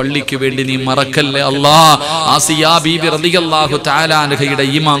അല്ലാഹുവിന്റെ പള്ളിക്ക് വേണ്ടി നീ മറക്കല്ലേ അല്ലാ. ആസിയ ബീബി റളിയല്ലാഹു തആല അൻഹയുടെ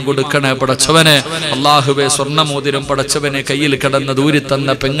ഈമാൻ കൊടുക്കണേ പടച്ചവനെ. അല്ലാഹുവേ സ്വർണ്ണമോതിരം പടച്ചവനെ കയ്യിൽ കിടന്ന ദൂരി തന്ന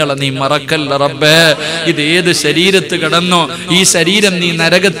പെങ്ങളെ നീ മറക്കല്ല റബ്ബേ. ഇത് ഏത് ശരീരത്ത് കിടന്നോ ഈ ശരീരം നീ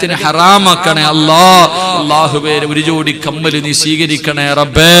നരകത്തിന് ഹറാമാക്കണേ അല്ലാ. അല്ലാഹുവേ ഒരു ജോഡി കമ്മല് നീ സ്വീകരിക്കണേ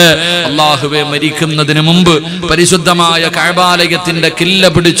റബ്ബേ. അല്ലാഹുവേ മരിക്കുന്നതിന് മുമ്പ് പരിശുദ്ധമായ കഅബാലയത്തിന്റെ കില്ല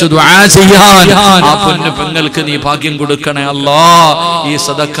പിടിച്ചു ദുആ ചെയ്യാൻ ആ പൊന്നു പെങ്ങൾക്ക് നീ ഭാഗ്യം കൊടുക്കണേ അല്ലാ. ഈ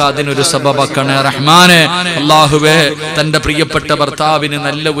സദഖ അതിനൊരു സബബാക്കണേ റഹ്മാനെ. അല്ലാഹുവേ തന്റെ പ്രിയപ്പെട്ട ഭർത്താവിന്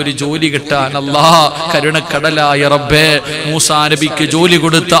നല്ല ഒരു ജോലി കിട്ടാൻ അല്ലാ കരുണക്കടലായ റബ്ബേ. മൂസാ നബിക്ക് ജോലി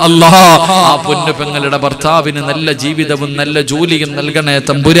കൊടുത്ത അല്ലാ ആ പൊന്നു പെങ്ങളുടെ ഭർത്താവിന് നല്ല ജീവിതവും നല്ല ജോലിയും നൽകണേ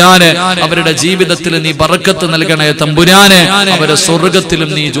തമ്പുരാനെ. അവരുടെ ജീവിതത്തിൽ നീ ബറക്കത്ത് നൽകണേ തമ്പുരാനെ. അവരെ സ്വർഗത്തിലും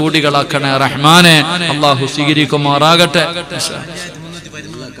നീ ജോഡികളാക്കണേ റഹ്മാനെ. അല്ലാഹു സ്വീകരിക്കുമാറാകട്ടെ.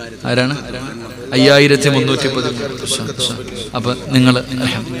 ആരാണ് 5313? അപ്പൊ നിങ്ങൾ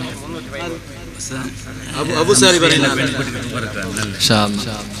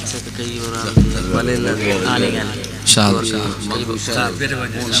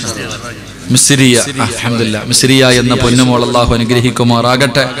മിസ്രിയ എന്ന പൊന്നുമോൾ അല്ലാഹു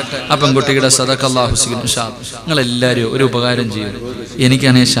അനുഗ്രഹിക്കുമാറാകട്ടെ. ആ പെൺകുട്ടിയുടെ സദഖ അല്ലാഹു സ്വീകരിക്കും. നിങ്ങൾ എല്ലാവരും ഒരു ഉപകാരം ചെയ്യും.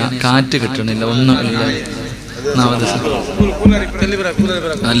 എനിക്കാണെങ്കിൽ കാറ്റ് കിട്ടണില്ല, ഒന്നും ഇല്ല.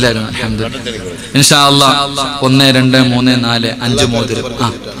 എല്ലാവരും ഇൻഷാ അല്ലാഹ് 1 2 3 4 5 മോതിരം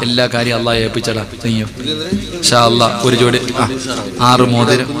എല്ലാ കാര്യം അല്ലാഹ് ഏൽപ്പിച്ചടാ. നീയോ ഇൻഷാ അല്ലാഹ് ഒരു ജോഡി 6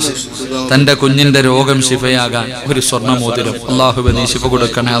 മോതിരം. തന്റെ കുഞ്ഞിന്റെ രോഗം ശിഫയാകാൻ ഒരു സ്വർണ്ണ മോതിരം അല്ലാഹുവേ നീ ശിഫ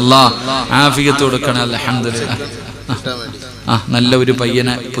കൊടുക്കണേ അല്ലാഹ്. ആഫിയത്ത് കൊടുക്കണേ അൽഹംദുലില്ലാഹ്. നല്ല ഒരു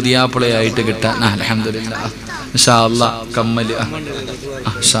പയ്യനെ പുതിയാപ്പിളയായിട്ട് കിട്ടാൻ അൽഹംദുലില്ലാഹ്. ഇൻഷാ അല്ലാഹ് കമ്മല്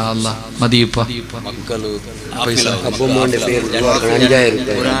ഇൻഷാ അല്ലാഹ് മതിയിപ്പ പൈസ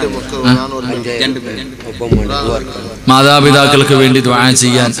മാതാപിതാക്കൾക്ക് വേണ്ടി ദുആ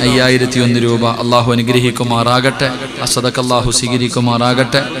ചെയ്യാൻ 5001 രൂപ അല്ലാഹു അനുഗ്രഹിക്കുമാറാകട്ടെ. സദഖ അല്ലാഹു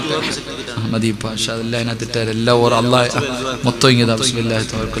സ്വീകരിക്കുമാറാകട്ടെ. മതിയിപ്പ അതിനകത്തിട്ടെല്ലാം ഓർ അല്ലാഹ് മൊത്തം ഇങ്ങതാ. ബിസ്മില്ലാഹി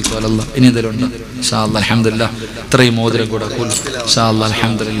തവക്കൽതു അലല്ലാഹ്. ഇനി ഇതിലുണ്ട് ഇൻഷാ അല്ലാഹ് അൽഹംദുലില്ലാഹ്. ഇത്രയും മോതിരം കൂടെ ഇൻഷാ അല്ലാഹ്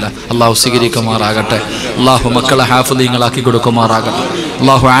അൽഹംദുലില്ലാഹ്. അല്ലാഹു സ്വീകരിക്കുമാറാകട്ടെ. അല്ലാഹു മക്കളെ ഹാഫിളീങ്ങളാക്കി കൊടുക്കുമാറാകട്ടെ.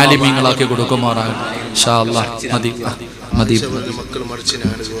 അല്ലാഹു ആലിമീങ്ങളാക്കി കൊടുക്കുമാറാകട്ടെ. ഇൻഷാ അല്ലാഹ് മതി മതി.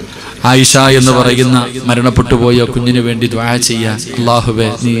 ആയിഷ എന്ന് പറയുന്ന മരണപ്പെട്ടു പോയ കുഞ്ഞിന് വേണ്ടി ദുആ ചെയ്യാൻ അല്ലാഹുവേ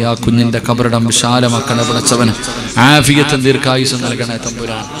നീ ആ കുഞ്ഞിന്റെ ഖബറിടം വിശാലമാക്കണേ പടച്ചവനെ. ആഫിയത്തും ദീർഘായുസ്സും നൽകണേ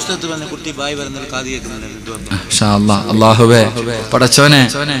തമ്പുരാൻ. ഇൻഷാ അല്ലാഹ്. അല്ലാഹുവേ പടച്ചവനെ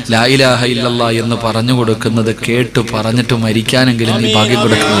ലാ ഇലാഹ ഇല്ലല്ലാഹ് എന്ന് പറഞ്ഞു കൊടുക്കുന്നത് കേട്ട് പറഞ്ഞിട്ട് മരിക്കാനെങ്കിലും നീ ഭാഗ്യം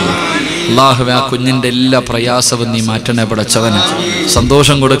കൊടുക്കണം. അല്ലാഹുവേ ആ കുഞ്ഞിൻ്റെ എല്ലാ പ്രയാസവും നീ മാറ്റണേ പടച്ചവനെ,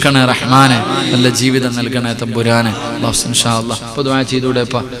 സന്തോഷം കൊടുക്കണേ റഹ്മാനെ, നല്ല ജീവിതം നൽകണേ തമ്പുരാനെ. അല്ലാഹു ഇൻഷാ അല്ലാഹ് ഇപ്പോൾ ദുആ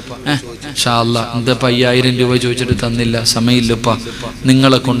ചെയ്തൂടെപ്പാ? ഇൻഷാ അല്ലാഹ് എന്തപ്പാ 5000 രൂപ ചോദിച്ചിട്ട് തന്നില്ല, സമയമില്ലപ്പാ.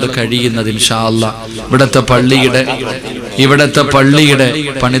 നിങ്ങളെ കൊണ്ട് കഴിയുന്നത് ഇൻഷാ അല്ലാഹ് ഇവിടത്തെ പള്ളിയുടെ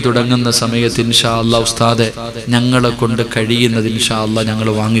പണി തുടങ്ങുന്ന സമയത്ത് ഇൻഷാ അല്ലാഹ് ഉസ്താദെ ഞങ്ങളെ കൊണ്ട് കഴിയുന്നത് ഇൻഷാ അല്ലാഹ് ഞങ്ങൾ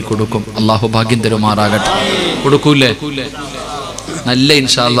വാങ്ങിക്കൊടുക്കും. അല്ലാഹു ഭാഗ്യം തരുമാറാകട്ടെ. കൊടുക്കൂലേ? നല്ല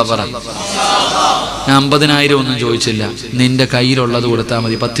ഇൻഷാ അല്ലാഹ് പറ. ഞാൻ 50,000 ഒന്നും ചോദിച്ചില്ല, നിന്റെ കയ്യിലുള്ളത് കൊടുത്താൽ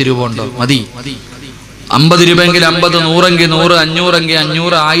മതി. 10 രൂപ ഉണ്ടോ? മതി. 50 രൂപയെങ്കിൽ 50, 100 എങ്കിൽ 100, 500 എങ്കിൽ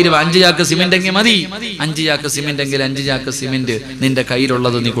 500, 1000, 5 ചാക്ക് സിമെന്റ് എങ്കിൽ മതി. 5 ചാക്ക് സിമെന്റ് എങ്കിൽ 5 ചാക്ക് സിമെന്റ് നിന്റെ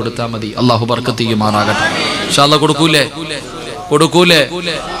കയ്യിലുള്ളത് നീ കൊടുത്താൽ മതി. അല്ലാഹു ബർക്കത്ത് ചെയ്യുമാറാകട്ടെ. ഇൻഷാ അല്ലാഹ് കൊടുക്കൂലേ?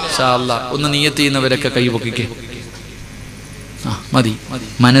 ഇൻഷാ അല്ലാഹ് ഒന്ന് നിയ്യത്ത് ചെയ്യുന്നവരൊക്കെ കൈ പൊക്കിക്കേ. മതി,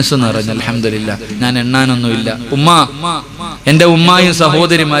 മനസ്സ് നിറഞ്ഞു. അൽഹംദുലില്ലാ. ഞാൻ എണ്ണാനൊന്നുമില്ല. എന്റെ ഉമ്മായും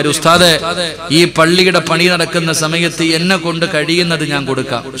സഹോദരിമാരും ഉസ്താദെ ഈ പള്ളിയുടെ പണി നടക്കുന്ന സമയത്ത് എന്നെ കൊണ്ട് കഴിയുന്നത് ഞാൻ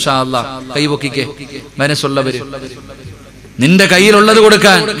കൊടുക്കാം. ഇൻഷാ അല്ലാഹ് കൈ പൊക്കിക്കേ മനസ്സുള്ളവര്. നിന്റെ കയ്യിലുള്ളത്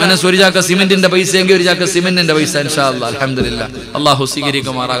കൊടുക്കാൻ മനസ്സ്. 1 ചാക്ക സിമെന്റിന്റെ പൈസ എങ്കിൽ 1 ചാക്ക സിമെന്റിന്റെ പൈസ ഇൻഷാ അല്ലാഹ്. അൽഹംദുലില്ലാ. അല്ലാഹു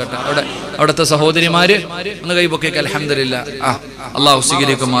സ്വീകരിക്കുമാറാകട്ടെ. അവിടുത്തെ സഹോദരിമാര് ഒന്ന് കൈ പൊക്കിക്കേ. അൽഹംദുലില്ലാ. അല്ലാഹു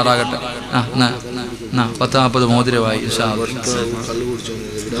സ്വീകരിക്കുമാറാകട്ടെ. 10-40 മോതിരമായി ഇൻഷാ അല്ലാഹ്.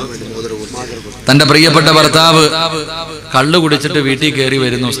 തന്റെ പ്രിയപ്പെട്ട ഭർത്താവ് കള്ളു കുടിച്ചിട്ട് വീട്ടിൽ കയറി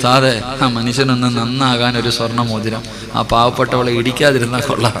വരുന്നു. ഉസ്താദെ ആ മനുഷ്യനൊന്ന് നന്നാകാൻ ഒരു സ്വർണ്ണ മോതിരം. ആ പാവപ്പെട്ടവളെ ഇടിക്കാതിരുന്ന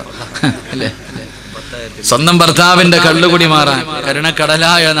കൊള്ളാം അല്ലേ? സ്വന്തം ഭർത്താവിന്റെ കള്ളുകുടി മാറാൻ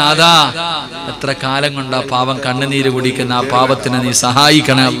കരുണക്കടലായ നാഥാ, എത്ര കാലം കൊണ്ടാ പാവം കണ്ണുനീര് കുടിക്കുന്ന ആ പാവത്തിനെ നീ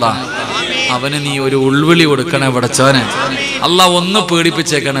സഹായിക്കണേ അല്ലാഹ്. അവന് നീ ഒരു ഉൾവിളി കൊടുക്കണേ പടച്ചവനെ. അല്ലാഹ് ഒന്ന്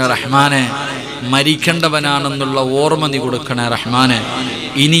പേടിപ്പിച്ചേക്കണേ റഹ്മാനെ. മരിക്കേണ്ടവനാണെന്നുള്ള ഓർമ്മ നീ കൊടുക്കണേ റഹ്മാനെ.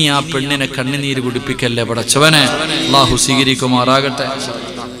 ഇനി ആ പെണ്ണിനെ കണ്ണുനീര് കുടിപ്പിക്കല്ലേ പടച്ചവനെ. അല്ലാഹു സ്വീകരിക്കുമാറാകട്ടെ.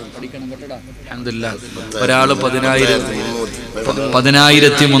 അൽഹംദുലില്ലാഹ്. ഒരാള്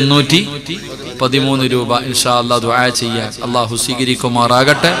 10,313 രൂപ ഇൻഷാ അല്ലാഹ് ദുആ ചെയ്യാൻ. അല്ലാഹു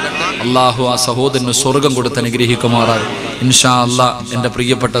സ്വീകരിക്കുമാറാകട്ടെ. അല്ലാഹു ആ സഹോദരന് സ്വർഗം കൊടുത്ത് അനുഗ്രഹിക്കുമാറാകട്ടെ ഇൻഷാ അല്ലാഹ്. എൻ്റെ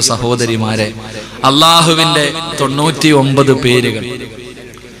പ്രിയപ്പെട്ട സഹോദരിമാരെ, അല്ലാഹുവിൻ്റെ 99 പേരുകൾ,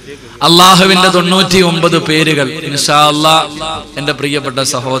 അല്ലാഹുവിൻ്റെ 99 പേരുകൾ ഇൻഷാ അല്ലാഹ്. എൻ്റെ പ്രിയപ്പെട്ട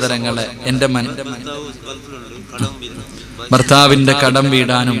സഹോദരങ്ങളെ, എൻ്റെ ഭർത്താവിൻ്റെ കടം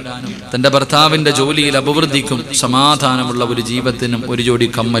വീടാനും തൻ്റെ ഭർത്താവിൻ്റെ ജോലിയിൽ അഭിവൃദ്ധിക്കും സമാധാനമുള്ള ഒരു ജീവിതത്തിനും ഒരു ജോഡി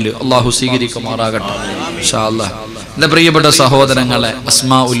കമ്മല് അല്ലാഹു സ്വീകരിക്കുമാറാകട്ടെ ഇൻഷാ അല്ലാഹ്. എൻ്റെ പ്രിയപ്പെട്ട സഹോദരങ്ങളെ,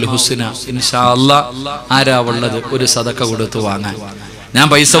 അസ്മാഉൽ ഹുസ്ന ഇൻഷാ അല്ലാഹ് ആരാ ഉള്ളത്? ഒരു സദക്ക കൊടുത്തു വാങ്ങാൻ. ഞാൻ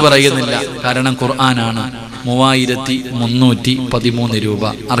പൈസ പറയുന്നില്ല, കാരണം ഖുർആനാണ്. 3313 രൂപ.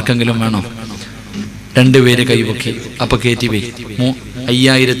 ആർക്കെങ്കിലും വേണോ? 2 പേര് കൈപൊക്കി. അപ്പൊ കയറ്റി വേ.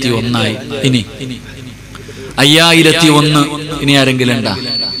 5001 ഇനി 5001. ഇനി ആരെങ്കിലും ഉണ്ടാ?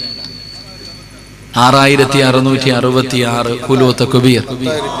 6666 കുലൂത്ത് കബീർ.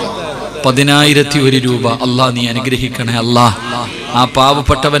 10,001 രൂപ. അല്ലാഹ് നീ അനുഗ്രഹിക്കണേ അല്ലാഹ്. ആ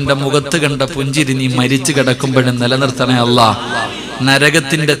പാവപ്പെട്ടവന്റെ മുഖത്ത് കണ്ട പുഞ്ചിരി നീ മരിച്ചു കിടക്കുമ്പോഴും നിലനിർത്തണേ അല്ലാഹ്.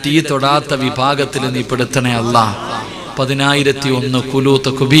 നരകത്തിന്റെ തീ തൊടാത്ത വിഭാഗത്തിൽ നീ പെടുത്തണേ അല്ലാഹ്. 10,001 കുലൂത്ത്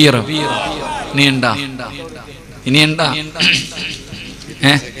കബീർ. ഇനിയുണ്ടാ? ഇനിയുണ്ടാ?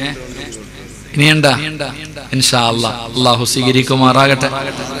 ഇനിയുണ്ടാ? ഇൻഷാ അല്ലാഹ്. അല്ലാഹു സ്വീകരിക്കുമാറാകട്ടെ.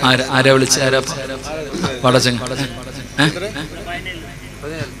 ആരാ വിളിച്ച? ആരാ വടച്ചങ്ങ?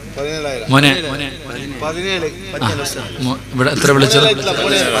 മോനെ ഇവിടെ എത്ര വിളിച്ചത്?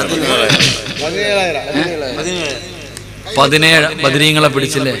 17 ബദരീങ്ങളെ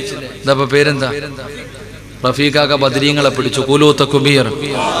പിടിച്ചില്ലേ? എന്താ പേരെന്താ? റഫീഖാക്ക ബദരീങ്ങളെ പിടിച്ചു. കുലൂത്ത് കുബീർ.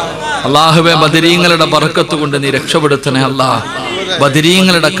 അല്ലാഹുവേ, ബദരീങ്ങളുടെ ബർക്കത്ത് കൊണ്ട് നീ രക്ഷപ്പെടുത്തണേ അല്ലാഹ്.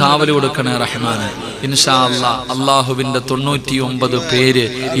 ബദരീങ്ങളുടെ കാവല് കൊടുക്കണേ റഹ്മാനെ ഇൻഷാ അല്ലാഹ്. അല്ലാഹുവിന്റെ 99 പേര്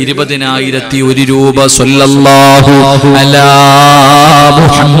 20,001 രൂപ. സല്ലല്ലാഹു അലാ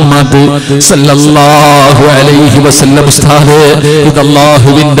മുഹമ്മദ് സല്ലല്ലാഹു അലൈഹി വസല്ലം. ഉസ്താദേ, ഇത്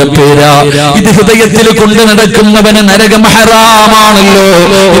അല്ലാഹുവിന്റെ പേരാ. ഇത് ഹൃദയത്തിൽ കൊണ്ട് നടക്കുന്നവന് നരകം ഹറാമാണല്ലോ.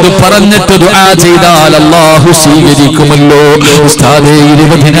 ഇത് പറഞ്ഞിട്ട് ദുആ ചെയ്താൽ അല്ലാഹു സ്വീകരിക്കുമല്ലോ. ഉസ്താദേ,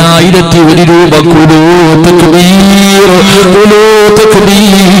 20,001 രൂപ. കുലൂത്ത് കബീർ, കുലൂത്ത്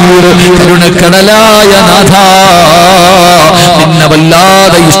കബീർ. കരുണക്കടലായ നാഥാ, നിന്നെ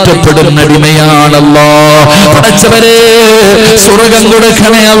വല്ലാതെ ഇഷ്ടപ്പെടുന്ന അടിമയാണല്ലോ. പടച്ചവരെ, സ്വർഗം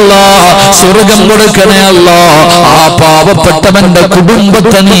കൊടുക്കണേ അല്ലാ, സ്വർഗം കൊടുക്കണേ അല്ലാ. ആ പാവപ്പെട്ടവന്റെ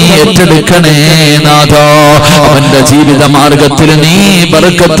കുടുംബത്തെ നീ ഏറ്റെടുക്കണേ നാഥാ. അവന്റെ ജീവിത മാർഗത്തിൽ നീ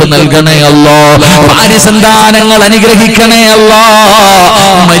ബർക്കത്ത് നൽകണേ അല്ലാ. ഭാര്യസന്താനങ്ങൾ അനുഗ്രഹിക്കണേ അല്ലാ.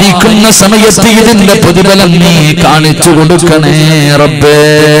 മരിക്കുന്ന സമയത്ത് ഇതിന്റെ പ്രതിഫലം നീ കാണിച്ചു കൊടുക്കണേ റബ്ബേ.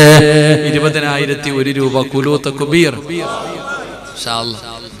 20,001 രൂപ കുലൂത്ത് കബീർ.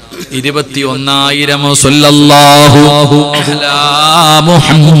 21,000 സല്ലല്ലാഹു അലാ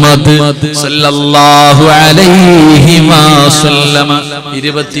മുഹമ്മദ് സല്ലല്ലാഹു അലൈഹി വസല്ലം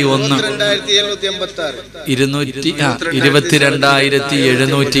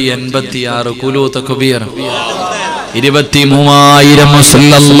 22,786 കുലൂ തക്ബീർ 23,000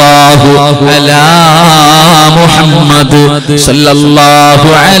 സല്ലല്ലാഹു അലാ മുഹമ്മദ് സല്ലല്ലാഹു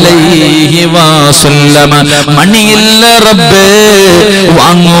അലൈഹി വസല്ലം മണിയില്ല റബ്ബേ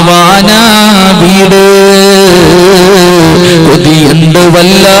വാങ്ങുവാനാ വീട് കൊതിയുണ്ട്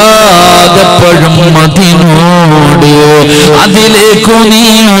വല്ലാതെപ്പോഴും അതിനോട് അതിലേക്കു നീ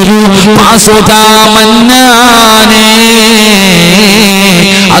ഒരു പാസുതാമന്നാനേ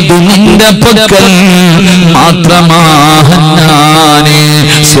അത് നിന്റെ പക്കൽ മാത്രമാഹന്നാനേ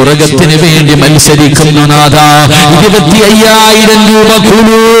സ്വർഗത്തിന് വേണ്ടി മത്സരിക്കുന്നു നാഥ 25,000 രൂപ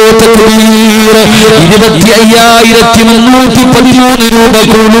കുലൂ തക്ബീർ 25,313 രൂപ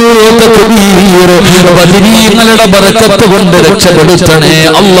കുലൂ തക്ബീർ ബദരീങ്ങളുടെ ബറക്കത്ത് കൊണ്ട് രക്ഷപ്പെടുത്തണേ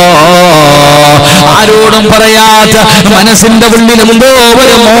അല്ലാഹ് ആരോടും പറയാത്ത മനസ്സിന്റെ ഉള്ളിൽ എന്തോ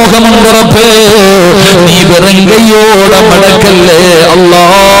ഒരു മോഹമുണ്ട് റബ്ബേ നീ വെറും കൈയോടെ മടക്കല്ലേ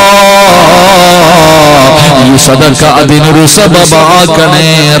അല്ലാഹ് ഈ സദഖ അതിനൊരു സബബാക്കണേ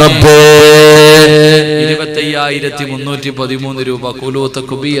റബ്ബേ 25,313 രൂപ കുലൂ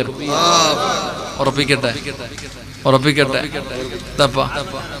തക്ബീർ ഉറപ്പിക്കട്ടെ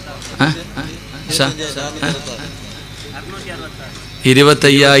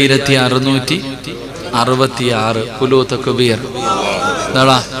 25,666 കുലൂ തക്ബീർ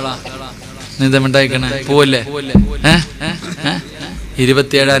നീന്തമിണ്ടായിക്കണേ പോവല്ലേ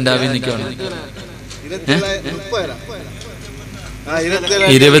 27,000 രാവിലെ നിൽക്കണം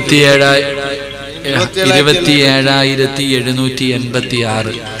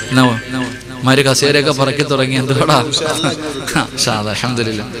 27,786 മാര് കസേരയൊക്കെ പറക്കി തുടങ്ങി എന്തുകൊണ്ടാ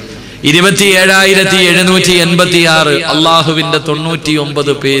അൽഹംദുലില്ലാ 27,786 അള്ളാഹുവിന്റെ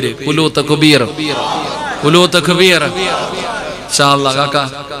 99 പേര് കുലൂ തക്ബീർ ഇൻഷാ അല്ലാഹ് കാക്ക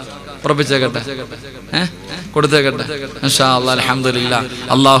ഉറപ്പിച്ചേക്കട്ടെ കൊടുത്തേക്കട്ടെ ഇൻഷാ അല്ലാഹ് അൽഹംദുലില്ലാ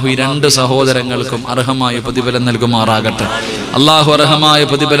അല്ലാഹു ഈ രണ്ട് സഹോദരങ്ങൾക്കും അർഹമായ പ്രതിഫലം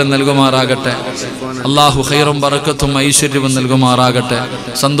നൽകുമാറാകട്ടെ അല്ലാഹു ഖൈറും ബറക്കത്തും ഐശ്വര്യവും നൽകുമാറാകട്ടെ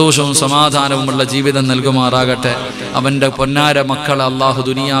സന്തോഷവും സമാധാനവുമുള്ള ജീവിതം നൽകുമാറാകട്ടെ അവന്റെ പൊന്നാര മക്കളെ അല്ലാഹു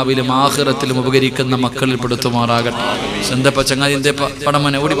ദുനിയാവിലും ആഖിറത്തിലും ഉപകരിക്കുന്ന മക്കളിൽ പെടുത്തുമാറാകട്ടെ എന്താ ചങ്ങാതി എന്താ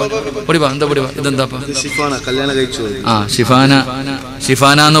പടമനെ ഓടിവാ ഇതെന്താ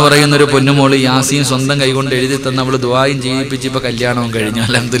ഷിഫാന എന്ന് പറയുന്ന ഒരു പൊന്നുമോള് യാസീൻ സ്വന്തം കൈകൊണ്ട് എഴുതി തന്ന അവള് ദുആയും ചെയ്യിപ്പിച്ച് ഇപ്പൊ കല്യാണവും കഴിഞ്ഞു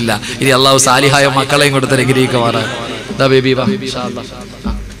അൽഹംദുലില്ലാ ഇനി അല്ലാഹു സാലിഹായ മക്കളെയും കൊടുത്ത് അനുഗ്രഹിക്കുമാറാകട്ടെ എന്താ ബേബി വാ ഇൻഷാ അല്ലാഹ്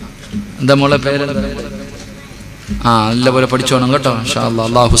എന്താ മോളെ പേര് നല്ലപോലെ പഠിച്ചോണം കേട്ടോ ഇൻഷാ അല്ലാഹ്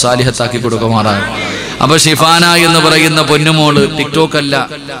അല്ലാഹു സാലിഹത്താക്കി കൊടുക്കുമാറാകട്ടെ അപ്പൊ ഷിഫാന എന്ന് പറയുന്ന പൊന്നുമോള് ടിക്ടോക്ക് അല്ല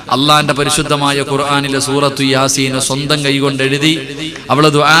അള്ളാന്റെ പരിശുദ്ധമായ ഖുർആനിലെ സൂറത്തു യാസീൻ സ്വന്തം കൈകൊണ്ട് എഴുതി അവള്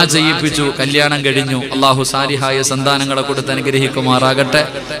ദുആ ചെയ്യിപ്പിച്ചു കല്യാണം കഴിഞ്ഞു അല്ലാഹു സാലിഹായ സന്താനങ്ങളെ കൊടുത്ത് അനുഗ്രഹിക്കുമാറാകട്ടെ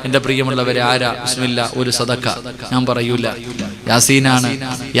എന്റെ പ്രിയമുള്ളവരെ ആരാ ബിസ്മില്ലാ ഒരു സദഖ ഞാൻ പറയൂല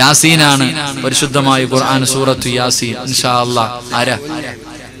യാസീനാണ് പരിശുദ്ധമായ ഖുർആൻ സൂറത്തു യാസീൻ ഇൻഷാ അല്ലാഹ് ആരാ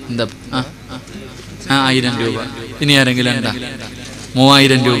എന്താ 1000 രൂപ ഇനി ആരെങ്കിലും ഉണ്ടാ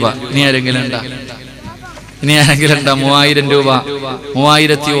 3000 രൂപ ഇനി ആരെങ്കിലും ഉണ്ടാ 3000 രൂപ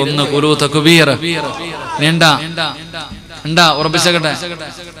 3001 കുലൂ തക്ബീർ ഉണ്ടാ ഉറപ്പിച്ചേക്കട്ടെ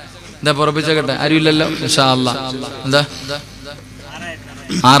എന്താ ഉറപ്പിച്ചേക്കട്ടെ ആരും ഇല്ലല്ലോ ഇൻഷാ അല്ലാഹ് എന്താ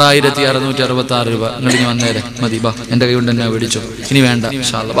 6,666 രൂപ നിങ്ങൾ ഇനി വന്നേരെ മതി ബാ എന്റെ കൈ കൊണ്ട് തന്നെ മേടിച്ചു ഇനി വേണ്ട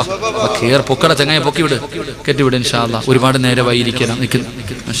ഇൻഷാ അല്ലാഹ് കേർ പൊക്കട ചങ്ങായി പൊക്കി വിട് കെട്ടിവിട് ഇൻഷാ അല്ലാഹ് ഒരുപാട് നേരമായി ഇരിക്കണം നിൽക്കുന്നു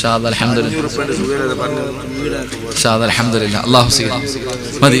ഇൻഷാ അല്ലാഹ് അൽഹംദുലില്ലാ അല്ലാഹു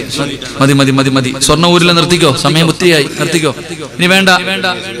മതി സ്വർണ്ണ ഊരിൽ നിർത്തിക്കോ സമയം ബുദ്ധിയായി നിർത്തിക്കോ ഇനി വേണ്ട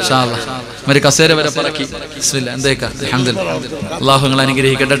ഇൻഷാ അല്ലാഹ് മരി കസേര വരെ പറക്കി ബിസ്മില്ലാ എന്തേക്കാ അൽഹംദുലില്ലാ അല്ലാഹു നിങ്ങളെ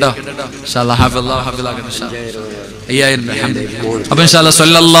അനുഗ്രഹിക്കട്ടെ ട്ടോ ഇൻഷാ അല്ലാഹ് ഹാഫിളാകട്ടെ ഇൻഷാ അല്ലാഹ് അപ്പൊ ഇൻഷാ അല്ലാഹ്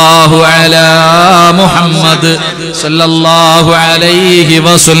സല്ലല്ലാഹു അലാ മുഹമ്മദ് സല്ലല്ലാഹു അലൈഹി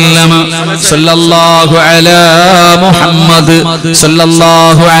വസല്ലം സല്ലല്ലാഹു അലാ മുഹമ്മദ്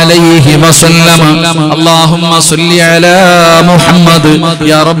സല്ലല്ലാഹു അലൈഹി വസല്ലം അല്ലാഹുമ്മ സല്ലി അലാ മുഹമ്മദ്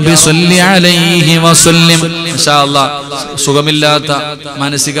യാ റബ്ബി സല്ലി അലൈഹി വസല്ലം ഇൻഷാ അല്ലാഹ് സുഖമില്ലാത്ത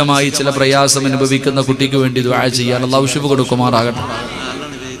മാനസികമായി ചില പ്രയാസം അനുഭവിക്കുന്ന കുട്ടിക്ക് വേണ്ടി ദുആ ചെയ്യാൻ അല്ലാഹു ശുഭ കൊടുക്കുമാറാകട്ടെ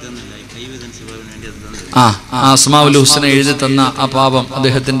അസ്മാഉൽ ഹുസ്ന എഴുതി തന്ന ആ പാപം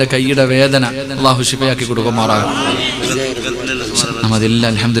അദ്ദേഹത്തിന്റെ കൈയുടെ വേദന അല്ലാഹു ശിഫയാക്കി കൊടുക്കുമാറാകട്ടെ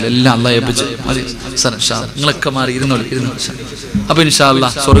അൽഹംദുലില്ലാ അല്ലാഹു ഏൽപ്പിച്ചു മതി സർ ഇൻഷാ അല്ലാഹ് നിങ്ങളൊക്കെ മാറി ഇരുന്നോളൂ അപ്പൊ ഇൻഷാ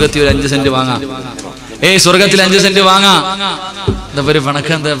അല്ലാഹ് സ്വർഗ്ഗത്തിൽ ഒരു 5 സെന്റ് വാങ്ങാം സ്വർഗ്ഗത്തിൽ 5 സെന്റ് വാങ്ങാം എന്താ ഒരു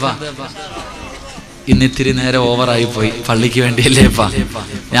പണക്കം എന്താ ഇന്നിത്തിരി നേരെ ഓവറായി പോയി. പള്ളിക്ക് വേണ്ടിയല്ലേപ്പാ,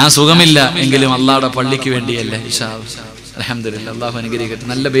 ഞാൻ സുഖമില്ല എങ്കിലും അള്ളാഹുടെ പള്ളിക്ക് വേണ്ടിയല്ലേ. ഇൻഷാ അല്ലാഹ് അൽഹംദുലില്ലാഹ്, അള്ളാഹു അനുഗ്രഹിക്കട്ടെ.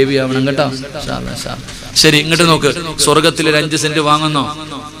 നല്ല ബേബി ആവണം കേട്ടോ. ഇൻഷാ അല്ലാഹ്. ശരി, ഇങ്ങോട്ട് നോക്ക്. സ്വർഗത്തിൽ ഒരു 5 സെന്റ് വാങ്ങുന്നോ?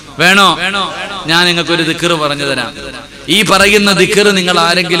 വേണോ? ഞാൻ നിങ്ങൾക്ക് ഒരു ദിക്ർ പറഞ്ഞു തരാം. ഈ പറയുന്ന ദിക്ർ നിങ്ങൾ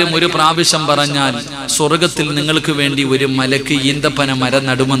ആരെങ്കിലും ഒരു പ്രാവശ്യം പറഞ്ഞാൽ സ്വർഗത്തിൽ നിങ്ങൾക്ക് വേണ്ടി ഒരു മലക്ക് ഈന്തപ്പന മരം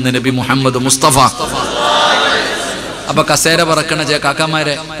നടുമെന്ന് നബി മുഹമ്മദ് മുസ്തഫ. അപ്പൊ കസേര പറക്കണ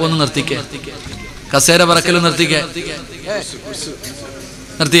കാക്കമാരെ ഒന്ന് നിർത്തിക്കേ, കസേര പറക്കലും നിർത്തിക്കേ.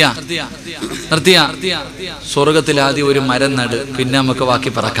 നിർത്തിയാ? സ്വർഗത്തിൽ ആദ്യം ഒരു മരം നട്, പിന്നെ നമുക്ക്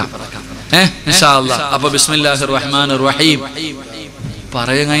ബാക്കി പറക്കാം. ഇൻഷാ അല്ലാഹ്. അപ്പൊ ബിസ്മില്ലാഹിർ റഹ്മാനിർ റഹീം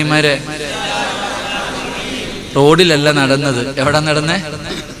പറയങ്ങായിമാരെ. റോഡിലല്ല നടന്നത്, എവിടെ നടന്നേ?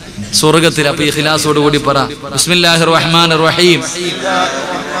 സ്വർഗത്തിൽ. അപ്പൊ ഇഖ്ലാസോട് കൂടി പറ, ബിസ്മില്ലാഹിർ റഹ്മാനിർ റഹീം.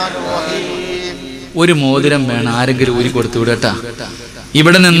 ഒരു മോതിരം വേണം, ആരെങ്കിലും ഊരി കൊടുത്തു വിടട്ടാ.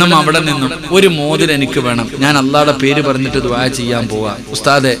 ഇവിടെ നിന്നും അവിടെ നിന്നും ഒരു മോതിരം എനിക്ക് വേണം. ഞാൻ അള്ളാഹുടെ പേര് പറഞ്ഞിട്ട് ദുആ ചെയ്യാൻ പോവാ.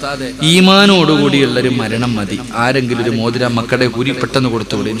 ഉസ്താദെ, ഈമാനോടുകൂടിയുള്ളൊരു മരണം മതി. ആരെങ്കിലും ഒരു മോതിരം മക്കളുടെ ഊരി പെട്ടെന്ന്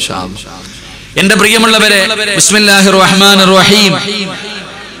കൊടുത്തു വിടും ഇൻഷാ അല്ലാഹ്. എന്റെ പ്രിയമുള്ളവരെ, ബിസ്മില്ലാഹിർ റഹ്മാനിർ റഹീം.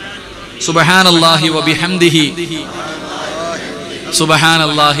 സുബ്ഹാനല്ലാഹി വബിഹംദിഹി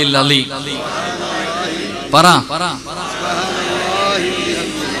സുബ്ഹാനല്ലാഹിൽ അലീം. പറ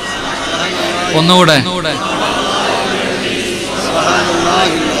ഒന്നുകൂടെ.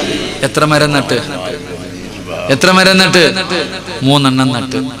 എത്ര മരം നട്ട്? 3 എണ്ണം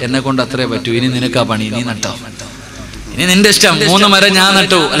നട്ട്. എന്നെ കൊണ്ട് അത്രേ പറ്റൂ. ഇനി നിനക്കാ പണി, നീ നട്ടോ. ഇനി നിന്റെ ഇഷ്ടം. 3 മരം ഞാൻ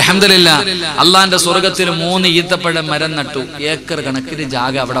നട്ടു. അൽഹംദുലില്ലാഹ്. അള്ളാന്റെ സ്വർഗത്തിൽ 3 ഈത്തപ്പഴം മരം നട്ടു. ഏക്കർ കണക്കിന്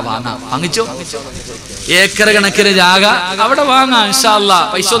ജാഗ അവിടെ വാങ്ങാം. വാങ്ങിച്ചോ? ഏക്കർ കണക്കിന് ജാഗ അവിടെ വാങ്ങാം ഇൻഷാ അല്ലാഹ്.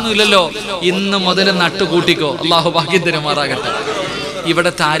 പൈസ ഒന്നും ഇല്ലല്ലോ. ഇന്ന് മുതൽ നട്ടു കൂട്ടിക്കോ. അള്ളാഹു ഭാഗ്യം തരുമാറാകട്ടെ.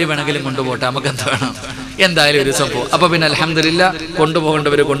 ഇവിടെ താരി വേണമെങ്കിലും കൊണ്ടുപോട്ടെ, നമുക്ക് എന്താ വേണം. എന്തായാലും ഒരു സംഭവം. അപ്പൊ പിന്നെ അൽഹംദുലില്ലാഹ്,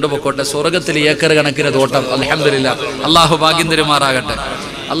 കൊണ്ടുപോകേണ്ടവര് കൊണ്ടുപോയിക്കോട്ടെ. സ്വർഗത്തിൽ ഏക്കർ കണക്കിന് തോട്ടം. അൽഹംദുലില്ലാഹ്, അള്ളാഹു ഭാഗ്യം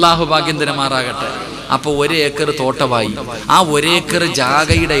തരുമാറാകട്ടെ. അപ്പൊ 1 ഏക്കർ തോട്ടമായി. ആ 1 ഏക്കർ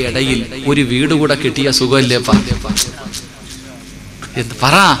ജാഗയുടെ ഇടയിൽ ഒരു വീട് കൂടെ കിട്ടിയ സുഖമല്ലേ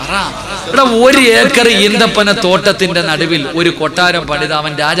പറ. ഇവിടെ 1 ഏക്കർ ഈന്തപ്പന തോട്ടത്തിന്റെ നടുവിൽ ഒരു കൊട്ടാരം പണിത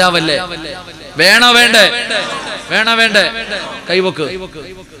അവൻ രാജാവല്ലേ? വേണോ വേണ്ടേ? കൈവക്ക്.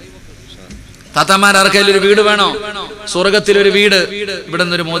 താത്തമാർക്കെങ്കിലും ഒരു വീട് വേണോ? സ്വർഗത്തിലൊരു വീട്. ഇവിടെ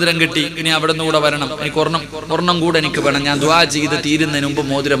നിന്നൊരു മോതിരം കിട്ടി. ഇനി അവിടെ നിന്ന് കൂടെ വരണം. എനിക്ക് ഒരെണ്ണം കൂടെ എനിക്ക് വേണം. ഞാൻ ദുആ ചെയ്ത് തീരുന്നതിന് മുമ്പ്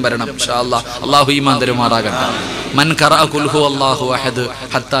മോതിരം വരണം ഇൻഷാ അല്ലാഹ്. അല്ലാഹു ഈമാൻ തരുമാറാകട്ടെ. മൻ ഖറഅ ഖുൽ ഹുവല്ലാഹു അഹദ്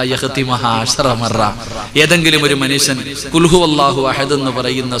ഹത്താ യഖ്തിമഹാ 10 മറ. ഏതെങ്കിലും ഒരു മനുഷ്യൻ ഖുൽ ഹുവല്ലാഹു അഹദ് എന്ന്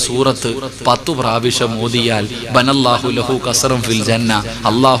പറയുന്ന സൂറത്ത് 10 പ്രാവശ്യം ഓതിയാൽ ബനല്ലാഹു ലഹു ഖസ്റൻ ഫിൽ ജന്ന.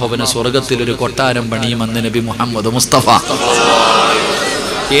 അല്ലാഹു അവന് സ്വർഗ്ഗത്തിൽ ഒരു കൊട്ടാരം പണിയുമെന്ന് നബി മുഹമ്മദ് മുസ്തഫ.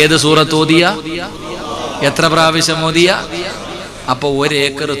 ഏത് സൂറത്ത് ഓതിയ? എത്ര പ്രാവശ്യം ഓതിയ? അപ്പൊ 1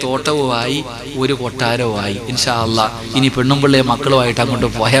 ഏക്കർ തോട്ടവുമായി, ഒരു കൊട്ടാരവുമായി ഇൻഷാ അല്ലാഹ്. ഇനി പെണ്ണും പിള്ളയെ മക്കളുമായിട്ട് അങ്ങോട്ട്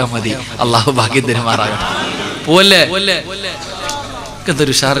പോയാൽ മതി. അള്ളാഹു ഭാഗ്യം തരുമാറാകട്ടെ. പോലെ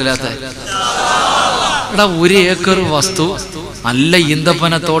എന്തൊരു ഉഷാറില്ലാത്ത. എടാ, 1 ഏക്കർ വസ്തു, നല്ല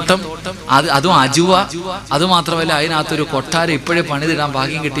ഈന്തപ്പന തോട്ടം, അതും അജുവ. അത് മാത്രമല്ല, അതിനകത്തൊരു കൊട്ടാരം. ഇപ്പോഴേ പണിതിടാൻ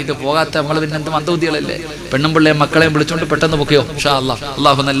ഭാഗ്യം കിട്ടിയിട്ട് പോകാത്ത നമ്മൾ പിന്നെ എന്ത് മന്ദബുദ്ധികളല്ലേ. പെണ്ണും പിള്ളേയും മക്കളെയും വിളിച്ചോണ്ട് പെട്ടെന്ന് പൊക്കെയോ ഇൻഷാ അല്ലാഹ്.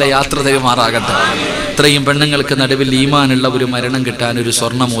 അള്ളാഹു നല്ല യാത്ര തരുമാറാകട്ടെ. ഇത്രയും പെണ്ണുങ്ങൾക്ക് നടുവിൽ ഈമാനുള്ള ഒരു മരണം കിട്ടാൻ ഒരു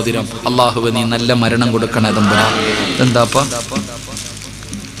സ്വർണ്ണ മോതിരം. അള്ളാഹു നീ നല്ല മരണം കൊടുക്കണേ തമ്പുരാൻ. എന്താപ്പാ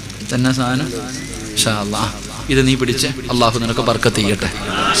തന്നെ സാധനം ഇൻഷാ അല്ലാഹ്. ഇത് നീ പിടിച്ച്, അള്ളാഹു നിനക്ക് ബർക്കത്ത് ചെയ്യട്ടെ.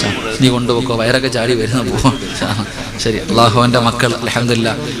 നീ കൊണ്ടുപോക്കോ, വയറൊക്കെ ചാടി വരുന്ന പോവാ. ശരി. അള്ളാഹുവിന്റെ മക്കൾ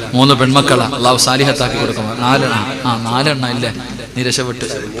അൽഹംദുലില്ലാഹ് 3 പെൺമക്കളാ. അള്ളാഹു സാലിഹത്താക്കി കൊടുക്കും. 4 എണ്ണം ഇല്ലേ? നീ രക്ഷപ്പെട്ട്.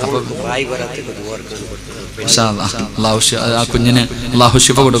 അപ്പൊ അള്ളാഹു ആ കുഞ്ഞിന് അള്ളാഹു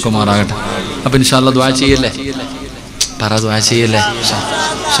ശിഫ കൊടുക്കുമാറാകട്ടെ. അപ്പൊ ഇൻഷാ അല്ലാഹ് ദുആ ചെയ്യല്ലേ? പറ, ദുആ ചെയ്യല്ലേ?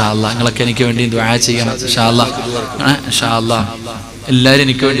 ഇൻഷാ അല്ലാഹ്. നിങ്ങളൊക്കെ എനിക്ക് വേണ്ടി ദുആ ചെയ്യണം ഇൻഷാ അല്ലാഹ്. എല്ലാവരും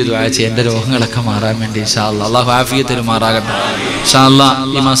എനിക്ക് വേണ്ടി ദുആ ചെയ്യും. എൻ്റെ രോഗങ്ങളൊക്കെ മാറാൻ വേണ്ടി ഇൻഷാ അല്ലാഹ്. അള്ളാഹു ആഫിയത്ത് തരുമാറാകട്ടെ ഇൻഷാ അല്ലാഹ്.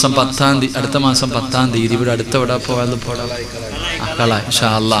 ഈ മാസം 10-ാം തീയതി, അടുത്ത മാസം 10-ാം തീയതി ഇവിടെ അടുത്ത ഇവിടെ പോകാ ഇൻഷാ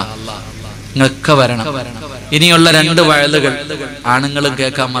അല്ലാഹ്. നിങ്ങളൊക്കെ വരണം. ഇനിയുള്ള 2 വയലുകൾ ആണുങ്ങളും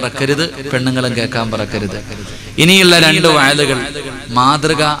കേൾക്കാൻ മറക്കരുത്, പെണ്ണുങ്ങളും കേൾക്കാൻ മറക്കരുത്. ഇനിയുള്ള 2 വയലുകൾ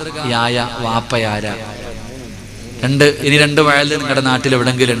മാതൃകയായ വാപ്പയാര. ഇനി 2 വയലിൽ നിങ്ങളുടെ നാട്ടിൽ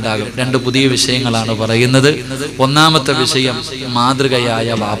എവിടെങ്കിലും ഉണ്ടാകും. 2 പുതിയ വിഷയങ്ങളാണ് പറയുന്നത്. 1-ാമത്തെ വിഷയം മാതൃകയായ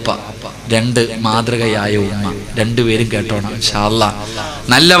വാപ്പ, 2 മാതൃകയായ ഉമ്മ. 2 പേരും കേട്ടോണം ഇൻഷാ അല്ലാഹ്.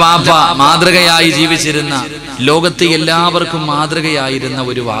 നല്ല വാപ്പ, മാതൃകയായി ജീവിച്ചിരുന്ന, ലോകത്ത് എല്ലാവർക്കും മാതൃകയായിരുന്ന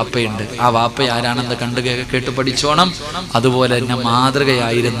ഒരു വാപ്പയുണ്ട്. ആ വാപ്പ ആരാണെന്ന് കേട്ട് പഠിച്ചോണം. അതുപോലെ തന്നെ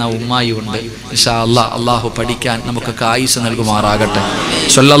മാതൃകയായിരുന്ന ഉമ്മായുണ്ട് ഇൻഷാ അല്ലാഹ്. അള്ളാഹു പഠിക്കാൻ നമുക്ക് ആയുസ്സ് നൽകുമാറാകട്ടെ.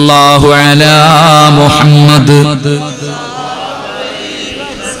 സ്വല്ലല്ലാഹു അലാ മുഹമ്മദ്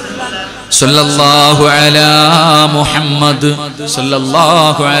സല്ലല്ലാഹു അലാ മുഹമ്മദ്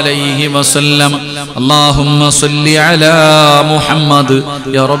സല്ലല്ലാഹു അലൈഹി വസല്ലം. അല്ലാഹുമ്മ സല്ലി അലാ മുഹമ്മദ്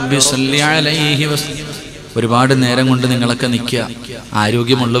യാ റബ്ബി സല്ലി അലൈഹി വസല്ലം. ഒരുപാട് നേരം കൊണ്ട് നിങ്ങളൊക്കെ നിൽക്കുക,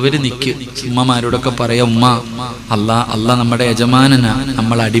 ആരോഗ്യമുള്ളവർ നിൽക്കുക. ഉമ്മമാരോടൊക്കെ പറയാം, ഉമ്മ അല്ലാ നമ്മുടെ യജമാനനാ,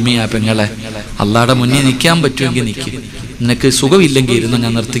 നമ്മൾ അടിമയാ പെങ്ങളെ, അള്ളാടെ മുന്നിൽ നിൽക്കാൻ പറ്റുമെങ്കിൽ നിൽക്കുക. നിനക്ക് സുഖമില്ലെങ്കിൽ ഇരുന്ന്,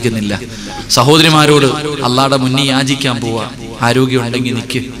 ഞാൻ നിർത്തിക്കുന്നില്ല. സഹോദരിമാരോട് അള്ളാടെ മുന്നിൽ യാചിക്കാൻ പോവാ, ആരോഗ്യം ഉണ്ടെങ്കിൽ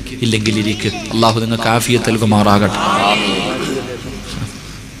നിൽക്ക്, ഇല്ലെങ്കിൽ ഇരിക്ക്. അള്ളാഹു നിങ്ങൾക്ക് ആഫിയത്ത് നൽകുമാറാകട്ടെ.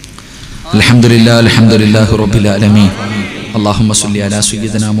 അൽഹംദുലില്ലാഹി അൽഹംദുലില്ലാഹി റബ്ബിൽ ആലമീൻ. അല്ലാഹുമ്മ സ്വല്ലി അലാ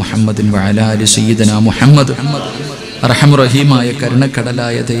സയ്യിദിനാ മുഹമ്മദിൻ വഅലാ ആലി സയ്യിദിനാ മുഹമ്മദ്. അർഹമുറഹീമായ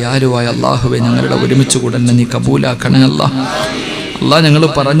കരുണക്കടലായ ദയാലുവായ അല്ലാഹുവേ, ഞങ്ങളുടെ ഒരുമിച്ച് കൂടന്നെ നീ കബൂലാക്കണേ അല്ലാഹ്. അല്ലാഹ് ഞങ്ങൾ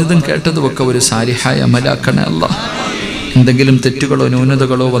പറഞ്ഞതും കേട്ടതും ഒക്കെ ഒരു സാലിഹായ അമലാക്കണേ അല്ലാഹ്. എന്തെങ്കിലും തെറ്റുകളോ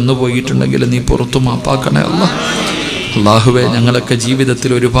ന്യൂനതകളോ വന്നു പോയിട്ടുണ്ടെങ്കിൽ നീ പുറത്തു മാപ്പാക്കണേ അല്ലാഹ്. അല്ലാഹുവേ, ഞങ്ങളൊക്കെ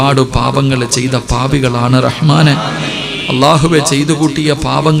ജീവിതത്തിൽ ഒരുപാട് പാപങ്ങൾ ചെയ്ത പാപികളാണ് റഹ്മാനെ. അല്ലാഹുവേ, ചെയ്തു കൂട്ടിയ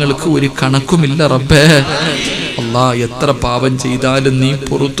പാപങ്ങൾക്ക് ഒരു കണക്കുമില്ല റബ്ബേ. അല്ലാ, എത്ര പാപം ചെയ്താലും നീ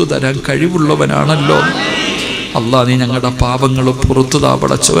പുറത്തു തരാൻ കഴിവുള്ളവനാണല്ലോ. അല്ലാ, നീ ഞങ്ങളുടെ പാപങ്ങൾ പുറത്തു താ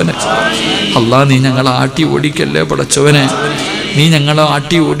പടച്ചവനെ. അല്ലാ, നീ ഞങ്ങളെ ആട്ടി ഓടിക്കല്ലേ പടച്ചവനെ. നീ ഞങ്ങളെ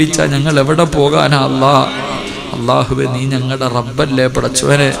ആട്ടി ഓടിച്ചാൽ ഞങ്ങൾ എവിടെ പോകാനാ അല്ലാ. അല്ലാഹുവേ, നീ ഞങ്ങളുടെ റബ്ബല്ലേ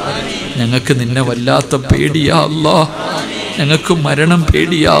പടച്ചവനെ. ഞങ്ങൾക്ക് നിന്നെ വല്ലാത്ത പേടിയാ അല്ലാ. ഞങ്ങൾക്ക് മരണം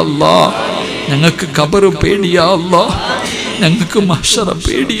പേടിയാ അല്ലാ. ഞങ്ങൾക്ക് ഖബർ പേടിയാ അല്ലാ. ഞങ്ങൾക്ക് മഹ്ശറ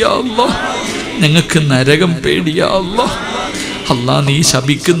പേടിയാ അല്ലാ. ഞങ്ങൾക്ക് നരകം പേടിയാ അല്ലാ. അല്ലാ, നീ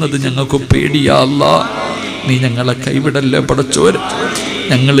ശപിക്കുന്നത് ഞങ്ങൾക്ക് പേടിയാ അല്ലാ. നീ ഞങ്ങളെ കൈവിടല്ലേ പടച്ചോരെ.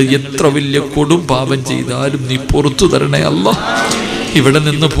 ഞങ്ങൾ എത്ര വലിയ കൊടും പാപം ചെയ്താലും നീ പുറത്തു തരണേ അല്ലാ. ഇവിടെ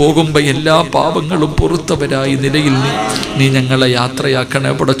നിന്ന് പോകുമ്പോൾ എല്ലാ പാപങ്ങളും പുറത്തവരായി നിലയിൽ നീ ഞങ്ങളെ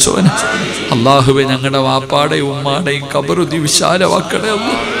യാത്രയാക്കണേ പടച്ചോനെ. അല്ലാഹുവേ, ഞങ്ങളുടെ വാപ്പാടെയും ഉമ്മാടെയും ഖബറുതി വിശാലമാക്കണേ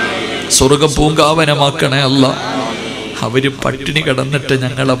അല്ലാ. സ്വർഗ പൂങ്കാവനമാക്കണേ അല്ലാ. അവര് പട്ടിണി കിടന്നിട്ട്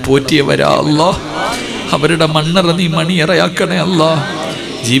ഞങ്ങളെ പോറ്റിയവരാ അല്ലാ. അവരുടെ മണ്ണറ നീ മണിയറയാക്കണേ അല്ലാ.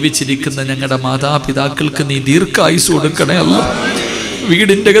 ജീവിച്ചിരിക്കുന്ന ഞങ്ങളുടെ മാതാപിതാക്കൾക്ക് നീ ദീർഘായുസ് കൊടുക്കണേ അല്ലാ.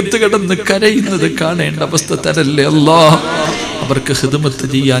 വീടിൻ്റെ അകത്ത് കിടന്ന് കരയുന്നത് കാണേണ്ട അവസ്ഥ തരല്ലേ അല്ലാ. അവർക്ക് ഖിദ്മത്ത്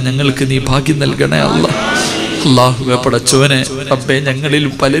ചെയ്യാൻ ഞങ്ങൾക്ക് നീ ഭാഗ്യം നൽകണേ അല്ലാ. അല്ലാഹുവേ പടച്ചോനെ, റബ്ബേ, ഞങ്ങളിൽ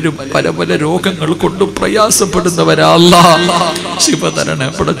പലരും പല പല രോഗങ്ങൾ കൊണ്ട് പ്രയാസപ്പെടുന്നവരാ അല്ലാ. ശിഫ തരണേ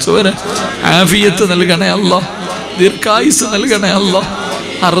പടച്ചോനെ. ആഫിയത്ത് നൽകണേ അല്ലാ. ദീർഘായുസ് നൽകണേ അല്ലാ.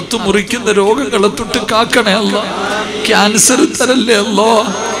 അറുത്തു മുറിക്കുന്ന രോഗങ്ങളെ തൊട്ട് കാക്കണേ അല്ലാ. ക്യാൻസർ തരല്ലേ അല്ലാ.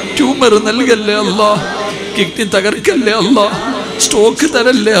 ട്യൂമർ നൽകല്ലേ അല്ലാ. കിഡ്നി തകർക്കല്ലേ അല്ലാ. സ്ട്രോക്ക്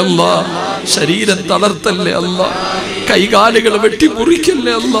തരല്ലേ അല്ലാ. ശരീരം തളർത്തല്ലേ അല്ലാ. കൈകാലുകൾ വെട്ടി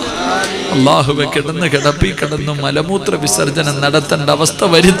മുറിക്കല്ലേ അല്ലാ. അല്ലാഹുവേ, കിടന്ന് കിടന്ന് മലമൂത്ര വിസർജനം നടത്തേണ്ട അവസ്ഥ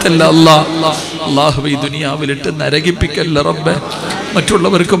വരുത്തല്ല അല്ലാ. അല്ലാഹുവേ, ഈ ദുനിയാവിലിട്ട് നരകിപ്പിക്കല്ല റബ്ബേ.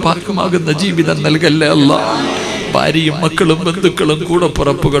 മറ്റുള്ളവർക്ക് ഭാഗ്യമാകുന്ന ജീവിതം നൽകല്ലേ അല്ലാ. ഭാര്യയും മക്കളും ബന്ധുക്കളും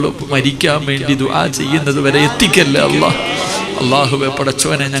കൂടപ്പുറപ്പുകളും മരിക്കാൻ വേണ്ടി ദുആ ചെയ്യുന്നത് വരെ എത്തിക്കല്ലേ അല്ലാ. അല്ലാഹുവേ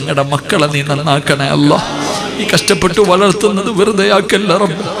പടച്ചവനെ, ഞങ്ങളുടെ മക്കളെ നീ നന്നാക്കണേ അല്ലാ. ഈ കഷ്ടപ്പെട്ട് വളർത്തുന്നത് വെറുതെ ആക്കല്ല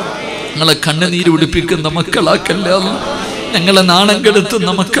റബ്ബേ. ഞങ്ങളെ കണ്ണുനീര് ഉടിപ്പിക്കുന്ന മക്കളാക്കല്ലേ അല്ലാ. ഞങ്ങളെ നാണം കെടുത്തുന്ന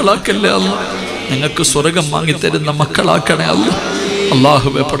മക്കളാക്കല്ലേ അല്ലാ. ഞങ്ങൾക്ക് സ്വർഗം വാങ്ങിത്തരുന്ന മക്കളാക്കണേ അല്ലാ.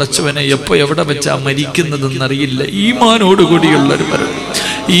 അല്ലാഹുവേ പടച്ചവനെ, എപ്പോ എവിടെ വെച്ചാ മരിക്കുന്നതെന്നറിയില്ല. ഈമാനോടുകൂടിയുള്ളൊരു മരണം,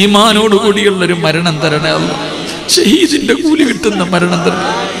 ഈമാനോടുകൂടിയുള്ളൊരു മരണം തരണേ അല്ലാ. ഷഹീദിന്റെ കൂലി കിട്ടുന്ന മരണം തരണം.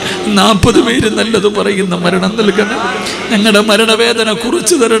 40 പേര് നല്ലത് പറയുന്ന മരണം നൽകണേ. ഞങ്ങളുടെ മരണവേദന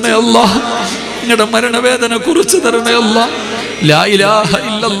കുറിച്ച് തരണേ അല്ലാ. ഞങ്ങളുടെ മരണവേദന കുറിച്ച് തരണേ അല്ലാ. ലാ ഇലാഹ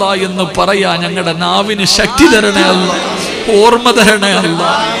ഇല്ലല്ലാ എന്ന് പറയാ ഞങ്ങളുടെ നാവിന് ശക്തി തരണേ അല്ലാ. ഓർമ്മ തരണേ അല്ലാ.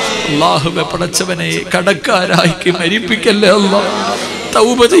 അല്ലാഹുവേ പടച്ചവനെ, കടക്കാരായി മരിപ്പിക്കല്ലേ അല്ലാ.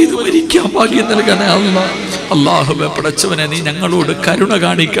 തൗബ ചെയ്ത് മരിക്കാൻ ഭാഗ്യം നൽകണേ അല്ലാ. അല്ലാഹുവേ പടച്ചവനെ, നീ ഞങ്ങളോട് കരുണ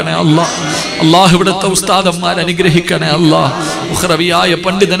കാണിക്കണേ അല്ലാ. അല്ലാഹു ഇവിടുത്തെ ഉസ്താദന്മാർ അനുഗ്രഹിക്കണേ അല്ലാ. ഉഖ്റവിയായ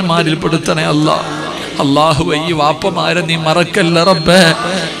പണ്ഡിതന്മാരിൽ പെടുത്തണേ അല്ലാ. അല്ലാഹുവേ, ഈ വാപ്പമാരെ നീ മറക്കല്ല റബ്ബേ.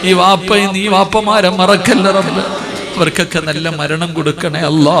 ഈ വാപ്പമാരെ മറക്കല്ല റബ്ബേ. അവർക്കൊക്കെ നല്ല മരണം കൊടുക്കണേ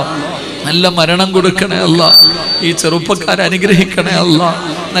അല്ലാ. നല്ല മരണം കൊടുക്കണേ അല്ലാ. ഈ ചെറുപ്പക്കാരെ അനുഗ്രഹിക്കണേ അല്ലാ.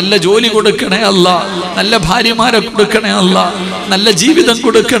 നല്ല ജോലി കൊടുക്കണേ അല്ലാ. നല്ല ഭാര്യമാരെ കൊടുക്കണേ അല്ലാ. നല്ല ജീവിതം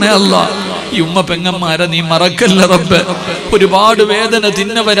കൊടുക്കണേ അല്ലാ. ഈ ഉമ്മ പെങ്ങന്മാരെ നീ മറക്കല്ല റബ്ബേ. ഒരുപാട് വേദന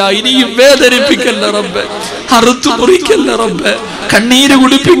തിന്നവരാ, ഇനിയും വേദനിപ്പിക്കല്ല റബ്ബേ. അറുത്തു മുറിക്കല്ല റബ്ബേ. കണ്ണീര്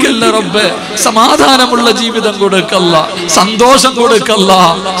കുടിപ്പിക്കല്ല റബ്ബേ, സമാധാനമുള്ള ജീവിതം കൊടുക്കല്ല, സന്തോഷം കൊടുക്കല്ല,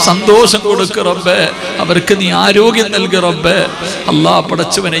 സന്തോഷം കൊടുക്ക റബ്ബേ. അവർക്ക് നീ ആരോഗ്യം നൽകി റബ്ബേ. അല്ലാ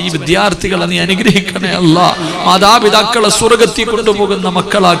പടച്ചവനെ, ഈ വിദ്യാർത്ഥികളെ നീ അനുഗ്രഹിക്കണേ അല്ലാ. മാതാപിതാക്കളെ സ്വർഗ്ഗത്തിൽ കൊണ്ടുപോകുന്ന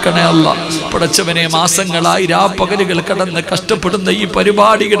മക്കളാക്കണേ അല്ലാ. പടച്ചവനെ, മാസങ്ങളായി രാപ്പകലുകൾ കടന്ന് കഷ്ടപ്പെടുന്ന ഈ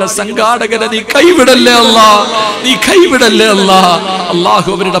പരിപാടിയുടെ സംഘാടകരെ നീ കൈവിടല്ലേ അല്ലാ, നീ കൈവിടല്ലേ അല്ലാ. അല്ലാഹു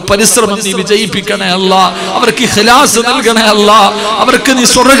അവരുടെ പരിശ്രമം നീ വിജയിപ്പിക്കണേ അല്ലാ. അവർക്ക് ഇഖ്ലാസ് നൽകണേ അല്ലാ, അവർക്ക് നീ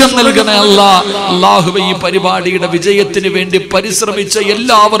സ്വർഗ്ഗം നൽകണേ അല്ലാ. അല്ലാഹുവേ, ഈ പരിപാടിയുടെ വിജയത്തിന് വേണ്ടി പരിശ്രമിച്ച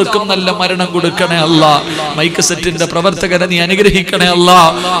എല്ലാവർക്കും നല്ല മരണം കൊടുക്കണേ അല്ലാ. മൈക്ക് സെറ്റിന്റെ പ്രവർത്തകരെ നീ അനുഗ്രഹിക്കണേ അല്ലാ.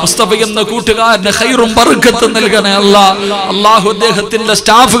 മുസ്തഫ എന്ന കൂട്ടുകാരന് ഖൈറും ബർക്കത്തും നൽകണേ അല്ലാ. അല്ലാഹു അദ്ദേഹത്തിന്റെ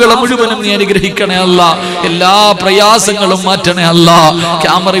സ്റ്റാഫുകളെ മുഴുവനും നീ അനുഗ്രഹിക്കണേ അല്ലാ. എല്ലാ പ്രയാസങ്ങളും മാറ്റണേ അല്ലാ.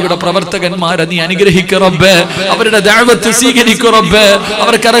 ക്യാമറയുടെ പ്രവർത്തകന്മാരെ നീ അനുഗ്രഹിക്കൂ റബ്ബേ. അവരുടെ ദഅവത്ത് സ്വീകരിക്കൂ റബ്ബേ.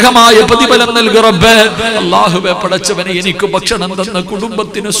 അവർക്ക് അർഹമായ പ്രതിഫലം നൽകൂ റബ്ബേ. അല്ലാഹുവേ പടച്ചവനെ, എനിക്ക് ഭക്ഷണം തന്ന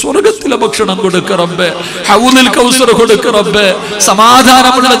കുടുംബത്തിന് സ്വർഗ്ഗത്തിലെ ഭക്ഷണം കൊടുക്കൂ റബ്ബേ. ഹൗലുൽ കൗസർ കൊടുക്കൂ റബ്ബേ.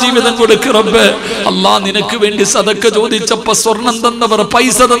 സമാധാനമുള്ള ജീവിതം കൊടുക്കൂ റബ്ബേ. അല്ലാ, നിനക്ക് വേണ്ടി സദക്ക ചോദിച്ചപ്പോൾ സ്വർണം തന്നവർ,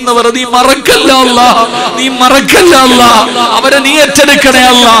 പൈസ തന്നവർ നീ മറക്കല്ല അല്ലാ, നീ മറക്കല്ല അല്ലാ. അവരെ നീ ഏറ്റെടുക്കണേ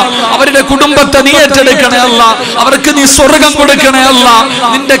അല്ലാ. അവരുടെ കുടുംബത്തെ നീ ഏറ്റെടുക്കണേ അല്ലാ. അവർക്ക് നീ സ്വർഗ്ഗം കൊടുക്കണേ അല്ലാ.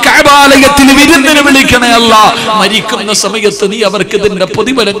 നിന്റെ കഅബാലയത്തിൽ വിരുന്നിന് വിളിക്കണേ അല്ലാ. മരിക്കുന്ന സമയത്ത് നീ അവർക്ക് ഇതിന്റെ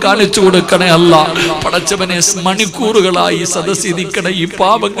പ്രതിഫലം കാണിച്ചു കൊടുക്കണേ അല്ലാ. പടച്ചവനെ, മണിക്കൂറുകളായി സദസ്സിരിക്കണ ഈ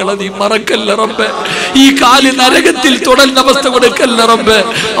പാപങ്ങളെ നീ മറക്കല്ല റബ്ബേ. ഈ കാലി നരകത്തിൽ തുടരുന്ന അവസ്ഥ കൊടുക്കല്ല റബ്ബേ.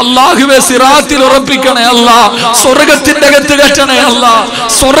 അല്ലാഹുവേ, സിറാത്തിൽ ഉറപ്പിക്കണേ അല്ലാ. സ്വർഗ്ഗത്തിന്റെ അകത്ത് കെട്ടണേ അല്ലാ.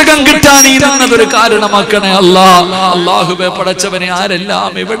 സ്വർഗ്ഗം കിട്ടാൻ ഈ നന്നതൊരു കാരണമാക്കണേ അല്ലാ. അല്ലാഹുവേ പടച്ചവനെ,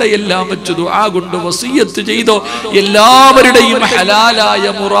 ആരെല്ലാം എവിടെയെല്ലാം വെച്ച് ദുആ കൊണ്ട് വസിയ്യത്ത് ചെയ്തോ എല്ലാവരുടെയും ഹലാലായ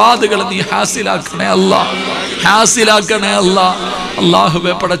മുറാദുകൾ നീ ഹാസിലാക്കണേ അല്ലാ, ഹാസിലാക്കണേ അല്ലാ.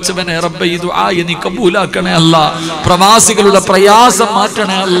 അല്ലാഹുവേ പടച്ചവനെ റബ്ബേ, ഈ ദുആ നീ കബൂലാക്കണേ അല്ലാ. പ്രവാസികളുടെ പ്രയാസം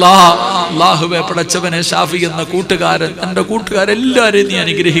മാറ്റണേ അല്ലാ. അല്ലാഹുവേ പടച്ചവനെ, ഷാഫി എന്ന കൂട്ടുകാരൻ, എൻ്റെ കൂട്ടുകാരെല്ലാവരെയും നീ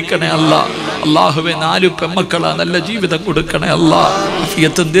അനുഗ്രഹിക്കണേ അല്ലാ. അല്ലാഹുവേ, 4 പെമ്മക്കളാ, നല്ല ജീവിതം കൊടുക്കണേ അല്ലാ.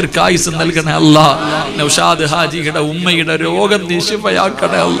 ആഫിയത്തും ദീർഘായുസ്സും നൽകണേ അല്ലാ. നൗഷാദ് ഹാജിയുടെ ഉമ്മയുടെ രോഗം നീ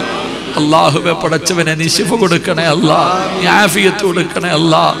ശിഫയാക്കണേ അല്ലാ. അല്ലാഹുവേ പടച്ചവനെ, നീ ശിഫ കൊടുക്കണേ അല്ലാ, നീ ആഫിയത്ത് കൊടുക്കണേ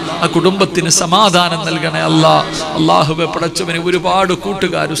അല്ലാ. ആ കുടുംബത്തിന് സമാധാനം നൽകണേ അല്ലാ. അല്ലാഹുവേ പടച്ചവനെ, ഒരുപാട്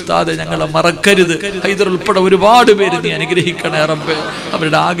കൂട്ടുകാർ ഉസ്താദെ ഞങ്ങളെ മറക്കരുത്. ഹൈദർ ഉൾപ്പെടെ ഒരുപാട് പേര് നീ അനുഗ്രഹിക്കണേ റബ്ബേ.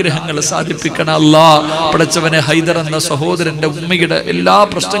 അവരുടെ ആഗ്രഹങ്ങൾ സാധിപ്പിക്കണേ അല്ലാ. പടച്ചവനെ, ഹൈദർ എന്ന സഹോദരന്റെ ഉമ്മയുടെ എല്ലാ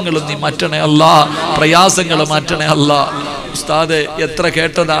പ്രശ്നങ്ങളും നീ മാറ്റണേ അല്ലാ. പ്രയാസങ്ങൾ മാറ്റണേ അല്ലാ. ഉസ്താദെ, എത്ര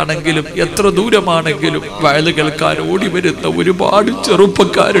കേട്ടതാണെങ്കിലും എത്ര ദൂരമാണെങ്കിലും വയല് കേൾക്കാൻ ഓടി വരുന്ന ഒരുപാട്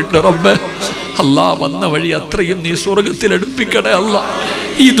ചെറുപ്പക്കാരുണ്ട് റബ്ബേ. അല്ലാ, വന്ന വഴി അത്രയും നീ സ്വർഗ്ഗത്തിൽ അടുപ്പിക്കണേ അല്ലാ.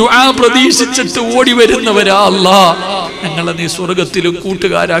 ഈ ദുആ പ്രതീക്ഷിച്ചിട്ട് ഓടി വരുന്നവരാ അല്ലാ, ഞങ്ങളെ നീ സ്വർഗ്ഗത്തിലും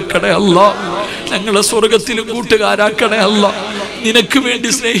കൂട്ടുകാരാക്കണേ അല്ലാ. ഞങ്ങളെ സ്വർഗ്ഗത്തിലും കൂട്ടുകാരാക്കണേ അല്ലാ. നിനക്ക് വേണ്ടി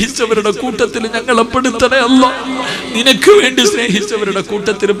സ്നേഹിച്ചവരുടെ കൂട്ടത്തിൽ ഞങ്ങളെ പെടുത്തണേ അല്ലാ. നിനക്ക് വേണ്ടി സ്നേഹിച്ചവരുടെ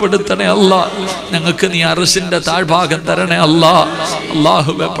കൂട്ടത്തിൽ പെടുത്തണേ അല്ലാ. ഞങ്ങൾക്ക് നീ അർശിന്റെ താഴ്ഭാഗം തരണേ അല്ലാ.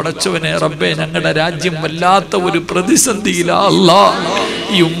 അല്ലാഹുവേ പടച്ചവനെ റബ്ബേ, ഞങ്ങളുടെ രാജ്യം വല്ലാത്ത ഒരു പ്രതിസന്ധിയിലാ അല്ലാ.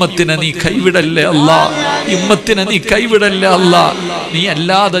 ഈ ഉമ്മത്തിനെ നീ കൈവിടല്ലേ അല്ലാ. ഈ ഉമ്മത്തിനെ നീ കൈവിടല്ലേ അല്ലാ. നീ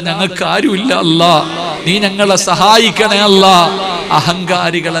അല്ലാതെ ഞങ്ങൾക്ക് ആരുമില്ല അല്ലാ. നീ ഞങ്ങളെ സഹായിക്കണേ അല്ലാ.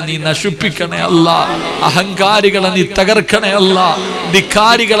 അഹങ്കാരികളെ നീ നശിപ്പിക്കണേ അല്ലാ. അഹങ്കാരികളെ നീ തകർക്കണേ അല്ലാ.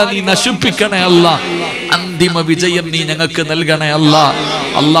 ധിക്കാരികളെ നീ നശിപ്പിക്കണേ അല്ലാ. അന്തിമ വിജയം നീ ഞങ്ങൾക്ക് നൽകണേ അല്ലാ.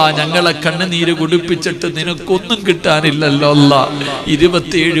 അല്ലാ, ഞങ്ങളെ കണ്ണുനീര് കുടിപ്പിച്ചിട്ട് നിനക്കൊന്നും കിട്ടാനില്ലല്ലോ അല്ലാ.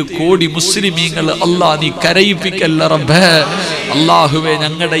 27 കോടി മുസ്ലിമീങ്ങൾ അല്ലാ നീ കരയിപ്പിക്കല്ല റബ്ബേ. അല്ലാഹുവേ,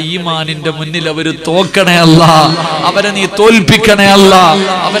 ഞങ്ങളുടെ ഈമാനിന്റെ മുന്നിൽ അവര് തോക്കണേ അല്ലാ. അവരെ നീ തോൽപ്പിക്കണേ അല്ലാ.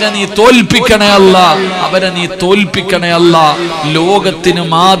 അവരെ നീ തോൽപ്പിക്കണേ അല്ലാ. അവരെ നീ തോൽപ്പിക്കണേ അല്ലാ. ലോകത്തിന്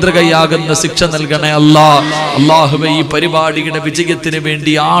മാതൃകയാകുന്ന ശിക്ഷ നൽകണേ അല്ലാ. അല്ലാഹുവേ, ഈ പരിപാടിയുടെ വിജയത്തിന്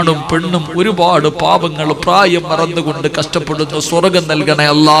വേണ്ടി ആണും പെണ്ണും ഒരുപാട് പാപങ്ങൾ പ്രായം മറന്നുകൊണ്ട് കഷ്ടപ്പെടുന്ന സ്വർഗ്ഗം നൽകണേ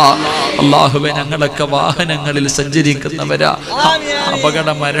അല്ലാ. അല്ലാഹുവേ, ഞങ്ങളൊക്കെ വാഹനങ്ങളിൽ സഞ്ചരിക്കുന്നവരാ, അപകട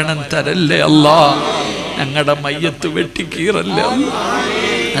മരണം തരല്ലേ അല്ലാ. ഞങ്ങളുടെ മയ്യത്ത് വെട്ടിക്കീറല്ലേ അല്ലാ.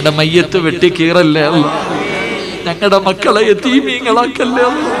 ഞങ്ങളുടെ മയ്യത്ത് വെട്ടിക്കീറല്ലേ അല്ലാ. ഞങ്ങളുടെ മക്കളെ യതീമീങ്ങളാക്കല്ലേ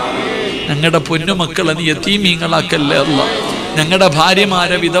അല്ലാ. ഞങ്ങളുടെ പൊന്നുമക്കളെ നീ യതീമീങ്ങളാക്കല്ലേ അല്ലാ. ഞങ്ങളുടെ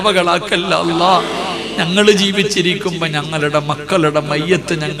ഭാര്യമാരെ വിധവകളാക്കല്ല അല്ലാ. ഞങ്ങൾ ജീവിച്ചിരിക്കുമ്പോ ഞങ്ങളുടെ മക്കളുടെ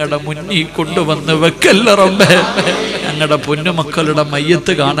മയ്യത്ത് ഞങ്ങളുടെ മുന്നിൽ കൊണ്ടുവന്ന് വെക്കല്ല റബ്ബേ. ഞങ്ങളുടെ പൊന്നുമക്കളുടെ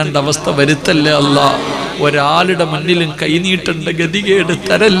മയ്യത്ത് കാണേണ്ട അവസ്ഥ വരുത്തല്ലേ അല്ലാ. ഒരാളുടെ മുന്നിലും കൈനീട്ടേണ്ട ഗതികേട്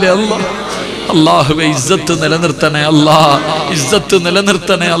തരല്ലേ അല്ലാ. അല്ലാഹുവേ, ഇസ്സത്ത് നിലനിർത്തണേ അല്ലാ. ഇസ്സത്ത്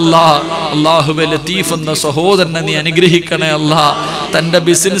നിലനിർത്തണേ അല്ലാ. അല്ലാഹുവേ, ലത്തീഫ് എന്ന സഹോദരനെ നീ അനുഗ്രഹിക്കണേ അല്ലാ. തന്റെ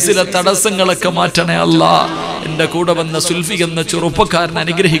ബിസിനസ്സിലെ തടസ്സങ്ങളൊക്കെ മാറ്റണേ അല്ലാ. എൻ്റെ കൂടെ വന്ന സുൽഫി എന്ന ചെറുപ്പക്കാരൻ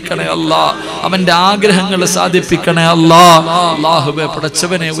അനുഗ്രഹിക്കണേ അല്ലാ. അവൻ്റെ ആഗ്രഹങ്ങൾ സാധിപ്പിക്കണേ അല്ലാ. അല്ലാഹുവേ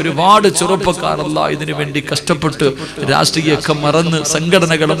പടച്ചവനെ, ഒരുപാട് ചെറുപ്പക്കാർ അല്ലാ ഇതിനു വേണ്ടി കഷ്ടപ്പെട്ട് രാഷ്ട്രീയമൊക്കെ മറന്ന്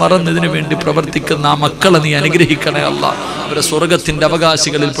സംഘടനകൾ മറന്ന് ഇതിനു വേണ്ടി പ്രവർത്തിക്കുന്ന ആ മക്കളെ നീ അനുഗ്രഹിക്കണേ അല്ലാ. അവരെ സ്വർഗത്തിന്റെ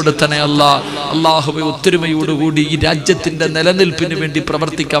അവകാശികളിൽ പെടുത്തണേ അല്ലാ. അല്ലാഹുവേ ഒത്തൊരുമയോടുകൂടി ഈ രാജ്യത്തിന്റെ നിലനിൽപ്പിന് വേണ്ടി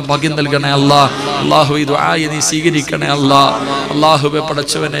പ്രവർത്തിക്കാൻ ഭാഗ്യം നൽകണേ അല്ലാ. അല്ലാഹുവേ ദുആയെ നീ സ്വീകരിക്കണേ അല്ലാ. അല്ലാഹുവേ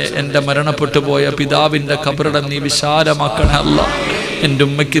പടച്ചവനെ, എൻ്റെ മരണപ്പെട്ടു പോയ പിതാവിൻ്റെ ഖബറിടം നീ വിശാലമാക്കണേ അല്ലാ. എൻ്റെ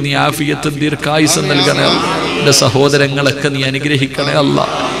ഉമ്മയ്ക്ക് നീ ആഫിയത്തും ദീർഘായുസ്സും നൽകണേ അല്ലാ. എൻ്റെ സഹോദരങ്ങളൊക്കെ നീ അനുഗ്രഹിക്കണേ അല്ലാ.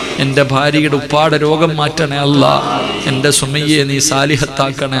 എൻ്റെ ഭാര്യയുടെ ഉപ്പാടെ രോഗം മാറ്റണേ അല്ലാ. എൻ്റെ സുമയ്യെ നീ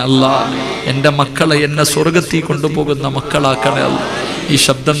സാലിഹത്താക്കണേ അല്ലാ. എൻ്റെ മക്കളെ എന്നെ സ്വർഗത്തിൽ കൊണ്ടുപോകുന്ന മക്കളാക്കണേ അല്ലാ. ഈ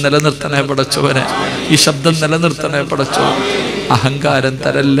ശബ്ദം നിലനിർത്തണേ പടച്ചവനെ, ഈ ശബ്ദം നിലനിർത്തണേ പടച്ചവൻ. അഹങ്കാരം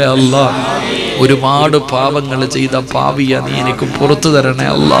തരല്ലേ അല്ലാ. ഒരുപാട് പാപങ്ങൾ ചെയ്ത പാവിയ നീ എനിക്ക് പുറത്തു തരണേ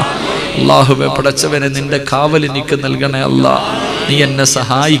അല്ലാ. അല്ലാഹുവേ പടച്ചവനെ, നിന്റെ കാവൽ എനിക്ക് നൽകണേ അല്ലാ. നീ എന്നെ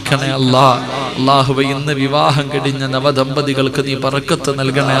സഹായിക്കണേ അല്ലാ. അല്ലാഹുവേ, ഇന്ന് വിവാഹം കഴിഞ്ഞ നവദമ്പതികൾക്ക് നീ ബറക്കത്ത്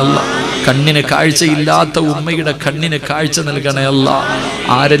നൽകണേ അല്ലാ. കണ്ണിന് കാഴ്ചയില്ലാത്ത ഉമ്മയുടെ കണ്ണിന് കാഴ്ച നൽകണേ അല്ലാ.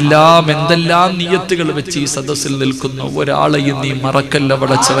 ആരെല്ലാം എന്തെല്ലാം നിയത്തുകൾ വെച്ച് ഈ സദസ്സിൽ നിൽക്കുന്നു, ഒരാളെയും നീ മറക്കല്ല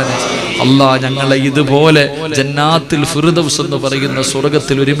പടച്ചവനെ. അല്ലാ, ഞങ്ങളെ ഇതുപോലെ ജന്നാത്തിൽ ഫിർദൗസ് എന്ന് പറയുന്ന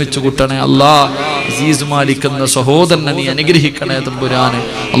സ്വർഗത്തിൽ ഒരുമിച്ച് കൂട്ടണേ അല്ലാ. അസീസ് മാലിക് എന്ന സഹോദരനെ നീ അനുഗ്രഹിക്കണേ തമ്പുരാനെ.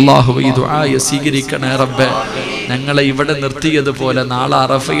 അല്ലാഹുവേ, ഈ ദുആയെ സ്വീകരിക്കണേ റബ്ബേ. ഞങ്ങളെ ഇവിടെ നിർത്തിയതുപോലെ നാളെ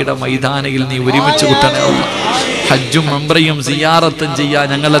അറഫയുടെ മൈതാനയിൽ നീ ഒരുമിച്ച് കൂട്ടണേ അല്ലാ. ഹജ്ജും ഉംറയും സിയാറത്തും ചെയ്യാൻ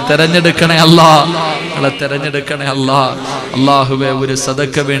ഞങ്ങളെ തെരഞ്ഞെടുക്കണേ അല്ലാ. ഞങ്ങളെ തെരഞ്ഞെടുക്കണേ അല്ലാ. അല്ലാഹുവേ, ഒരു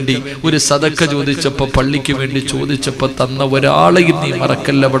സദക്ക വേണ്ടി, ഒരു സദക്ക ചോദിച്ചപ്പോൾ, പള്ളിക്ക് വേണ്ടി ചോദിച്ചപ്പോൾ തന്ന ഒരാളെയും നീ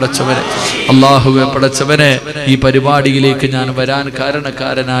മറക്കല്ല പടച്ചവനെ. അല്ലാഹുവേ പടച്ചവനെ, ഈ പരിപാടിയിലേക്ക് ഞാൻ വരാൻ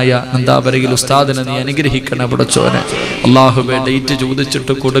കാരണക്കാരനായ നന്ദാപരയിൽ ഉസ്താദിനെ നീ അനുഗ്രഹിക്കണേ പടച്ചവനെ. അല്ലാഹുവേ, ഡേറ്റ്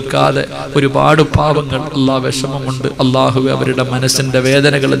ചോദിച്ചിട്ട് കൊടുക്കാതെ ഒരുപാട് പാവങ്ങൾ അല്ലാ വിഷമമുണ്ട്. അല്ലാഹുവേ, അവരുടെ മനസ്സിന്റെ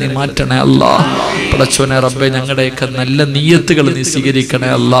വേദനകൾ നീ മാറ്റണേ അല്ലാ. പടച്ചവനെ റബ്ബേ, ഞങ്ങളുടെയൊക്കെ നല്ല നിയ്യത്തുകൾ നീ സ്വീകരിക്കണേ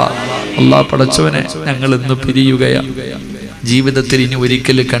അല്ലാ. അല്ലാ പടച്ചവനെ, ഞങ്ങൾ ഇന്ന് പിരിയുകയാണ്. ജീവിതത്തിൽ ഇനി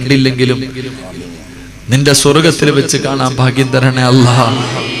ഒരിക്കലും കണ്ടില്ലെങ്കിലും നിന്റെ സ്വർഗത്തിൽ വെച്ച് കാണാൻ ഭാഗ്യം തരണേ അല്ലാ.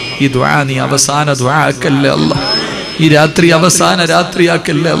 ഈ ദുആ നീ അവസാന ദുആ ആക്കല്ലേ അല്ലാ. ഈ രാത്രി അവസാന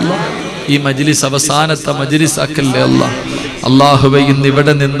രാത്രിയാക്കല്ലേ അല്ലാ. ഈ മജ്ലിസ് അവസാനത്തെ മജ്ലിസ് ആക്കല്ലേ അല്ലാ. അല്ലാഹുവേ,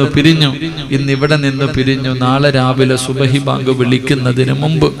 ഇന്നിവിടെ നിന്ന് പിരിഞ്ഞു നാളെ രാവിലെ സുബഹി ബാങ്ക് വിളിക്കുന്നതിന്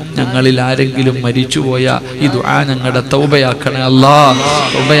മുമ്പ് ഞങ്ങളിൽ ആരെങ്കിലും മരിച്ചുപോയ ഈ ദുആ ഞങ്ങളുടെ തൗബയാക്കണേ അല്ലാ.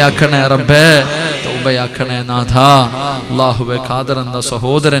 തൗബയാക്കണേ റബ്ബേ, തൗബയാക്കണേ നാഥ. അല്ലാഹുവേ, ഖാദർ എന്ന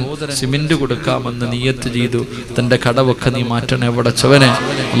സഹോദരൻ സിമന്റ് കൊടുക്കാമെന്ന് നിയത്ത് ചെയ്തു. തൻ്റെ കടവൊക്കെ നീ മാറ്റണേ പടച്ചവനെ.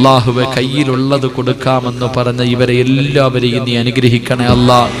 അല്ലാഹുവേ, കയ്യിലുള്ളത് കൊടുക്കാമെന്ന് പറഞ്ഞ ഇവരെ എല്ലാവരെയും നീ അനുഗ്രഹിക്കണേ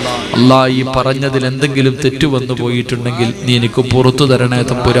അല്ലാ. അല്ലാ, ഈ പറഞ്ഞതിൽ എന്തെങ്കിലും തെറ്റുവന്നു പോയിട്ടുണ്ടെങ്കിൽ നീ എനിക്ക് പുറത്തു തരണേ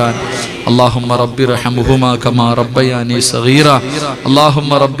തമ്പുരാൻ. അല്ലാഹുമ്മ റബ്ബി റഹ്മുഹുമാ കമാ റബ്ബയാനി സഗീറ.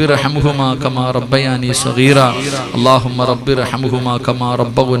 അല്ലാഹുമ്മ റബ്ബി റഹ്മുഹുമാ കമാ റബ്ബയാനി സഗീറ. അല്ലാഹുമ്മ റബ്ബി റഹ്മുഹുമാ കമാ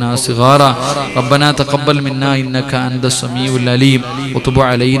റബ്ബഗുനാ സിഗാറ. റബ്ബനാ തഖബ്ബൽ മിന്നാ ഇന്നക അൻത സമീഉൽ അലീം വതുബ്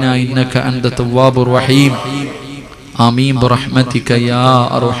അലൈനാ ഇന്നക അൻത തവ്വാബുർ റഹീം. ആമീൻ ബിറഹ്മതിക യാ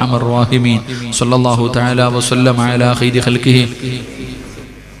അർഹമർ റഹീമീൻ. സ്വല്ലല്ലാഹു തആല വസല്ലമ അലാ ഖൈരി ഖൽഖിഹി.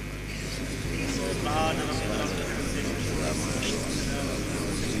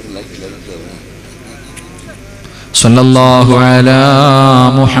 صلى الله على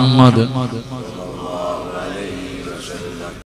محمد